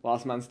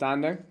 Last man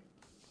standing.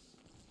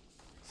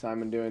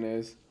 Simon doing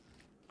his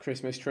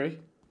Christmas tree.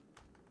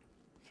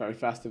 Very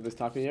festive this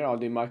type of year. I'll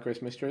do my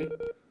Christmas tree.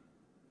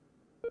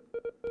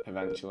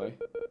 Eventually.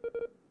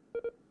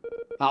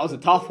 That was a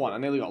tough one. I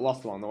nearly got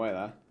lost along the way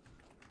there.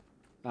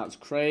 That's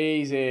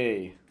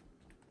crazy.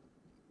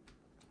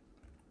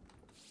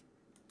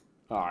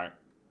 Alright.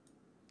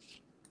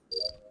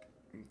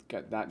 Let's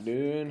get that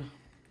done.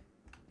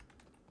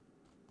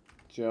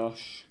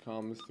 Josh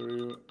comes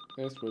through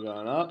this. We're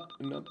going up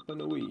and up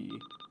and away.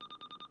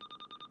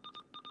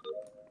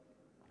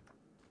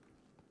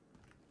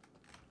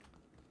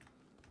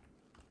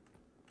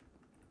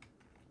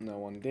 No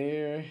one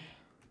there.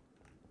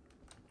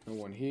 No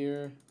one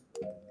here.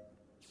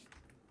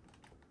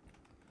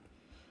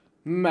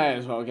 May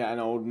as well get an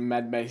old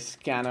med-based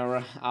scanner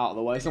out of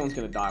the way. Someone's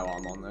going to die while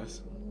I'm on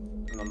this.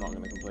 And I'm not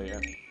going to complete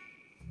it.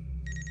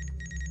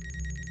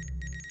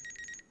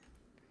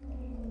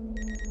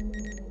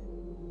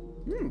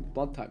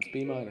 Blood types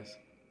B-.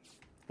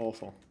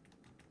 Awful.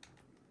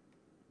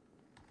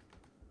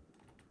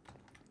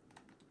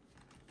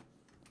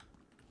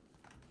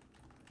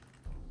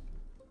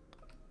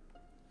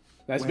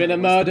 There's been a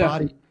Where's the murder.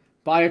 body?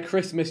 By a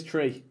Christmas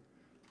tree.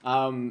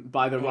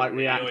 By the right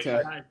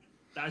reactor.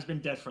 That has been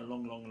dead for a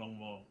long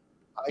while.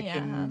 I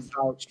can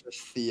vouch for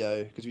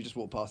Theo because we just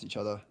walked past each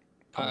other.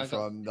 Coming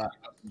from that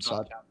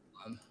side.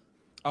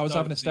 I was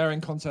having a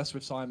staring contest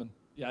with Simon.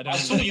 Yeah, I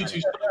saw you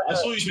two. I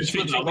saw you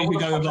two. We could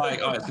go with like,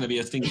 oh, it's going to be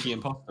a stinky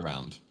imposter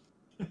round.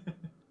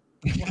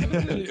 It's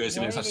going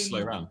to be such a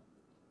slow round.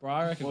 Bro,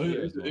 I reckon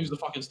Who's the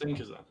fucking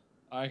stinkers then?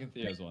 I reckon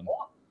Theo's one.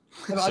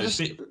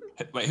 So,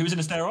 wait, who was in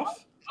the stare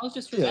off? I was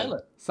just with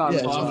Ellen. Simon.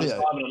 Simon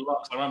and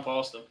Lux. I ran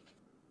past them.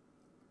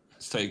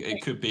 So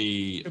it could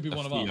be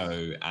one of us.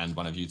 Theo and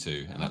one of you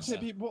two. And How can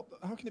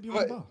it be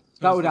one of us?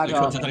 That would add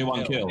Because up. there's only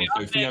one kill.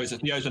 So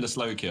Theo's done a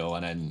slow kill,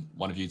 and then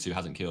one of you two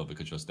hasn't killed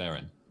because you're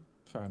staring.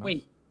 Fair enough.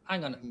 Wait,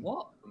 hang on.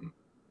 What?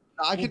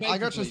 I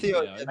got to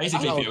Theo.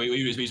 Basically, Theo,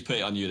 we just put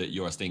it on you that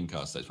you're a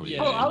stinker, so it's probably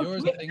you're a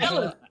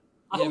stinker.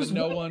 Yeah, but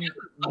no one's.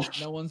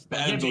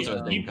 Ellen's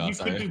also a stinker,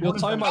 so. You're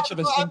so much of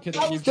a stinker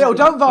that you've. Still,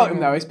 don't vote him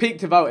though. It's peak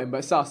to vote him,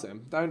 but suss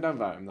him. Don't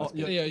vote him. That's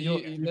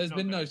There's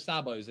been no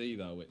sabos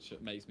either, which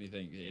makes me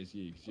think it is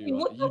you.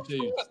 What You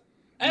do.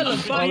 Ellen,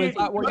 Is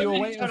that what you were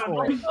waiting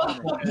for?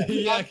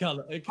 Yeah,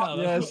 Callum.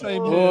 Yeah,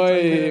 same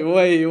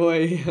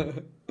Oi. here.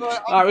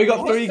 Alright, we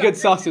got 3 good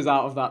susses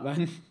out of that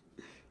then.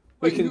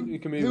 We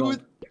can move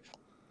on.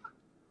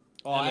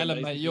 Oh,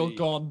 Ellen, mate, you're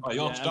gone. Oh,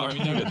 you're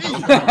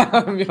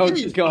Yeah,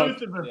 You're gone.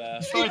 Yeah.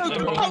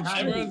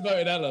 Everyone's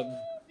voted Ellen.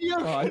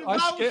 Right, I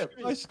skip.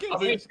 See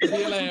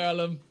you later,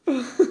 Ellen.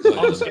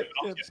 Skip.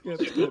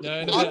 No,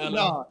 in a bit,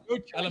 Ellen.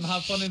 Ellen,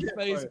 have fun in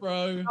space,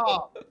 bro.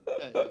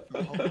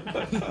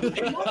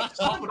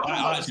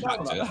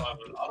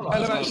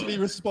 Ellen actually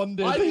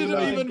responded. I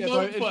didn't even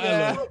vote for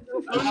Ellen.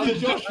 Only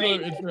Josh Yeah.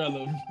 voted for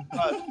Ellen.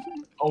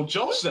 Oh,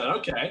 Josh then.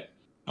 Okay.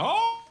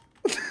 Oh!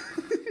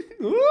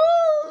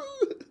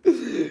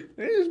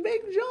 There's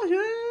Big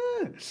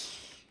Josh.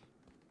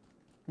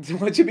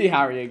 Would you be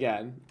Harry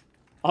again?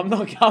 I'm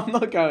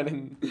not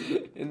going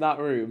in that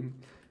room.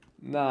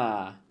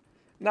 Nah.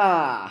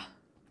 No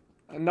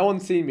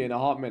one's seen me in a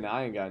hot minute.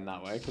 I ain't going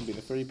that way. It could be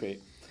the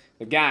 3-peat.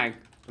 The gang.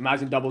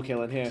 Imagine double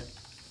killing here.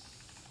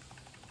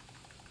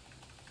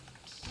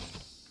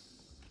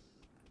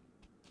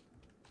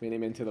 Spin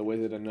him into the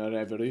wizard and a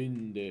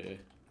Reverunde.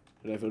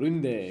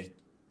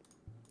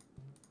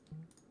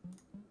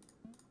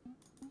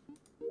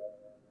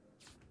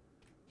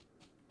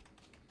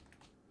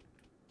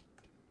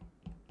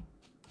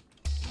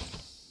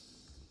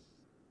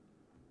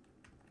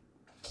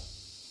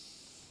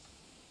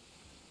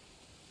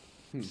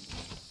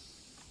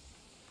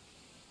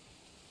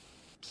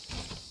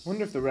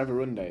 Wonder if the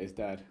Reverunde is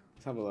dead.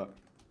 Let's have a look.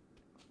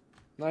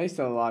 No, he's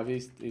still alive.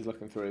 He's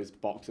looking through his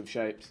box of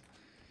shapes.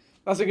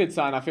 That's a good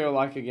sign. I feel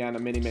like again a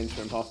mini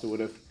Minter imposter would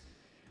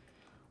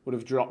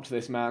have dropped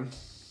this man.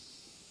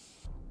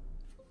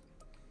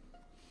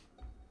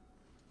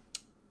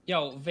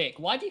 Yo, Vic,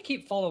 why do you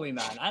keep following,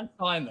 man? And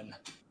Simon.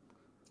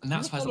 And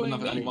that's why it's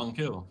only one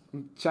kill.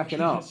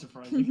 Checking up.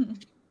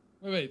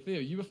 Wait, Theo,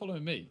 you were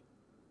following me.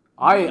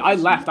 I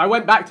left. I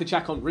went back to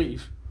check on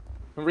Reeve.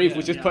 And Reeve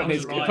was just putting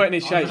his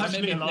shapes.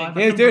 He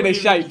was doing his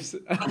shapes.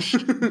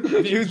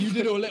 You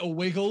did a little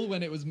wiggle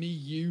when it was me,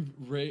 you,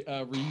 Reeve,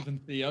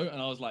 and Theo,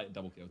 and I was like,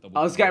 double kill.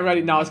 I was getting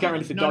ready. No, I was getting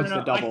ready to dodge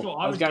the double.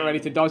 I was getting ready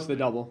to dodge the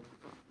double.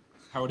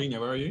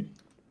 Haroldinho, where are you?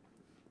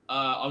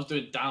 I was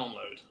doing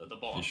download at the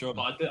bottom. You sure?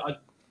 But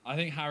I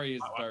think Harry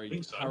is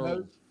very. So.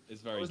 Harold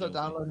is very. Was that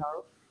download,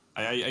 Harold?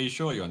 Are you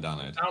sure you're on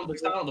download?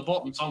 It's down at the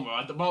bottom somewhere.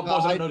 I don't know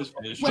this.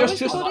 Where was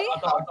the body?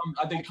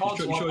 I did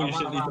cards. Sure you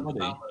shouldn't leave the body?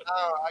 No,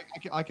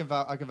 I can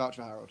vouch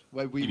for Harold.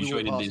 We You sure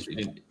you walked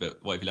didn't? But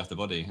what if you left the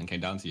body and came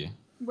down to you?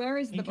 Where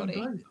is the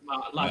body?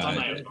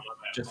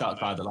 Just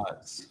outside the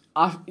lights.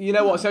 You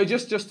know what? So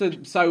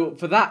so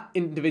for that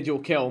individual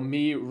kill,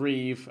 me,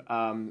 Reeve,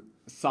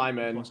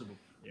 Simon,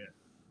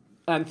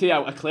 and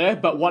Theo are clear,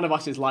 but one of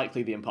us is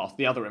likely the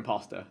other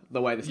imposter.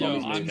 The way this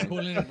lobby's I'm moving.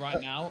 calling it right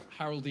now.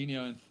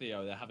 Haroldinho and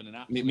Theo, they're having an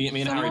absolute. Me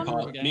and Harry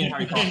Potter. Me and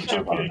Harry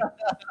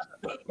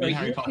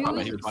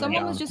Potter.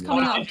 Someone was just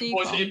coming out of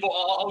decom.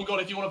 Oh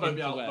god, if you want to vote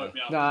me out, vote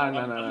me out.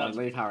 No.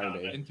 Leave Harry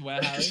be. Into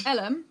where, Harry?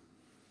 Ellen?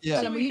 Yeah.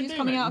 Ellen, were you just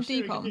coming out of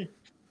decom?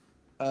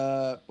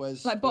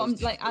 Where's Like bottom,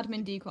 like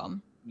admin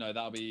decom? No,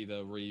 that'll be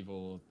either Reeve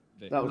or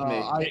Vic. That was me.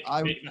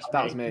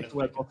 That was me.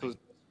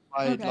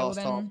 Okay, well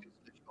then,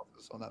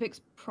 Vic's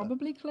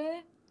probably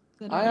clear.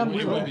 I am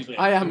clear.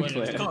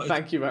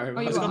 Thank you very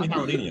much. Oh, you are?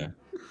 Haroldinho.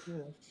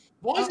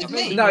 Why is it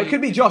me? No, it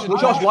could be Josh. Well,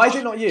 Josh, why is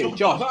it not you?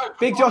 Josh,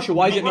 Big Joshua,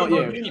 why is it not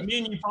you? Me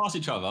and you pass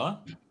each other,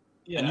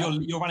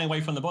 and you're running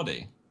away from the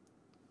body.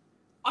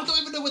 I don't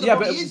even know where the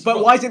body is.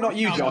 But why is it not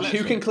you, Josh?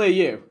 Who can clear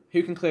you?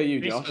 Who can clear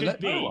you, Josh?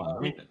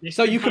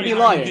 So you could be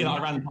lying.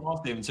 I ran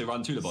past him to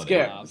run to the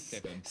body.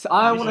 Skip. So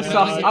I want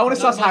to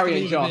suss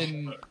Harry and Josh.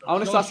 I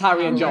want to suss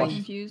Harry and Josh.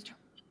 Confused.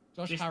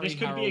 This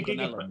could be a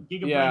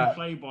gigabrain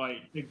play by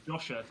Big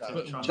Joshua.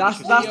 That's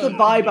the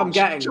vibe I'm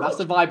getting. That's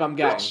the vibe I'm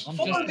getting. I'm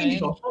just saying.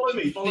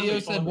 Theo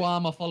said, "Why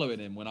am I following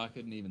him?" when I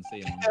couldn't even see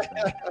him.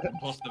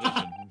 Imposter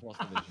vision.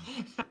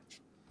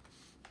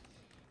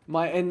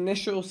 My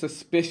initial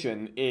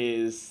suspicion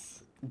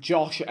is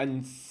Josh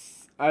and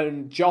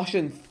Josh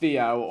and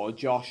Theo, or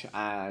Josh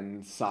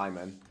and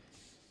Simon,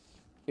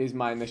 is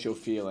my initial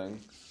feeling.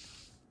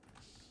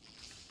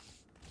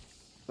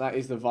 That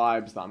is the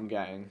vibes that I'm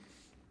getting.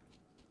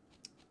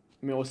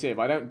 I mean, we'll see. If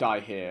I don't die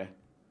here,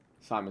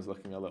 Simon's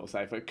looking a little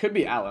safer. It could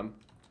be Ellum.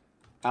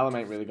 Ellum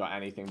ain't really got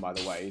anything by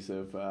the ways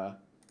of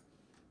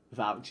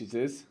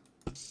vouchers.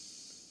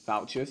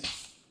 Vouchers.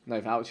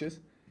 No vouchers.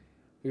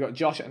 We've got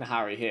Josh and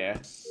Harry here.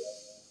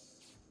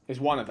 Is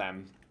one of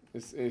them.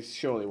 Is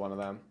surely one of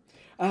them.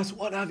 That's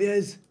one of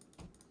yous.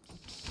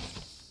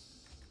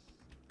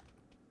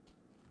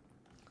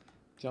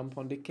 Jump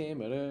on the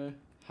camera.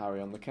 Harry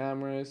on the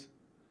cameras.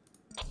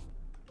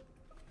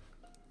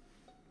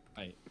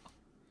 Wait.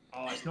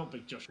 Oh, it's not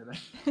Big Joshua then.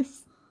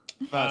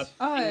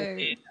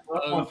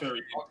 Oh.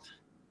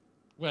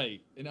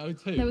 Wait, in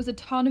O2? There was a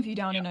ton of you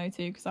down in O2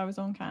 because I was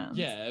on cams.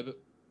 Yeah, but...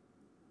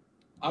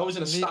 I was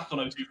in a stack on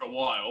O2 for a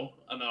while,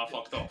 and then I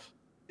fucked off.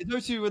 It's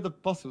O2 where the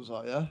bottles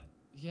are, yeah?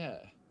 Yeah.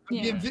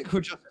 Me and Vic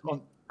were just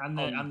on... And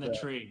the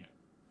tree.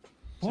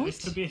 So What?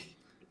 this could be...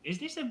 Is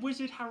this a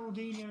wizard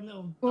Haroldina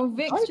little... Well,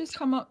 Vic's just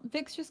come up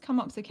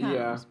to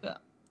cams,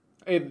 but...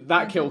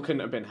 That kill couldn't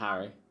have been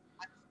Harry.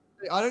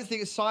 I don't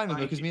think it's Simon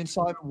because me and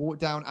Simon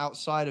walked down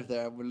outside of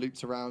there and we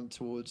looped around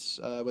towards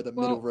where the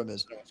middle room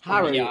is.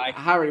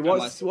 Harry,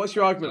 what's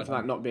your argument for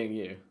that not being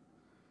you?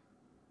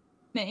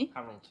 Me?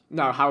 Harold.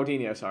 No,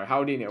 Haroldinho, sorry.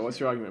 Haroldinho, what's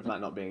your argument for that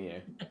not being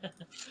you?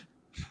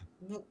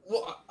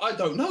 What? I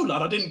don't know,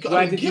 lad. I didn't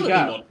Where did you kill go?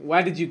 anyone.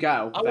 Where did you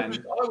go,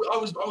 Ben? I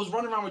was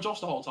running around with Josh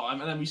the whole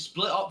time, and then we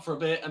split up for a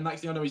bit, and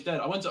next thing I know, he's dead.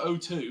 I went to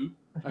O2.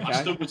 Okay. I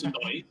stood with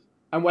somebody.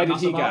 And where did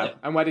he that's about go? it.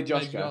 And where did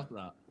Josh go?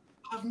 I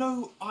have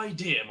no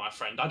idea, my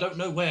friend. I don't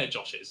know where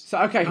Josh is. So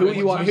okay, who were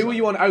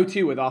you on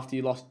O2 with after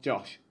you lost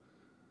Josh?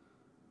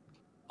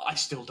 I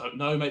still don't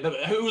know, mate.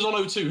 Who was on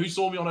O2? Who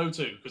saw me on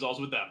O2? Because I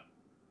was with them.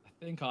 I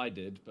think I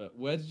did, but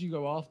where did you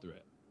go after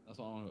it? That's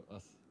what I want to...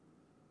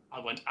 I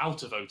went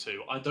out of O2.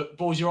 I don't...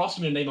 Boys, you're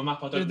asking me to name a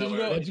map. I don't know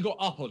where it Did is. you go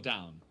up or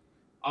down?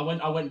 I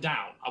went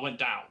down. I went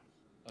down.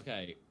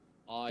 Okay.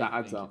 That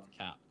adds think up. it's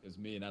Cap, because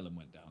me and Ellen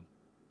went down.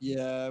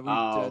 Yeah,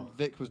 we did.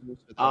 Vic was... and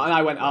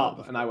I went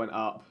up, and I went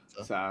up.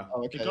 So.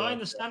 The guy in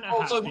the Santa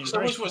Oh, hat. so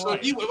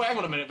hang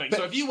on a minute, Vic. But-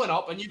 So if you went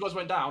up and you guys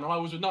went down and I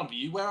was with none of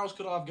you, where else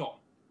could I have gone?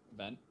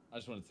 Ben, I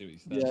just wanted to see what you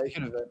said. Yeah, you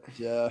can have it.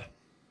 Yeah.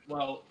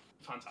 Well,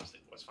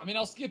 fantastic. Boys, I mean,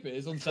 I'll skip it.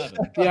 It's on 7.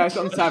 Yeah, it's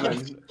on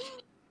 7.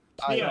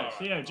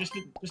 Theo, just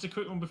a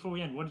quick one before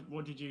we end.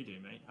 What did you do,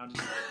 mate? How did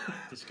you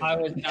discover? I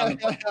was down.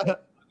 I went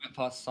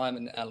past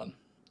Simon and Ellum.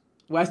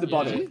 Where's the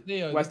body?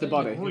 Theo, Where's the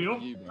body? Oh, your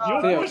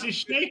Theo. voice is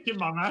shaking,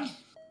 my man.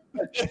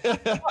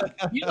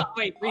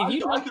 Wait, Reed,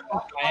 you like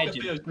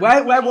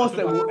Where was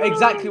the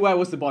exactly? Where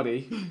was the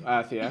body,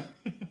 Theo?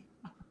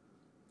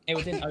 It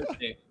was in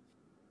O2.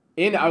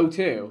 In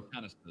O2.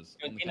 Canisters.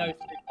 It was in O2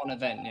 on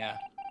event, yeah.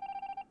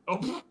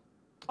 Oh,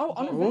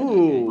 on event.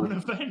 Ooh. on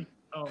event.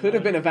 Oh, Could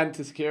have been event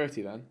to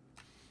security then.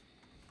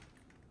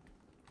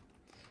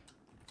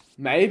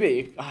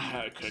 Maybe.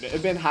 Could it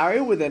have been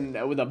Harry with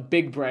a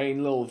big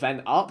brain little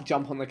vent up,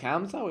 jump on the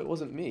cams? Oh, it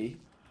wasn't me.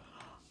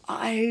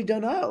 I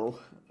don't know.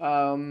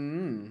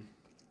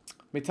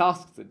 My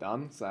tasks are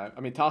done, so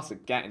I mean tasks are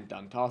getting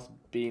done, tasks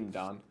being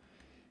done.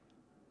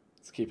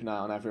 Let's keep an eye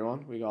on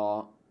everyone. We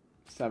got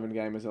 7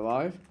 gamers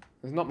alive.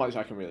 There's not much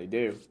I can really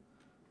do.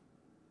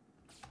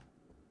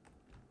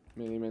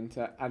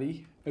 Millimeter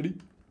Addy. I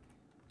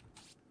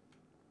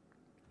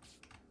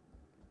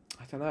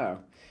don't know.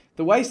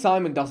 The way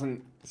Simon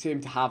doesn't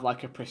seem to have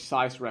like a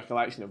precise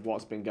recollection of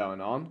what's been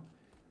going on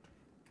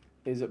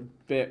is a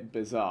bit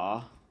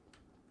bizarre.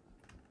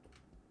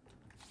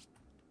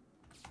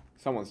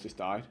 Someone's just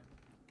died.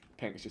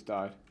 Pink's just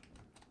died.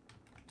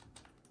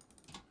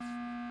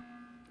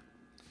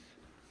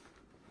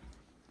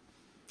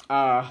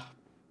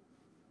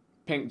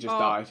 Pink just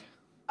died.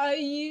 Oh,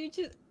 you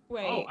just...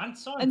 Wait. Oh, and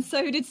Simon. And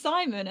so did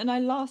Simon, and I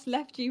last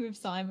left you with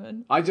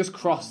Simon. I just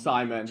crossed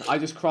Simon.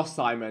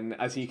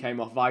 As he came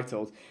off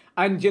vitals.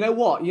 And you know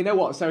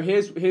what? So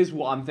here's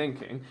what I'm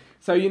thinking.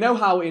 So you know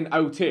how in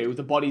O2,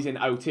 the body's in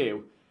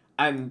O2,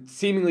 and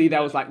seemingly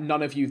there was like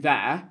none of you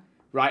there,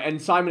 right? And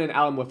Simon and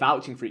Ellen were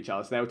vouching for each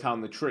other, so they were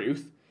telling the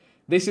truth.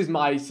 This is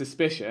my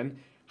suspicion.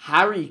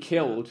 Harry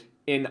killed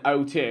in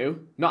O2,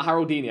 not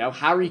Haroldinho.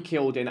 Harry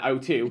killed in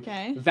O2,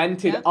 Okay.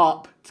 vented Yep.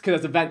 up, because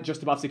there's a vent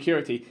just above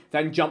security,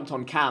 then jumped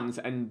on cams,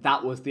 and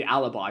that was the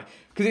alibi.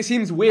 Because it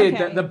seems weird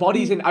that the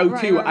body's in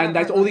O2, and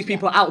there's all these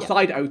people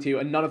outside O2,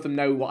 and none of them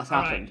know what's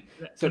happened.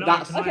 So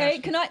that's...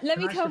 Okay, let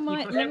me tell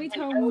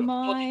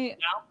my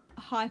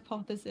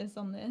hypothesis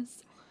on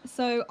this.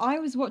 So I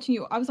was watching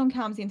you. I was on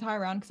cams the entire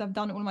round because I've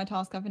done all of my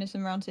tasks. I finished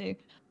them round 2.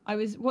 I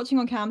was watching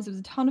on cams. There was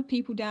a ton of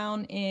people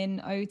down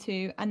in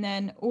O2, and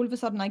then all of a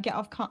sudden I get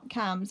off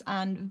cams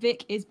and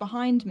Vic is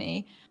behind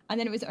me. And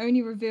then it was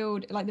only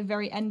revealed like the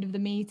very end of the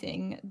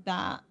meeting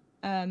that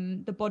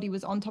the body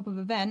was on top of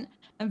a vent,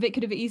 and Vic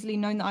could have easily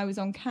known that I was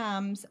on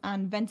cams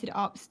and vented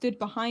up, stood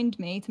behind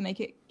me to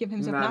give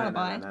himself an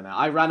alibi. No.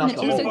 I ran up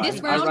the whole way. This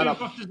round,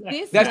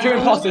 There's 2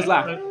 imposters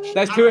left.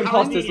 There's 2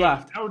 imposters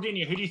left.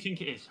 Haroldinho, who do you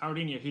think it is?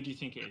 Haroldinho, who do you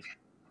think it is?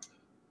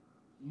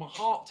 my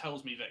heart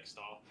tells me Vic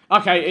Star.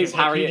 Okay, it's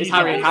Harry. It's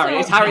Harry and Harry.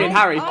 It's Harry and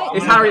Harry. I-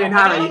 It's Harry and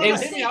Harry.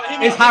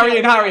 It's Harry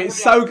and Harry.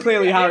 It's so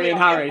clearly Harry and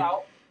Harry.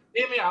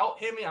 Hear me out.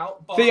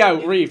 But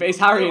Theo, Reeve, it's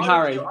Harry and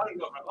Harry.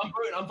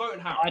 I'm voting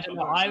Harry. I don't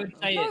know. I would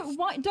say No, it's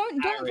why, don't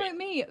Harry. vote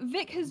me.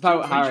 Vic has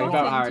Vote jumped Harry, on vote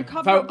Jocelyn Harry. to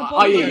cover Vote- up the are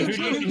body.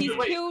 you-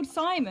 He's killed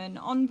Simon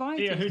on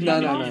Vitals. Yeah, who He's did No,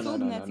 you no, not no, no, stolen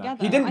no, there no, no.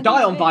 together. He I didn't think die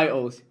it's on Vic.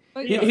 Vitals.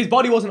 But His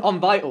body wasn't on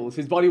Vitals.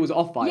 His body was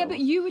off Vitals. yeah, but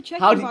you were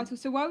checking How do you-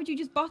 Vitals, so why would you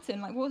just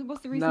button? Like,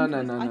 what's the reason? No, for no,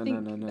 this? no, I no,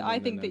 think, no, no, I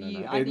no, think no, that no, you,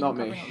 no. I think It's you're not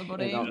me. covering up the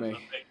body. It's not me.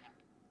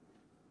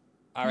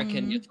 I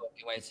reckon you're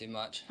talking way too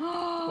much.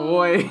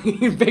 Boy,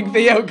 Big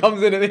Theo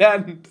comes in at the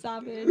end.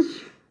 Savage.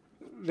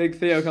 Big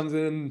Theo comes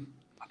in.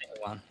 I think we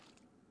won.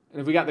 And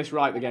if we get this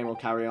right, the game will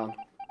carry on.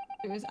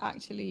 It was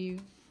actually you.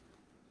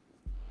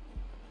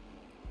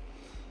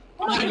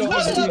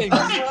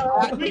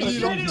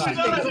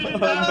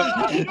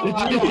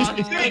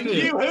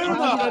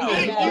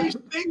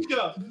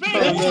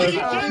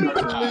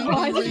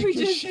 Why did we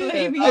just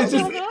blame each It's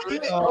just- other?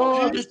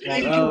 Oh,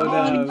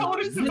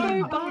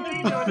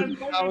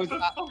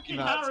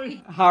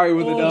 no. Harry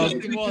with the Oh, dub. the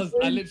thing was,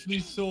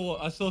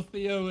 I saw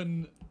Theo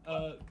and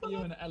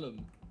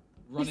Ellen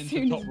run As into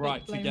soon top as right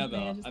Vic blamed together,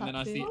 me, I just and then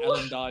had I to. see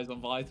Ellen dies on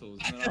Vitals,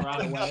 and then I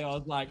ran away. I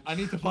was like, I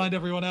need to find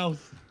everyone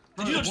else.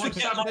 Did you not Take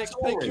forget my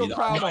story? your that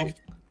crown I- off.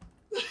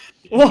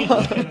 What?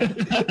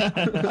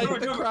 Take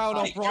the crown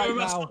off right Remember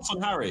now. Stats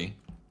on Harry?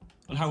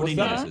 On How What's he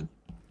that? did.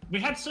 We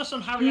had sus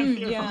on Harry and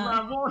Theo yeah. from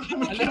round one.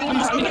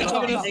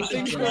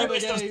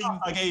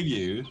 I gave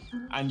you,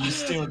 and you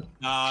still.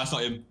 Nah, it's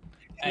not him.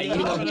 Hey, Me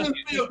you and look,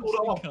 Theo pulled it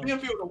off. Me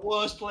and Theo are the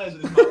worst players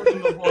at this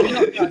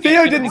match.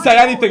 Theo didn't say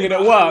anything and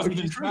it worked.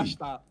 Smash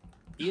that.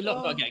 you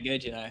look not get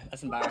good, you know.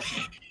 That's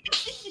embarrassing.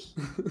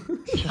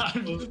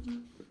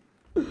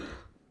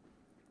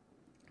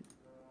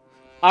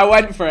 I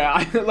went for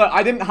it. Look,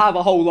 I didn't have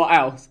a whole lot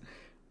else.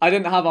 I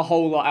didn't have a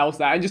whole lot else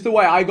there. And just the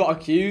way I got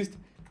accused,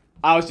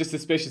 I was just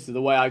suspicious of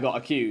the way I got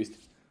accused.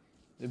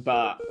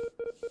 But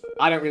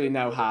I don't really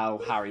know how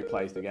Harry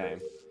plays the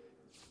game.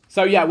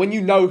 So yeah, when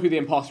you know who the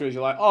imposter is,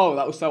 you're like, oh,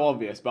 that was so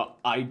obvious. But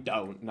I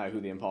don't know who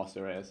the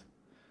imposter is.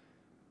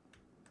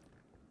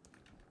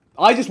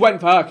 I just went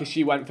for her because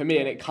she went for me,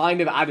 and it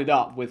kind of added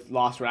up with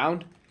last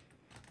round.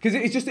 Because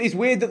it's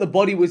weird that the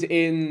body was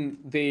in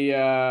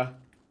the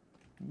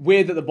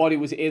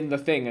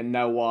thing and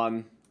no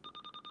one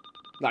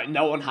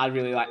had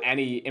really like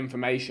any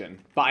information.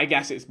 But I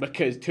guess it's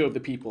because two of the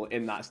people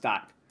in that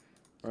stack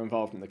were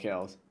involved in the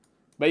kills.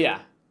 But yeah,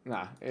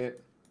 nah, it'd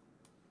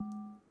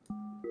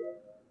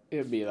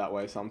be that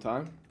way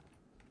sometime.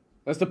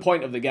 That's the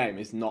point of the game,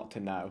 is not to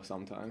know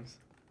sometimes.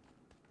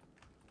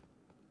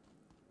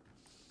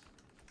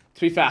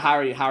 To be fair,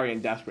 Harry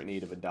in desperate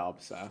need of a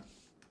dub, so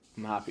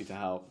I'm happy to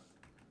help.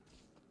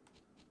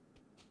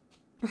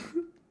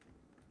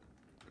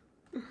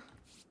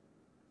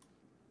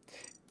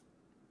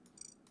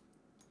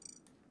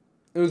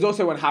 It was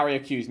also when Harry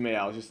accused me,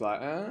 I was just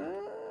like,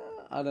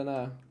 I don't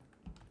know.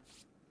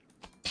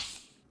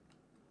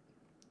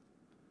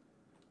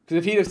 Because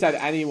if he'd have said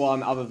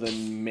anyone other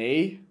than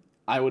me,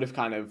 I would have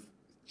kind of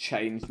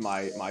changed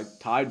my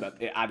tide, but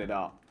it added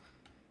up.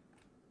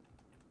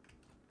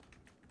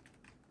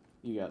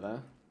 You get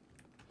there?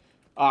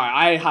 Alright,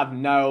 I have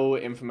no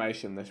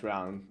information this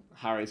round.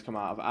 Harry's come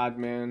out of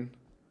admin.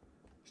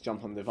 Let's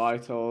jump on the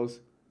vitals.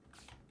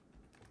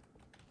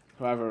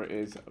 Whoever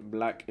is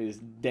black is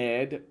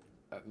dead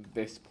at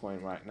this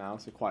point right now,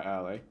 so quite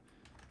early.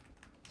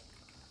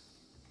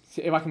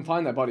 See if I can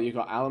find their body. You've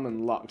got Alum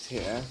and Lux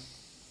here.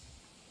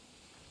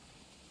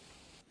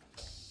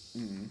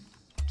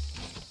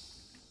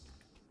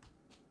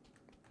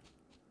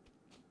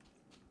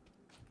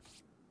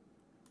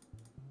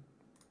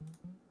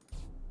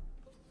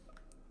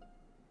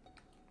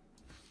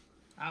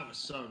 That was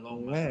so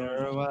long.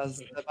 Where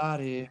was the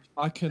body?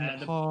 I can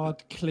the-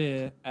 hard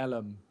clear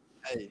Ellum.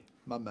 Hey,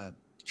 my man.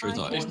 Truth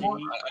I is, can-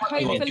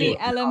 Hopefully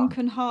Ellum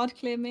can hard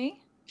clear me.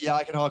 Yeah,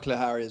 I can hard clear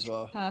Harry as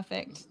well.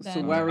 Perfect. So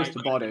Then. where is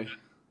the body?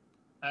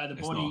 The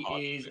It's body not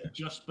hard is clear.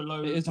 just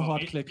below. It is a well,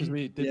 hard clear because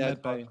we did Yeah,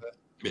 med bay.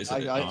 it's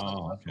I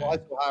oh,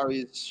 okay. saw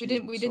Harry's.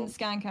 We didn't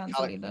scan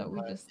cancel either. We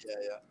just.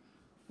 Yeah.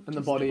 And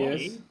the body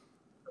is?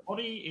 The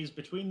body is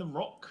between the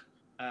rock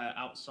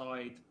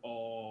outside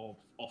of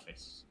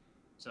office.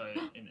 So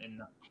in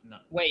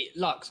that. Wait,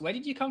 Lux, where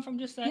did you come from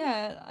just then?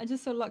 Yeah, I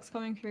just saw Lux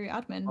coming through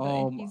admin. But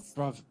Oh, he's.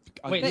 bruv.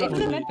 Wait, But it's a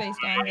sorry. med base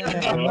scan. Yeah,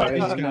 Though. I'm med bay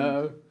scanned.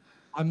 No.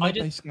 I'm I med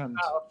bay just scanned.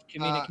 out of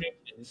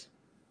communications.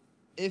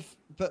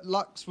 But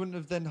Lux wouldn't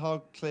have then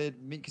hard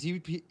cleared me because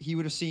he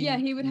would have seen. Yeah,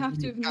 he would have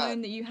to have Yeah.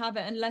 known that you have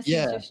it unless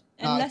Yeah. he just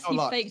Nah, unless it's not he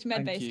Lux. faked med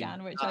Thank base you.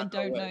 scan, which Nah, I no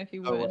don't way. know if he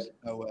No would. way.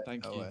 No way.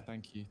 Thank no you, way.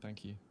 thank you,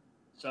 thank you.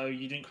 So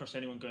you didn't cross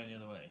anyone going the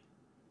other way,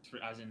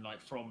 as in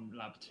like from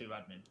lab to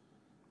admin.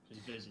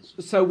 Because Viz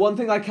is. So one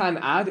thing I can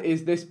add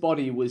is this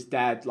body was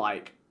dead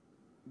like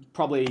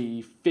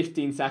probably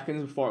 15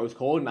 seconds before it was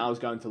called, and I was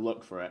going to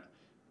look for it.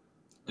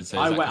 It says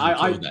I that went- 'cause you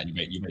I- killed that and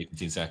you wait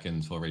 15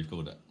 seconds before Rage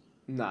called it.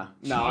 No,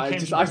 I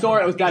I saw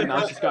it was dead and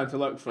I was just going to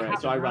look for it,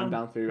 so I ran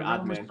down through The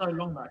round was admin. so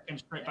long that I came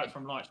straight back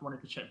from lights,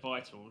 wanted to check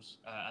vitals,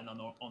 and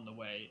on the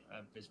way,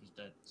 Viz was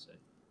dead. So.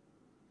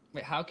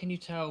 Wait, how can you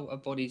tell a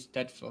body's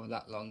dead for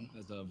that long?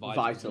 There's a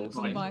Vitals.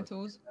 Some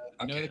vitals.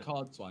 You know where Okay. the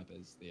card swipe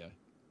is, Theo?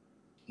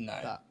 No.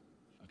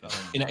 Okay.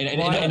 In In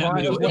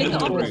the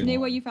office, near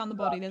where you found the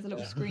body, there's a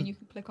little screen you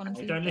can click on and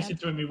see. Don't who's listen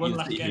dead. to him. We won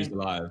last Who's game.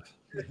 alive?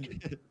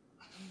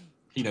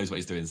 He knows what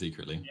he's doing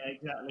secretly. Yeah,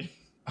 exactly.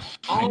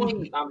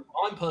 I'm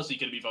personally going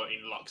to be voting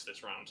Lux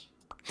this round.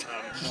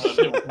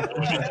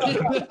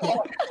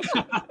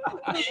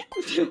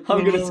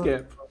 I'm gonna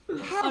skip.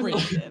 Harry,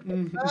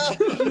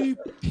 you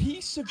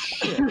piece of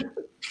shit.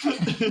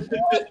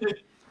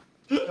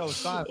 Yo,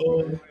 Sam.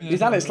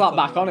 He's had it slapped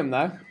back on him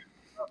though.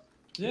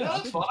 Yeah,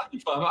 that's fine. I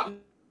confirm.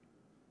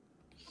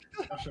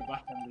 Rush it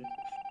back on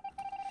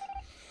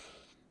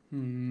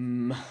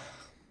Hmm.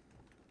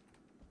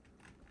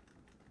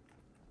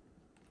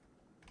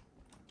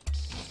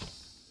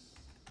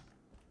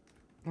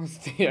 What's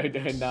Theo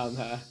doing down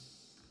there?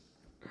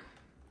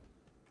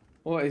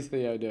 What is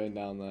Theo doing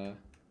down there?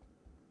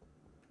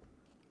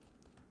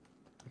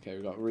 Okay,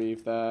 we've got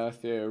Reeve there.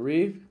 Theo,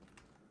 Reeve.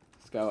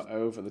 Let's go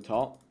over the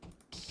top.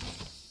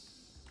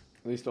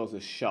 These doors are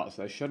shut,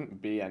 so there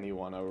shouldn't be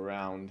anyone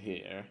around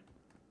here.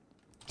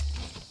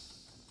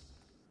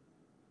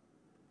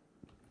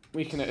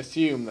 We can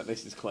assume that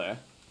this is clear.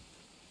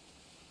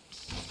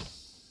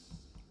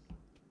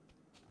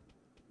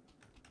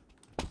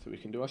 So we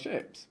can do our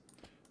ships.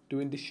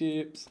 Doing the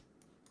ships.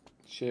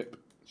 Ship,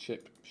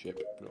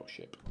 no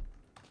ship.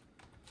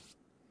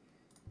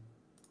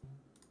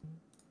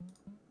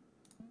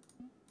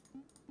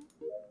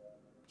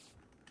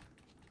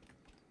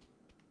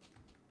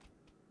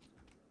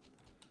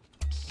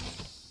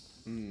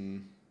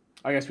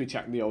 I guess we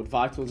check the old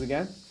vitals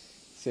again.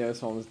 See if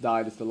someone's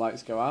died as the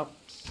lights go out.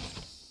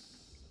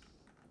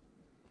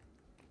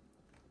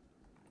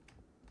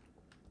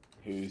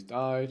 Who's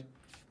died?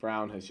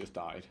 Brown has just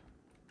died.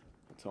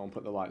 Someone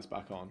put the lights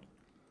back on.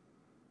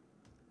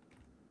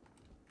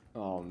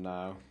 Oh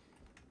no.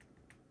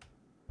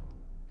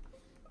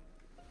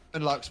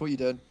 And Lux, what you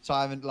doing?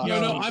 Simon, Lux.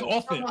 No, I'm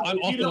off it. I'm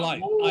off the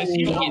light. I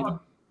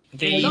stop.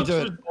 What are you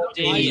doing?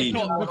 I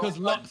stop because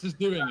Lux is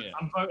doing it.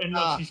 I'm voting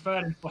Lux. He's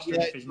third in question.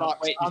 Yeah, If he's not,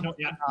 Lux, he's not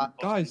the actual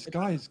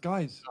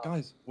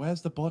Guys,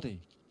 where's the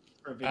body?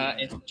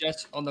 It's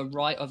just on the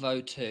right of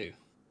O2.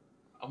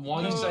 And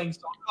why are you saying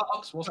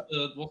Lux? What's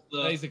the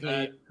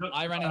Basically,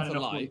 I ran into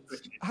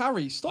lights.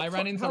 Harry, stop. I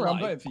ran into Harry, I'm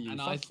voting lights, for you. and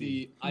Fuck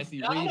I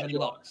see Reeve and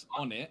Lux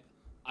on it.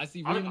 I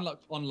see Reeve and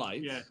Lux on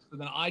lights. Yeah. So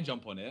then I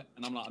jump on it,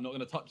 and I'm like, I'm not going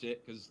to touch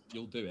it because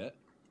you'll do it.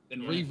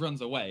 Then Yeah. Reeve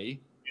runs away.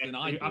 Yeah, Then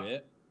I do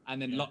it,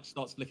 and then Lux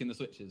starts flicking the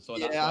switches. So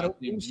that's Yeah, I why don't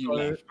assume think you so.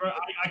 left. Bro,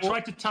 I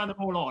tried to turn them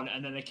all on,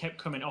 and then they kept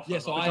coming off. Yeah,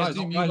 so was I like,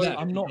 assume you guys, left.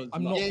 I'm not because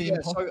the Lux-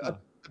 imposter. So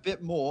a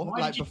bit more. Why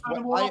Like did you turn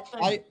them before, all off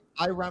then?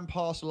 I ran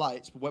past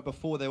lights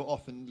before they were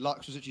off, and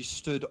Lux was actually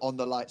stood on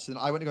the lights. And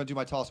I went to go and do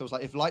my task. I was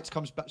like, if lights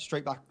comes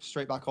straight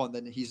back on,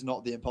 then he's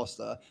not the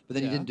imposter. But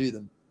then he Yeah. didn't do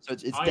them, so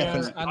it's I,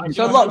 definitely. And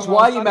So you know Lux, what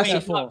why I are you was messing-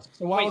 there for?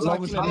 So why was I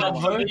Enough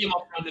killing for him? me, my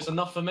friend. It's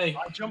enough for me.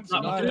 I jumped No,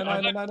 on no, the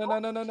no, no, no,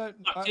 no, no, no.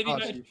 Did he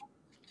Actually,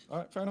 all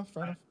right, fair enough.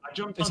 I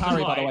jumped It's onto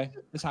Harry, by the lights.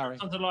 way. It's Harry.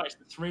 Onto lights,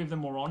 the three of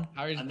them were on.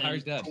 Harry's and then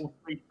dead. all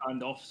three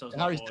turned off. So I was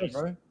Harry's like, dead,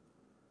 bro.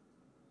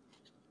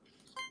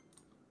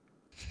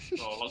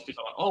 Oh, Lux,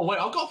 oh wait,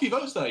 I've got a few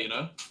votes there, you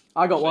know.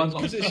 I got one.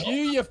 Because it's you,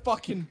 you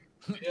fucking.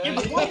 Yeah,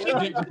 but Why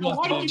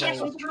why did you check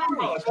involved. the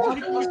cameras? Why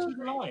did you go through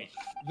the light?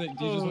 Vic,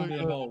 do you just want to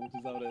be involved?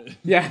 Is that what it is?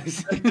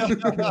 Yes.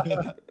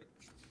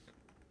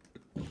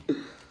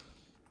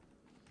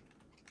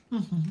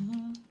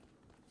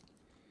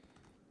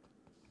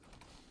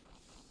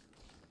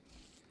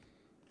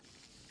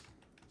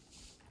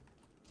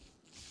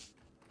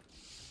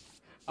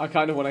 I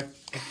kind of want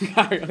to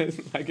carry on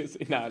his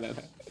legacy. No.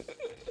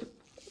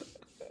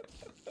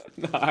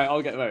 No,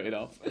 I'll get voted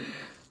off.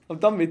 I've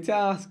done my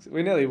tasks.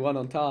 We nearly won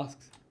on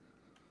tasks.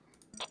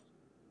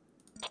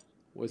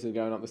 Wizard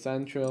going up the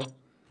central.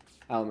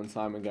 Elm and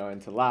Simon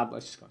going to lab.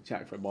 Let's just go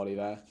check for a body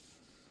there.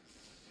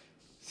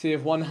 See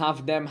if one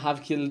of them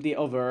have killed the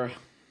other.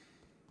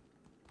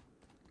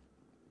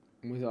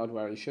 Wizard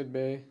where he should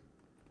be.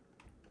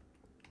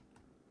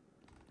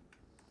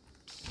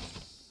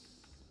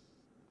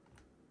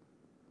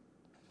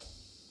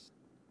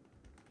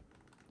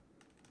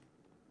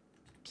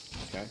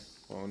 Okay,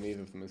 well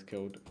neither of them has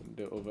killed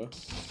the other.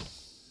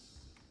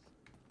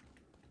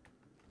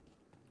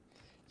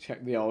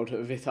 Check the old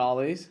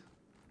Vitalis.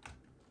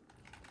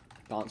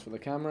 Dance for the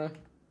camera.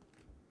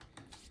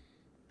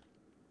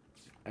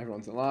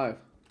 Everyone's alive.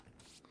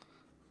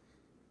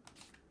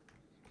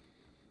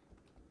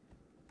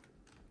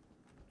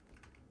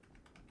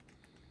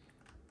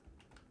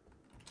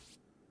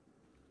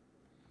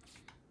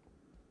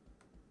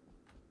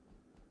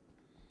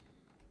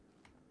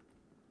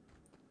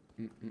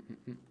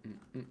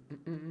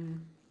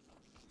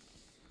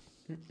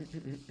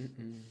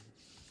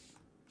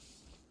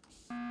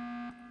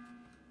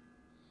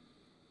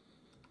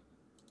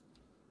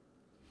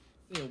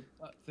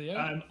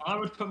 Theo? I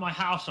would put my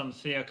house on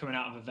Theo coming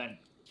out of a vent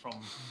from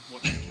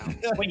watching Cam.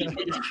 When you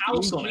put your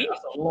house on it,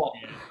 that's a lot.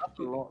 Yeah. That's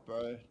a lot,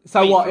 bro.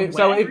 So Wait, what? from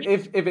So where?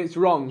 if it's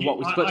wrong, what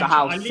we split the I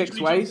house literally 6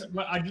 ways? jumped-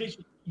 well, I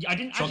literally, I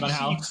didn't Shotgun actually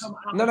see you house. come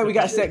out. No, of we the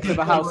get vent. 6 of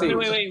a house each.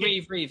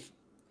 Wait, Reeve.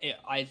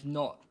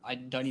 I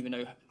don't even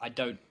know.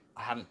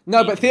 I haven't.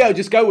 No, but Theo,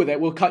 just go with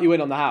it. We'll cut you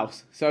in on the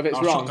house. So if it's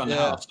I'll wrong, shotgun the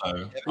house,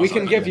 though. we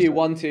can give you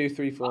 1, 2,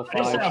 3, 4, I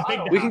didn't say 5. how big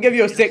the We can house give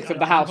you a is. 6th of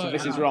the house if vote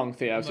this is out. wrong,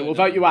 Theo. So Vote we'll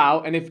vote you out.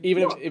 out, and if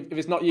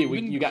it's not you,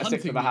 You've you get a 6th of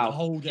hunting a me the house.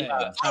 whole game.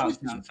 I was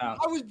gonna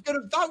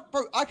vouch,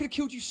 bro. I could have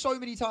killed you so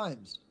many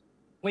times.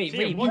 Wait,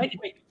 Theo,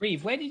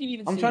 Reeve, where did you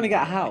even? I'm see trying to me?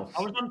 get a house.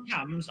 I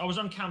was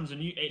on cams,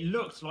 and it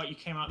looked like you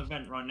came out the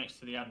vent right next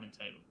to the admin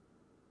table.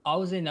 I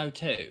was in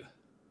O2.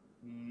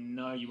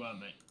 No, you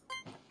weren't, mate.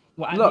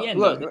 Well, at Look, the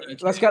end, I was look. in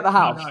O2. Let's get the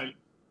house.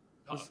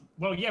 No.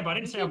 Well, yeah, but I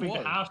didn't say how big the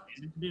was. house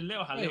is. It'd be a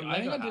little house. Wait, little I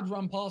think Lego I did house.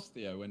 run past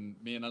Theo when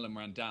me and Ellen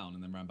ran down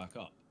and then ran back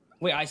up.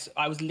 Wait,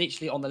 I was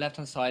literally on the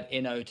left-hand side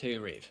in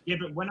O2, Reeve. Yeah,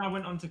 but when I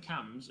went onto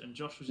cams and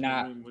Josh was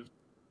Nah. in the room with.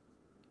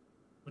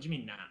 What do you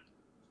mean, nah?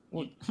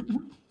 Well,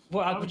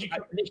 Why would you I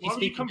come- literally why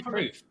would you speaking come the from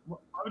truth. Why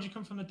would you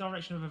come from the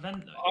direction of a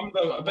vent, though? I'm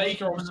the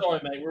Baker. I'm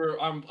sorry, mate.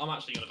 I'm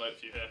actually going to vote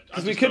for you here.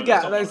 Because we could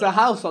get, there's a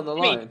house on the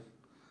Wait. line.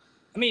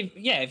 I mean,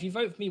 yeah, if you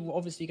vote for me, we're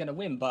obviously going to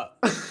win, but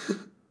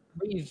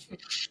Reeve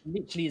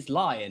literally is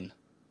lying.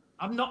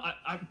 I'm not,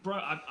 bro.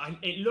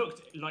 It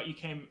looked like you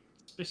came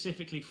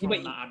specifically from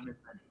Wait. that admin vent.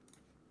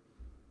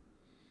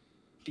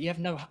 But you have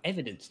no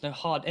evidence, no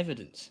hard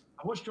evidence.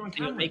 I watched you on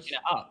You're cameras. making it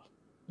up.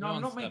 No, You're I'm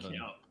on not making 7.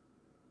 it up.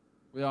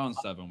 We are on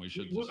 7. We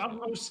should. Well, Just...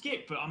 I'll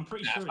skip, but I'm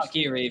pretty Nah, sure fuck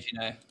you, Reeve. You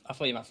know, I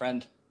thought you were my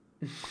friend.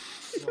 No,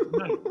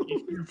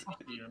 if you're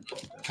imposter, you're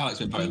imposter. Calix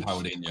been voting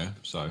Howardinho,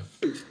 so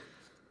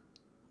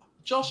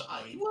Josh,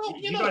 well,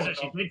 You know guys what,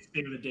 actually did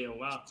steal the deal.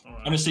 Wow. All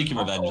right. I'm just seeking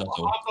revenge. That's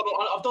all.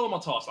 I've done all my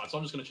tasks, lad, so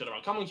I'm just going to chill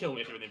around. Come and kill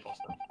me if you're the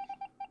imposter.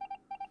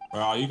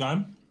 Where are you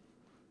going?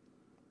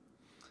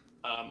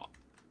 I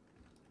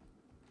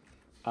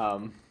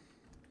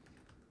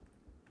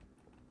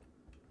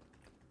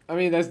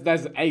mean,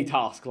 there's a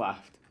task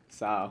left.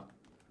 So,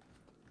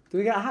 do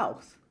we get a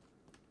house?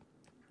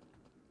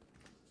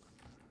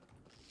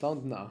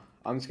 Don't know.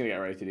 I'm just gonna get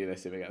ready to do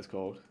this if it gets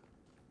called.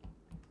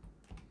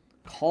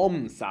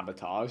 Com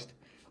sabotaged.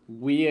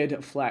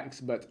 Weird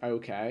flex, but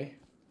okay.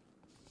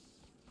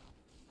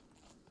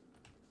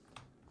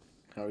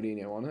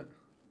 Howardinho on it.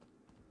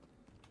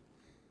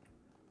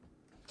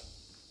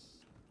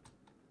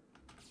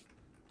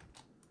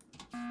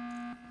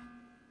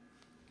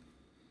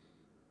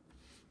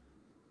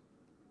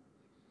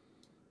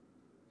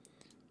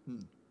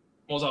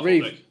 What was that for,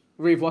 Reeve, Nick?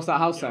 Reeve, what's that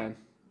house saying?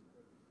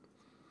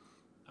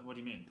 What do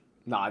you mean?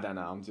 No, I don't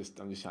know. I'm just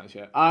trying to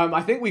shit.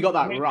 I think we got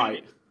that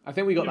right. I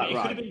think we got that It could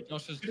have right. been,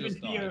 Josh has could have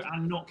just been Theo died.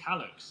 and not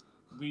Calix.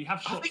 We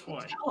have shot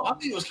twice. I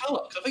think it was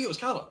Calix. I think it was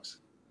Calix.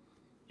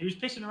 He was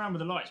pissing around with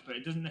the lights, but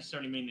it doesn't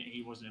necessarily mean that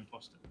he was an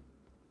imposter.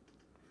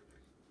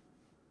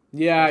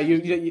 Yeah, Josh you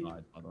has just you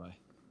died, by the way.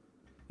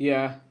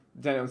 yeah.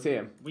 Don't see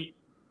him.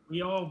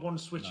 We are one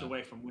switch No.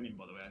 away from winning,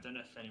 by the way. I don't know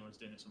if anyone's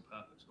doing this on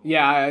purpose. Or...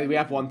 Yeah, we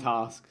have one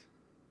task.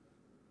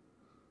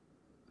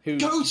 Who?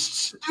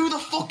 Ghosts, do the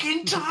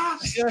fucking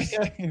task.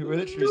 We're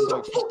literally Do so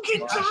the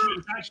fucking task.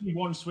 It's actually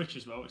one switch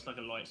as well. It's like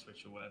a light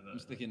switch or whatever. I'm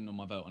sticking on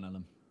my vote on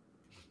Ellen.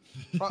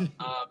 The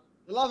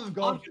love of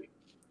God.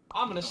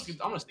 I'm gonna stick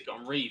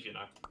on Reeve. You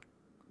know,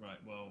 Right.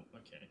 Well,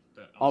 okay.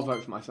 But I'll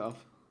vote for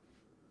myself.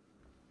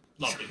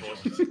 lovely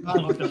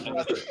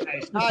boys.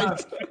 Hey,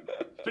 Nice.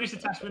 finish the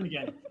task, win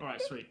again. All right,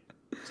 sweet.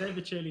 Save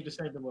the cheerleader,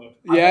 save the world.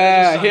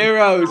 Yeah, just-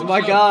 heroes, my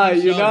Good guy.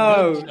 job, You good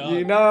know, job.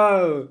 you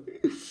know.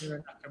 You're a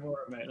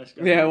Nakamura, mate. Let's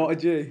go. Yeah, what a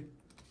G.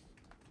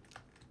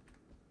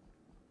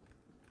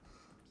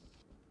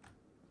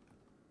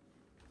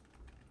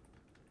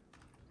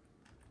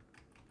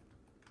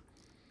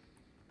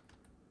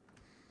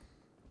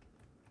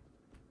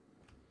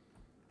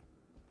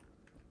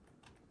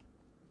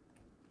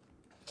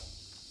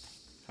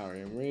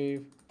 Harry and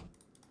Reeve.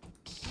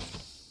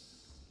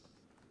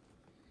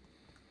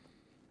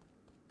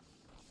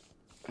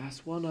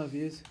 That's one of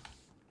yous.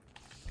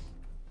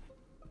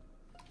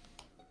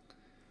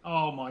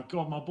 Oh my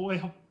god, my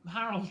boy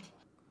Harold.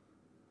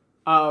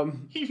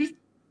 He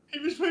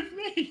was with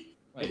me.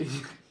 Wait,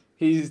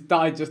 He's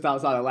died just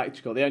outside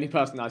electrical. The only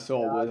person I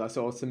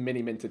saw some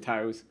mini minted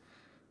toes.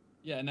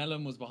 yeah, and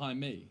Ellen was behind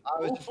me. I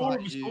was All just four of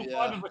like us, you, all yeah.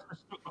 five of us were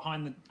stuck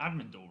behind the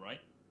admin door, right?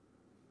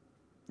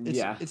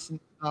 Yeah.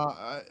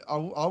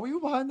 Are we all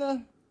behind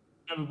there?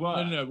 No, we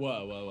were. No,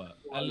 were.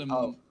 Ellen,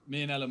 Oh.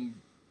 me and Ellen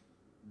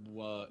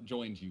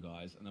joined you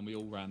guys, and then we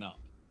all ran up.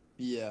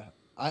 Yeah.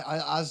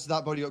 I as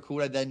that body got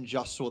called, I then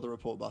just saw the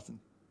report button.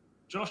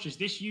 Josh, is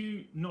this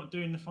you not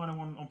doing the final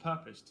one on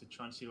purpose to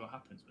try and see what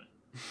happens, mate?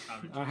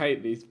 I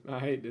hate these. I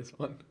hate this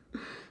one.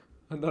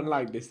 I don't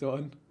like this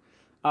one. See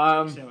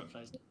how it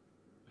plays.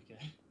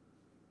 Okay.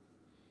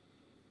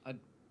 I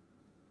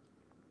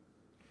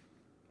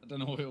don't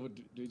know what it would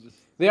do. Just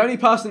The only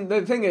person.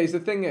 The thing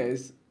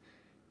is,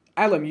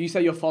 Ellen, you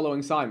say you're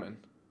following Simon.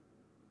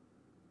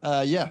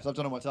 Yeah, I've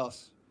done all my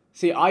tasks.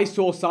 See, I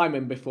saw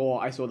Simon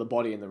before I saw the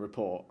body in the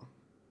report.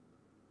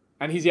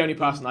 And he's the only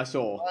person I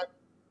saw.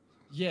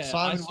 Yeah.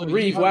 Simon,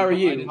 Reeve, where are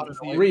you?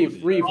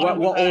 Reeve,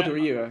 what order are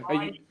you?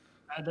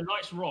 The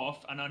lights were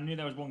off, and I knew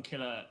there was one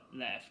killer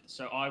left,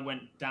 so I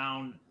went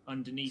down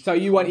underneath. So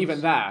you weren't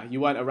even there?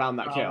 You weren't around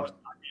that kill?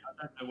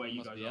 I don't know where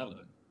you guys are.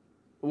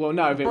 Well,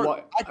 no,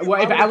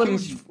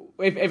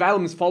 if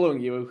Ellum's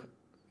following you,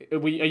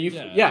 are you?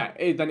 Yeah,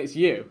 then it's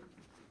you.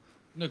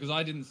 No, because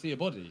I didn't see a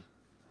body.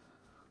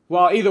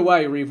 Well, either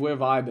way, Reeve, we're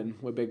vibing.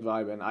 We're big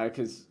vibing.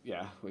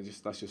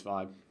 Let's just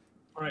vibe.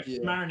 Right,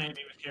 marinate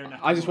me with Kieran.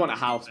 I just want a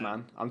house,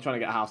 man. I'm trying to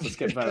get a house. Let's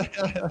skip vote.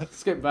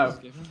 Skip vote.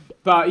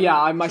 But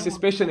yeah, my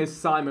suspicion is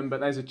Simon, but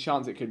there's a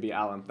chance it could be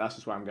Alan. That's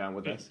just where I'm going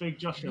with this. Big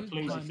Joshua,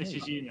 please, if this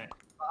is you, mate.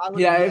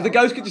 Yeah, if the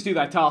ghosts could just do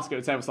their task, it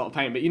would save us a lot of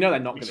pain, but you know they're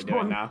not going to do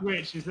it now.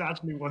 Switch is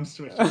actually one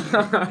switch.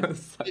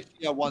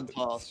 Yeah, one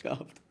task.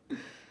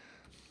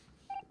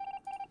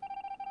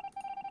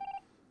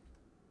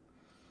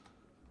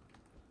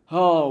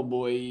 Oh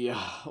boy.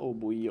 Oh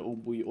boy. Oh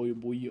boy. Oh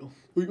boy.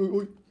 Oi, oi,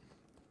 oi.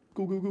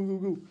 Go, go, go, go,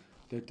 go.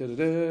 Da, da, da,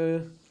 da.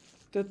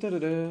 Da, da, da,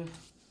 da.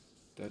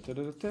 Da, da,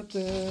 da, da,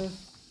 da.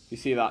 You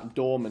see that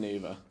door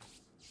maneuver?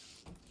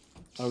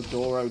 Oh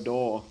door, oh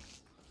door.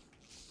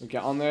 We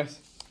get on this.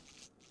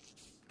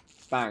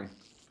 Bang.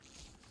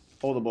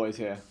 All the boys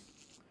here.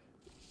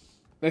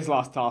 This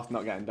last task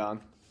not getting done.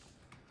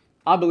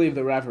 I believe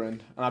the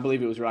Reverend, and I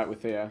believe it was right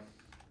with Theo.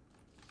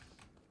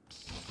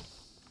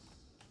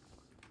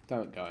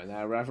 Don't go in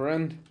there,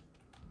 Reverend.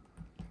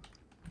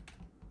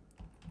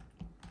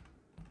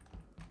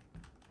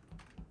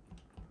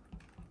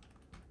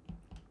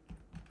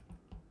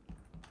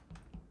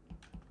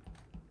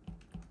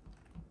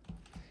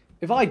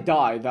 If I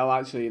die,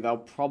 they'll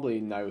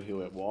probably know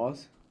who it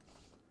was.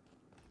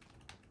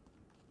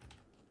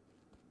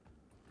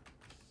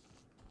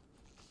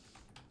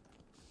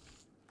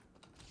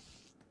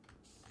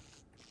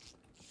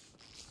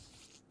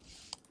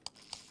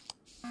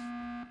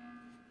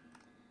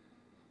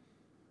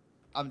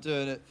 I'm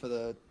doing it for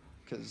the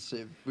because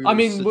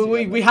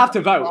we have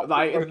to vote.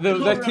 Like the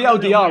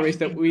TLDR is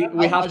that we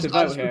have to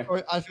vote here.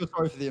 I feel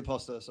sorry for the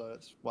imposter, so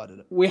that's why I did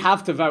it. We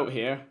have to vote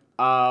here.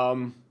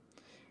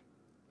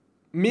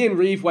 Me and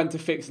Reeve went to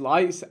fix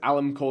lights.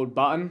 Alan called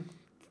Button.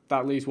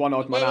 That leaves one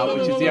odd man out,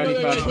 which is the only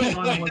person.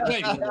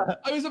 Wait.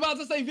 I was about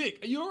to say, Vic,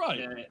 are you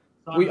alright?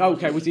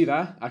 Okay, was he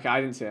there? Okay,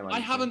 I didn't see him. I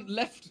haven't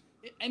left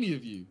any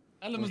of you.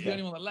 Ellen was the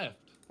only one that left.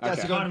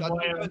 Okay.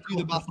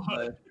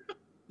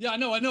 Yeah, I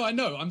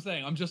know.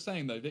 I'm just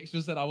saying though. Vic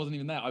just said I wasn't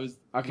even there. I was.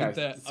 Okay.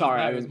 There.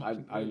 Sorry, I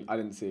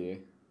didn't see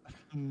you.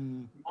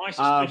 My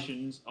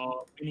suspicions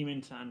are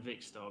Miniminter and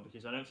Vicstar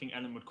because I don't think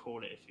Ellen would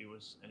call it if he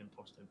was an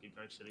imposter. It'd be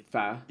very silly.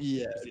 Fair.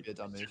 Yeah, it'd be a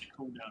dumb move.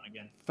 Cool down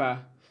again. Fair.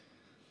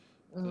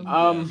 So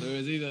it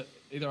was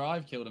either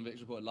I've killed and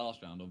Vic's reported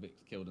last round, or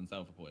Vic's killed and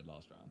self-reported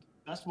last round.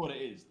 That's what it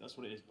is.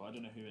 But I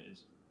don't know who it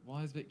is.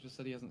 Why has Vic just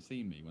said he hasn't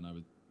seen me when I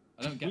was?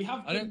 I don't get.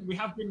 We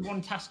have been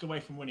one task away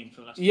from winning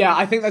for the last. Yeah,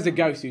 I think there's a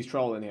ghost who's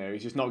trolling here.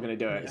 He's just not going to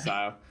do it.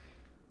 So.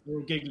 We're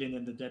all giggling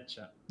in the dead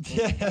chat.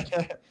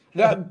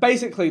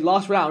 Basically,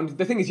 last round.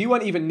 The thing is, you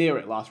weren't even near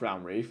it last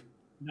round, Reeve.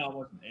 No, I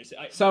wasn't.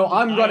 So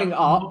I'm running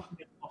up.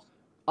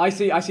 I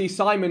see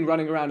Simon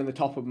running around in the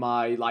top of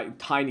my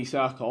tiny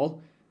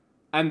circle,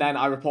 and then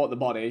I report the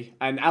body.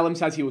 And Ellen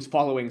says he was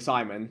following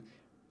Simon.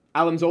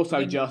 Ellen's also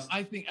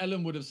I think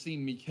Ellen would have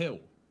seen me kill,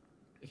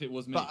 if it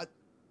was me. But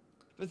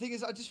the thing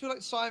is, I just feel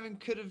like Simon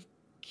could have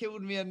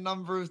killed me a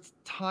number of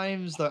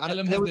times though. And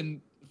Ellen has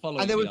been.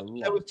 And there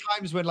was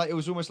times when it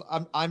was almost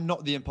I'm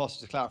not the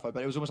imposter to clarify,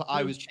 but it was almost like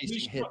I was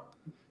chasing him.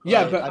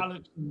 Yeah,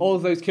 but all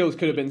of those kills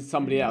could have been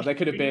somebody else. They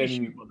could have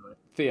been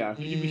Theo.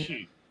 Who did we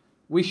shoot?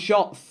 We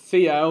shot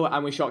Theo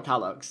and we shot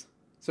Calux,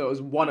 so it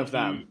was one of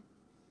them.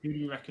 Who do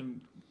you reckon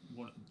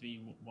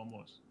the one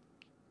was?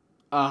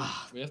 Are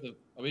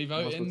we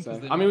voting?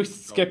 I mean, we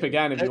skip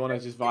again if you want to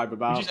just vibe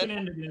about. I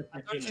don't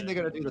think they're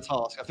going to do the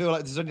task. I feel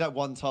like there's only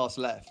one task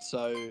left,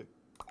 so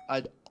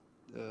all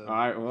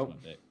right, well.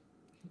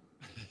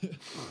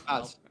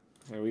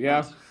 Here we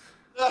go.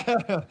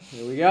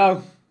 Here we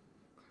go.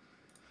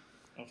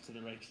 Off to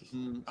the races.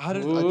 I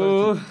don't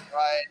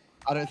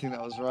think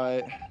that was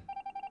right.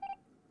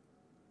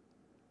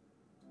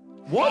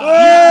 What?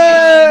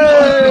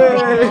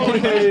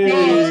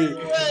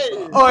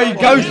 Oi,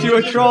 Ghost, you're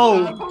a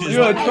troll.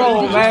 You're a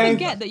troll, man.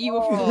 Did you forget that you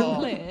were fully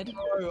cleared?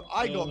 Bro,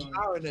 I got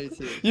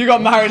marinated. You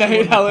got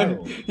marinated,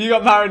 Helen. You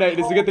got marinated.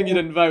 It's a good thing you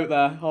didn't vote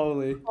there.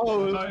 Holy.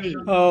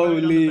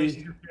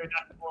 Holy.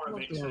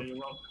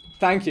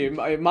 Thank you.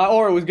 My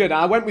aura was good.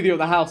 I went with you at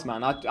the house,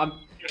 man.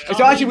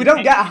 So actually, we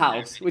don't get a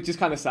house, which is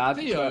kind of sad.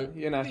 Theo, but,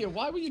 you know. Theo,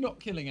 why were you not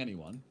killing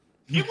anyone?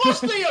 It was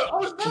Theo. I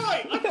was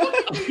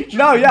right.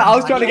 No, yeah, I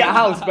was trying to get a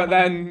house, but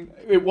then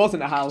it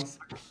wasn't a house.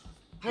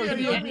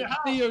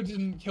 Theo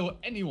didn't kill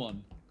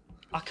anyone.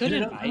 I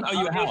couldn't. Oh,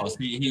 you a house?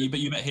 But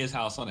you met his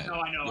house on it. No,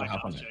 I know. I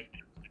know.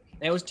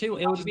 There was two.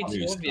 It would have been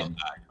two of you. There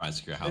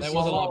was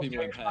a lot of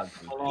people in pairs.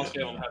 I'll ask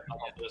you on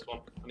after this one.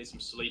 I need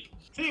some sleep.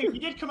 Theo, you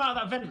did come out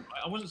of that vent,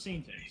 right? I wasn't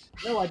seeing things.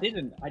 No, I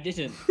didn't.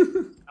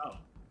 Oh.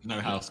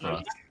 No house for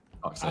us.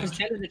 Fuck's I was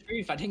sake. telling the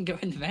truth. I didn't go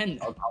in the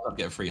vent. I'll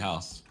get a free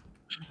house.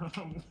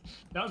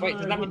 That was Wait,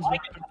 one does of that those mean ones where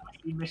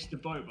you missed the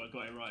boat, but I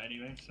got it right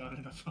anyway, so I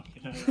don't know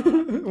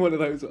fucking know. One of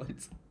those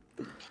ones.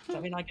 Does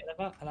that mean I get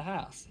the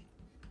house?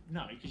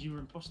 No, because you were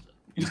imposter.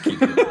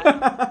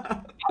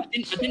 I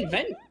didn't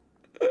vent.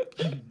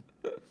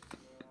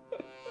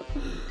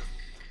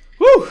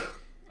 Whew!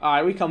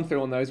 Alright, we come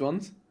through on those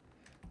ones.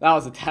 That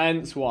was a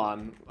tense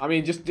one. I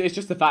mean, it's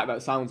just the fact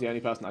that Salmon's the only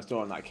person I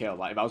saw on that kill.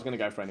 Like, if I was going to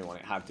go for anyone,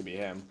 it had to be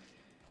him.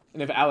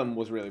 And if Ellen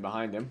was really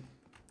behind him.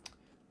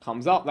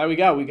 Comes up. There we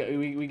go. We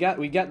get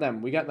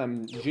them. We get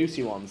them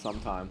juicy ones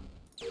sometime.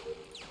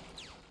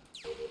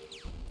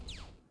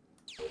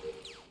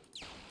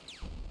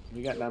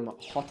 We get them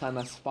hot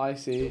and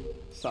spicy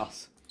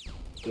sus.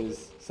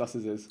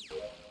 Sausages.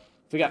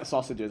 Forget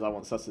sausages, I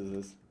want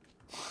sausages.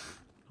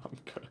 I'm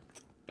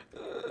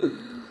good.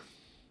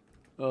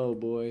 Oh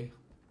boy.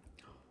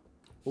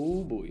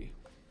 Oh boy.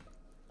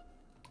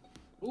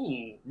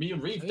 Ooh, me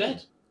and Reeve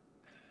dead.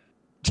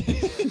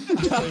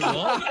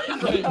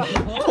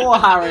 Poor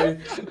Harry.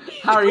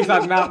 Harry's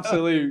had an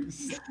absolute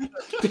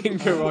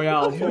stinker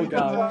royale. Poor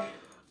guy.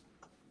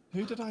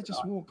 Who did I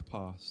just walk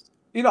past?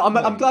 You know,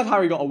 I'm glad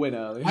Harry got a win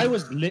early. I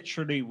was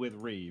literally with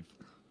Reeve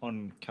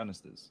on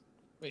canisters.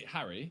 Wait,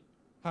 Harry?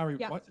 Harry,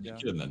 Yeah. what? You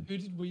kill him then. Who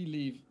did we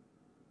leave?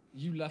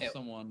 You left It-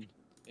 someone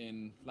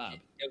in lab.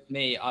 It was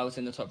me. I was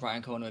in the top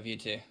right-hand corner with you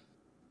two.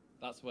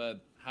 That's where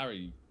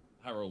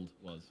Harold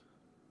was.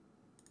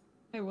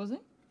 Oh, was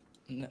it?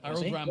 Was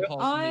Harold he? ran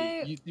past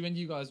I- me. When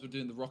you guys were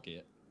doing the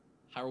rocket,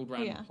 Harold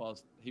ran yeah.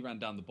 past. He ran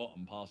down the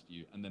bottom past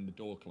you, and then the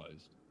door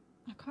closed.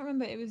 I can't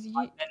remember. It was you.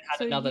 I then had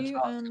So another you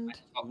task and at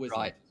top Wizard.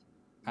 right,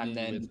 and Me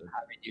then Wizard.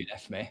 Harry, you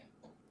left me.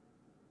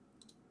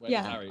 Where did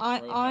yeah, Harry,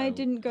 where was I Harold?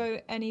 didn't go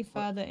any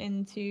further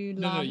into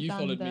No, lab no, you than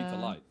followed the... me to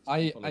light. I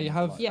You followed me to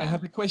have light. Yeah. I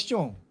have a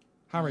question.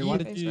 Harry, Go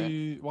for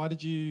it. why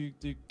did you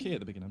do key at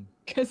the beginning?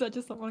 Because I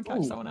just want to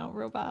catch Ooh. someone out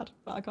real bad,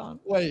 but I can't.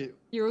 Wait,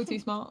 You're all too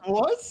smart.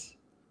 what?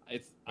 I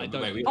Wait,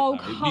 don't. wait, Oh,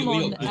 Harry. come we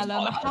on, got good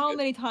Ellen. start. How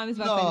many times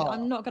have I No. played?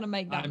 I'm not going to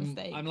make that I'm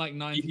mistake. like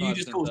 90%. You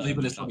just called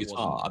people this certain not that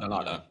smart. I don't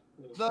like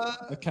wasn't.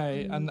 that.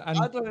 Okay, and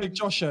I don't- Big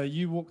Joshua,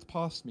 you walked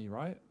past me,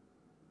 right?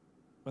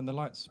 When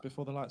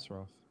before the lights were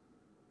off.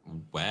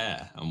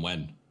 Where and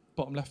when?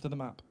 Bottom left of the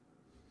map.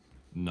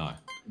 No.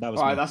 That was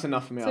Alright, me. that's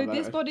enough for me. So I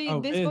this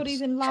voted. this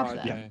body's in lab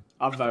Alright, then. okay.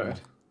 I've voted.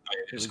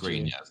 It was was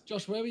green, you. yes.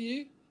 Josh, where were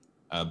you?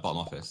 Bottom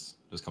office.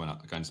 Just coming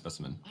up, going to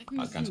specimen. I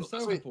Going think to you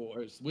self report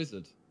or it's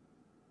Wizard.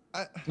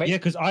 Wait. Yeah,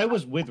 because I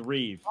was with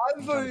Reeve. I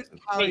on vote canisters.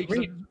 Harry. 'cause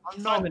Wait,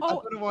 I'm not. Simon. I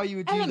don't know why you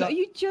would do Ellen, that. are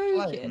you Like,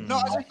 joking? no,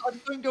 I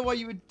don't know why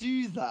you would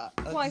do that.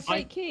 Why That's-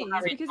 fake keys?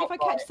 Harry Because got if I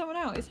catch right. someone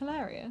out, it's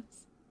hilarious.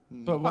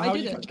 But But I how are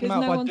you didn't, catching them 'cause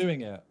out no by one's-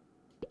 doing it?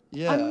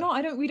 Yeah. I'm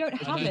not. We don't I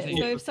have don't it. think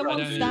So you- if someone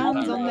I don't stands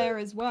think on you- there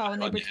as well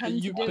and they But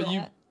pretend to do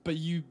it, But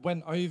you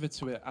went over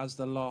to it as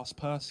the last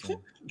person.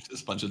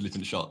 Just a bunch of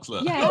different shots.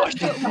 Look. yeah. But what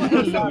if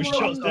Little someone,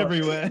 shots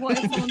everywhere. what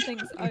if someone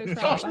thinks, oh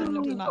crap, I haven't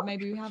looked at the map,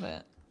 maybe we have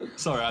it.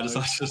 Sorry, I just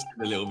did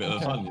a little bit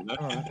of fun, you know.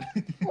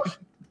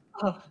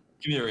 Alright.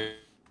 Give me a ring.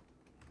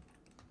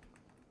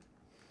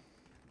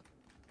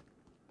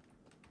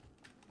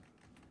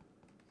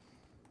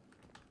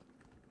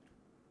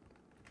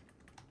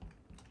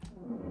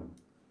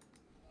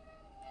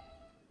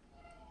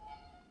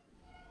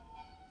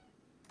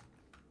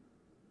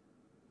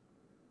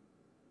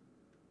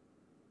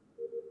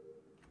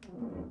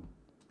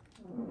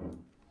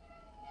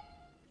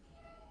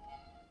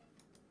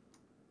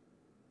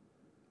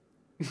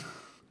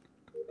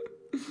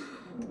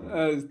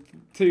 There's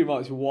too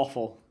much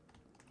waffle.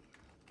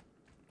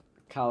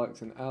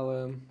 Calyx and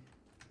Ellen.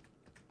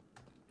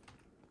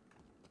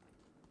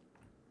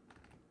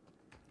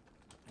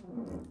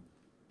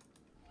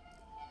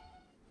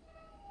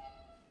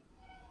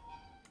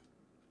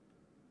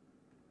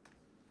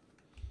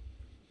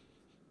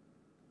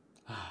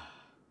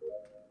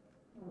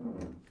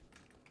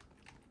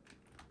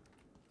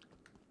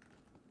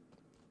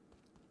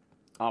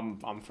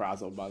 I'm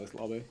frazzled by this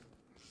lobby.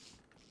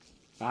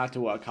 I had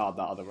to work hard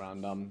that other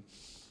round. I'm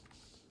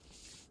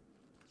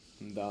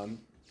done.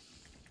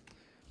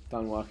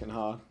 Done working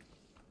hard.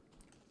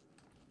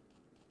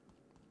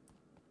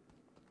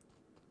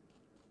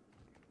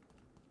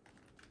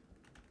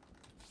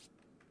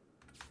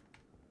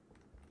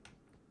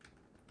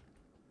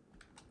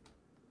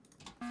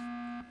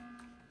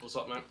 What's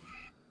up, man?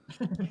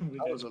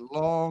 That was a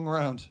long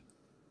round.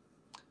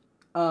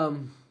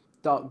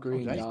 Dark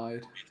green Okay.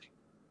 died.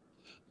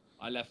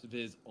 I left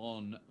Viz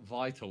on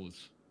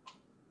vitals.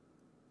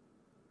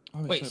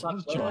 Oh, Wait, so it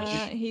was Simon,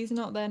 Josh. He's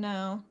not there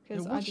now It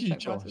because I was just you,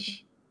 checked vitals.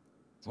 Josh.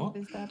 What?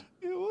 He's dead.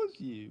 It was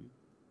you.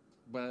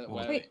 Where?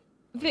 Wait,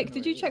 Vic,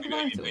 did you check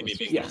vitals? maybe-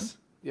 just Yes.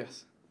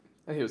 Yes.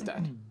 And he was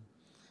dead.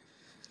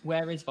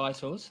 Where is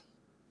Vitals?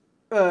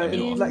 In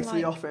In, Lexley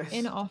like, office.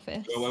 In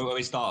office. Where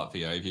we start,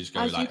 Theo, if you just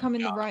go As like... you come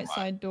in the yeah, right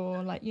side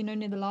door, like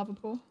near the lava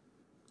pool.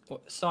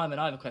 Well, Simon,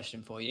 I have a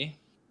question for you.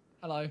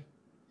 Hello.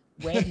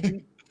 Where did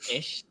you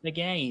finish the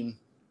game?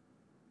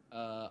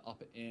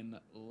 Up in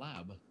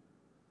lab.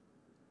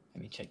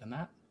 Let me check the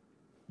map.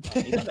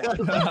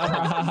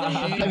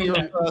 Let me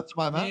refer to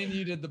my Me map. and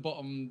you did the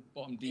bottom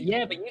D.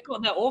 Yeah, but you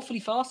got there awfully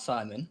fast,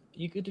 Simon.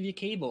 You good with your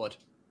keyboard?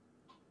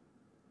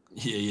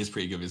 Yeah, he is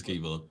pretty good with his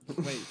keyboard.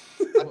 Wait,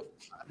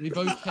 we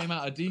both came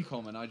out of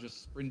decom and I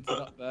just sprinted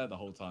up there the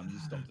whole time. You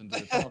stopped and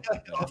did a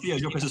task. Theo,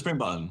 you press the sprint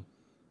button.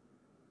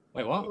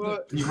 Wait, what? When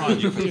you run,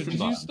 you press the Did sprint you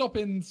button. stop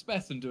in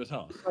Spess and do a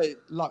task? Wait,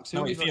 Lux, who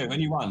No, are wait, you Theo, when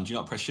you run, do you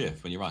not press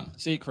shift when you run?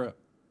 Secret.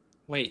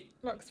 Wait.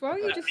 Lux, why are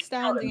you just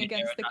standing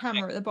against the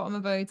camera at the bottom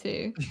of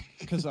O2?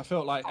 Because I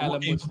felt like Oh, what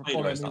Ellen game was to play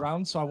following the me rest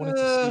around, so I wanted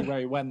to see where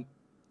he went.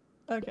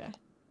 Okay.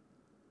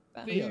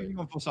 Theo, you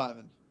gone for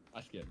Simon?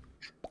 I skipped.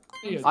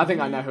 I think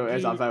I know who it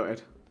is. I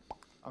voted.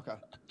 Okay.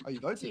 Oh, you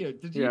voted? Theo,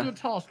 did you Yeah. do a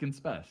task in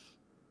Spess?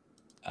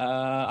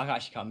 I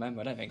actually can't remember.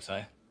 I don't think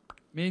so.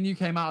 Me and you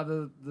came out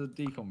of the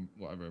decom,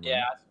 whatever. it was.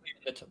 Yeah,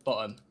 at the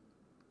bottom.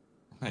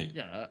 Hey,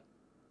 Yeah.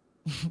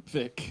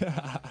 Vic.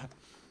 I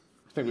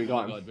think we got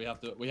Oh him. God,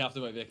 we have to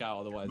vote Vic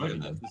out, otherwise Vote he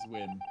then. gets this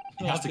win.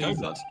 he has to go He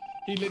blood. says-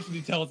 He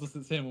literally tells us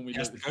it's him when we He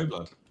has do to go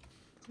blood.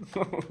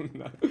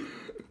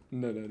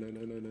 No.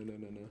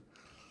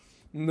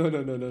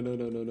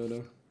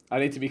 No. I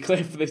need to be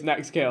clear for this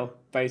next kill,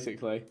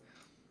 basically.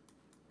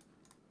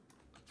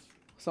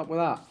 What's up with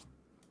that?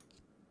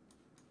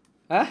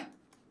 Eh?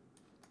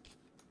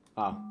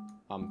 Oh,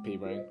 I'm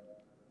P-brain.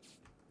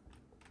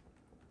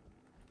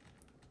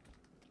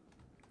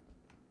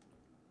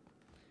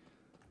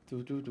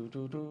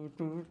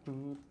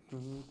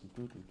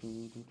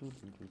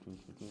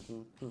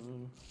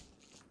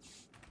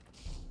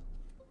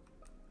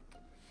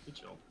 Good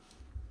job.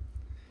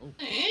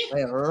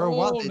 Hey, Oh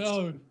what?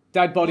 no!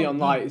 Dead body on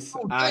lights,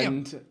 Oh,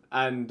 damn.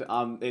 and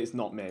it's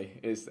not me.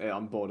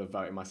 I'm bored of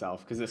voting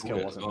myself because this kill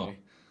Okay, wasn't well. me.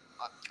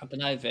 I don't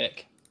know,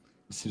 Vic.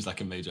 Seems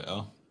like a major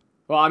L.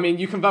 Well, I mean,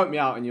 you can vote me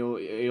out and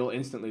you'll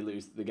instantly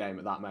lose the game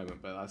at that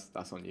moment, but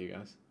that's on you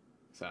guys.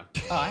 So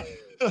Alright.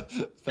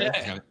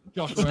 Okay.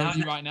 Josh, where are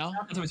you right now?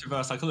 Happens if it's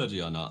reverse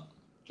psychology or not.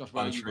 Josh,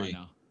 where are I'm you right free.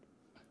 now?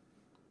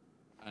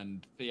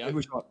 And Theo?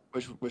 Which one?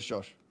 Which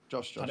Josh?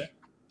 Josh. I've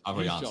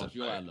already Who's answered. Josh?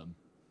 You're Ellen.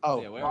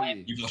 Oh, Yeah, where are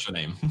you? You've lost your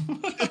name.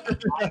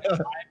 I'm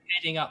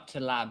heading up to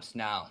labs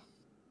now.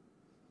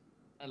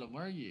 Ellen,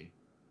 where are you?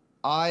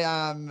 I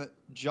am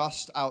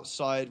just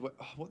outside.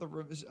 What the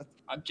room is?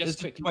 I'm just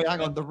quickly. Wait,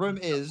 hang on. The room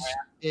is.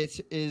 It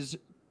is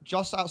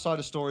just outside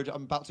of storage.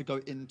 I'm about to go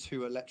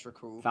into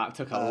electrical. that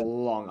took a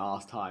long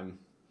ass time.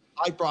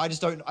 I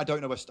just don't. I don't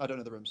know. I don't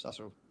know the rooms. That's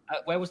all.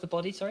 Where was the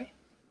body? Sorry.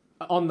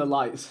 On the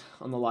lights,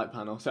 on the light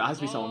panel. So it has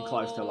to be someone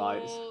close to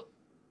lights.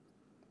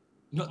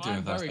 You're not doing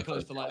I'm reverse very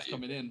close to psychology, lights are you?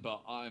 coming in,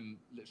 but I'm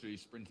literally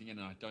sprinting in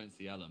and I don't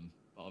see Ellen.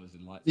 But obviously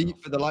lights. The, are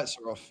off. the lights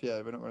are off.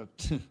 Yeah, we're not going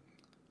to.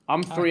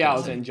 I'm 3 Okay.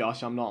 hours in,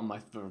 Josh. I'm not on my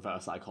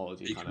reverse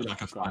psychology You kind could be of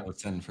like a grind. 5 or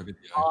 10 for a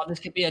video. Oh, this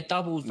could be a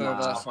double Nah.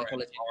 reverse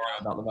psychology.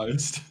 About the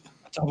most.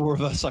 Double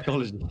reverse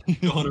psychology.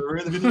 You want to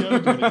ruin the video?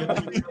 Do you wanna get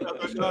the video?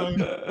 I don't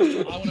know.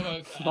 I want to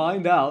vote.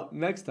 Find out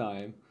next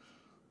time.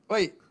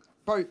 Wait,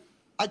 bro.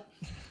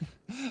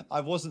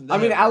 I wasn't there. I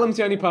mean, bro. Alan's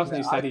the only person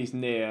who Yeah, said he's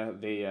near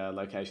the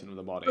location of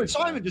the body. No, so-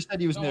 Simon just said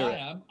he was No, near I it.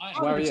 am.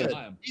 Where are you?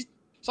 I am.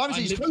 Simon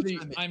said he's closer literally,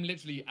 than me. I'm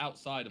literally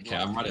outside of. Okay,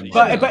 I'm running.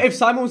 But if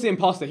Simon was the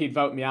imposter, he'd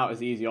vote me out as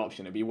the easy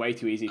option. It'd be way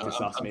too easy to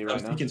suss me I'm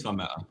right now. thinking some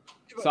better.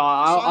 So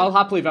I'll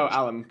happily vote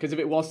Alan, because if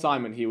it was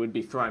Simon, he would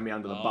be throwing me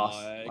under the bus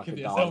It like could a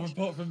be a dog.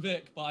 self-report from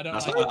Vic, but I don't.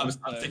 That's like what it, I'm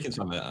so- thinking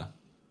some better.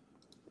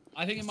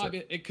 I think it might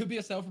be. It could be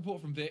a self-report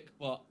from Vic,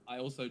 but I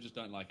also just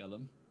don't like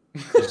Ellen.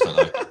 Just don't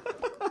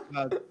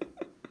like it.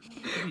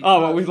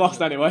 Oh, well, we've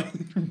lost anyway.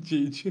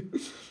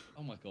 GG.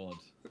 Oh my god.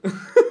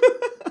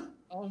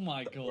 Oh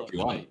my god. you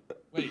want.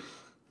 Wait.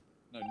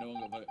 No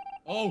one got vote.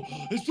 Oh,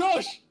 it's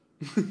Josh!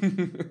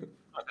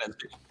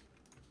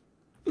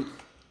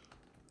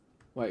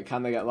 Wait,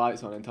 can they get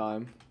lights on in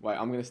time? Wait,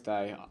 I'm gonna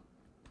stay.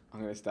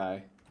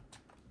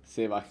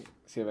 See if I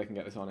can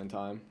get this on in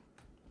time.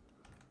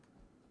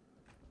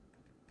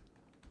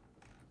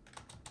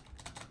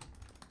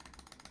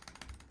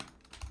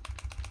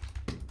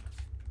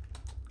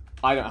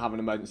 I don't have an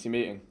emergency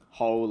meeting.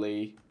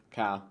 Holy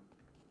cow.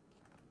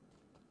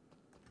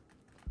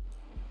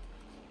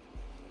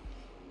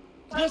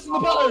 Pressing the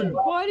button!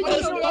 Why did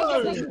you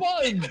not Press the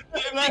button!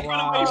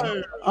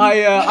 Wow.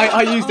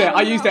 I used it.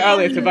 I used it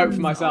earlier to vote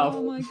for myself.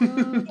 Oh my god.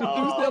 Who's the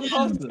other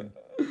person?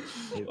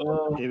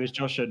 It was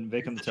Josh and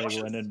Vic on the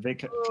table, and then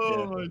Vic. Oh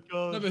Yeah. my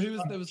god. No, but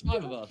there was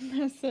 5 of us.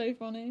 That's so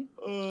funny.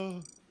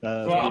 Theo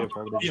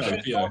probably.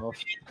 Theo.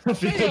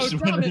 Theo,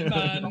 damn it,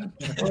 man!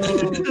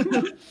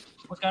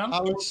 What's going on?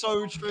 I was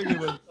so triggered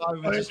when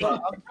Simon was just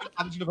like,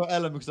 I'm just gonna vote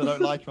Ellen because I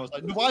don't like him. I was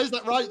like, why is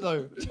that right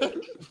though?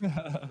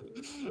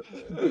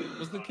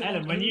 Was the kill-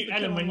 Ellen, who when was you the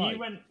kill on light?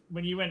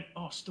 went,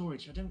 oh,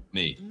 storage. I'm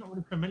Me. not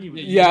really familiar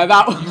with. Yeah,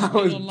 that You was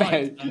killed on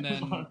light, big. and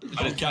then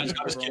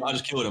I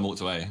just killed him and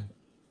walked away.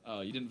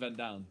 Oh, you didn't vent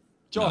down.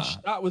 Josh,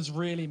 Nah. that was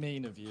really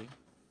mean of you.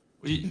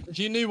 You,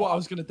 You knew what I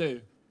was going to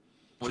do.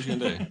 what are you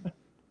going to do?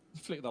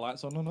 Flick the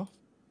lights on and off.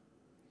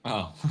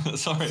 Oh,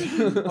 sorry.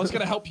 I was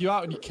going to help you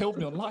out and you killed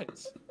me on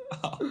lights.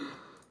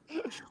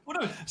 Well,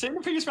 no. So in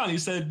the previous round, you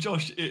said,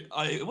 Josh, it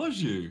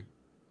was you.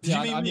 Did Yeah,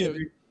 you mean I me?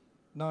 knew.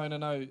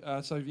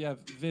 No. So yeah,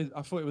 Viz,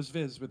 I thought it was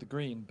Viz with the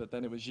green, but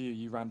then it was you.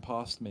 You ran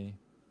past me.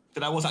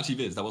 But that was actually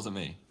Viz. That wasn't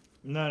me.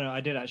 No, I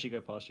did actually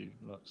go past you,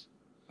 Lux.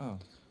 Oh.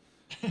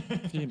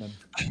 Human.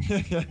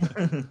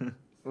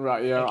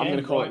 Right, yeah, I'm Okay, going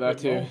to call it there right,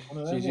 too.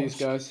 one of them GG's, was.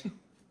 guys.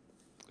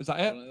 Is that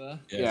it?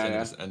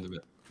 Yeah. End of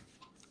it.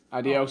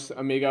 Adios,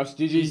 amigos.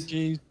 GG's.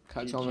 GG.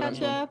 Catch you on the next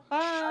Catch one. ya.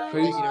 Bye.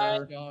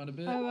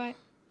 Peace. Bye.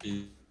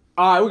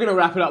 Alright, we're gonna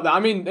wrap it up there.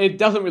 I mean, it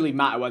doesn't really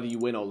matter whether you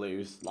win or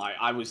lose. Like,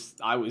 I was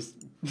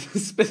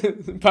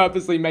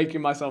purposely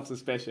making myself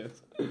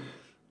suspicious.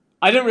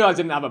 I didn't realize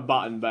I didn't have a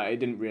button, but it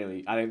didn't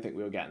really. I didn't think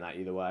we were getting that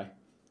either way.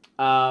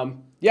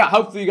 Yeah,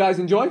 hopefully you guys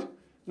enjoyed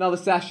another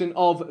session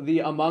of the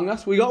Among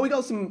Us. We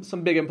got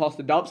some big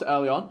imposter dubs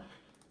early on.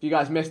 If you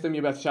guys missed them,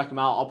 you better check them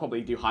out. I'll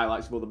probably do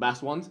highlights of all the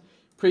best ones.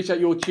 Appreciate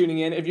you all tuning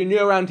in. If you're new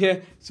around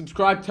here,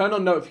 subscribe, turn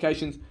on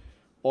notifications,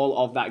 all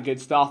of that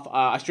good stuff.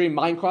 I streamed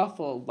Minecraft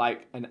for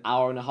like an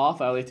hour and a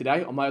half earlier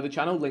today on my other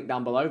channel, link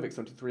down below,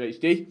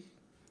 Vic73HD.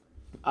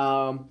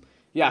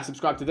 Yeah,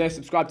 subscribe to this,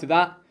 subscribe to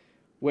that.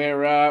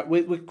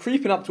 We're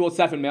creeping up towards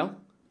 7 mil.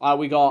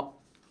 We got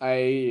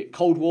a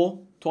Cold War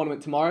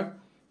tournament tomorrow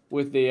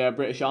with the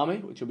British Army,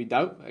 which will be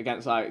dope,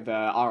 against like the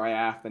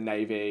RAF, the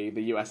Navy,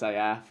 the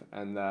USAF,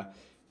 and the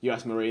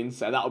US Marines.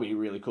 So that'll be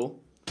really cool.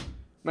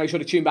 Make sure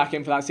to tune back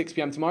in for that 6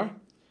 PM tomorrow.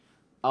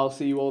 I'll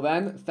see you all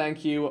then.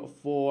 Thank you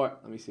for...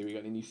 Let me see, we got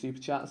any new super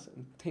chats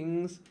and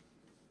things?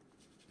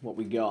 What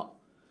we got?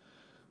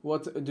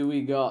 What do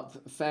we got?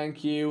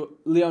 Thank you.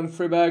 Leon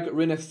Friberg,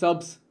 Rinith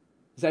Subs,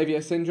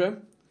 Xavier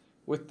Syndrome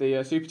with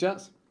the super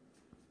chats.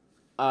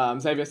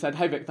 Xavier said,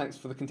 "Hey Vic, thanks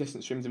for the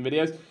consistent streams and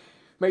videos.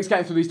 Makes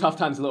getting through these tough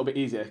times a little bit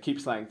easier.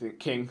 Keep slaying the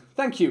king."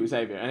 Thank you,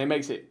 Xavier. And it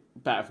makes it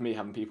better for me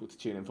having people to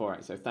tune in for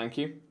it. So thank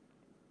you.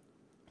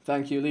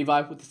 Thank you,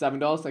 Levi, with the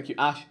 $7. Thank you,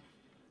 Ash,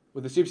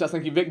 with the super chat.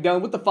 Thank you, Vic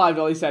Dillon, with the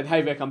 $5. He said,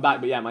 "Hey, Vic, I'm back,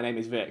 but yeah, my name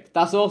is Vic."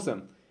 That's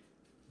awesome.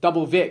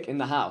 Double Vic in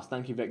the house.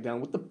 Thank you, Vic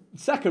Dillon, with the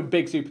second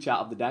big super chat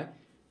of the day.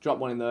 Drop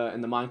one in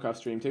the Minecraft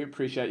stream too.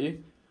 Appreciate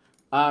you.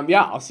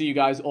 Yeah, I'll see you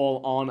guys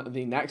all on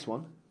the next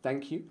one.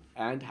 Thank you,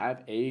 and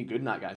have a good night, guys.